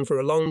population for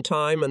a long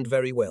time and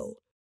very well.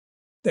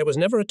 There was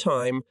never a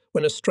time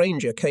when a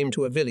stranger came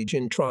to a village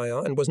in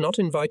Traia and was not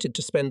invited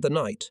to spend the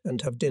night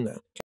and have dinner.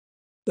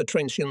 The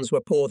Trenchians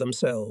were poor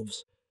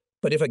themselves,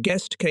 but if a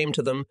guest came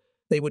to them,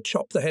 they would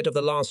chop the head of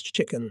the last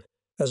chicken,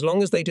 as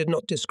long as they did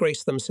not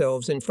disgrace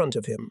themselves in front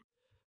of him.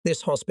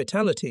 This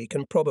hospitality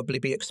can probably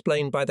be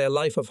explained by their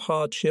life of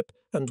hardship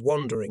and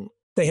wandering.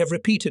 They have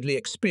repeatedly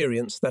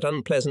experienced that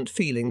unpleasant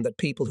feeling that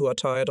people who are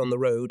tired on the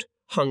road,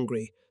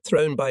 hungry,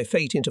 thrown by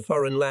fate into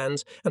foreign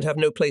lands, and have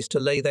no place to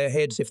lay their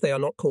heads if they are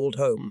not called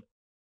home.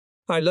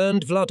 I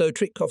learned Vlado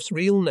Trichkov's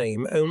real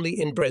name only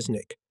in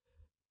Breznik.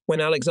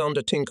 When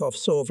Alexander Tinkov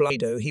saw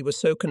Vlado, he was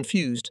so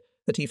confused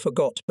that he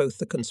forgot both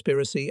the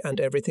conspiracy and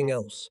everything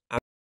else.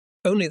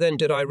 Only then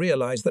did I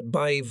realize that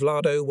Bai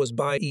Vlado was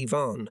Bai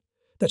Ivan,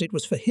 that it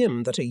was for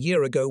him that a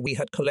year ago we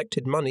had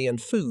collected money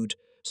and food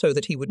so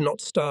that he would not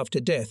starve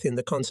to death in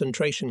the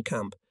concentration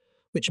camp,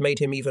 which made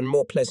him even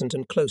more pleasant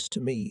and close to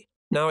me.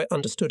 Now I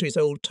understood his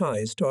old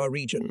ties to our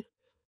region.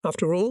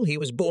 After all, he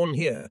was born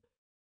here.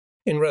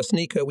 In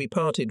Rasnika we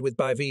parted with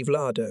Bai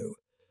Vlado.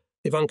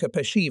 Ivanka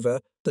Peshiva,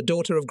 the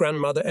daughter of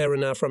grandmother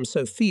Erina from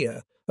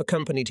Sofia,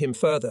 accompanied him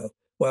further,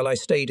 while I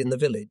stayed in the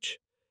village.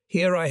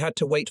 Here I had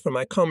to wait for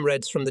my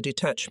comrades from the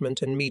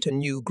detachment and meet a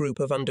new group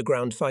of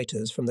underground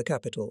fighters from the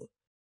capital.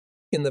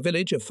 In the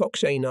village of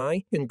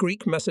Fokshenai, in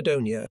Greek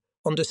Macedonia,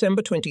 on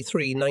December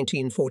 23,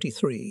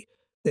 1943,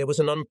 there was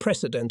an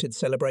unprecedented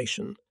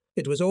celebration.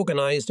 It was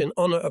organized in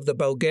honor of the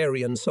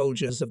Bulgarian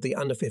soldiers of the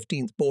Under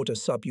 15th Border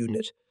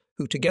Subunit,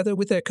 who together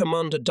with their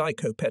commander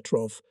Dyko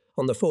Petrov,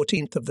 on the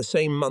 14th of the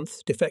same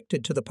month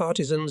defected to the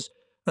partisans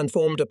and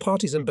formed a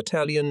partisan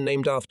battalion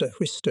named after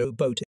Hristo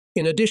Botic.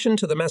 In addition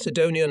to the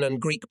Macedonian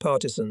and Greek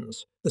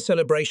partisans, the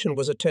celebration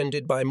was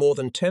attended by more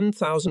than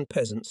 10,000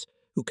 peasants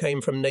who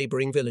came from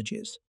neighboring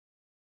villages.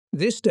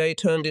 This day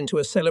turned into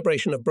a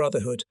celebration of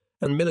brotherhood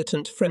and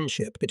militant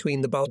friendship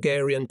between the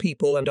Bulgarian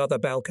people and other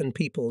Balkan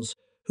peoples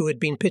who had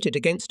been pitted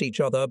against each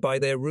other by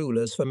their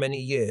rulers for many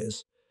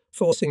years,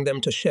 forcing them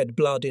to shed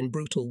blood in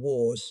brutal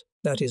wars.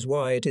 That is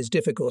why it is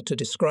difficult to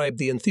describe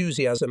the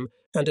enthusiasm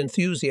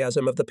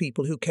of the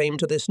people who came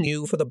to this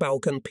new for the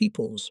Balkan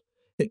peoples.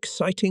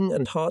 Exciting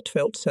and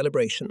heartfelt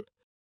celebration.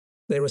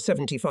 There were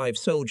 75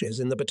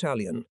 soldiers in the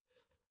battalion.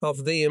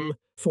 Of them,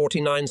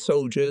 49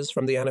 soldiers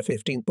from the Under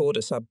 15th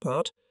Border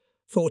Subpart,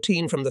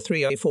 14 from the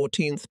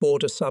 3A14th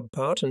Border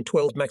Subpart and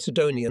 12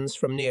 Macedonians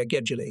from near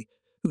Gedgely,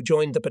 who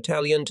joined the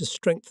battalion to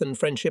strengthen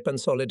friendship and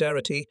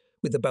solidarity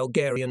with the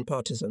Bulgarian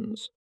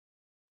partisans.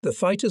 The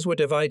fighters were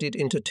divided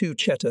into two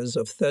chetas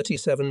of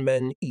 37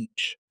 men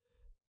each.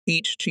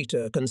 Each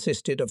cheta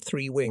consisted of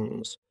 3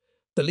 wings.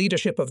 The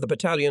leadership of the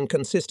battalion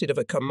consisted of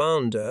a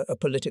commander, a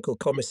political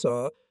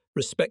commissar,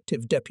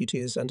 respective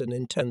deputies and an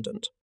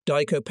intendant.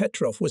 Dyko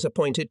Petrov was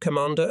appointed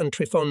commander and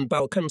Trifon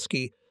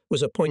Balkansky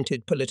was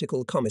appointed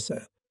political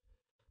commissar.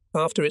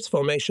 After its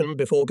formation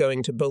before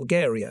going to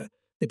Bulgaria,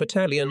 the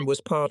battalion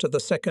was part of the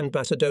 2nd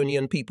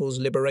Macedonian People's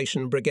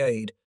Liberation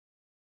Brigade.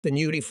 The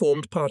newly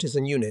formed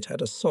partisan unit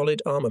had a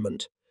solid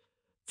armament: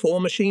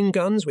 4 machine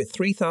guns with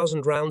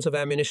 3,000 rounds of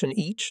ammunition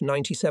each,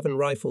 97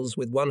 rifles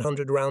with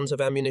 100 rounds of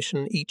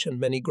ammunition each, and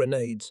many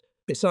grenades.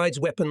 Besides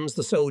weapons,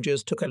 the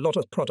soldiers took a lot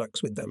of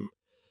products with them: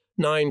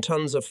 9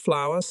 tons of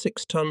flour,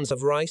 6 tons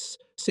of rice,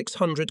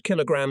 600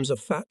 kilograms of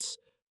fats,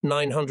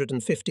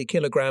 950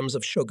 kilograms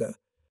of sugar.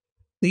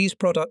 These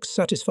products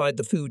satisfied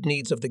the food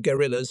needs of the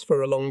guerrillas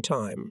for a long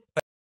time.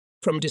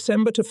 From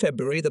December to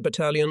February, the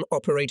battalion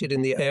operated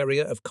in the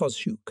area of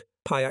Kozhuk,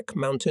 Payak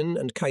Mountain,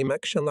 and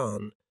Kaymak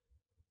Shalan.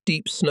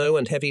 Deep snow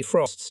and heavy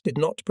frosts did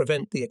not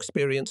prevent the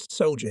experienced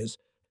soldiers,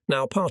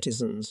 now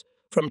partisans,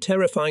 from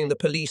terrifying the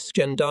police,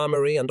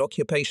 gendarmerie, and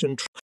occupation.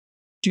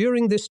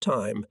 During this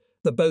time,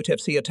 the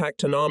Botev-C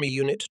attacked an army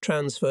unit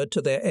transferred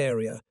to their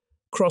area,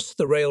 crossed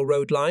the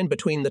railroad line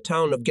between the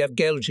town of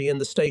Gevgelji and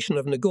the station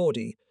of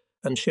Nagordy,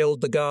 and shelled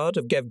the guard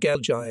of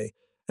Gevgelji,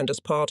 and as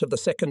part of the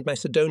 2nd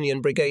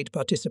Macedonian Brigade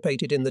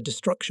participated in the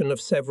destruction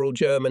of several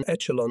German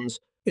echelons,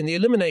 in the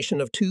elimination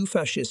of 2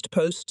 fascist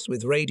posts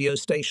with radio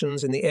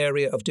stations in the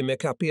area of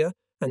Dimekapia,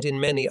 and in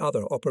many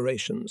other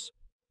operations.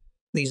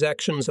 These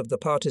actions of the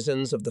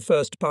partisans of the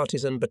 1st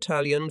Partisan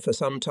Battalion for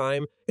some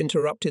time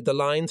interrupted the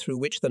line through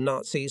which the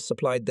Nazis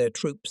supplied their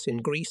troops in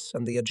Greece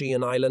and the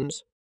Aegean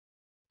Islands.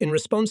 In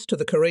response to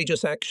the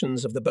courageous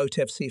actions of the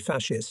Botev-C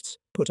fascists,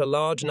 put a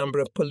large number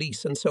of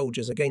police and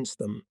soldiers against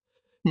them.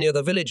 Near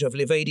the village of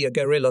Livadia,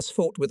 guerrillas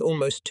fought with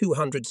almost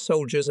 200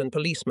 soldiers and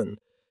policemen,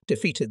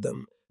 defeated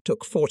them,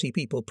 took 40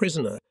 people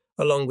prisoner,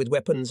 along with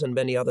weapons and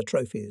many other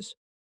trophies.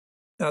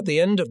 At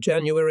the end of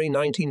January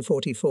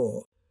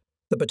 1944,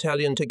 the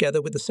battalion, together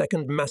with the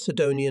 2nd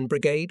Macedonian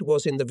Brigade,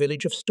 was in the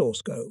village of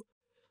Storsko.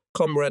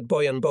 Comrade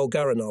Boyan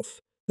Bulgarinov,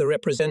 the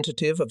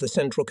representative of the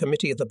Central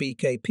Committee of the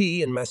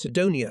BKP in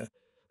Macedonia,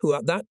 who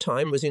at that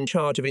time was in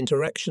charge of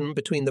interaction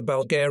between the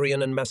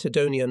Bulgarian and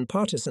Macedonian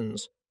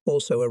partisans,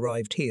 also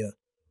arrived here.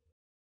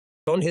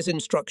 On his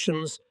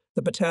instructions,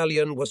 the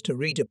battalion was to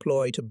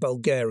redeploy to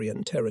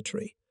Bulgarian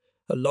territory.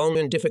 A long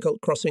and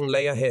difficult crossing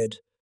lay ahead.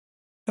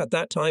 At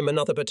that time,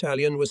 another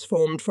battalion was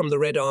formed from the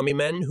Red Army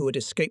men who had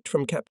escaped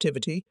from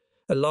captivity,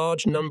 a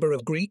large number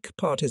of Greek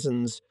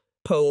partisans,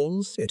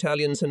 Poles,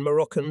 Italians, and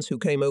Moroccans who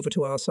came over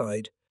to our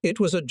side. It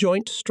was a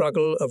joint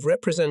struggle of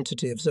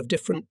representatives of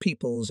different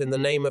peoples in the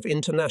name of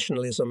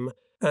internationalism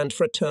and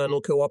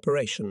fraternal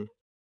cooperation.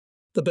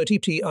 The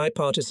BTI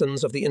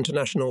partisans of the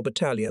International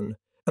Battalion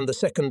and the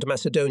 2nd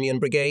Macedonian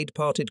Brigade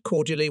parted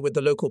cordially with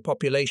the local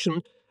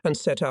population and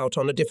set out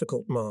on a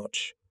difficult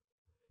march.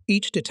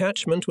 Each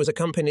detachment was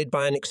accompanied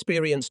by an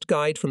experienced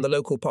guide from the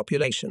local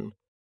population.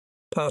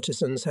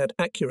 Partisans had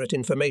accurate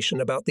information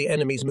about the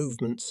enemy's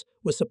movements,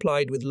 were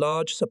supplied with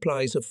large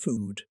supplies of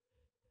food.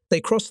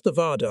 They crossed the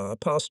Vardar,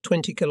 passed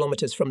 20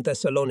 kilometers from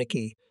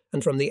Thessaloniki,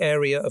 and from the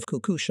area of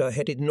Kukusha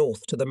headed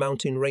north to the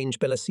mountain range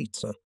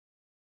Belasica. The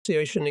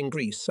situation in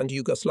Greece and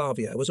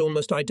Yugoslavia was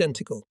almost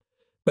identical.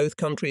 Both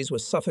countries were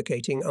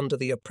suffocating under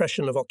the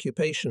oppression of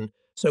occupation,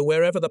 so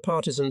wherever the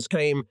partisans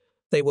came,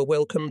 they were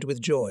welcomed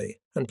with joy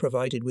and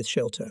provided with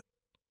shelter.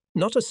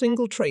 Not a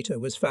single traitor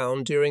was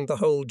found during the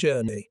whole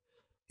journey.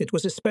 It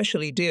was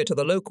especially dear to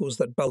the locals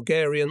that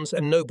Bulgarians,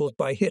 ennobled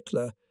by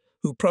Hitler,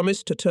 who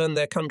promised to turn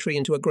their country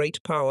into a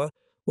great power,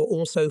 were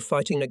also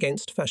fighting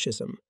against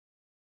fascism.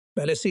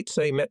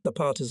 Belasice met the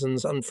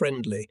partisans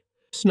unfriendly.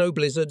 Snow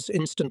blizzards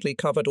instantly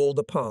covered all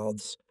the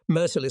paths,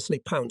 mercilessly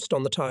pounced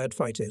on the tired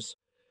fighters.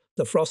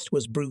 The frost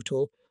was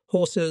brutal.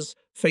 Horses,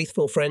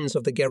 faithful friends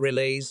of the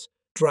guerrillas,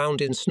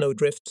 drowned in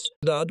snowdrifts.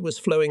 Blood was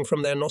flowing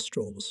from their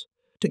nostrils.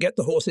 To get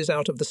the horses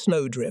out of the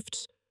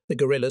snowdrifts, the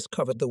guerrillas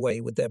covered the way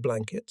with their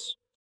blankets.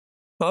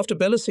 After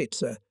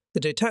Belasice, the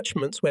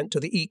detachments went to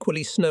the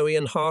equally snowy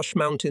and harsh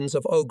mountains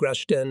of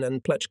Ograzden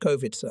and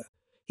Plechkovica.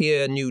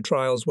 Here new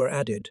trials were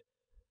added.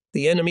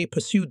 The enemy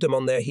pursued them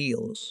on their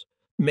heels.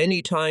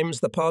 Many times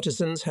the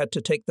partisans had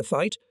to take the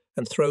fight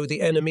and throw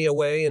the enemy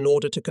away in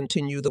order to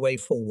continue the way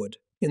forward.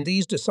 In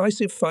these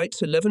decisive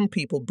fights, 11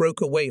 people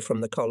broke away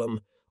from the column.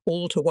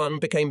 All to one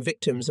became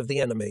victims of the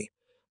enemy,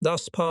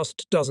 thus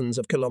passed dozens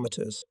of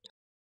kilometers.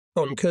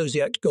 On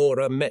Kozyak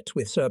Gora met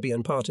with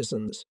Serbian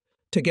partisans.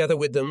 Together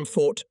with them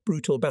fought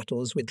brutal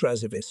battles with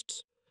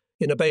Drazovists.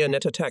 In a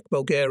bayonet attack,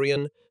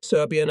 Bulgarian,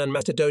 Serbian and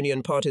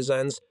Macedonian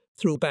partisans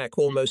threw back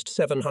almost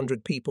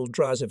 700 people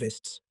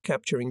Drazovists,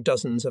 capturing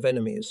dozens of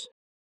enemies.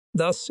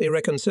 Thus,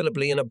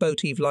 irreconcilably in a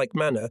Botev-like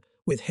manner,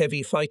 with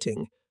heavy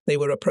fighting, they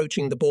were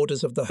approaching the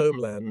borders of the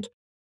homeland.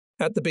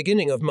 At the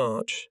beginning of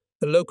March,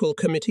 the local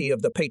committee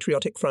of the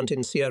Patriotic Front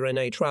in Sierra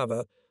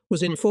Trava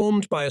was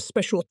informed by a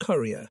special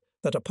courier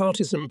that a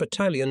partisan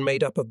battalion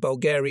made up of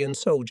Bulgarian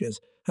soldiers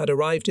had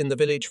arrived in the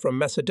village from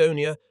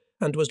Macedonia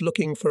and was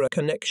looking for a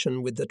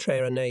connection with the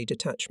Trerane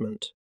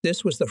detachment.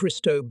 This was the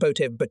Hristo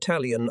Botev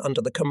battalion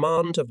under the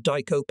command of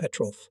Dyko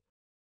Petrov.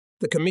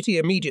 The committee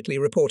immediately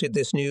reported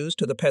this news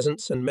to the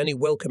peasants, and many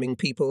welcoming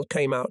people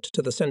came out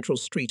to the central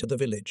street of the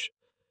village.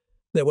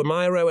 There were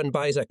Myro and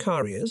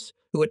Zacharias,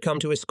 who had come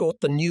to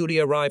escort the newly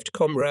arrived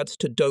comrades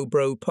to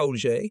Dobro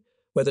Polje,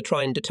 where the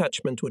Trine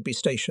detachment would be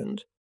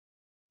stationed.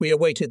 We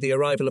awaited the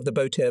arrival of the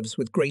Botevs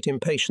with great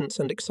impatience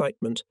and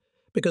excitement,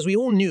 because we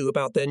all knew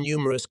about their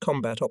numerous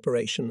combat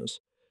operations.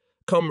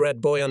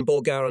 Comrade Boyan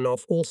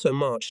Bulgarinov also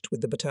marched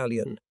with the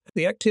battalion.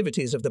 The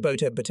activities of the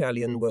Botev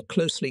battalion were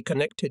closely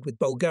connected with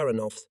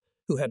Bulgarinov,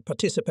 who had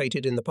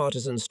participated in the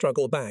partisan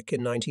struggle back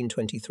in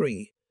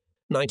 1923,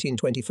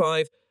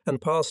 1925, and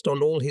passed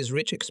on all his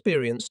rich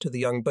experience to the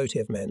young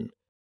Botev men.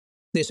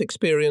 This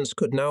experience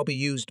could now be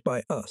used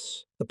by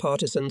us, the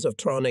partisans of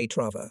Trane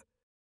Trava.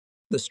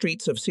 The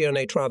streets of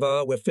Cirne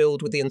Trava were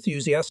filled with the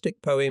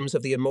enthusiastic poems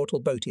of the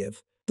immortal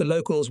Botev. The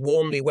locals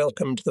warmly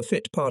welcomed the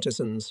fit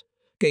partisans,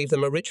 gave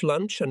them a rich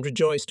lunch, and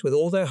rejoiced with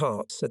all their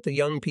hearts at the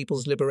Young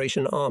People's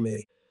Liberation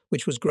Army,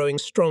 which was growing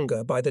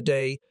stronger by the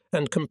day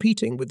and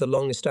competing with the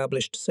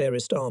long-established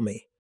Tsarist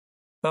army.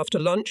 After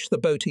lunch, the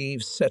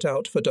Botevs set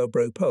out for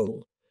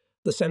Dobropol.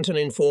 The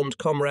Sentinel informed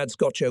comrades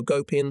Gotcho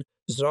Gopin,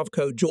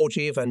 Zdravko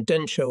Georgiev and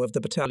Dencho of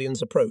the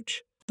battalion's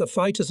approach. The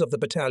fighters of the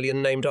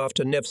battalion named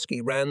after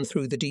Nevsky ran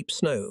through the deep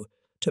snow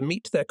to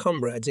meet their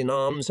comrades in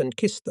arms and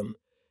kiss them.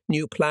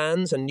 New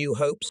plans and new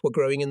hopes were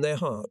growing in their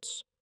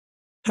hearts.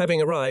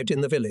 Having arrived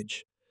in the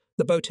village,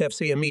 the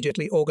Botevsi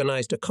immediately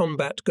organized a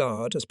combat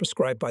guard as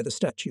prescribed by the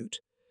statute.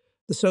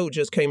 The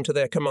soldiers came to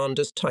their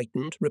commanders,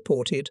 tightened,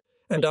 reported,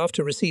 and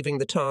after receiving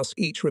the task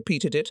each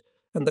repeated it,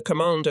 and the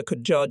commander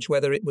could judge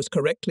whether it was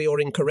correctly or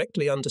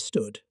incorrectly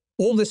understood.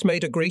 All this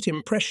made a great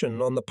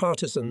impression on the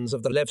partisans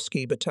of the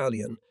Levski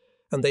battalion,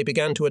 and they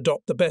began to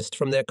adopt the best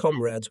from their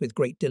comrades with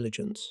great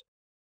diligence.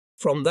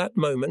 From that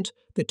moment,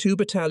 the two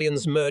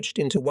battalions merged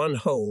into one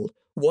whole,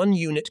 one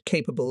unit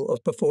capable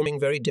of performing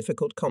very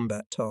difficult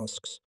combat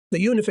tasks. The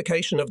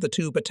unification of the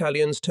two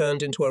battalions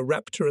turned into a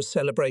rapturous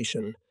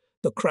celebration,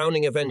 the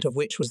crowning event of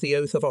which was the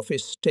oath of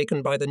office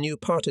taken by the new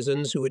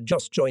partisans who had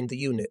just joined the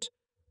unit.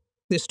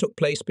 This took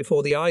place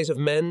before the eyes of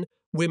men,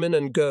 women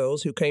and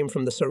girls who came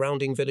from the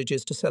surrounding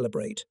villages to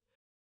celebrate.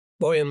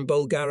 Boyan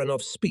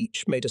Bulgarinov's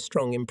speech made a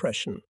strong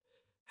impression.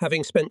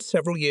 Having spent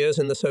several years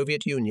in the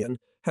Soviet Union,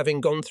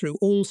 having gone through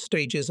all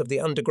stages of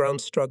the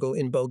underground struggle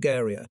in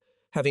Bulgaria,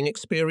 having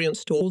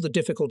experienced all the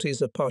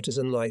difficulties of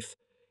partisan life,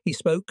 he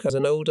spoke as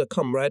an older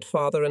comrade,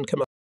 father and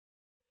commander.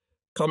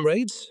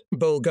 Comrades,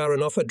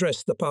 Bulgarinov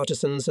addressed the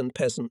partisans and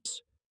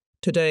peasants.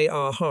 Today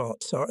our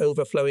hearts are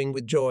overflowing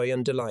with joy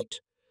and delight.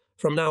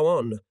 From now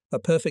on, a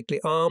perfectly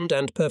armed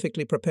and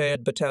perfectly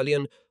prepared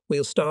battalion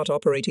will start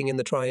operating in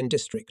the Trine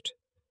district,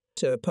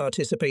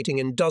 participating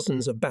in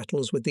dozens of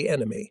battles with the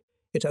enemy.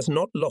 It has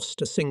not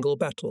lost a single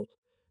battle.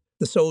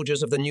 The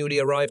soldiers of the newly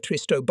arrived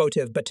Hristo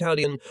Botev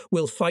battalion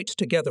will fight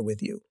together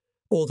with you.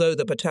 Although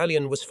the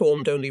battalion was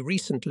formed only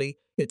recently,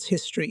 its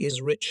history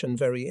is rich and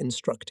very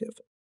instructive.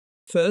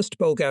 First,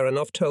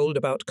 Bulgarinov told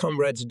about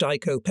comrades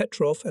Daiko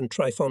Petrov and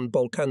Trifon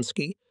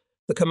Bolkansky,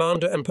 the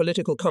commander and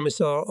political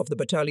commissar of the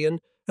battalion,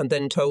 and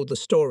then told the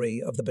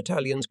story of the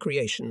battalion's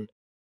creation.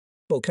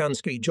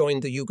 Bolkansky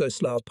joined the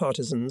Yugoslav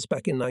partisans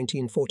back in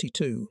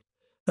 1942.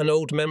 An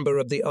old member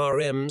of the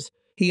RMs,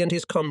 he and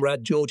his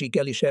comrade Georgy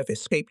Gelishev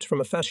escaped from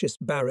a fascist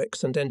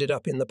barracks and ended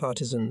up in the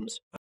partisans.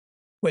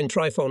 When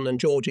Trifon and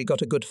Georgy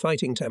got a good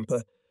fighting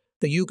temper,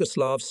 the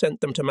Yugoslavs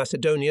sent them to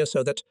Macedonia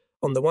so that,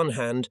 on the one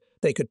hand,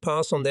 they could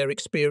pass on their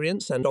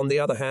experience and, on the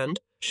other hand,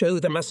 show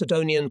the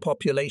Macedonian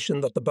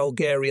population that the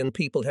Bulgarian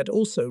people had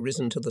also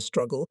risen to the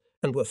struggle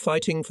and were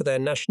fighting for their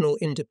national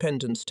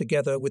independence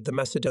together with the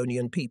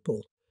Macedonian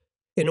people.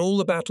 In all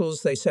the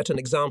battles they set an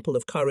example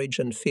of courage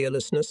and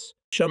fearlessness.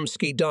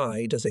 Shumsky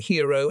died as a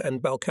hero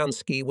and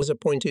Balkansky was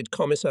appointed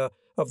commissar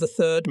of the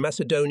 3rd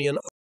Macedonian.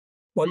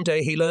 One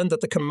day he learned that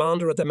the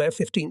commander of the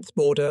 15th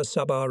Border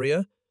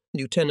sub-area,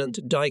 Lieutenant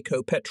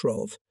Daiko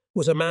Petrov,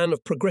 was a man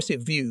of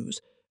progressive views,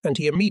 and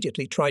he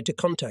immediately tried to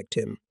contact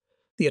him.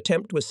 The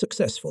attempt was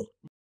successful.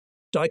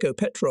 Daiko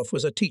Petrov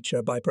was a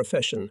teacher by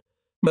profession.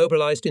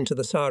 Mobilized into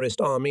the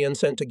Tsarist army and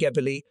sent to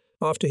Gebeli,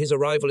 after his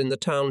arrival in the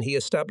town he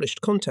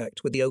established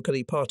contact with the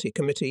Okali Party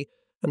committee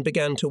and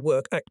began to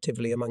work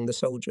actively among the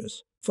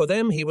soldiers. For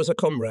them he was a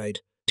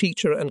comrade,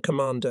 teacher and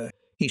commander.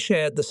 He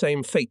shared the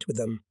same fate with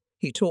them.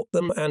 He taught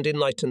them and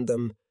enlightened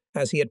them,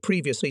 as he had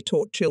previously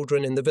taught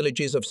children in the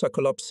villages of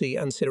Sokolopsi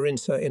and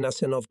Sirinsa in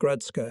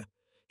Asinovgradska.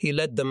 He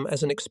led them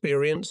as an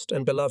experienced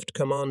and beloved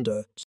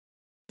commander.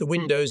 The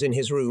windows in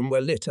his room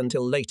were lit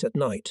until late at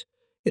night.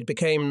 It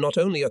became not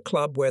only a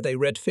club where they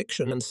read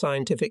fiction and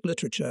scientific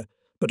literature,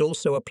 but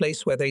also a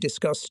place where they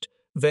discussed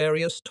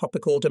various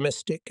topical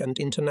domestic and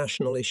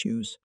international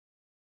issues.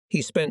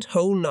 He spent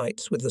whole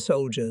nights with the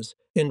soldiers,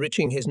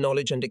 enriching his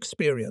knowledge and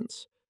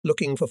experience,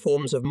 looking for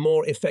forms of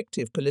more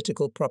effective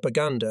political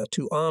propaganda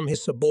to arm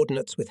his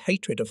subordinates with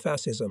hatred of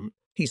fascism.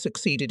 He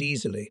succeeded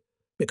easily,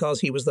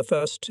 because he was the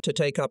first to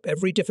take up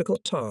every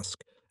difficult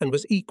task and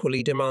was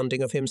equally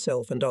demanding of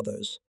himself and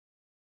others.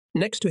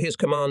 Next to his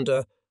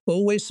commander,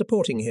 Always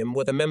supporting him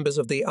were the members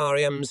of the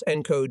RMs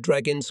Enko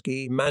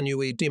Draginsky,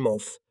 Manuel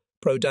Dimov,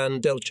 Prodan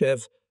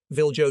Delchev,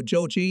 Viljo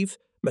Georgiev,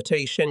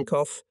 Matei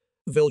Shenkov,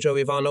 Viljo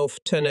Ivanov,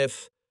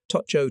 Tenev,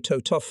 Totjo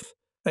Totov,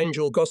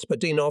 Angel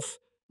Gospodinov,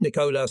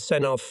 Nikola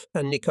Senov,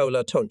 and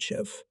Nikola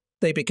Tonchev.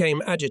 They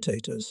became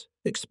agitators,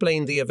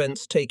 explained the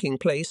events taking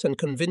place, and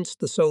convinced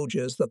the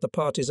soldiers that the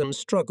partisan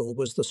struggle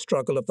was the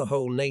struggle of the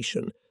whole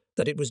nation,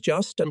 that it was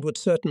just and would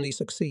certainly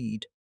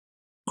succeed.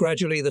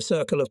 Gradually, the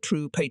circle of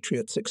true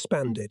patriots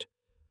expanded.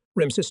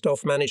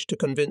 Remsistov managed to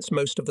convince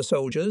most of the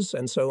soldiers,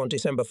 and so on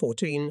December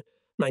 14,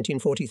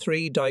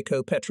 1943,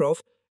 Dyko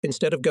Petrov,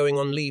 instead of going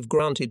on leave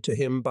granted to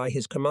him by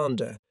his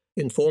commander,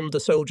 informed the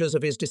soldiers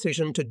of his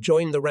decision to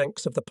join the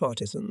ranks of the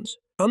partisans.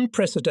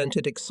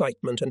 Unprecedented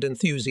excitement and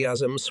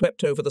enthusiasm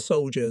swept over the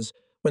soldiers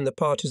when the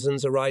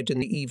partisans arrived in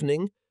the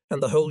evening,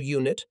 and the whole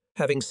unit,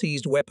 having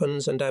seized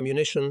weapons and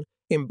ammunition,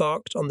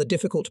 embarked on the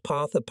difficult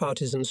path of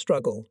partisan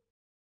struggle.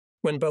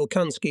 When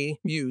Bolkansky,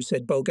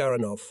 said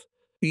Bulgarinov,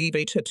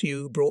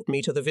 Ivetetu brought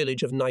me to the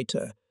village of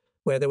Naita,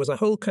 where there was a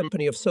whole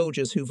company of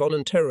soldiers who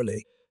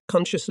voluntarily,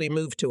 consciously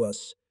moved to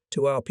us,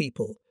 to our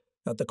people,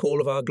 at the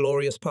call of our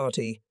glorious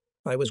party.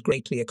 I was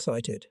greatly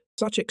excited.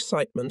 Such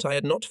excitement I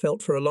had not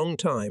felt for a long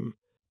time.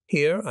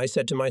 Here, I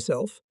said to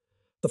myself,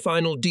 the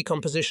final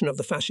decomposition of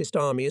the fascist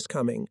army is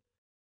coming.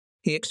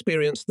 He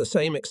experienced the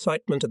same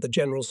excitement at the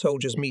General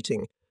Soldiers'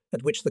 Meeting,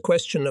 at which the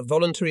question of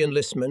voluntary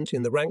enlistment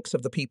in the ranks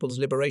of the People's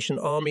Liberation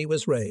Army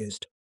was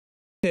raised.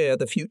 Here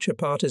the future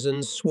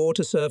partisans swore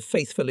to serve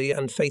faithfully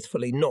and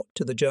faithfully not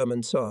to the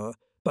German Tsar,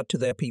 but to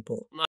their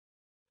people.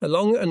 A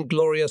long and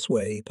glorious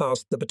way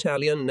passed the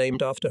battalion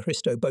named after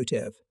Hristo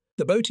Botev.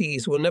 The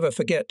Botees will never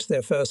forget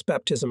their first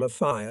baptism of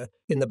fire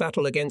in the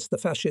battle against the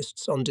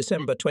fascists on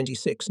December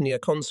 26 near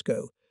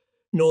Konsko,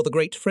 nor the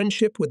great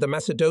friendship with the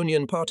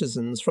Macedonian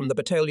partisans from the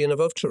battalion of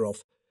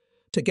Ovcharov,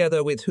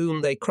 together with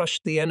whom they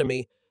crushed the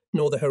enemy,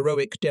 nor the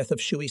heroic death of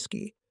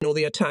Shuisky, nor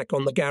the attack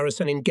on the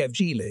garrison in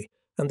Gevgili,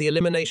 and the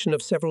elimination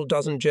of several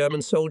dozen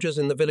German soldiers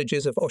in the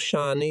villages of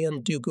Oshani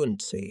and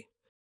Duguntsi.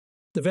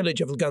 The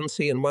village of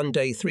Lguntsi in one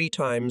day 3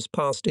 times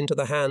passed into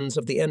the hands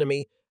of the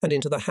enemy and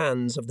into the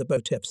hands of the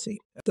Botevsi.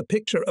 The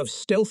picture of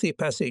stealthy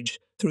passage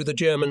through the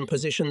German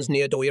positions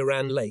near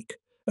Doiran Lake,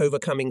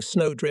 overcoming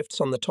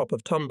snowdrifts on the top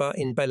of Tumba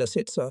in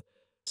Belasitsa,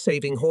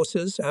 saving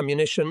horses,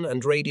 ammunition,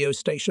 and radio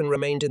station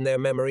remained in their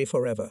memory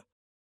forever.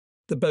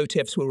 The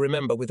Botevs will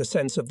remember with a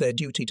sense of their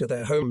duty to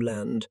their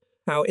homeland,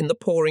 how in the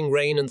pouring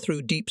rain and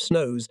through deep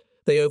snows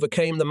they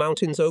overcame the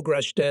mountains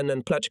Ograzden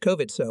and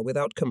Plachkovitsa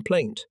without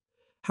complaint,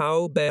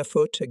 how,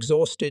 barefoot,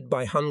 exhausted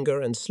by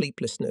hunger and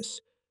sleeplessness,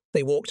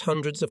 they walked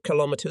hundreds of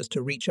kilometers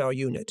to reach our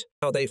unit,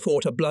 how they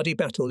fought a bloody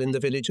battle in the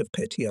village of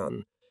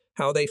Petyan,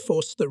 how they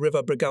forced the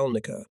river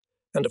Brigalnica,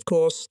 and of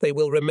course they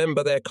will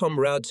remember their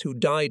comrades who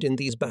died in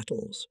these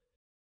battles.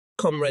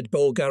 Comrade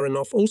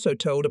Bulgarinov also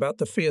told about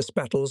the fierce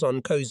battles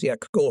on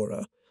Koziak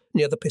Gora,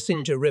 near the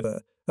Pisinja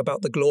River,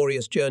 about the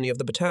glorious journey of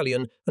the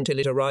battalion until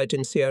it arrived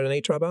in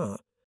Sierra Traba.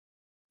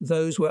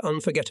 Those were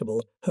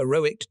unforgettable,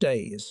 heroic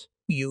days,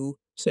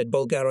 said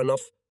Bulgarinov.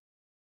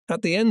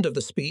 At the end of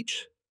the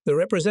speech, the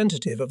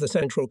representative of the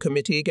Central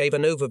Committee gave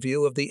an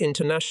overview of the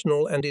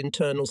international and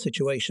internal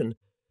situation,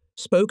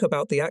 spoke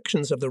about the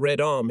actions of the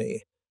Red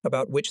Army,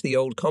 about which the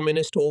old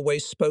communist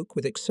always spoke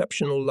with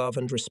exceptional love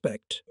and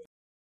respect.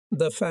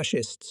 The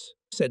fascists,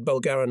 said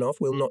Bulgarinov,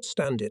 will not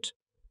stand it.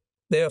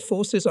 Their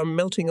forces are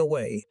melting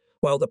away,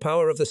 while the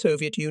power of the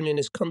Soviet Union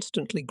is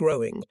constantly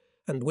growing,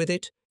 and with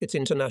it, its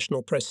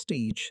international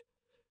prestige.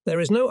 There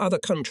is no other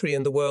country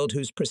in the world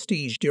whose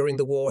prestige during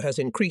the war has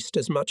increased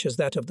as much as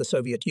that of the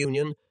Soviet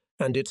Union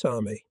and its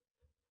army.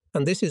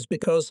 And this is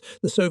because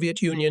the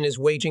Soviet Union is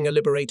waging a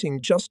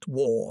liberating just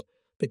war,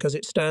 because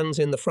it stands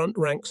in the front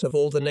ranks of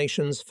all the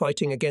nations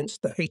fighting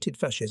against the hated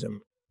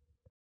fascism.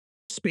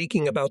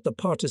 Speaking about the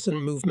partisan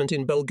movement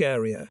in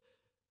Bulgaria,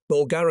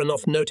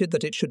 Bulgarinov noted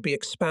that it should be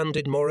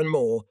expanded more and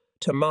more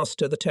to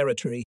master the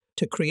territory,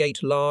 to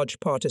create large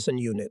partisan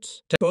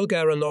units.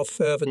 Bulgarinov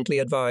fervently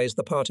advised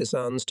the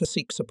partisans to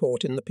seek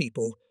support in the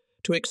people,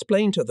 to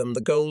explain to them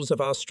the goals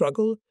of our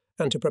struggle,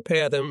 and to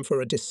prepare them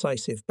for a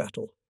decisive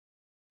battle.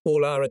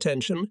 All our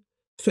attention,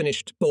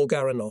 finished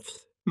Bulgarinov,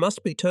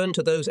 must be turned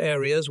to those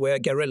areas where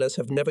guerrillas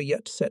have never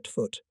yet set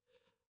foot.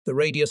 The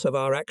radius of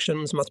our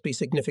actions must be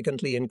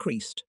significantly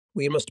increased.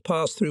 We must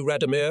pass through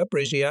Radomir,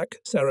 Brzeziak,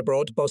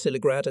 Serebrod,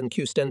 Bosilegrad and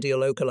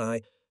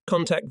Kustendia-Locali,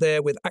 contact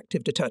there with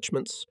active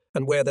detachments,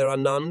 and where there are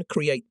none,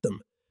 create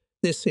them.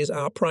 This is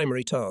our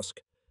primary task.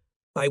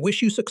 I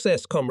wish you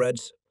success,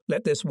 comrades.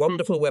 Let this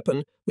wonderful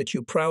weapon, which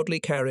you proudly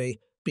carry,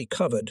 be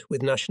covered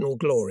with national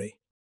glory.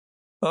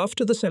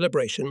 After the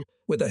celebration,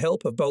 with the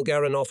help of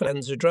Bulgarinov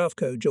and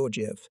Zdravko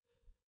Georgiev,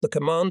 the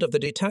command of the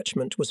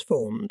detachment was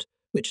formed,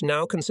 which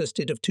now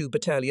consisted of 2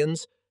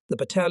 battalions, the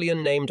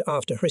battalion named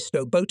after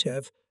Hristo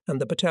Botev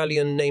and the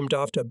battalion named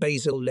after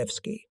Basil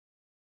Levski.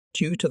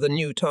 Due to the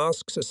new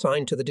tasks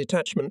assigned to the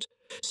detachment,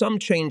 some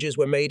changes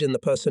were made in the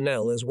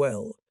personnel as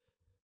well.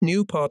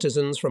 New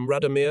partisans from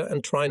Radomir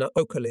and Trina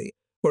Okali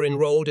were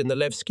enrolled in the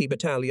Levski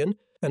battalion,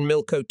 and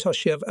Milko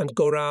Toshev and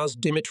Goraz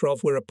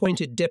Dimitrov were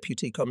appointed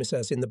deputy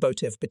commissars in the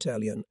Botev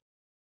battalion.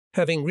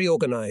 Having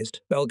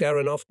reorganized,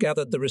 Bulgarinov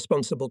gathered the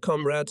responsible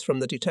comrades from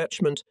the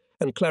detachment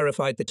and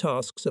clarified the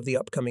tasks of the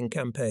upcoming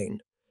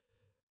campaign.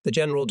 The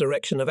general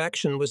direction of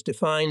action was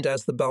defined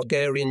as the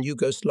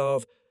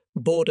Bulgarian-Yugoslav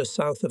border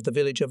south of the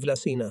village of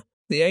Vlasina.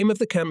 The aim of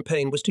the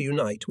campaign was to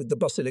unite with the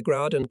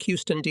Bosilegrad and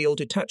Kyustendil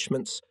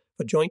detachments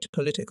for joint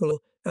political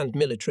and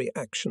military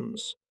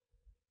actions.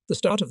 The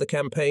start of the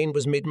campaign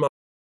was mid-March.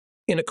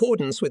 In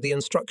accordance with the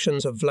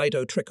instructions of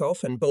Vlado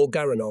Trikov and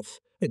Bulgarinov,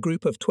 a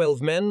group of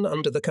 12 men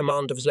under the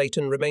command of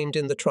Zlatan remained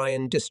in the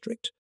Tryan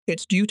district.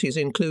 Its duties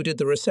included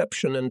the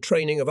reception and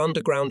training of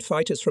underground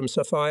fighters from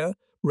Sofia,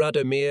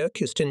 Radomir,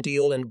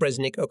 Kyustendil and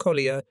Breznik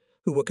Okolia,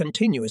 who were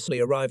continuously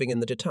arriving in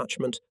the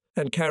detachment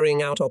and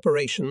carrying out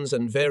operations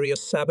and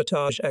various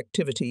sabotage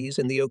activities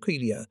in the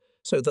Okolia,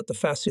 so that the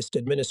fascist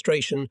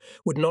administration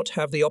would not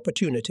have the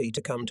opportunity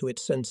to come to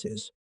its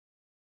senses.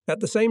 At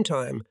the same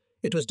time,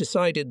 it was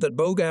decided that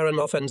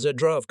Bulgarinov and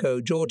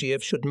Zdravko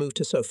Georgiev should move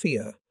to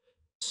Sofia.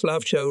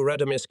 Slavcho,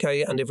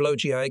 Radomirskaya and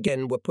Evlogia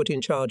again were put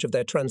in charge of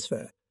their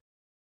transfer.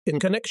 In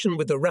connection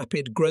with the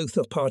rapid growth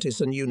of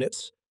partisan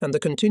units and the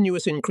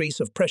continuous increase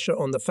of pressure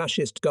on the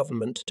fascist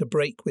government to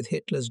break with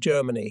Hitler's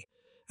Germany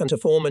and to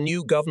form a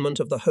new government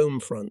of the home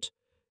front,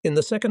 in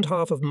the second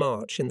half of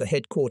March in the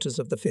headquarters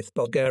of the 5th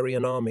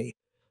Bulgarian Army,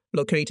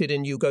 located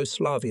in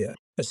Yugoslavia,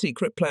 a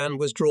secret plan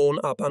was drawn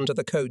up under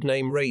the code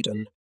name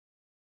Raiden.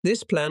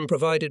 This plan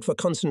provided for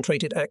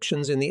concentrated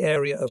actions in the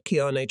area of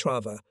Chiane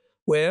Trava,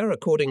 where,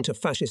 according to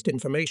fascist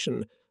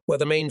information, were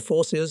the main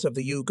forces of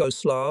the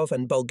Yugoslav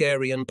and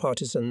Bulgarian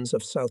partisans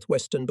of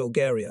southwestern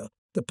Bulgaria.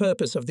 The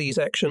purpose of these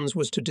actions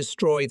was to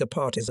destroy the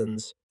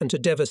partisans and to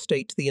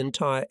devastate the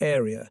entire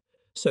area,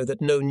 so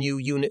that no new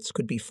units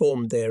could be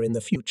formed there in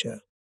the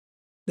future.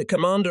 The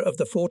commander of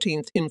the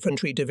 14th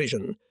Infantry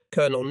Division,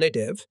 Colonel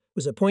Nedev,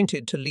 was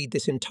appointed to lead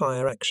this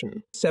entire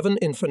action. 7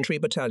 infantry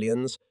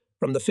battalions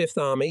from the 5th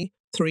Army,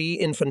 3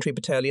 infantry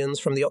battalions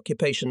from the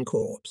Occupation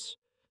Corps,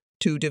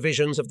 2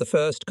 divisions of the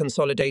 1st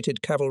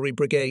Consolidated Cavalry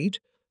Brigade,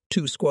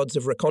 2 squads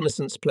of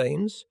reconnaissance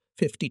planes,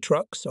 50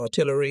 trucks,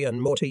 artillery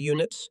and mortar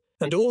units,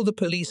 and all the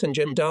police and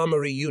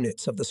gendarmerie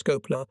units of the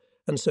Skopje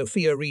and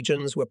Sofia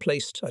regions were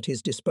placed at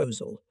his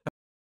disposal.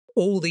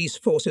 All these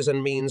forces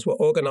and means were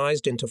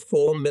organized into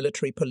 4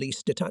 military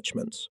police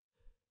detachments.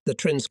 The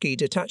Trinsky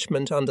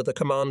detachment under the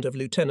command of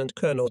Lieutenant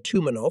Colonel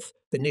Tumanov,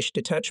 the Nish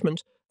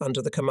detachment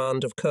under the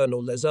command of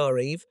Colonel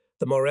Lazarev,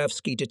 the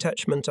Moravsky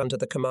detachment under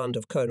the command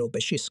of Colonel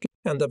Beshisky,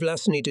 and the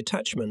Vlasny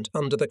detachment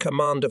under the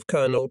command of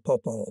Colonel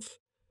Popov.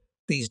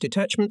 These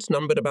detachments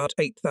numbered about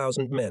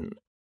 8,000 men.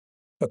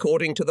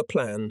 According to the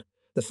plan,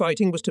 the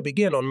fighting was to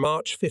begin on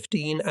March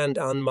 15 and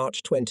on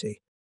March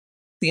 20.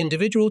 The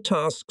individual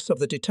tasks of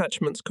the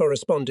detachments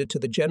corresponded to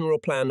the general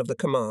plan of the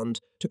command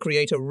to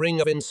create a ring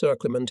of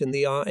encirclement in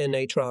the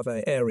Rna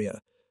Trave area,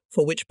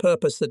 for which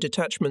purpose the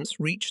detachments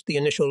reached the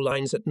initial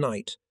lines at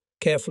night,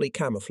 carefully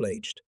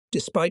camouflaged.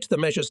 Despite the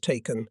measures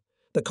taken,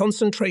 the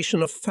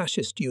concentration of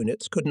fascist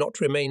units could not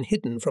remain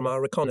hidden from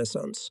our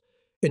reconnaissance,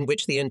 in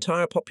which the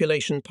entire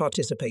population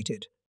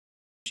participated.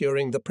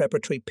 During the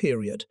preparatory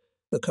period,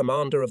 the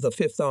commander of the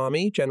 5th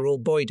Army, General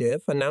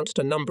Boydev, announced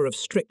a number of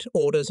strict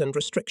orders and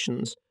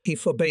restrictions. He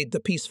forbade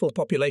the peaceful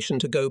population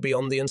to go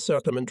beyond the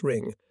encirclement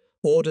ring,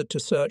 ordered to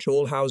search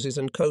all houses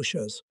and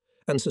koshers,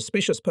 and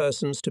suspicious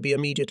persons to be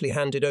immediately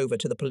handed over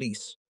to the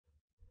police.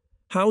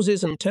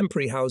 Houses and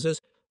temporary houses,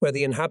 where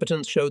the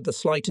inhabitants showed the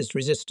slightest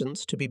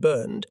resistance, to be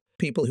burned,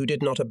 people who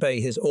did not obey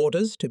his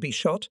orders to be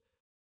shot.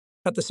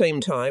 At the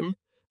same time,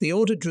 the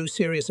order drew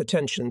serious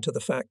attention to the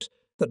fact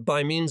that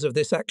by means of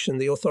this action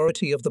the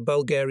authority of the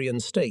Bulgarian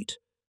state,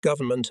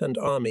 government and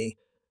army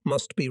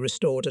must be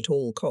restored at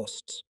all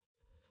costs.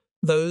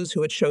 Those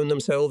who had shown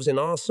themselves in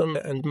arson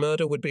and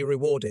murder would be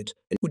rewarded.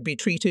 It would be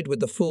treated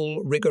with the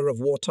full rigor of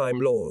wartime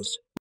laws.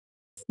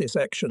 This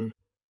action,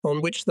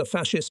 on which the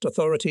fascist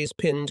authorities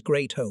pinned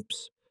great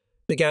hopes,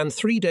 began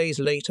 3 days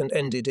late and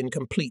ended in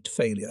complete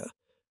failure.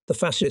 The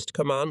fascist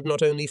command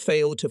not only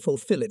failed to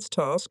fulfill its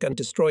task and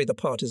destroy the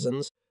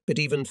partisans, but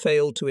even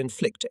failed to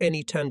inflict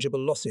any tangible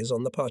losses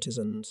on the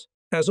partisans.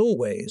 As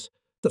always,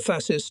 the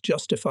fascists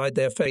justified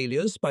their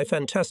failures by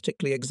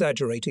fantastically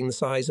exaggerating the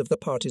size of the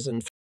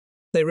partisan.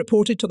 They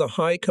reported to the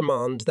High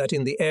Command that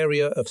in the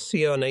area of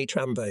Chiane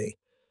Trave,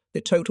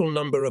 the total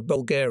number of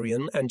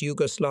Bulgarian and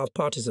Yugoslav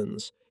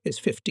partisans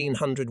is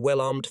 1,500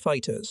 well-armed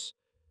fighters,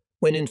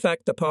 when in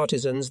fact the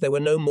partisans there were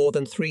no more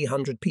than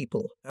 300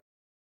 people.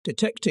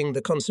 Detecting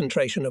the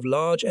concentration of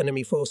large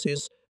enemy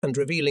forces and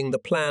revealing the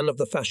plan of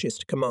the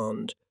fascist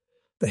command,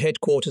 the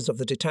headquarters of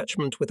the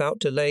detachment without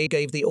delay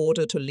gave the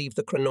order to leave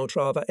the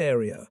Krnotrava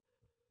area.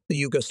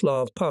 The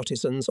Yugoslav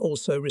partisans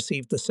also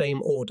received the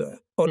same order.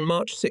 On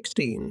March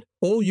 16,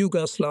 all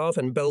Yugoslav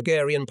and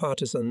Bulgarian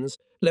partisans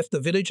left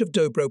the village of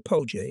Dobro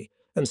Polje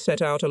and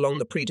set out along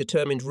the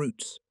predetermined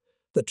routes,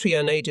 the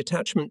Triane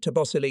detachment to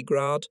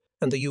Bosilegrad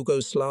and the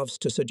Yugoslavs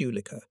to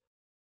Sedulika.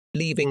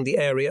 Leaving the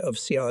area of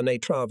Chiane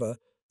Trava,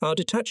 our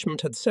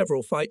detachment had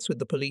several fights with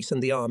the police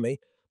and the army,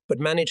 but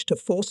managed to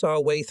force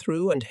our way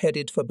through and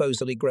headed for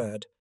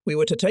Bosiligrad. We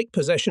were to take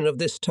possession of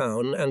this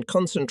town and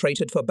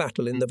concentrated for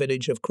battle in the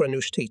village of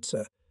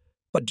Kronushtitsa,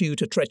 but due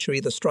to treachery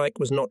the strike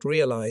was not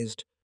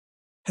realized.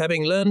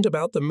 Having learned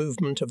about the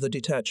movement of the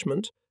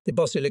detachment, the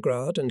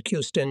Bosiligrad and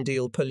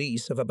Kustendil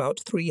police of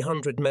about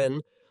 300 men,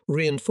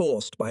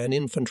 reinforced by an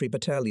infantry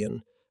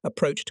battalion,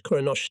 approached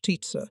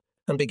Kronushtitsa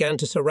and began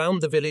to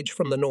surround the village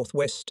from the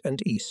northwest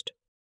and east.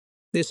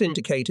 This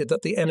indicated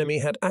that the enemy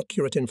had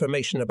accurate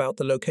information about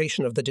the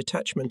location of the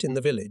detachment in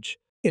the village.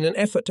 In an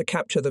effort to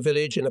capture the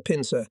village in a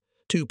pincer,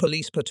 2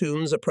 police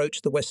platoons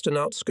approached the western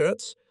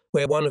outskirts,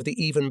 where one of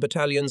the even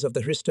battalions of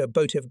the Hristo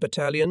Botiv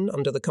battalion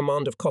under the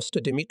command of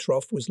Kosta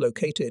Dimitrov was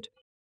located.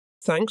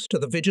 Thanks to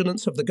the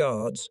vigilance of the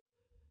guards,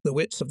 the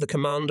wits of the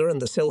commander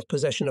and the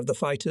self-possession of the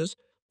fighters,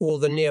 all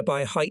the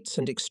nearby heights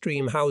and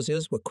extreme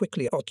houses were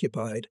quickly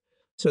occupied,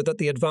 so that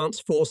the advance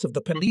force of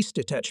the police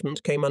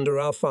detachment came under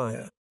our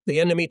fire. The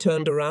enemy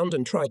turned around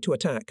and tried to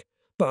attack,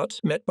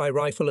 but, met by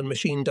rifle and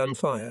machine-gun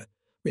fire,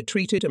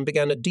 retreated and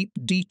began a deep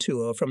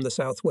detour from the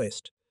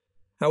southwest.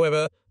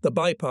 However, the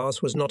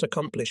bypass was not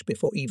accomplished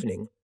before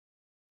evening.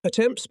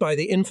 Attempts by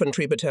the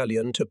infantry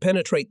battalion to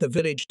penetrate the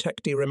village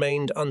Tekti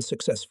remained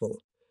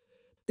unsuccessful.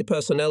 The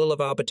personnel of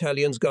our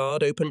battalion's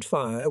guard opened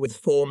fire with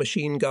 4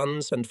 machine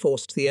guns and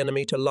forced the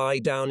enemy to lie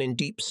down in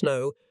deep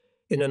snow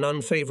in an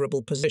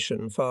unfavorable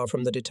position far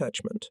from the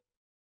detachment.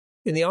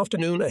 In the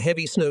afternoon, a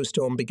heavy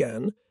snowstorm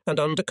began, and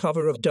under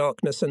cover of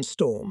darkness and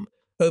storm,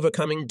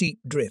 overcoming deep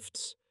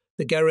drifts,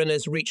 the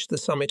guerrillas reached the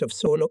summit of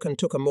Sornuk and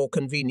took a more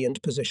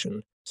convenient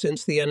position.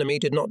 Since the enemy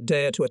did not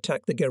dare to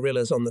attack the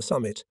guerrillas on the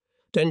summit,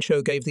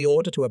 Densho gave the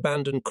order to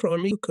abandon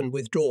Kronuk and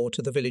withdraw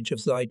to the village of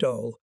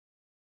Zaidol.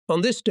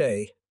 On this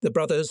day, the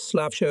brothers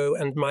Slavcho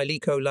and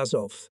Miliko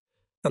Lazov,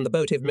 and the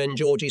Botiv men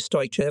Georgy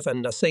Stoichev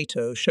and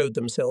Naseto showed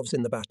themselves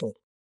in the battle.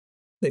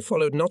 They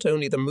followed not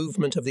only the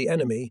movement of the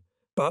enemy,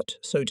 but,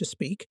 so to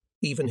speak,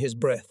 even his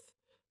breath,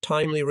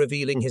 timely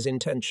revealing his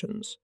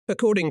intentions.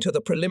 According to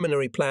the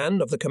preliminary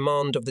plan of the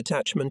command of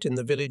detachment in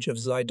the village of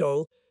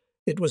Zaidol,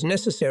 it was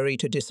necessary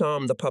to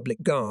disarm the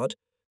public guard,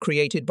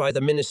 created by the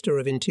Minister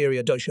of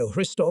Interior Dosho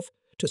Hristov,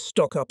 to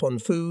stock up on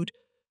food,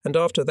 and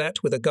after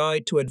that with a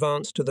guide to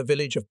advance to the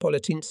village of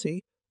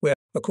Politinci, where,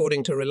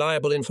 according to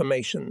reliable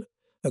information,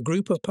 a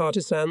group of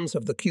partisans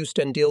of the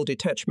Kustendil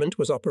detachment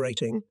was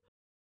operating.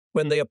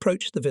 When they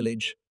approached the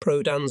village,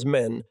 Prodan's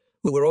men,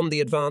 who were on the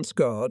advance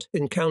guard,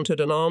 encountered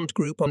an armed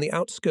group on the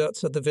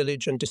outskirts of the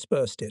village and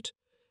dispersed it.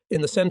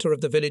 In the center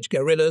of the village,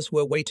 guerrillas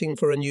were waiting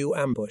for a new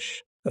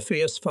ambush. A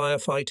fierce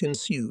firefight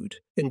ensued,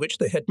 in which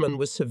the headman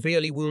was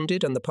severely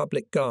wounded and the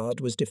public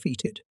guard was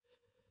defeated.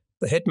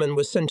 The headman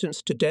was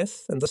sentenced to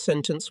death, and the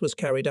sentence was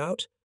carried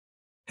out.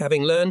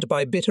 Having learned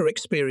by bitter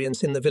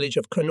experience in the village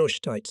of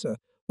Kronushtitsa,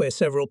 where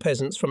several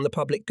peasants from the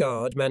public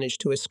guard managed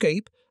to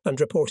escape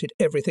and reported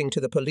everything to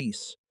the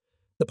police,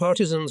 the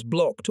partisans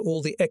blocked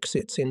all the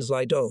exits in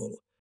Zaidol.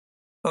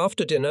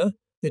 After dinner,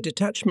 the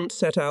detachment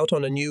set out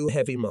on a new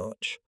heavy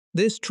march.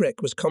 This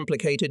trek was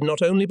complicated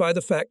not only by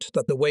the fact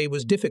that the way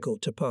was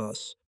difficult to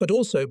pass, but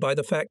also by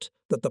the fact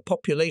that the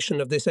population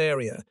of this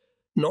area,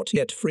 not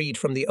yet freed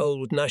from the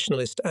old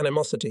nationalist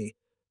animosity,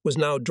 was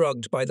now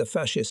drugged by the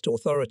fascist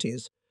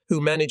authorities,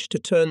 who managed to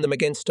turn them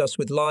against us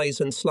with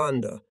lies and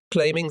slander,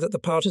 claiming that the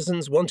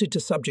partisans wanted to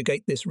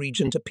subjugate this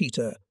region to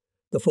Peter,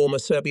 the former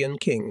Serbian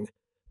king.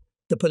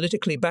 The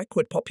politically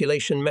backward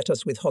population met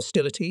us with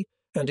hostility,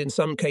 and in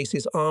some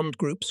cases armed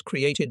groups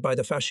created by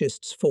the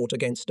fascists fought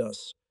against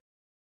us.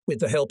 With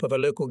the help of a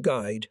local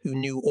guide who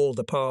knew all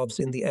the paths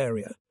in the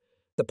area,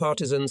 the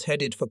partisans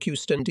headed for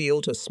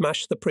Kustendil to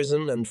smash the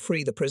prison and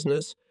free the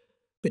prisoners,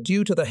 but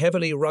due to the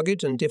heavily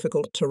rugged and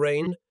difficult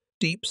terrain,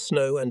 deep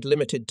snow and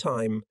limited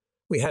time,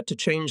 we had to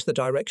change the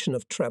direction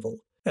of travel.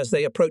 As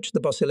they approached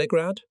the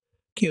Bosiligrad,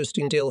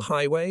 Kustendil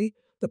highway,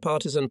 the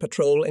partisan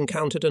patrol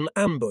encountered an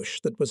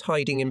ambush that was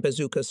hiding in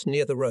bazookas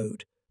near the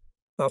road.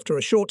 After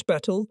a short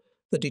battle,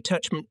 the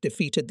detachment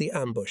defeated the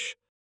ambush.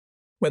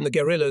 When the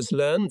guerrillas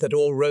learned that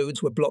all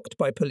roads were blocked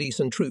by police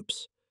and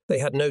troops, they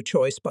had no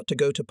choice but to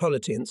go to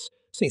Politinci,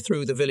 see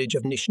through the village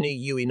of Nizhny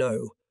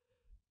Uino.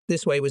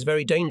 This way was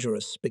very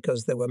dangerous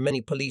because there were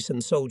many police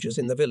and soldiers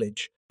in the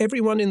village.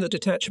 Everyone in the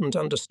detachment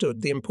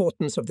understood the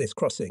importance of this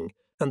crossing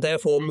and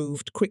therefore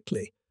moved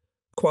quickly,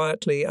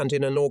 quietly and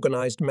in an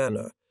organized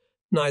manner.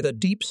 Neither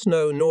deep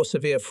snow nor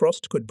severe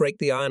frost could break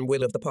the iron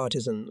will of the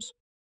partisans.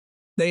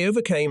 They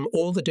overcame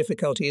all the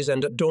difficulties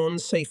and at dawn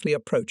safely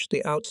approached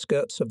the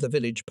outskirts of the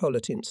village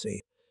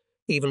Politinci.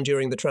 Even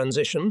during the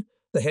transition,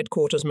 the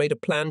headquarters made a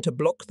plan to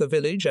block the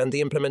village and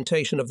the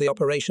implementation of the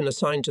operation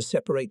assigned to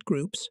separate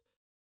groups.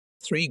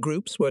 3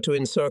 groups were to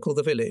encircle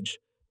the village,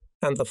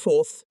 and the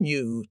 4th,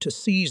 U, to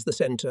seize the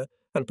center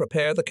and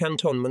prepare the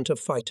cantonment of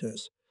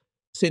fighters.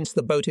 Since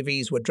the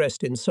Botivese were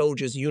dressed in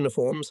soldiers'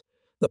 uniforms,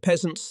 the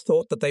peasants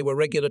thought that they were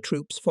regular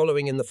troops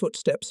following in the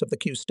footsteps of the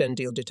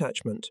Kustendil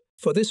detachment.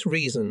 For this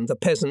reason, the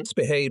peasants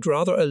behaved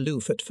rather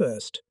aloof at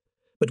first,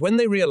 but when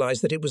they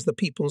realized that it was the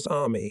People's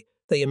Army,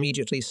 they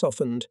immediately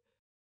softened.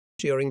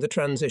 During the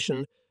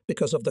transition,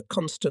 because of the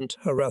constant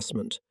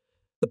harassment,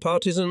 The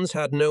partisans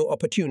had no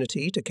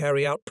opportunity to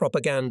carry out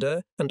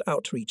propaganda and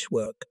outreach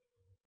work.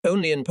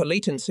 Only in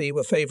Palatincy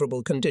were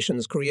favourable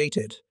conditions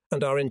created,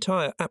 and our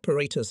entire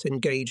apparatus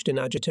engaged in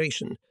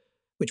agitation,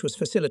 which was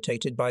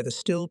facilitated by the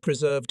still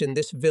preserved in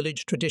this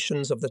village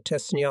traditions of the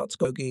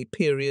Tesnyatskogi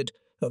period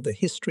of the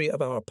history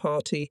of our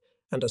party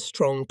and a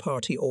strong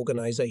party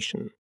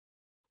organisation.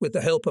 With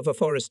the help of a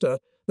forester,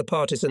 the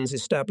partisans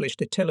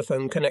established a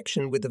telephone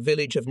connection with the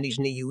village of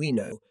Nizhny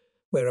Uino,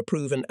 where a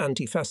proven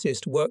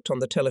anti-fascist worked on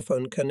the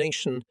telephone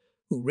connection,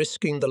 who,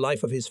 risking the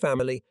life of his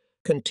family,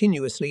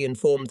 continuously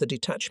informed the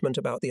detachment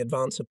about the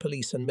advance of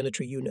police and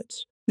military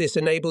units. This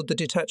enabled the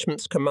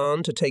detachment's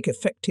command to take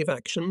effective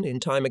action in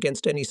time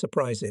against any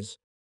surprises.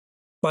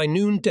 By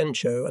noon,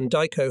 Densho and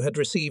Daiko had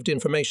received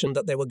information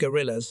that there were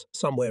guerrillas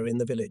somewhere in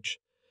the village.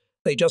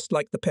 They, just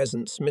like the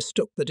peasants,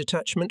 mistook the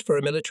detachment for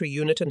a military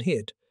unit and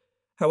hid.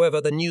 However,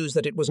 the news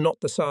that it was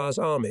not the Tsar's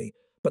army,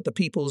 but the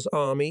People's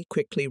Army,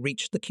 quickly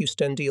reached the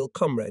Kustendil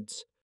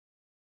comrades.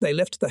 They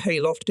left the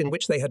hayloft in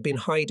which they had been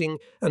hiding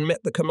and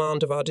met the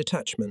command of our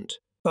detachment.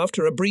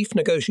 After a brief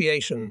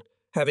negotiation,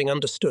 having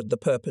understood the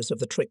purpose of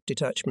the trick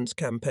detachment's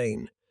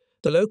campaign,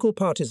 the local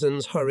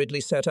partisans hurriedly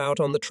set out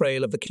on the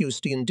trail of the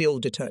Kustendil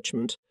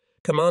detachment,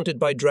 commanded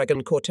by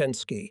Dragon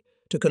Kortensky,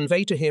 to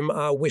convey to him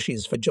our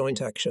wishes for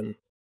joint action.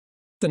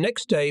 The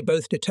next day,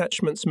 both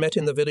detachments met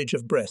in the village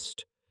of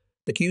Brest.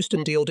 The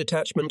Kustendil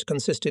detachment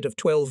consisted of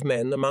 12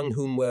 men, among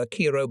whom were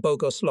Kiro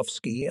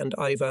Bogoslovsky and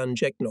Ivan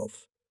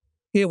Jeknov.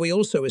 Here we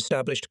also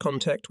established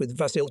contact with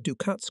Vasil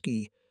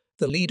Dukatsky,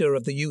 the leader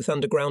of the youth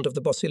underground of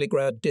the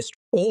Bosiligrad district.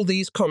 All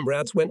these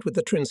comrades went with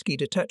the Trinsky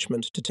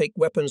detachment to take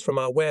weapons from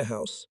our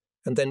warehouse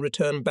and then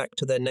return back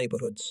to their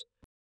neighbourhoods.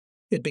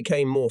 It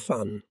became more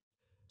fun.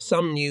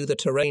 Some knew the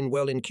terrain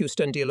well in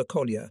Kustendil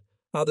Okolia,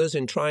 others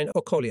in Trine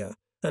Okolia,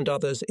 and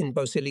others in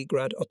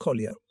Bosiligrad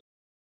Okolia.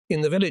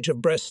 In the village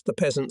of Brest, the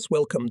peasants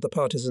welcomed the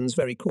partisans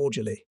very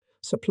cordially,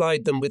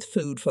 supplied them with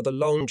food for the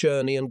long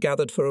journey, and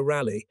gathered for a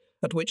rally,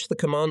 at which the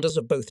commanders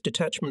of both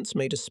detachments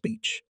made a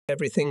speech.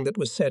 Everything that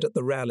was said at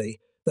the rally,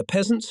 the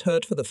peasants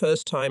heard for the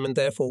first time and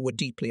therefore were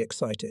deeply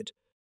excited.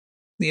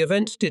 The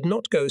event did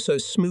not go so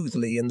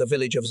smoothly in the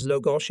village of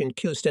Zlogosh in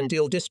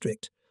Kustendil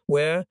district,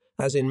 where,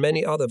 as in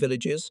many other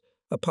villages,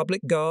 a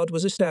public guard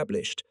was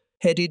established,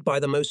 headed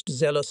by the most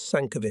zealous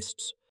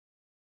Sankovists.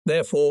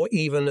 Therefore,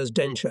 even as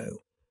Densho,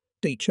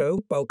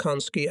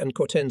 Balkansky and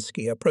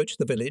Kortensky approached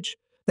the village,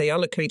 they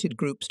allocated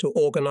groups to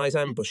organize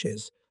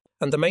ambushes,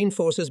 and the main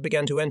forces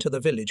began to enter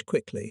the village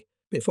quickly.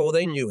 Before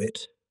they knew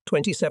it,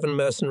 27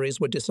 mercenaries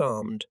were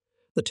disarmed,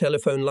 the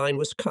telephone line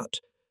was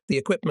cut, the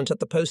equipment at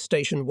the post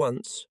station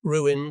once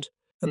ruined,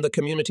 and the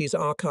community's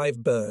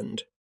archive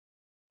burned.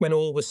 When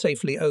all was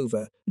safely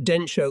over,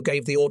 Densho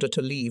gave the order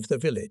to leave the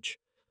village.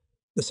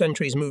 The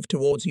sentries moved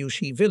towards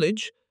Yushi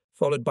village,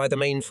 followed by the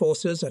main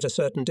forces at a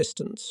certain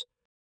distance.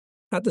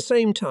 At the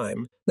same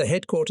time, the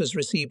headquarters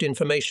received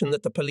information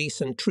that the police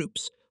and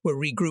troops were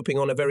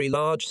regrouping on a very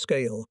large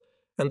scale,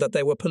 and that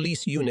there were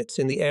police units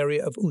in the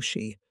area of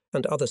Ushi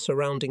and other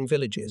surrounding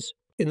villages.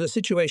 In the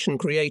situation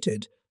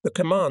created, the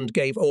command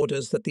gave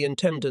orders that the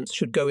intendants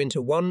should go into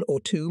 1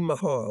 or 2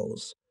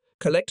 mahals,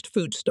 collect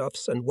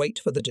foodstuffs and wait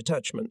for the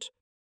detachment.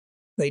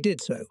 They did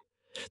so.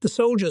 The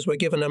soldiers were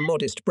given a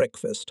modest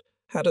breakfast,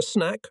 had a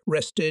snack,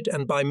 rested,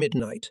 and by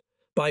midnight,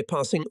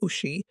 bypassing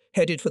Ushi,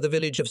 headed for the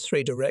village of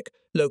Sredorek,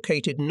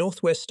 located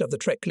northwest of the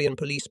Treklian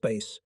police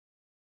base.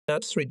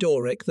 At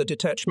Sredorek, the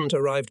detachment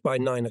arrived by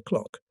 9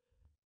 o'clock.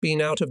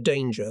 Being out of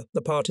danger,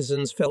 the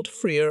partisans felt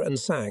freer and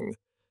sang.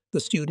 The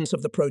students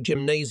of the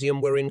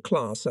pro-gymnasium were in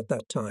class at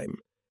that time.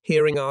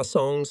 Hearing our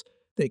songs,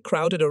 they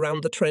crowded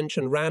around the trench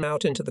and ran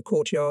out into the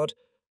courtyard,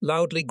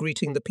 loudly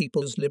greeting the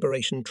People's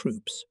Liberation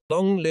Troops.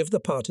 "Long live the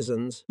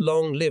partisans!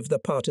 Long live the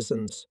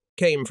partisans!"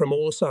 came from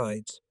all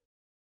sides.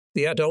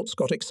 The adults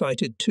got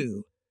excited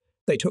too.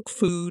 They took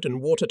food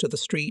and water to the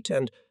street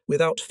and,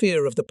 without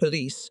fear of the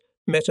police,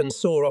 met and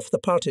saw off the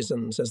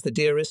partisans as the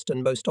dearest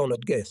and most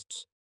honoured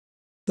guests.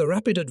 The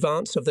rapid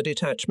advance of the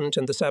detachment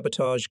and the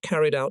sabotage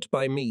carried out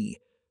by me,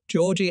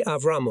 Georgy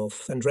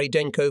Avramov and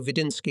Radenko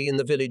Vidinsky in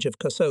the village of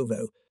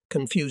Kosovo,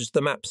 confused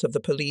the maps of the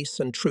police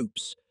and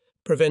troops,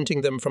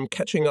 preventing them from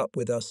catching up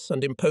with us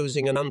and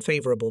imposing an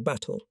unfavourable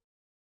battle.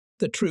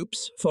 The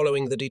troops,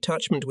 following the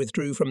detachment,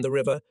 withdrew from the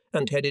river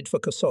and headed for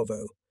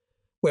Kosovo,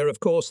 where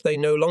of course they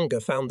no longer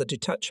found the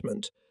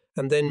detachment,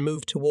 and then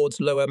moved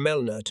towards Lower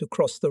Melna to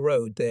cross the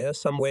road there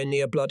somewhere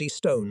near Bloody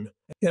Stone,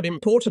 an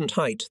important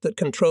height that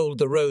controlled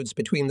the roads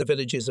between the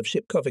villages of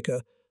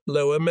Shipkovika,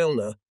 Lower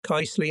Melna,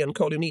 Kaisli and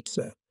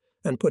Kolunitsa,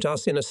 and put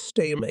us in a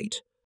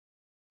stalemate.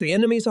 The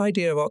enemy's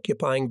idea of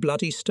occupying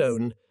Bloody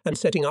Stone and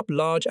setting up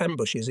large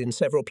ambushes in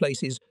several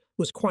places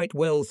was quite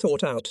well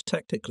thought out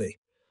tactically,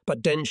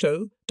 but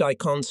Densho,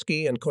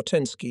 Daikonsky and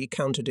Kortensky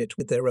countered it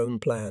with their own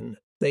plan.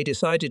 They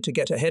decided to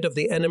get ahead of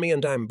the enemy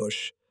and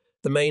ambush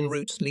the main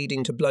routes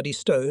leading to Bloody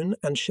Stone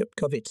and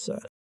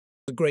Shipkovitsa.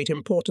 Of great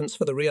importance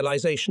for the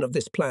realization of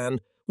this plan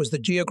was the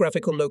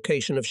geographical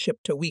location of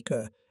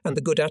Shiptowika and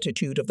the good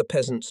attitude of the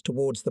peasants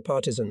towards the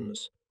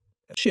partisans.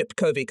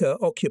 Shipkovica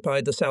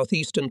occupied the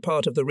southeastern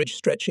part of the ridge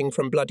stretching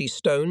from Bloody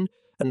Stone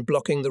and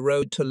blocking the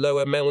road to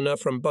Lower Melna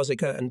from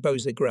Bozica and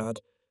Bozigrad,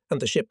 and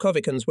the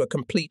Shipkovicans were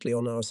completely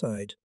on our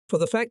side. For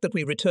the fact that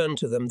we returned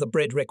to them the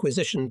bread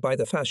requisitioned by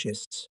the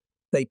fascists.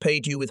 They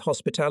paid you with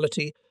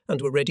hospitality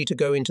and were ready to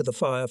go into the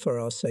fire for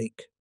our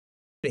sake.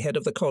 The head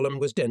of the column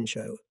was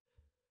Dencho.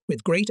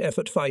 With great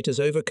effort fighters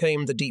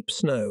overcame the deep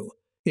snow.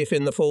 If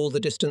in the fall the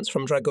distance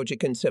from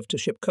Dragojikintsev to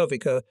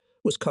Shipkovica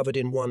was covered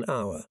in 1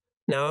 hour,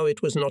 now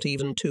it was not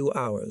even 2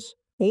 hours.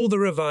 All the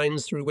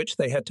ravines through which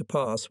they had to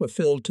pass were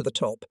filled to the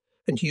top,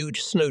 and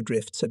huge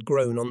snowdrifts had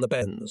grown on the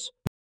bends.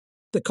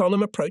 The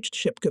column approached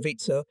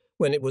Shipkovica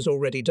when it was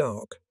already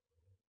dark.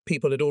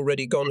 People had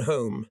already gone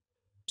home.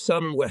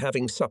 Some were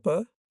having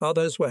supper,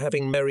 others were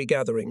having merry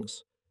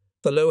gatherings.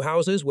 The low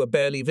houses were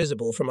barely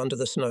visible from under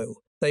the snow.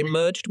 They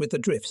merged with the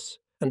drifts,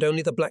 and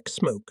only the black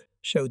smoke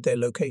showed their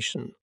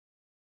location.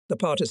 The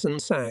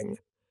partisans sang.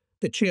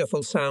 The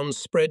cheerful sounds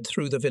spread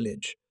through the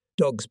village.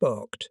 Dogs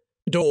barked.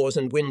 Doors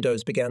and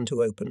windows began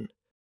to open.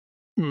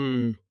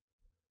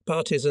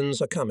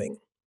 Partisans are coming,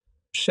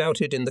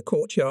 shouted in the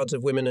courtyards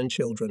of women and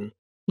children.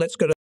 Let's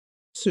go.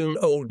 Soon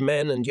old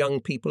men and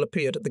young people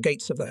appeared at the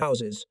gates of the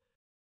houses.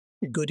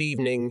 Good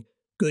evening,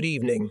 good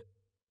evening.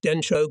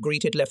 Dencho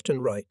greeted left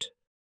and right.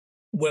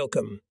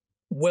 Welcome,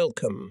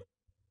 welcome,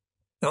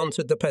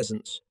 answered the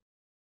peasants.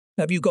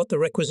 Have you got the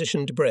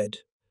requisitioned bread?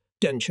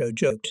 Dencho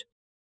joked.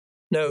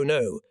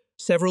 No.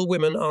 Several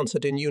women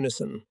answered in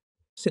unison.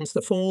 Since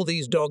the fall,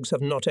 these dogs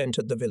have not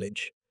entered the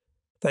village.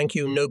 Thank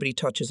you, nobody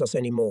touches us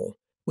any more.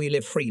 We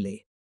live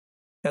freely.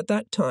 At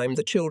that time,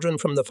 the children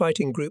from the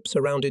fighting group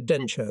surrounded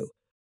Dencho.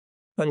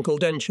 Uncle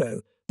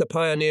Dencho, the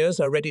pioneers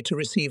are ready to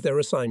receive their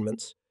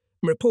assignments,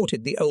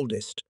 reported the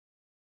oldest.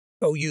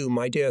 Oh, you,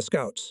 my dear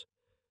scouts.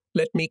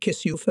 Let me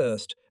kiss you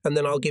first, and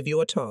then I'll give you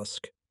a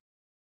task.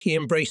 He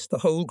embraced the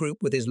whole group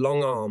with his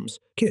long arms,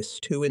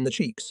 kissed who in the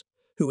cheeks,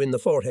 who in the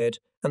forehead,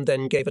 and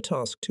then gave a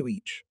task to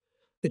each.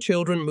 The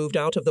children moved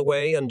out of the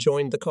way and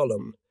joined the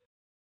column.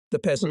 The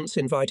peasants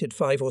invited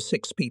 5 or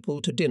 6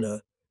 people to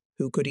dinner,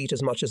 who could eat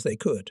as much as they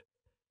could.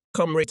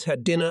 Comrades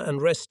had dinner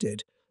and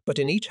rested, but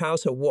in each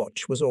house a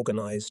watch was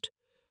organized.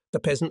 The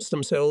peasants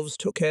themselves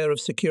took care of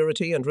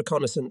security and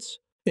reconnaissance.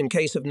 In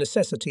case of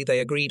necessity, they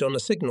agreed on a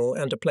signal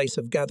and a place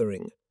of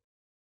gathering.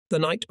 The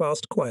night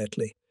passed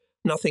quietly.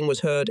 Nothing was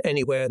heard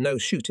anywhere, no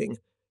shooting,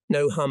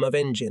 no hum of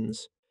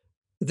engines.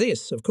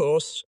 This, of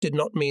course, did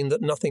not mean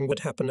that nothing would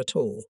happen at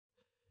all.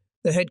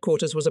 The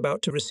headquarters was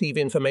about to receive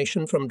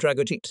information from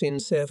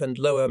Dragojikintsev and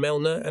Lower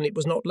Melna, and it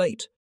was not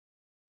late.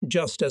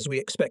 Just as we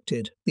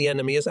expected, the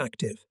enemy is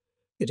active.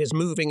 It is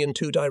moving in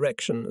 2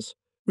 directions,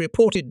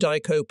 reported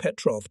Daiko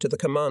Petrov to the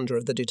commander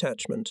of the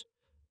detachment.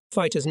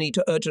 Fighters need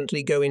to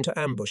urgently go into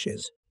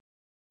ambushes.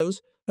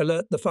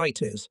 Alert the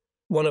fighters,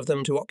 one of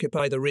them to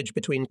occupy the ridge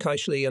between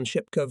Kaishli and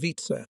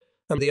Shipkovica,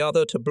 and the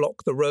other to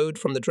block the road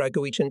from the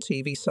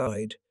Dragojikintsev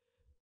side.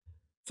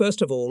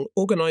 First of all,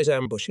 organize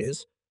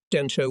ambushes,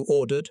 Dencho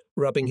ordered,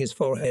 rubbing his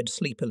forehead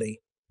sleepily.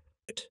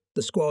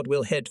 The squad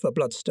will head for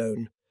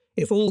Bloodstone.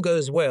 If all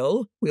goes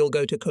well, we'll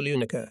go to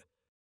Kolunica.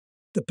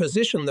 The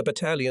position the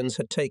battalions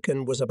had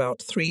taken was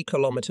about 3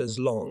 kilometers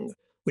long,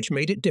 which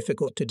made it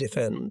difficult to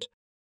defend.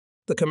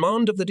 The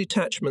command of the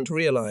detachment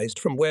realized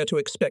from where to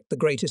expect the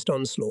greatest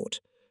onslaught,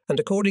 and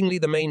accordingly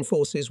the main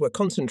forces were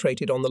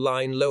concentrated on the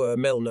line Lower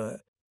Melna,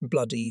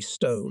 Bloody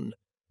Stone.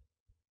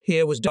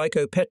 Here was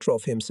Daiko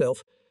Petrov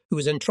himself, who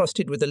was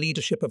entrusted with the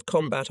leadership of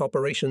combat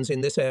operations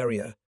in this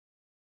area.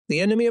 The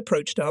enemy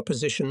approached our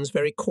positions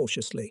very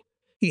cautiously.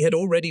 He had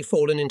already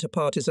fallen into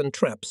partisan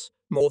traps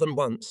more than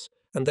once,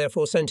 and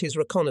therefore sent his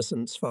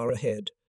reconnaissance far ahead.